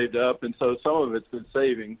money saved up, and so some of it's been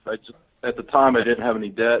savings. At the time, I didn't have any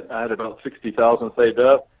debt. I had about $60,000 saved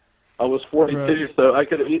up. I was 42, Right. so I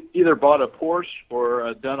could have either bought a Porsche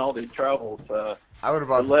or done all these travels. I would have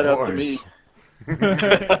bought that led the up to me.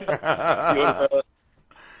 Porsche.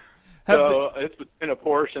 So it's been a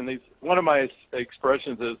Porsche, and one of my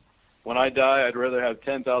expressions is, when I die, I'd rather have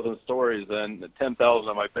 10,000 stories than 10,000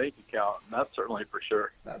 on my bank account, and that's certainly for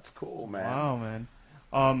sure. That's cool, man. Wow,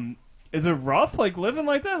 man. Is it rough, like, living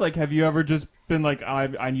like that? Like, have you ever just been like,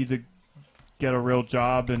 I need to get a real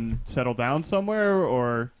job and settle down somewhere,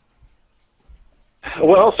 or?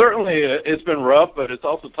 Well, certainly it's been rough, but it's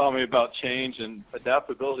also taught me about change and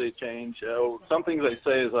adaptability to change. Some things I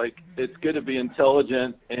say is like, it's good to be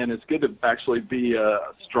intelligent, and it's good to actually be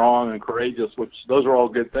strong and courageous, which those are all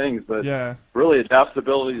good things, but Yeah. really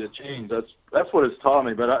adaptability to change, that's what it's taught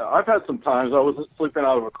me. But I've had some times, I was sleeping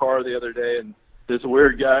out of a car the other day, and this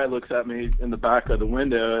weird guy looks at me in the back of the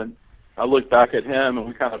window, and I looked back at him, and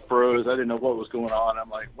we kind of froze. I didn't know what was going on.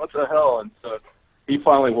 I'm like, what the hell? And so he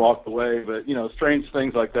finally walked away. But strange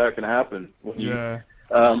things like that can happen.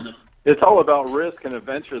 It's all about risk and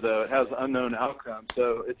adventure, though. It has unknown outcomes,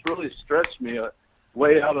 so it's really stretched me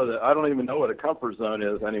way out of I don't even know what a comfort zone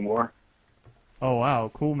is anymore. Oh wow,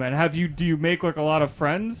 cool, man. Do you make like a lot of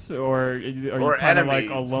friends, or are you kind of like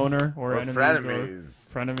a loner, or enemies,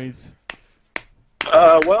 or frenemies?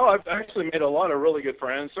 Well, I've actually made a lot of really good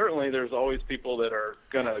friends. Certainly, there's always people that are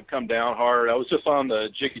gonna come down hard. I was just on the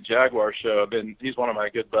Jiggy Jaguar show. He's one of my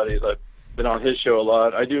good buddies. I've been on his show a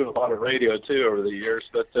lot. I do a lot of radio too over the years.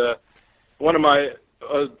 But one of my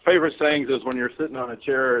favorite sayings is when you're sitting on a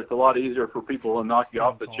chair, it's a lot easier for people to knock you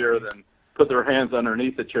off the chair than put their hands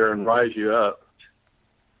underneath the chair and rise you up.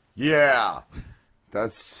 Yeah,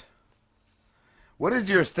 what is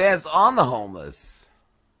your stance on the homeless?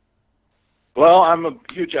 Well, I'm a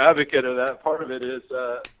huge advocate of that. Part of it is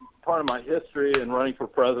part of my history in running for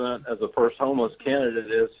president as the first homeless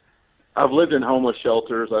candidate is I've lived in homeless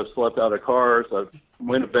shelters. I've slept out of cars. I've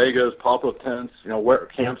Winnebagoes, pop-up tents,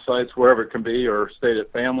 campsites, wherever it can be, or stayed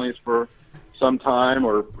at families for some time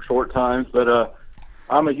or short times. But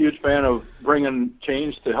I'm a huge fan of bringing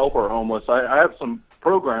change to help our homeless. I have some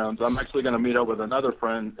programs. I'm actually going to meet up with another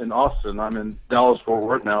friend in Austin. I'm in Dallas-Fort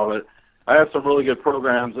Worth now, but I have some really good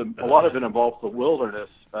programs, and a lot of it involves the wilderness.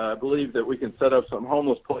 I believe that we can set up some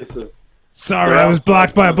homeless places. Sorry, I was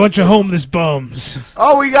blocked by a bunch of homeless bums.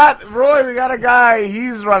 Oh, we got a guy.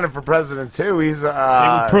 He's running for president too. They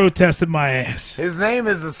were protesting my ass. His name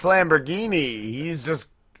is the Slamborghini. He's just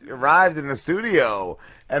arrived in the studio,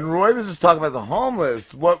 and Roy was just talking about the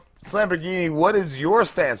homeless. Lamborghini, what is your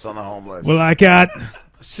stance on the homeless? Well, I got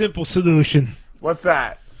a simple solution. What's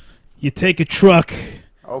that? You take a truck.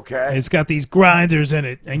 Okay. And it's got these grinders in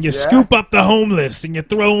it, and you scoop up the homeless, and you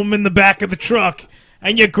throw them in the back of the truck,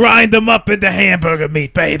 and you grind them up into hamburger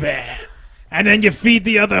meat, baby. And then you feed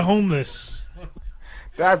the other homeless.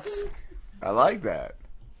 I like that.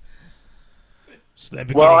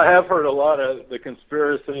 Well, I have heard a lot of the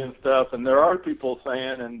conspiracy and stuff, and there are people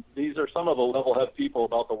saying, and these are some of the level-head people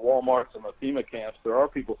about the Walmarts and the FEMA camps, there are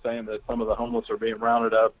people saying that some of the homeless are being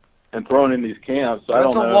rounded up and thrown in these camps. I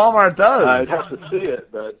don't know. That's what Walmart does. I'd have to see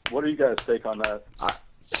it, but what do you guys take on that?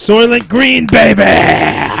 Soylent Green, baby!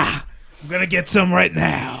 I'm going to get some right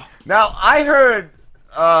now. Now, I heard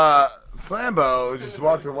Slambo just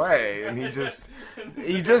walked away, and he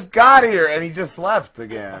just got here, and he just left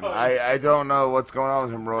again. I don't know what's going on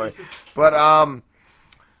with him, Roy. But I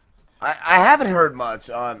haven't heard much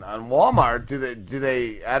on Walmart. Do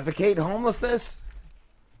they advocate homelessness?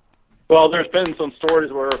 Well, there's been some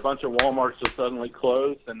stories where a bunch of Walmarts just suddenly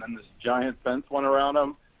closed, and then this giant fence went around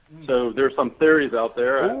them. So there's some theories out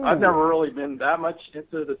there. I've never really been that much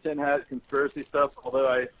into the tin hat conspiracy stuff,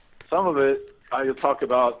 although some of it I talk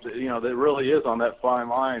about, that really is on that fine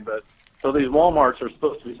line. But so these Walmarts are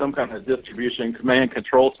supposed to be some kind of distribution command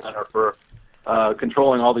control center for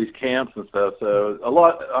controlling all these camps and stuff. So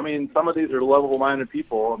some of these are level-minded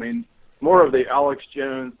people. More of the Alex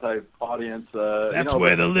Jones type audience. That's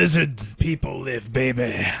where the lizard people live,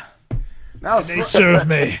 baby. Now they serve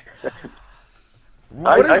me.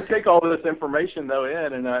 I take all this information though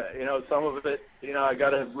in, and some of it, I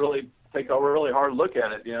got to really take a really hard look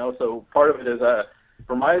at it. So part of it is,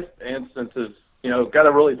 for my instances, got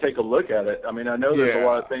to really take a look at it. I know there's a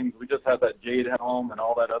lot of things. We just had that Jade Helm and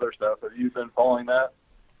all that other stuff. Have you been following that?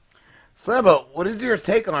 Slambo, what is your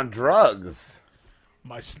take on drugs?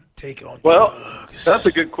 My take on drugs. That's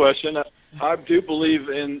a good question. I do believe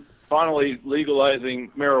in finally legalizing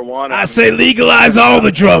marijuana. I say legalize all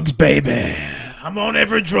the drugs, baby. I'm on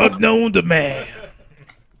every drug known to man.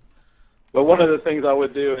 But one of the things I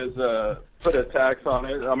would do is put a tax on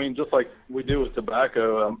it. Just like we do with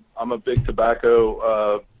tobacco. I'm a big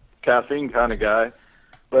tobacco caffeine kind of guy.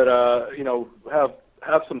 But,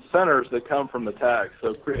 have some centers that come from the tax.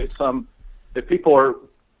 So create some, if people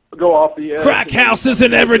go off the edge. Crack houses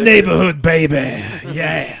in every neighborhood, baby.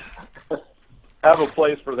 Yeah. Have a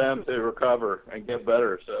place for them to recover and get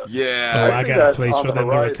better. So I got a place for them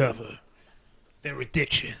to recover. Their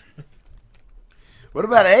addiction. What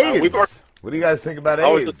about AIDS? What do you guys think about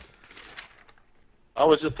AIDS? I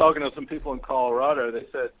was just talking to some people in Colorado. They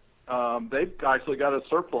said they've actually got a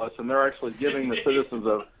surplus, and they're actually giving the citizens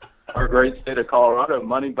of our great state of Colorado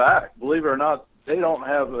money back. Believe it or not, they don't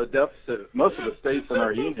have a deficit. Most of the states in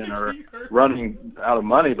our union are running out of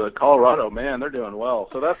money, but Colorado, man, they're doing well.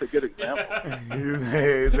 So that's a good example.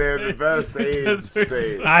 They're the best AIDS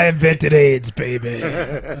state. I invented AIDS, baby.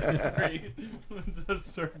 The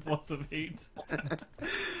surplus of AIDS.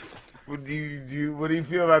 What do you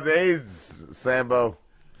feel about the AIDS, Sambo?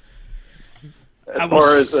 As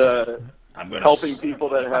far as helping people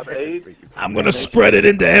that have AIDS. I'm gonna spread it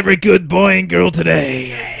into every good boy and girl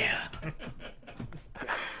today.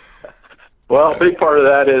 Well, a big part of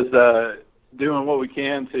that is doing what we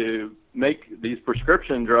can to make these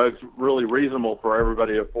prescription drugs really reasonable for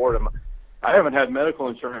everybody to afford them. I haven't had medical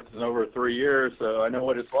insurance in over 3 years, so I know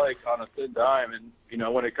what it's like on a thin dime. And,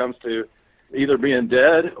 when it comes to either being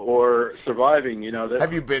dead or surviving,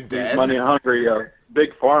 Have you been dead? Money hungry,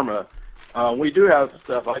 big pharma. We do have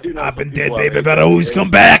stuff. I do know. I've been dead, baby, but I always come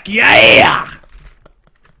back. Yeah!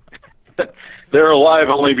 They're alive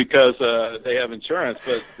only because they have insurance,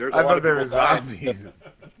 but there's a lot of they were people dying. zombies.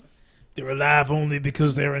 They're alive only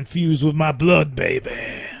because they're infused with my blood,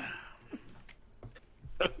 baby.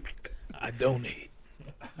 I donate.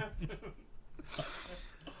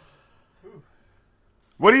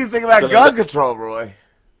 What do you think about gun control, Roy?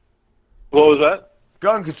 What was that?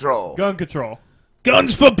 Gun control. Gun control.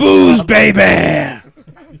 Guns for booze, baby!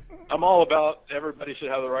 I'm all about everybody should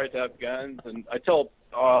have the right to have guns, and I tell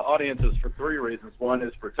audiences for 3 reasons. One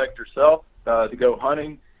is protect yourself, to go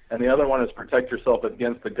hunting, and the other one is protect yourself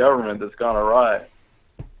against the government that's gone awry.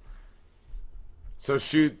 So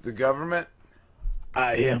shoot the government?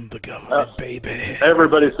 I am the government, baby.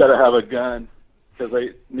 Everybody's got to have a gun because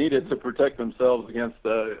they need it to protect themselves against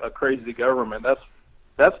a crazy government.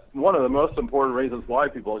 That's one of the most important reasons why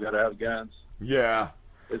people got to have guns. Yeah.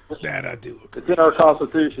 That I do agree. It's in our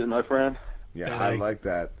Constitution, my friend. Yeah, I like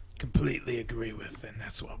that. Completely agree with, and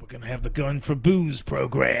that's why we're going to have the Gun for Booze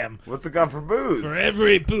program. What's the gun for booze? For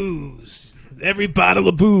every booze, every bottle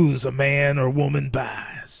of booze a man or woman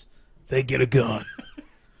buys, they get a gun.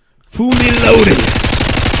 Fully loaded.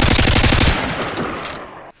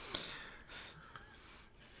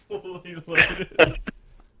 Fully loaded.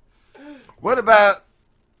 What about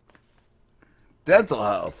dental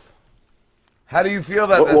health? How do you feel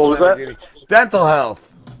about What was that? Dental health.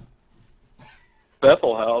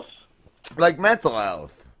 Bethel House. Like mental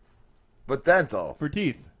health, but dental. For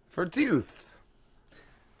teeth. For tooth.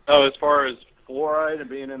 Oh, as far as fluoride and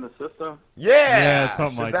being in the system? Yeah,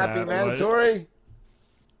 something should like that that. be mandatory?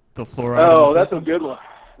 The fluoride. Oh, that's a good one.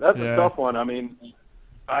 That's Yeah. a tough one. I mean,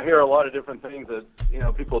 I hear a lot of different things that,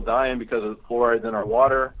 people dying because of fluoride in our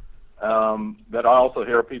water. But I also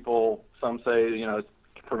hear people, some say, it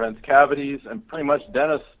prevents cavities, and pretty much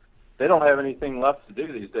dentists, they don't have anything left to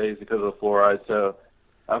do these days because of the fluoride. So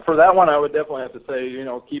for that one, I would definitely have to say,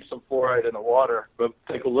 keep some fluoride in the water, but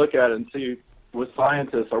take a look at it and see with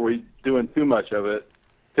scientists, are we doing too much of it?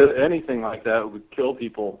 Because anything like that would kill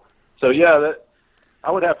people. So yeah,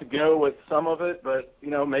 I would have to go with some of it, but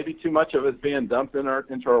maybe too much of it being dumped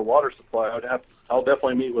into our water supply. I'll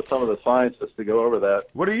definitely meet with some of the scientists to go over that.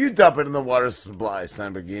 What are you dumping in the water supply,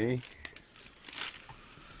 Lamborghini?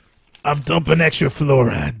 I'm dumping extra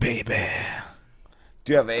fluoride, baby.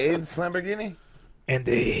 Do you have AIDS, Lamborghini? And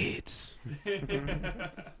AIDS.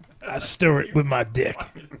 I stir it with my dick.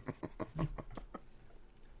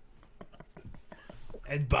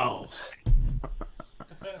 And balls.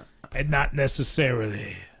 And not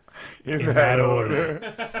necessarily in that order.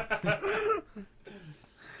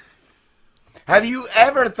 Have you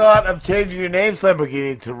ever thought of changing your name,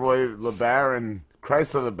 Lamborghini, to Roy LeBaron,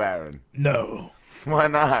 Chrysler LeBaron? No. Why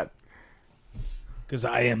not? Because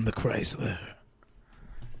I am the Chrysler.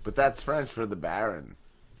 But that's French for the Baron.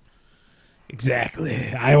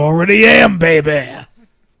 Exactly. I already am, baby.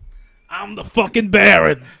 I'm the fucking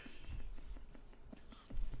Baron.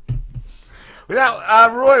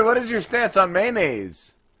 Now, Roy, what is your stance on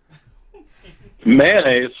mayonnaise?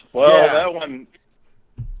 Mayonnaise? Well, Yeah. that one,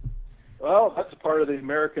 that's a part of the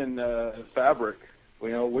American fabric.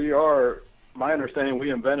 We are, my understanding,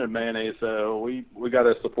 we invented mayonnaise, so we got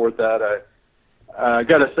to support that. I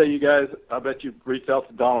got to say, you guys, I bet you reached out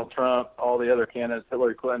to Donald Trump, all the other candidates,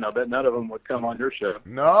 Hillary Clinton. I bet none of them would come on your show.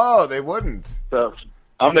 No, they wouldn't. So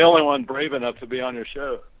I'm the only one brave enough to be on your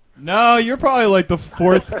show. No, you're probably like the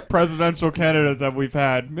 4th presidential candidate that we've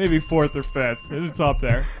had. Maybe 4th or 5th. It's up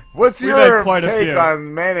there. What's We've your had quite a take few.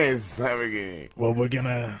 on mayonnaise, Lamborghini? Well, we're going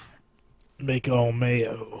to make all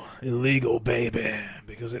mayo illegal, baby,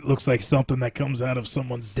 because it looks like something that comes out of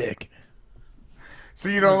someone's dick. So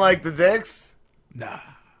you don't like the dicks? Nah.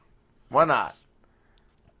 Why not?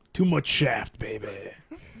 Too much shaft, baby.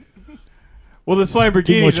 Well, this Lamborghini,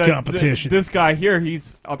 Too much competition. This guy here,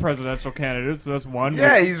 he's a presidential candidate, so that's one.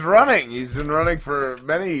 Yeah, he's running. He's been running for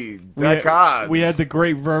many decades. We had the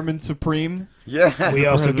great Vermin Supreme. Yeah. We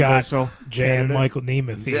also got presidential Jan candidate. Michael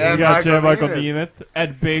Nemeth. We got Jan Michael Nemeth,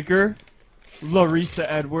 Ed Baker,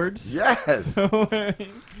 Larissa Edwards. Yes.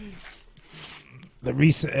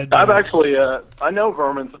 Larissa Edwards. I've actually, I know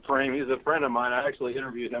Vermin Supreme. He's a friend of mine. I actually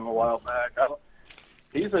interviewed him a while back.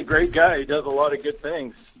 he's a great guy. He does a lot of good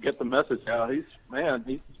things. Get the message out.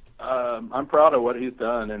 I'm proud of what he's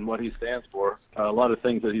done and what he stands for. A lot of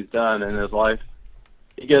things that he's done in his life.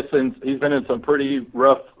 He's been in some pretty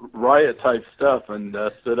rough riot type stuff and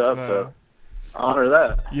stood up. So honor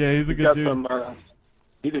that. Yeah, he's a good dude.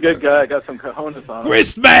 He's a good guy. Got some cojones on him.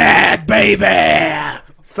 Chris Mad, baby.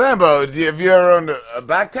 Sambo, have you ever owned a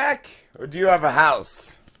backpack, or do you have a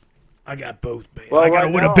house? I got both, baby. Well, I got a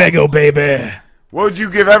right Winnebago, baby. What would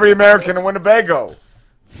you give every American a Winnebago?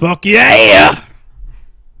 Fuck yeah!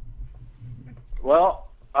 Well,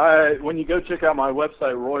 when you go check out my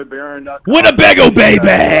website, roybarron.com. Winnebago, baby!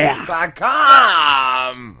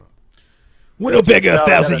 .com. Winnebago,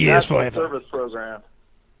 1,000 years National forever. Service program.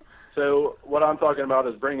 So what I'm talking about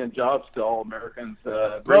is bringing jobs to all Americans.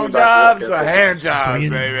 Blow jobs or hand jobs,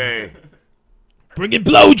 baby. Bringing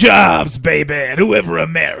blowjobs, baby, and whoever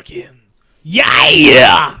American.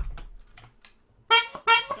 Yeah!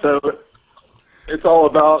 So it's all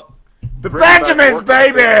about the Benjamins,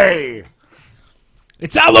 baby.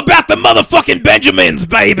 It's all about the motherfucking Benjamins,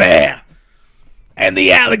 baby, and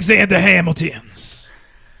the Alexander Hamiltons,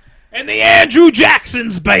 and the Andrew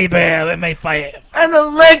Jacksons, baby. Let me fight. And the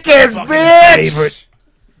Lincolns, bitch. Favorite.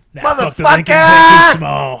 Nah, fuck the Motherfucker. Lincolns, they're too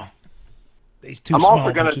small. These too I'm small.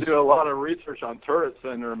 also going to bitches. do a lot of research on turret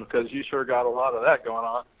syndrome because you sure got a lot of that going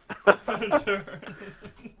on.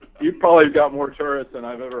 You probably got more turrets than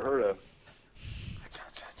I've ever heard of.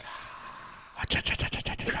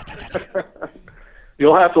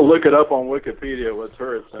 You'll have to look it up on Wikipedia what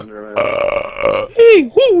turret syndrome is.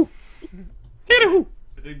 I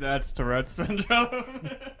think that's Tourette's syndrome.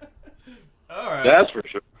 All right. That's for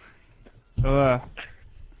sure.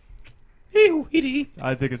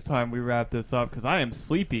 I think it's time we wrap this up because I am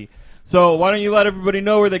sleepy. So why don't you let everybody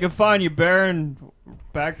know where they can find you, Baron,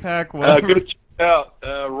 backpack, whatever. Go check out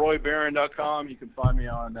roybarron.com. You can find me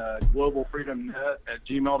on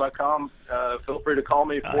globalfreedomnet@gmail.com. Feel free to call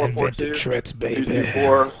me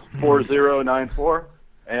 442-224-4094.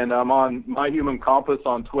 And I'm on My Human Compass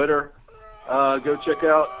on Twitter. Go check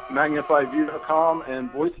out magnifyview.com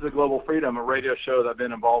and Voice of the Global Freedom, a radio show that I've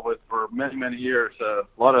been involved with for many, many years. A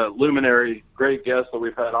lot of luminary, great guests that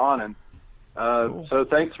we've had on. And Cool. So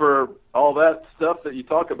thanks for all that stuff that you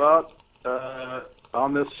talk about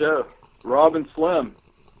on this show. Rob and Slim.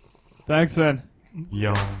 Thanks, man.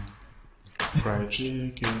 Yum. Fried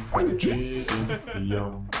chicken,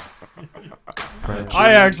 yum.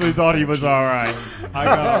 I actually thought he was alright. I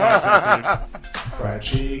got fried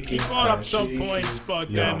chicken. He brought up some points,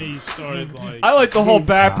 but then he started like. I like the whole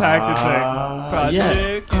backpack thing. Fried Yeah,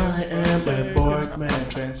 chicken. I am a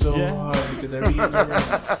Borgman, trying so hard because I really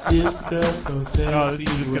this girl so sexy. Oh, he's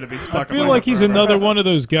just gonna be I stuck. feel like he's another one of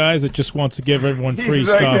those guys that just wants to give everyone free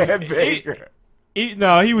stuff. Ed Baker.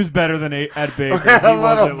 No, he was better than Ed Baker. A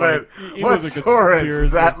little bit. He What's was like a Torrance? conspiracy.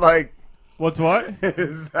 Is that like? What's what?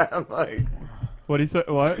 Is that like? What he said?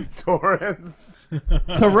 What? Torrance.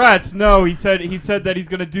 Tourette's? No, he said that he's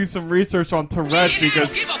gonna do some research on Tourette's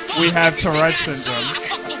because we have Tourette's syndrome.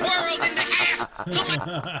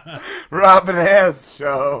 Robin Hess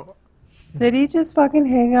show. Did he just fucking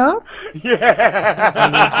hang up? Yeah.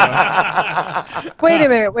 Wait a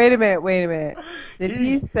minute. Did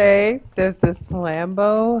he say that the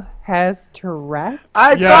Slambo has Tourette's?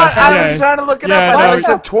 I thought I was trying to look it up. I thought he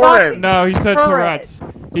said Torrance. No, he said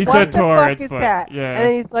Tourette's. He said Tourette's. What the fuck is but, that? Yeah. And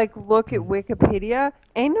then he's like, look at Wikipedia.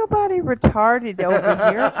 Ain't nobody retarded over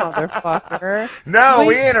here, motherfucker. No,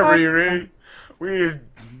 we Please ain't a fuck- Riri.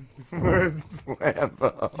 We're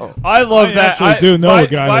Slambo. I love that. I do know a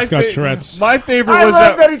guy that's got Tourette's. My favorite I was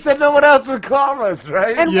love that he said no one else would call us,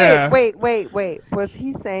 right? And wait. Was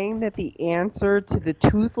he saying that the answer to the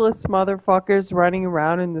toothless motherfuckers running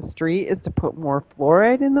around in the street is to put more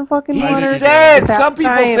fluoride in the fucking He water? said Is that some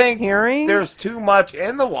people what I am think hearing? there's too much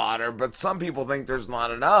in the water, but some people think there's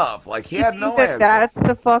not enough. Like he You had think no that answer. that's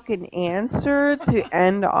the fucking answer to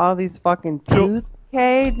end all these fucking tooth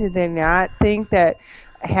decay? Do they not think that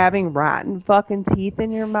having rotten fucking teeth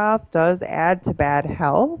in your mouth does add to bad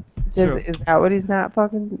health? Is that what he's not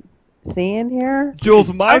fucking seeing here?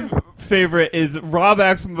 Jules, my favorite is Rob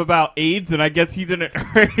asked him about AIDS, and I guess he didn't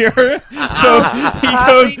hear it. So he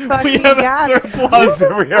goes, "We have a surplus."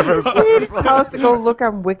 We have a He didn't tell us to go look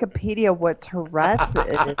on Wikipedia what Tourette's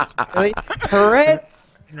is. Really?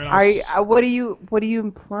 Tourette's? What are you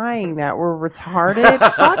implying, that we're retarded?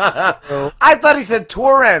 Fuck you. I thought he said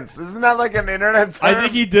torrents. Isn't that like an internet term? I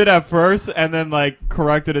think he did at first, and then like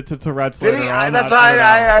corrected it to Tourette's. Did later he? on. That's why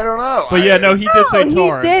I don't know. But yeah, no, he did say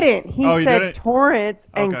torrents. He didn't. He Oh, said didn't? torrents,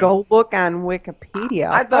 and Okay. go look on Wikipedia.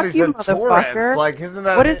 I thought Fuck he you, said motherfucker. torrents. Like, isn't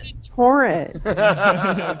that What is a torrent?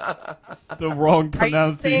 The wrong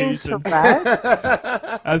pronunciation. Tourette's?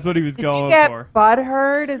 That's what he was Did going you get for.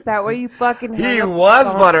 butthurt? Is that what you fucking? He hung up was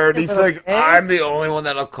the phone butthurt. to He's little like, bitch? I'm the only one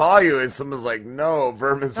that'll call you. And someone's like, no,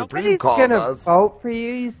 Vermin Supreme Nobody's called gonna us. vote for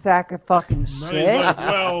you, you sack of fucking And he's shit. like,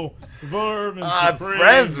 well, Vermin I'm Supreme.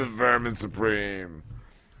 friends with Vermin Supreme.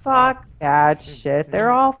 Fuck that shit. They're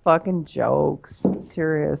all fucking jokes.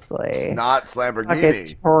 Seriously. Not Fucking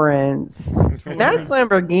Lamborghini. torrents. Not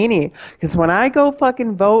Lamborghini. Because when I go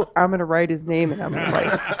fucking vote, I'm gonna write his name and I'm gonna write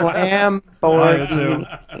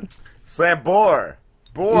Lamborghini. Slambor.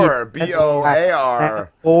 Boar.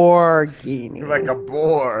 B-O-A-R. Lamborghini. Like a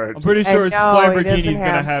board. I'm pretty sure And no, he Lamborghini's doesn't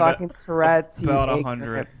gonna have fucking it Tourette's, you about ignorant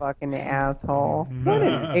 100. fucking asshole. What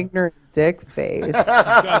an ignorant dick face.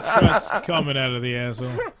 Got Tourette's coming out of the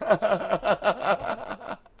asshole.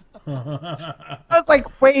 I was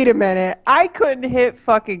like, wait a minute. I couldn't hit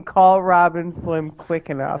fucking call Robin Slim quick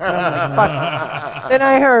enough. And I'm like, fuck. Then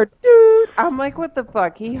I heard, dude. I'm like, what the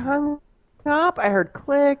fuck? He hung up. I heard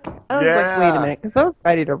click. I was like, wait a minute. Because I was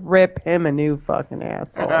ready to rip him a new fucking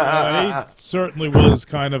asshole. He certainly was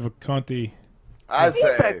kind of a cunty. He's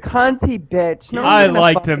a cunty bitch. No I one's gonna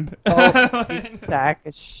liked fucking him. vote, you sack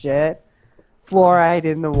of shit. Fluoride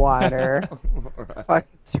in the water.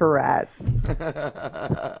 Fucking Tourette's.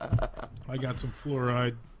 I got some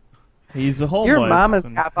fluoride. He's a homeless. Your mama's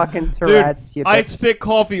got fucking Tourette's, you Dude, I bitch. spit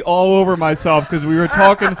coffee all over myself because we were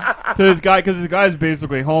talking to this guy because this guy's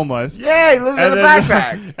basically homeless. Yeah, he lives in a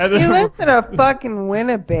backpack. And He then, lives in a fucking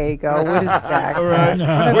Winnebago with his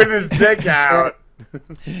backpack. With his dick out.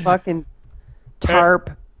 Fucking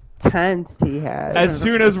tarp tent he has. as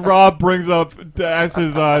soon as Rob brings up as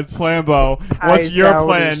his Slambo, what's Ties your down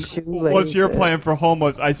plan? his What's your shoelaces. plan for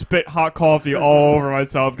homeless? I spit hot coffee all over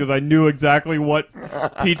myself because I knew exactly what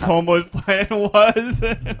Pete's homeless plan was.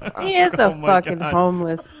 He is a Oh my fucking God.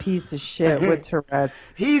 homeless piece of shit with Tourette's.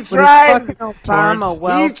 He With his tried. fucking Obama He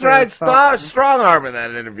welfare tried fucking- strong arming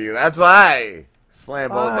that interview. That's why I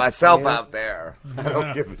slammed Fuck myself you. out there. I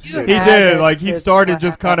don't give a shit. He had did. it, Like he shit's started not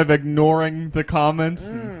just kind of ignoring the comments.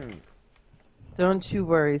 Don't you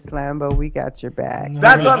worry, Slambo. We got your back.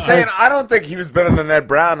 That's what I'm saying. I don't think he was better than Ed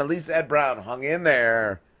Brown. At least Ed Brown hung in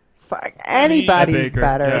there. Fuck, anybody's Ed Baker,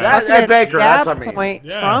 better. yeah. That- Fucking Ed Baker, at that's what I that mean. point,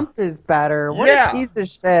 Yeah. Trump is better. What Yeah. a piece of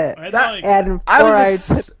shit. I'd That- like, Adding I was fluoride ex-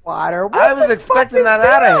 to the water. What I was the expecting fuck that is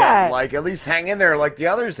out of that? him. Like, at least hang in there like the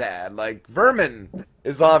others had. Like, Vermin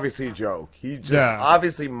is obviously a joke. He just Yeah.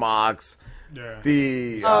 obviously mocks yeah.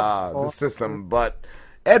 the system. But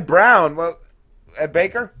Ed Brown, well, Ed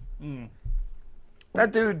Baker?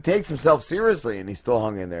 That dude takes himself seriously, and he still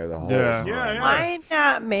hung in there the whole time. Yeah. Why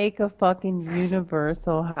not make a fucking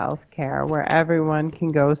universal health care where everyone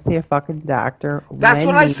can go see a fucking doctor? That's when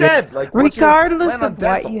what I needed? said. Like, what's your regardless plan on of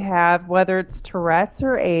what dental? you have, whether it's Tourette's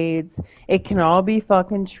or AIDS, it can all be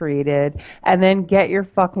fucking treated, and then get your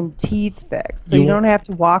fucking teeth fixed, so you don't have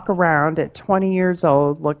to walk around at 20 years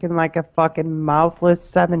old looking like a fucking mouthless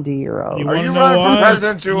 70-year-old. You Are wanna you know running for why?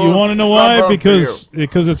 president, Jules? You want to know It's why? not vote for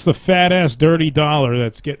Because it's the fat ass dirty dollar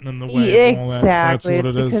that's getting in the way. Of all that. Exactly. That's It's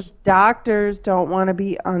what it because is. doctors don't want to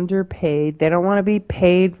be underpaid. They don't want to be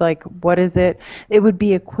paid like, what is it? It would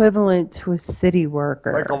be equivalent to a city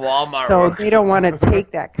worker. Like a Walmart So worker. they don't want to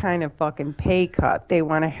take that kind of fucking pay cut. They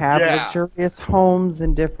want to have Yeah. luxurious homes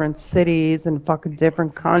in different cities and fucking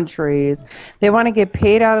different countries. They want to get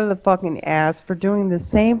paid out of the fucking ass for doing the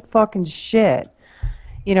same fucking shit,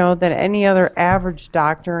 you know, that any other average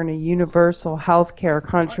doctor in a universal healthcare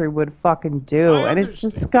country would fucking do. And it's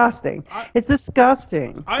disgusting. It's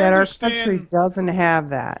disgusting I that our understand- country doesn't have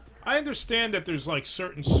that. I understand that there's like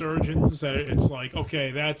certain surgeons that it's like,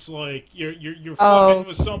 okay, that's like you're Oh. fucking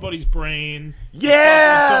with somebody's brain. Yeah,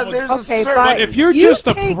 You're fucking with there's a someone's- Okay, certain- But if you're you just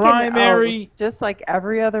a take an primary, oath, just like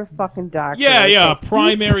every other fucking doctor, Yeah, is yeah, that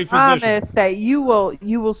primary you physician. promise that you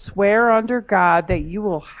will swear under God that you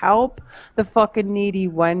will help the fucking needy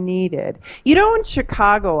when needed. You know, in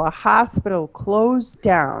Chicago, a hospital closed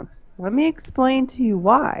down. Let me explain to you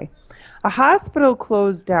why. A hospital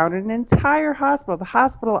closed down, an entire hospital, the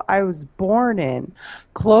hospital I was born in,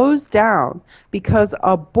 closed down because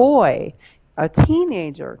a boy a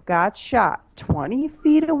teenager got shot 20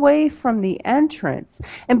 feet away from the entrance,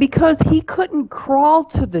 and because he couldn't crawl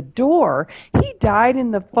to the door, he died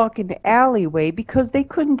in the fucking alleyway because they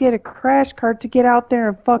couldn't get a crash cart to get out there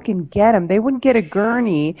and fucking get him. They wouldn't get a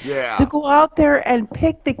gurney to go out there and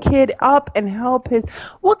pick the kid up and help his...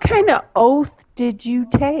 What kind of oath did you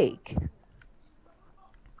take?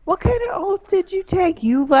 What kind of oath did you take?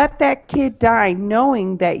 You let that kid die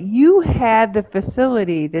knowing that you had the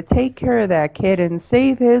facility to take care of that kid and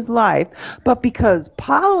save his life, but because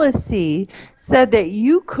policy said that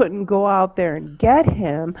you couldn't go out there and get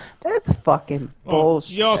him, that's fucking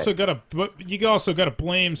bullshit. You also gotta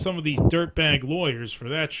blame some of these dirtbag lawyers for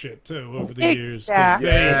that shit too over the years. 'Cause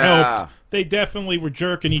they helped. They definitely were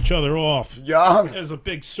jerking each other off. Yeah. There's a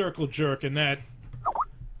big circle jerk in that.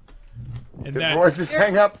 Divorces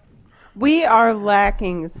hang up. We are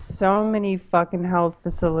lacking so many fucking health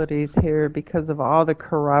facilities here because of all the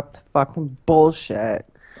corrupt fucking bullshit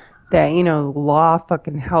that, you know, law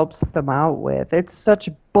fucking helps them out with. It's such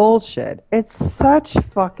bullshit. It's such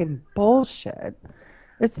fucking bullshit.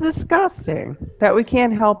 It's disgusting that we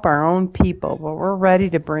can't help our own people, but we're ready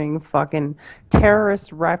to bring fucking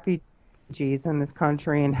terrorist refugees in this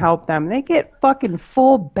country and help them. They get fucking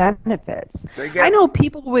full benefits. I know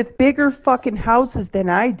people with bigger fucking houses than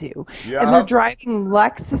I do, and they're driving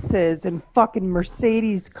Lexuses and fucking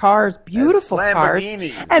Mercedes cars, beautiful cars,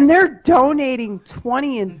 and they're donating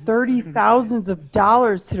 $20,000 and $30,000s of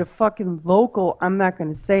dollars to the fucking local, I'm not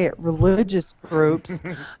going to say it, religious groups.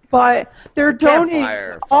 But they're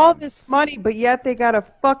donating all this money, but yet they got a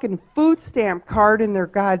fucking food stamp card in their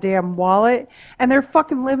goddamn wallet, and they're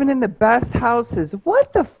fucking living in the best houses.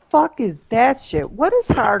 What the fuck is that shit? What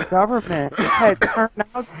is our government had turned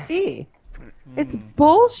out to be? It's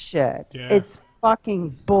bullshit. It's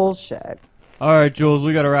fucking bullshit. All right, Jules,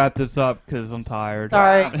 we got to wrap this up because I'm tired.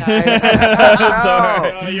 Sorry, guys. It's all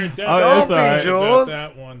right. You're Don't be, right. Jules.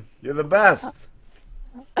 That one. You're the best.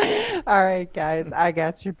 All right, guys, I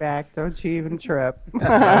got your back. Don't you even trip. All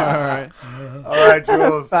right. All right,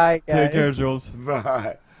 Jules. Bye, guys. Take care, Jules.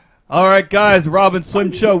 Bye. All right, guys, Robin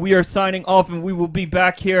Slim Show. We are signing off, and we will be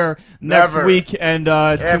back here next week, and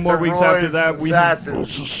 2 more weeks after that. Yeah,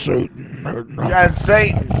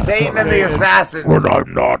 Satan and the Assassins. When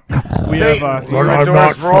I'm not. We when have, I'm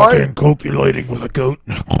not fucking copulating with a goat.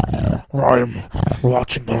 I'm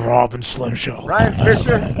watching the Robin Slim Show. Ryan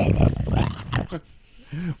Fisher.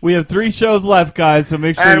 We have 3 shows left, guys, so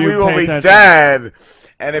make sure and you we will pay be attention. dead.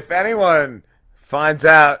 And if anyone finds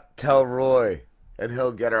out, tell Roy, and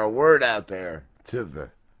he'll get our word out there to the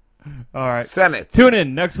Senate. Tune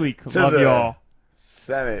in next week. To Love the y'all.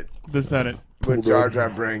 Senate. The Senate. With Jar Jar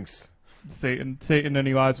Brinks. Satan,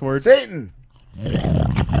 any last words? Satan. Okay,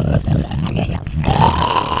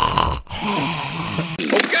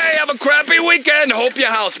 have a crappy weekend. Hope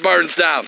your house burns down.